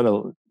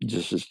Zanfretta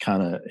just is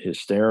kind of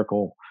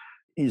hysterical.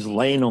 He's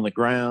laying on the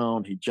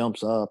ground. He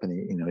jumps up and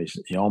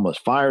he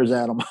almost fires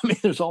at him. I mean,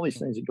 there's all these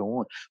things that go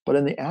on. But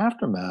in the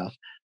aftermath,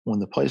 when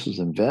the place was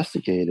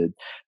investigated,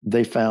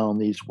 they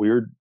found these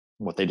weird,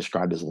 what they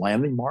described as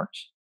landing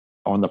marks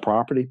on the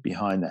property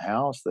behind the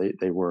house.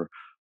 They were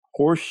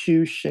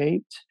horseshoe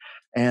shaped.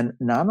 And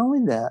not only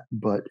that,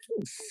 but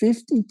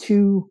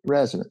 52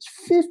 residents,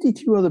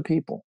 52 other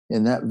people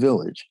in that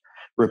village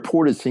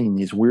reported seeing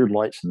these weird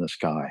lights in the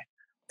sky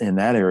in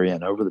that area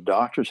and over the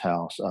doctor's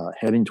house,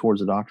 heading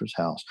towards the doctor's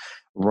house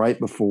right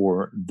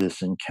before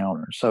this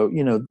encounter. So,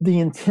 the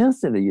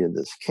intensity of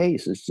this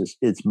case is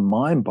it's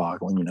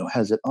mind-boggling.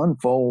 As it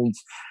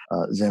unfolds,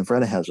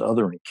 Zanfretta has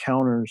other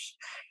encounters.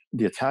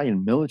 The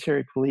Italian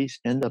military police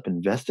end up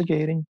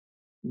investigating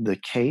the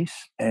case.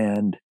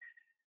 And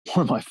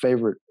one of my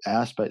favorite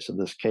aspects of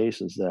this case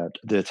is that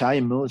the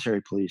Italian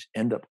military police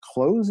end up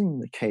closing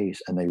the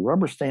case and they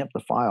rubber stamp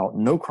the file,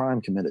 no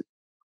crime committed.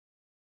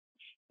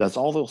 That's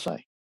all they'll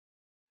say.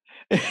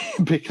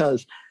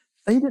 Because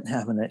they didn't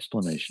have an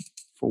explanation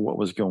for what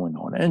was going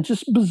on, and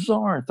just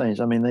bizarre things.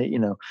 I mean,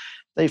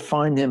 they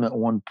find him at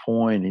one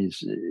point.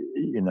 He's,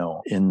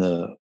 in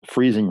the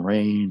freezing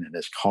rain, and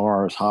his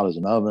car is hot as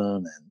an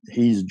oven, and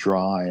he's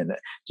dry, and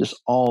just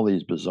all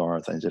these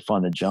bizarre things. They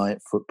find a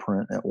giant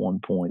footprint at one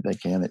point they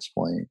can't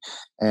explain.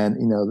 And,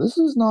 this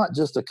is not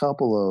just a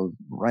couple of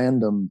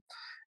random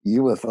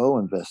UFO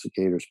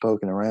investigators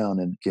poking around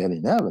and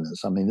getting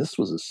evidence. I mean, this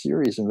was a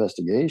serious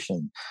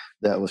investigation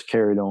that was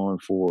carried on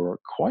for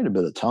quite a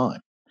bit of time.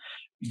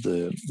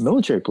 The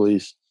military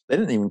police, they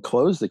didn't even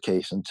close the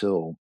case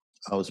until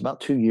it was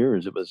about 2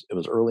 years. It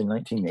was early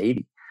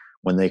 1980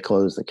 when they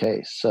closed the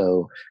case.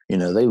 So, they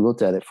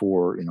looked at it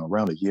for,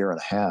 around a year and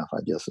a half,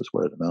 I guess is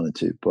what it amounted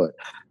to. But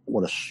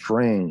what a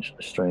strange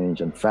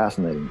and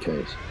fascinating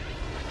case.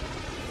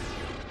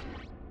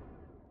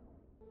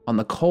 On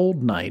the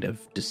cold night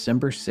of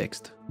December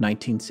 6th,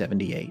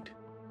 1978,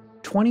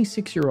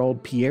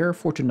 26-year-old Pier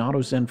Fortunato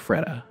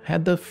Zanfretta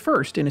had the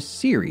first in a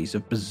series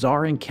of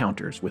bizarre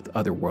encounters with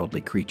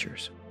otherworldly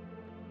creatures.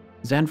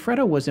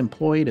 Zanfretta was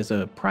employed as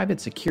a private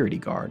security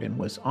guard and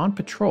was on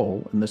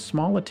patrol in the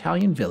small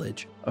Italian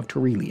village of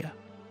Toriglia.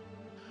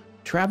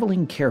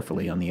 Traveling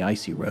carefully on the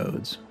icy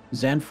roads,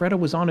 Zanfretta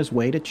was on his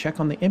way to check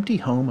on the empty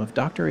home of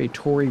Dr.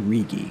 Ettore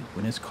Righi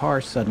when his car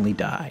suddenly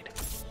died.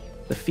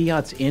 The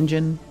Fiat's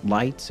engine,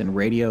 lights, and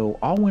radio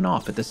all went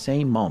off at the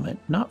same moment,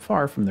 not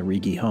far from the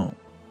Righi home.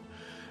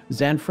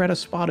 Zanfretta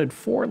spotted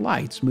 4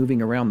 lights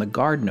moving around the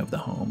garden of the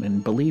home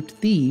and believed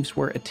thieves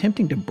were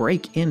attempting to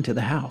break into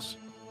the house.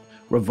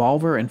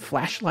 Revolver and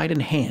flashlight in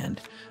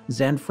hand,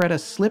 Zanfretta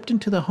slipped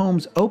into the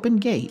home's open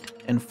gate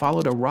and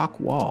followed a rock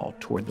wall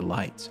toward the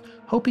lights,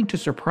 hoping to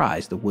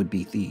surprise the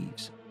would-be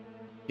thieves.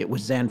 It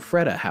was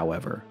Zanfretta,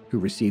 however, who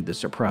received the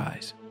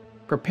surprise.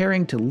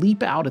 Preparing to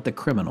leap out at the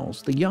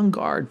criminals, the young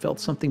guard felt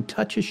something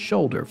touch his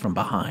shoulder from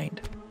behind.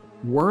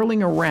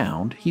 Whirling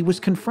around, he was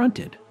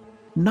confronted,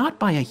 not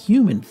by a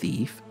human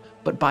thief,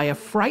 but by a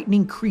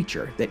frightening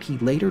creature that he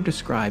later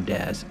described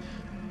as,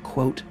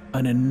 quote,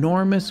 an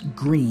enormous,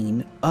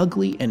 green,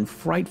 ugly, and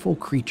frightful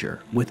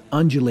creature with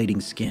undulating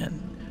skin,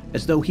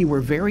 as though he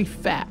were very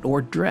fat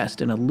or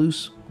dressed in a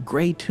loose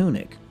gray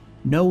tunic,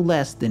 no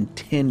less than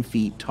 10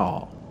 feet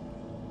tall.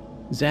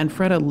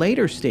 Zanfretta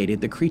later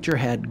stated the creature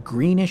had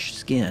greenish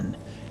skin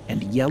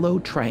and yellow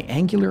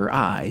triangular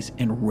eyes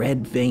and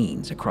red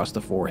veins across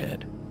the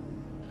forehead.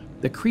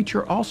 The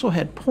creature also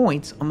had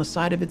points on the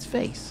side of its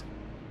face.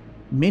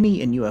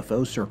 Many in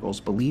UFO circles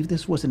believe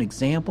this was an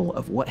example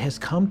of what has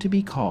come to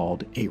be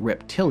called a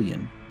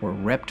reptilian or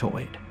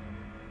reptoid.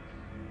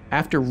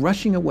 After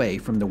rushing away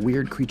from the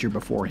weird creature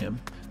before him,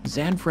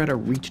 Zanfretta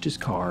reached his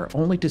car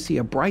only to see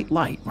a bright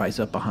light rise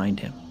up behind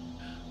him.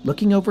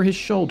 Looking over his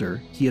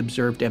shoulder, he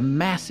observed a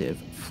massive,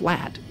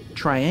 flat,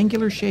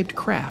 triangular-shaped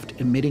craft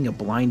emitting a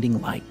blinding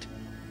light.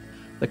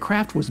 The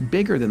craft was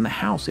bigger than the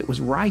house it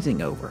was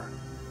rising over.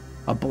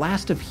 A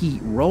blast of heat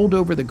rolled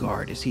over the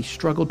guard as he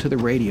struggled to the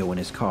radio in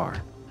his car.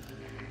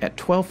 At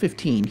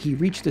 12:15, he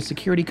reached the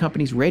security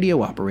company's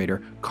radio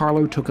operator,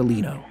 Carlo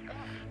Toccolino.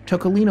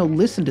 Toccolino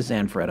listened to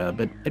Zanfretta,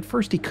 but at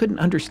first he couldn't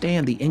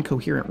understand the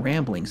incoherent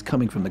ramblings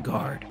coming from the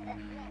guard.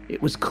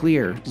 It was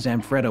clear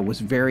Zanfretta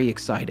was very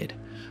excited.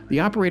 The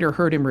operator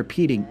heard him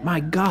repeating, "My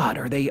God,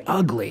 are they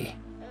ugly?"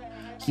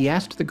 He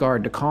asked the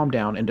guard to calm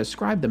down and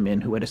describe the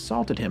men who had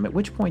assaulted him, at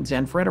which point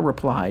Zanfretta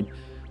replied,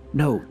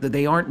 "No,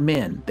 they aren't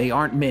men. They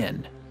aren't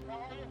men."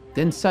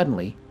 Then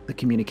suddenly, the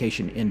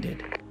communication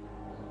ended.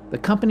 The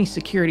company's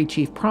security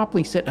chief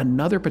promptly sent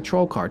another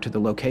patrol car to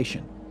the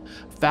location.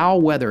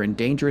 Foul weather and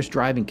dangerous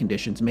driving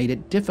conditions made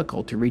it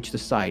difficult to reach the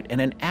site, and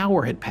an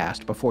hour had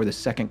passed before the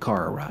second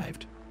car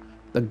arrived.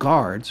 The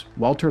guards,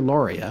 Walter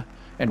Loria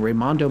and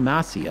Raimondo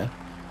Macia,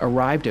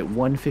 arrived at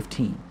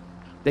 1:15.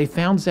 They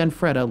found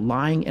Zanfretta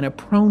lying in a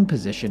prone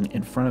position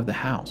in front of the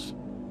house.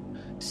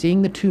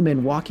 Seeing the two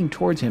men walking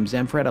towards him,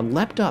 Zanfretta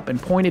leapt up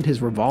and pointed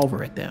his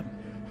revolver at them.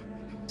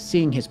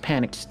 Seeing his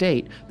panicked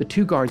state, the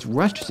two guards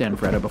rushed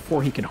Zanfretta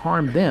before he could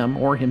harm them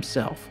or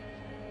himself.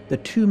 The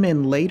two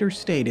men later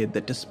stated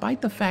that despite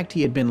the fact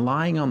he had been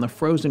lying on the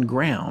frozen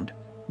ground,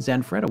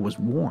 Zanfretta was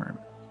warm.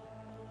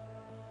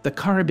 The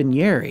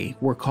carabinieri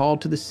were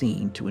called to the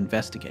scene to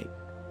investigate.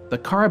 The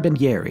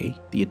carabinieri,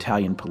 the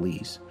Italian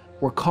police,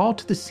 were called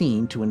to the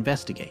scene to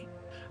investigate.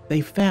 They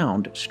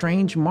found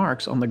strange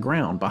marks on the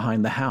ground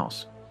behind the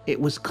house.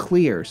 It was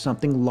clear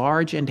something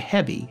large and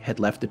heavy had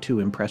left the two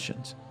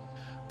impressions.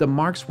 The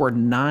marks were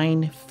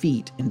 9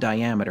 feet in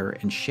diameter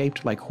and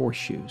shaped like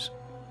horseshoes.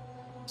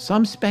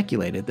 Some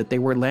speculated that they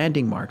were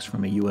landing marks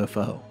from a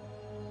UFO.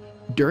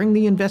 During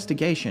the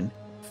investigation,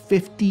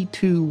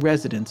 52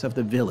 residents of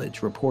the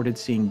village reported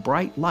seeing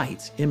bright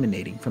lights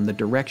emanating from the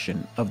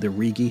direction of the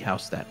Righi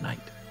house that night.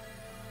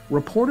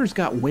 Reporters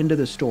got wind of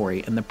the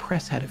story and the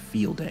press had a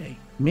field day,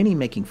 many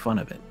making fun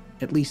of it,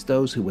 at least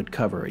those who would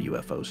cover a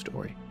UFO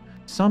story.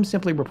 Some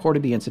simply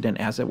reported the incident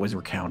as it was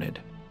recounted.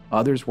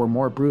 Others were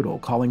more brutal,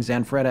 calling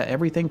Zanfretta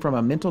everything from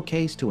a mental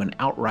case to an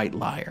outright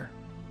liar.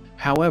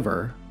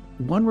 However,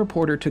 one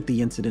reporter took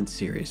the incident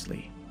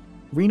seriously.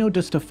 Rino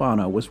Di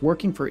Stefano was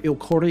working for Il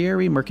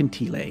Corriere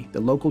Mercantile, the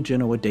local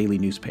Genoa daily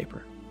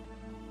newspaper.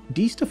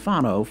 Di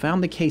Stefano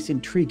found the case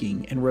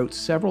intriguing and wrote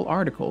several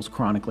articles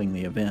chronicling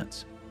the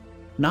events.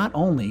 Not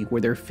only were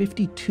there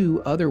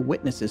 52 other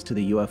witnesses to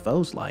the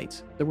UFO's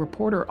lights, the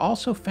reporter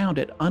also found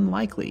it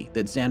unlikely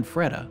that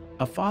Zanfretta,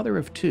 a father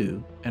of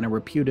 2 and a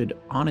reputed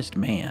honest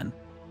man,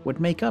 would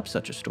make up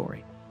such a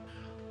story.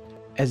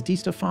 As Di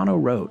Stefano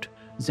wrote,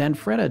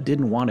 Zanfretta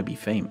didn't want to be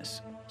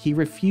famous. He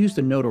refused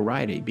the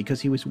notoriety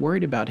because he was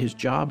worried about his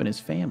job and his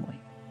family.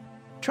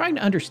 Trying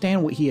to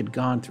understand what he had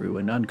gone through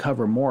and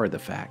uncover more of the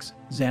facts,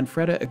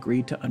 Zanfretta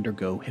agreed to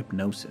undergo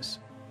hypnosis.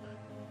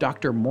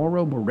 Dr.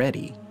 Mauro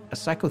Moretti, a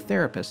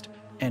psychotherapist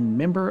and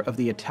member of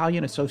the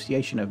Italian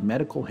Association of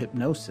Medical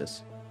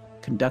Hypnosis,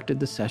 conducted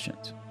the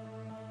sessions.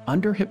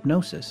 Under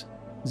hypnosis,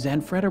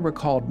 Zanfretta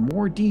recalled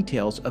more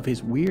details of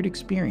his weird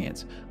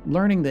experience,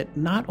 learning that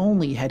not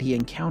only had he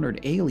encountered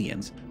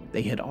aliens,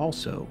 they had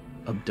also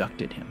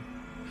abducted him.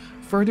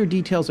 Further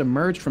details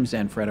emerged from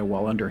Zanfretta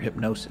while under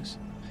hypnosis.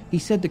 He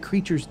said the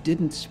creatures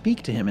didn't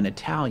speak to him in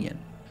Italian,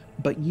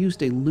 but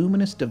used a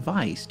luminous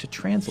device to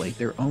translate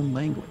their own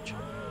language.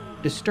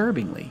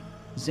 Disturbingly,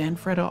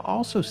 Zanfretta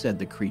also said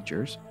the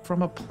creatures,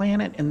 from a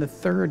planet in the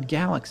 3rd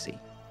galaxy,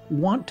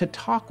 want to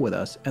talk with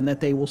us and that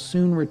they will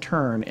soon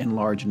return in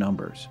large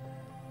numbers.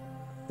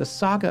 The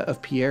saga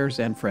of Pierre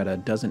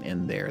Zanfretta doesn't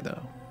end there,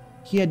 though.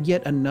 He had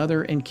yet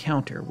another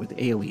encounter with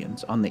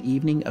aliens on the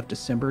evening of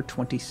December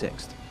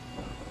 26th.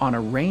 On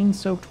a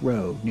rain-soaked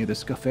road near the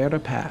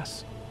Scafera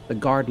Pass, the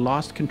guard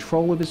lost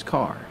control of his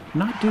car,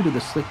 not due to the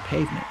slick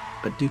pavement,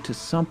 but due to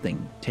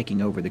something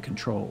taking over the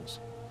controls.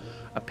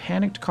 A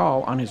panicked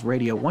call on his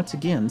radio once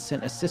again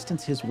sent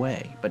assistance his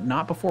way, but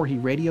not before he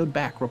radioed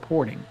back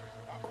reporting,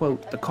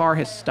 quote, "The car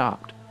has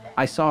stopped.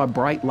 I saw a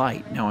bright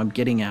light. Now I'm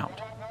getting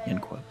out,"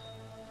 end quote.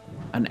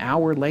 An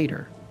hour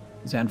later,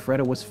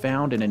 Zanfretta was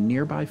found in a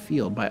nearby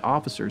field by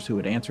officers who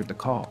had answered the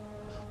call.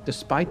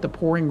 Despite the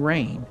pouring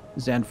rain,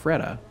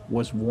 Zanfretta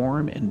was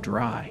warm and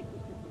dry.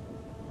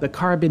 The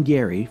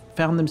carabinieri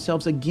found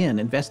themselves again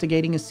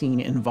investigating a scene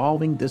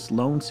involving this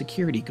lone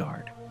security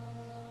guard.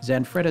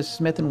 Zanfretta's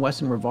Smith &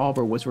 Wesson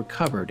revolver was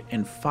recovered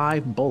and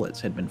 5 bullets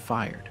had been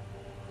fired.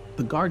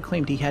 the guard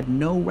claimed he had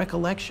no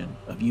recollection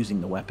of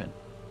using the weapon.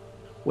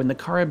 When the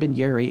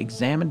carabinieri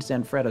examined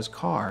Zanfretta's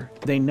car,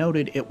 they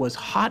noted it was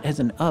hot as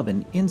an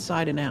oven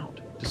inside and out,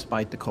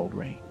 despite the cold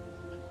rain.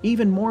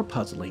 Even more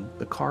puzzling,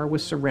 the car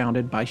was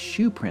surrounded by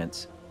shoe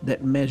prints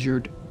that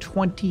measured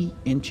 20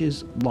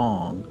 inches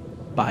long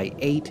by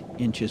 8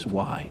 inches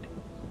wide.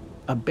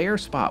 A bare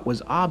spot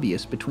was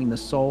obvious between the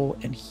sole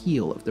and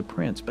heel of the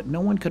prints, but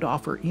no one could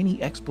offer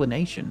any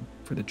explanation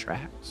for the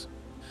tracks.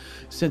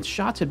 Since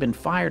shots had been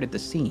fired at the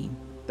scene,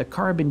 the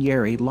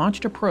carabinieri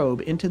launched a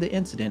probe into the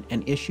incident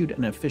and issued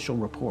an official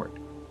report.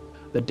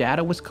 The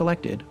data was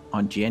collected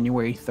on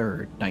January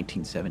 3,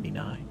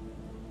 1979.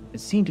 It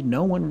seemed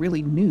no one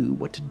really knew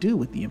what to do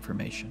with the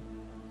information.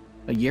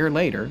 A year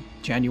later,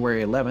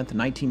 January 11,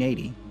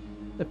 1980,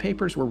 the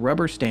papers were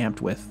rubber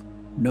stamped with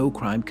 "No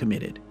crime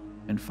committed"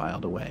 and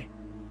filed away.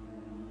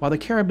 While the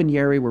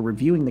carabinieri were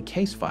reviewing the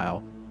case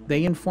file,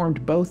 they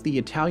informed both the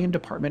Italian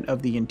Department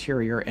of the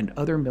Interior and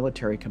other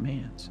military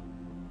commands.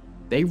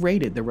 They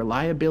rated the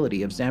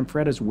reliability of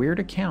Zanfretta's weird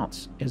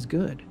accounts as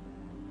good.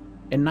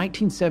 In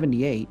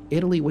 1978,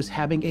 Italy was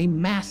having a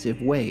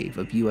massive wave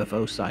of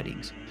UFO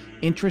sightings.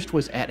 Interest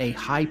was at a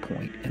high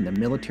point, and the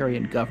military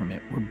and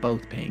government were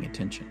both paying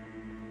attention.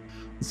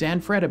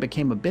 Zanfretta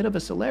became a bit of a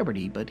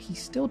celebrity, but he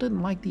still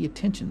didn't like the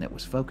attention that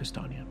was focused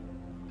on him.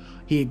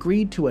 He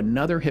agreed to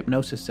another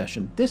hypnosis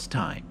session, this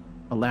time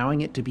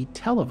allowing it to be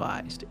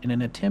televised in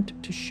an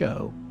attempt to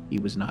show he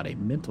was not a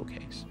mental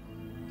case.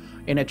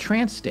 In a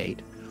trance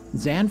state,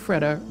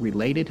 Zanfretta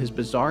related his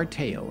bizarre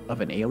tale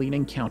of an alien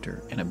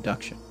encounter and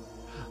abduction.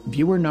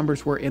 Viewer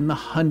numbers were in the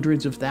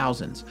hundreds of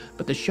thousands,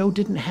 but the show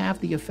didn't have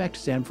the effect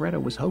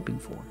Zanfretta was hoping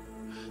for.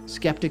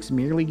 Skeptics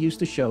merely used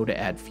the show to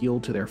add fuel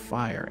to their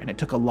fire, and it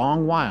took a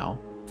long while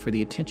for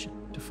the attention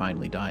to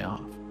finally die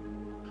off.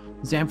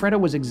 Zanfretta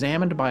was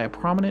examined by a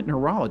prominent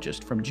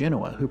neurologist from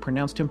Genoa who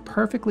pronounced him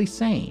perfectly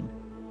sane,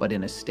 but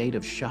in a state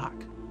of shock.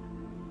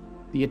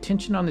 The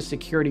attention on the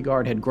security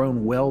guard had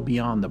grown well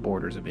beyond the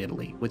borders of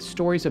Italy, with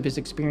stories of his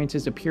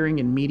experiences appearing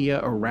in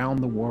media around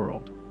the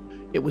world.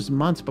 It was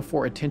months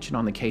before attention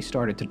on the case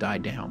started to die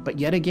down, but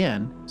yet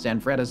again,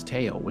 Zanfretta's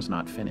tale was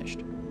not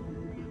finished.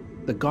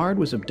 The guard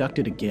was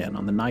abducted again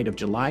on the night of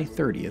July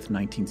 30th,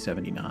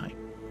 1979.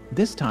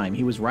 This time,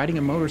 he was riding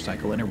a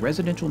motorcycle in a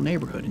residential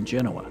neighborhood in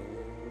Genoa.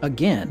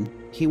 Again,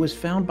 he was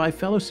found by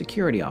fellow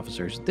security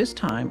officers, this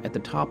time at the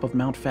top of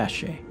Mount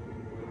Fasce.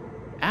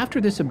 After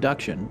this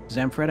abduction,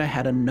 Zanfretta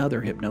had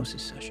another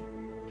hypnosis session.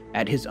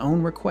 At his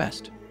own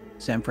request,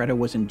 Zanfretta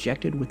was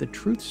injected with a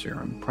truth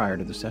serum prior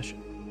to the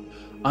session.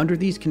 Under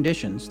these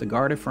conditions, the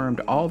guard affirmed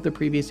all of the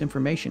previous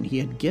information he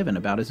had given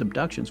about his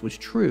abductions was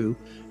true,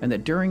 and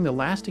that during the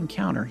last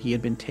encounter he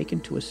had been taken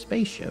to a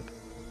spaceship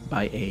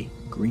by a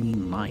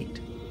green light.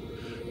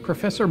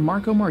 Professor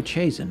Marco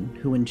Marchesan,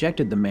 who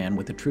injected the man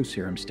with the truth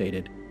serum,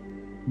 stated,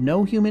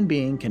 "No human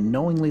being can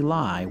knowingly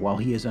lie while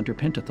he is under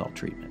pentothal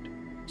treatment,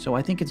 so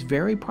I think it's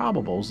very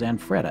probable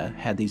Zanfretta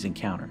had these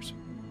encounters."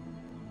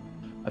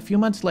 A few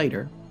months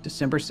later,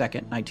 December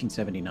 2nd,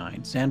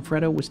 1979,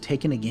 Zanfretta was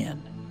taken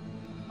again.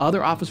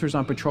 Other officers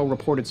on patrol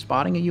reported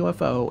spotting a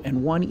UFO,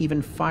 and one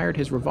even fired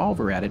his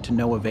revolver at it to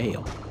no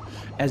avail.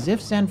 As if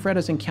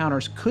Zanfretta's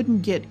encounters couldn't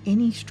get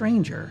any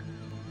stranger,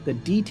 the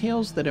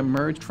details that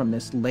emerged from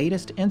this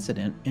latest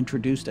incident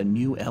introduced a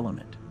new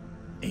element: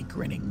 a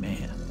grinning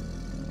man.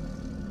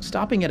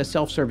 Stopping at a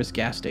self-service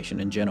gas station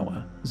in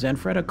Genoa,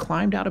 Zanfretta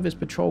climbed out of his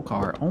patrol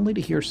car only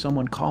to hear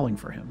someone calling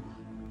for him.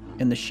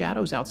 In the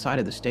shadows outside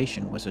of the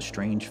station was a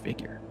strange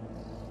figure.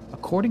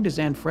 According to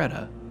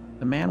Zanfretta,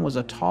 the man was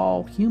a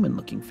tall,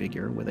 human-looking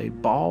figure with a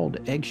bald,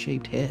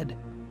 egg-shaped head.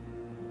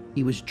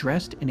 He was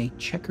dressed in a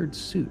checkered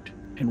suit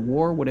and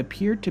wore what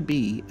appeared to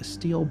be a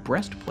steel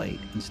breastplate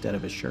instead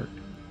of a shirt.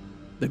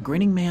 The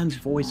grinning man's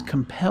voice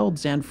compelled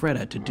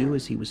Zanfretta to do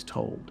as he was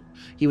told.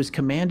 He was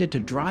commanded to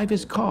drive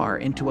his car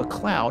into a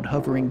cloud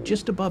hovering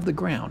just above the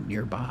ground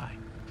nearby.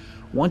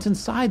 Once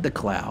inside the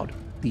cloud,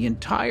 the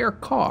entire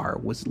car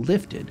was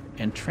lifted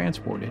and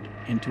transported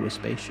into a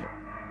spaceship.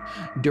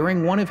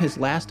 During one of his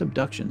last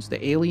abductions,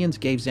 the aliens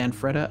gave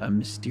Zanfretta a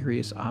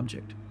mysterious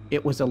object.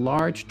 It was a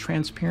large,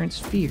 transparent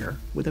sphere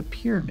with a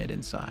pyramid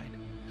inside.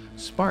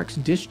 Sparks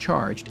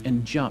discharged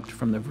and jumped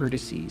from the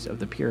vertices of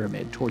the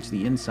pyramid towards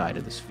the inside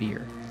of the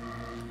sphere.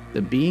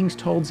 The beings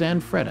told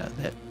Zanfretta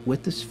that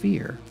with the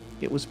sphere,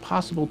 it was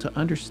possible to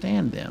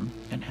understand them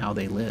and how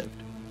they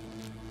lived.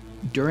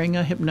 During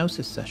a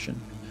hypnosis session,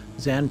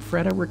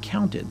 Zanfretta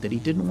recounted that he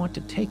didn't want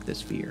to take the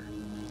sphere.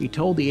 He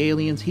told the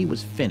aliens he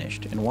was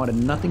finished and wanted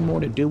nothing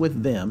more to do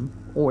with them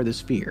or the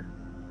sphere.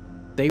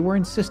 They were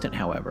insistent,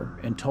 however,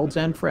 and told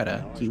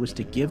Zanfretta he was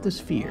to give the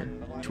sphere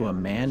to a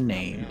man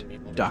named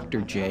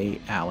Dr. J.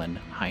 Allen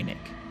Hynek.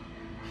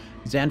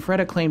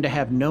 Zanfretta claimed to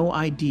have no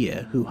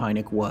idea who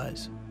Hynek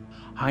was.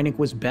 Hynek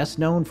was best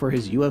known for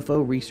his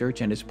UFO research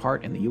and his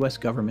part in the U.S.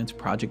 government's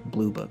Project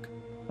Blue Book,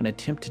 an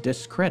attempt to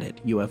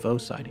discredit UFO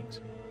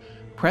sightings.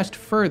 Pressed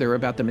further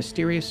about the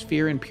mysterious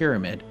sphere and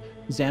pyramid,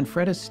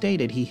 Zanfretta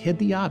stated he hid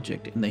the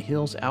object in the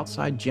hills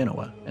outside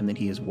Genoa and that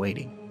he is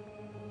waiting.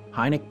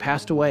 Hynek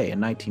passed away in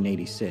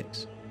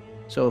 1986.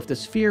 So if the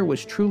sphere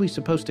was truly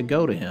supposed to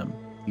go to him,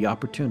 the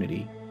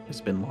opportunity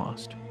has been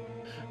lost.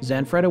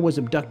 Zanfretta was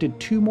abducted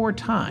 2 more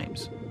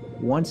times,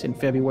 once in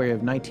February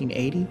of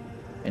 1980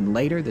 and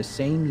later the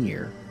same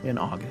year in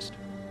August.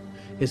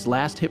 His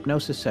last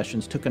hypnosis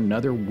sessions took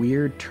another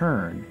weird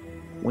turn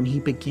when he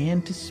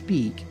began to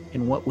speak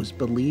in what was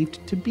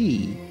believed to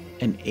be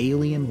an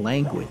alien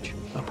language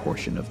a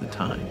portion of the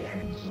time.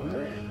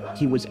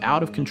 He was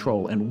out of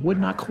control and would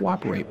not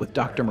cooperate with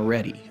Dr.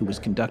 Moretti, who was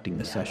conducting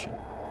the session.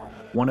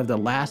 One of the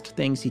last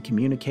things he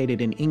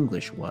communicated in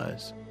English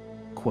was,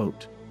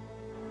 quote,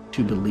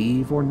 "To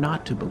believe or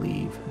not to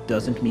believe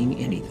doesn't mean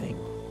anything.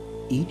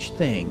 Each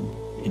thing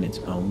in its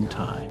own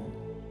time."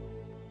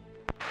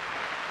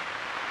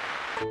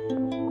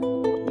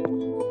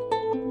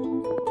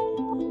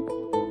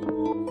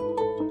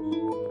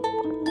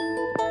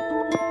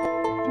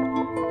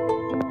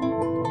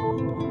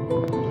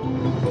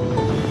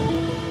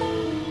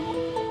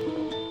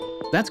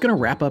 That's going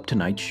to wrap up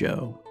tonight's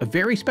show. A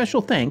very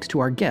special thanks to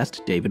our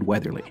guest, David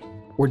Weatherly.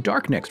 We're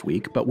dark next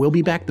week, but we'll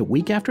be back the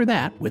week after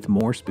that with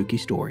more spooky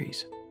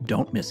stories.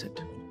 Don't miss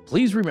it.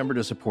 Please remember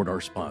to support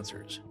our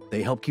sponsors.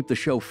 They help keep the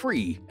show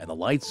free and the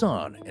lights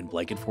on in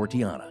Blanket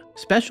Forteana.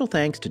 Special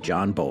thanks to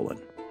John Bolin.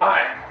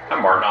 Hi,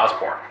 I'm Martin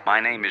Osborne, My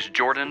name is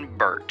Jordan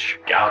Birch.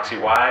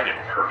 galaxy-wide in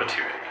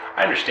perpetuity.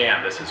 I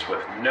understand this is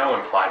with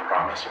no implied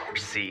promise.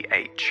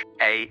 CHANDON.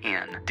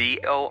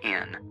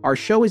 Our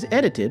show is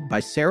edited by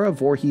Sarah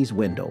Voorhees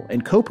Wendell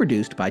and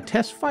co-produced by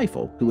Tess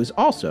Feifel, who is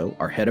also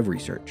our head of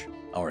research.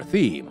 Our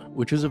theme,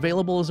 which is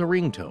available as a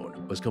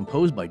ringtone, was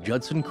composed by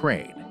Judson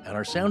Crane, and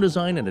our sound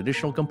design and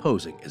additional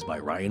composing is by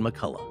Ryan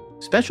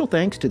McCullough. Special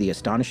thanks to the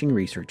Astonishing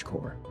Research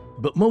Corps.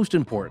 But most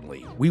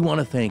importantly, we want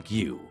to thank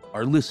you,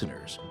 our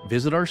listeners.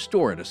 Visit our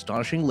store at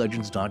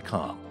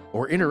astonishinglegends.com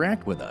or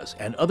interact with us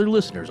and other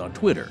listeners on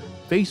Twitter,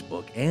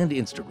 Facebook, and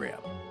Instagram.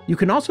 You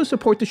can also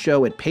support the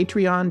show at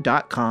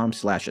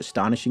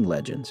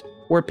patreon.com/astonishinglegends,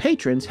 where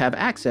patrons have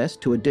access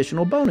to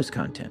additional bonus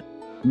content.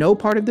 No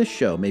part of this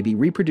show may be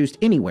reproduced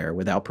anywhere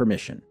without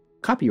permission.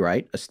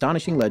 Copyright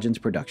Astonishing Legends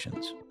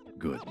Productions.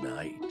 Good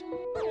night.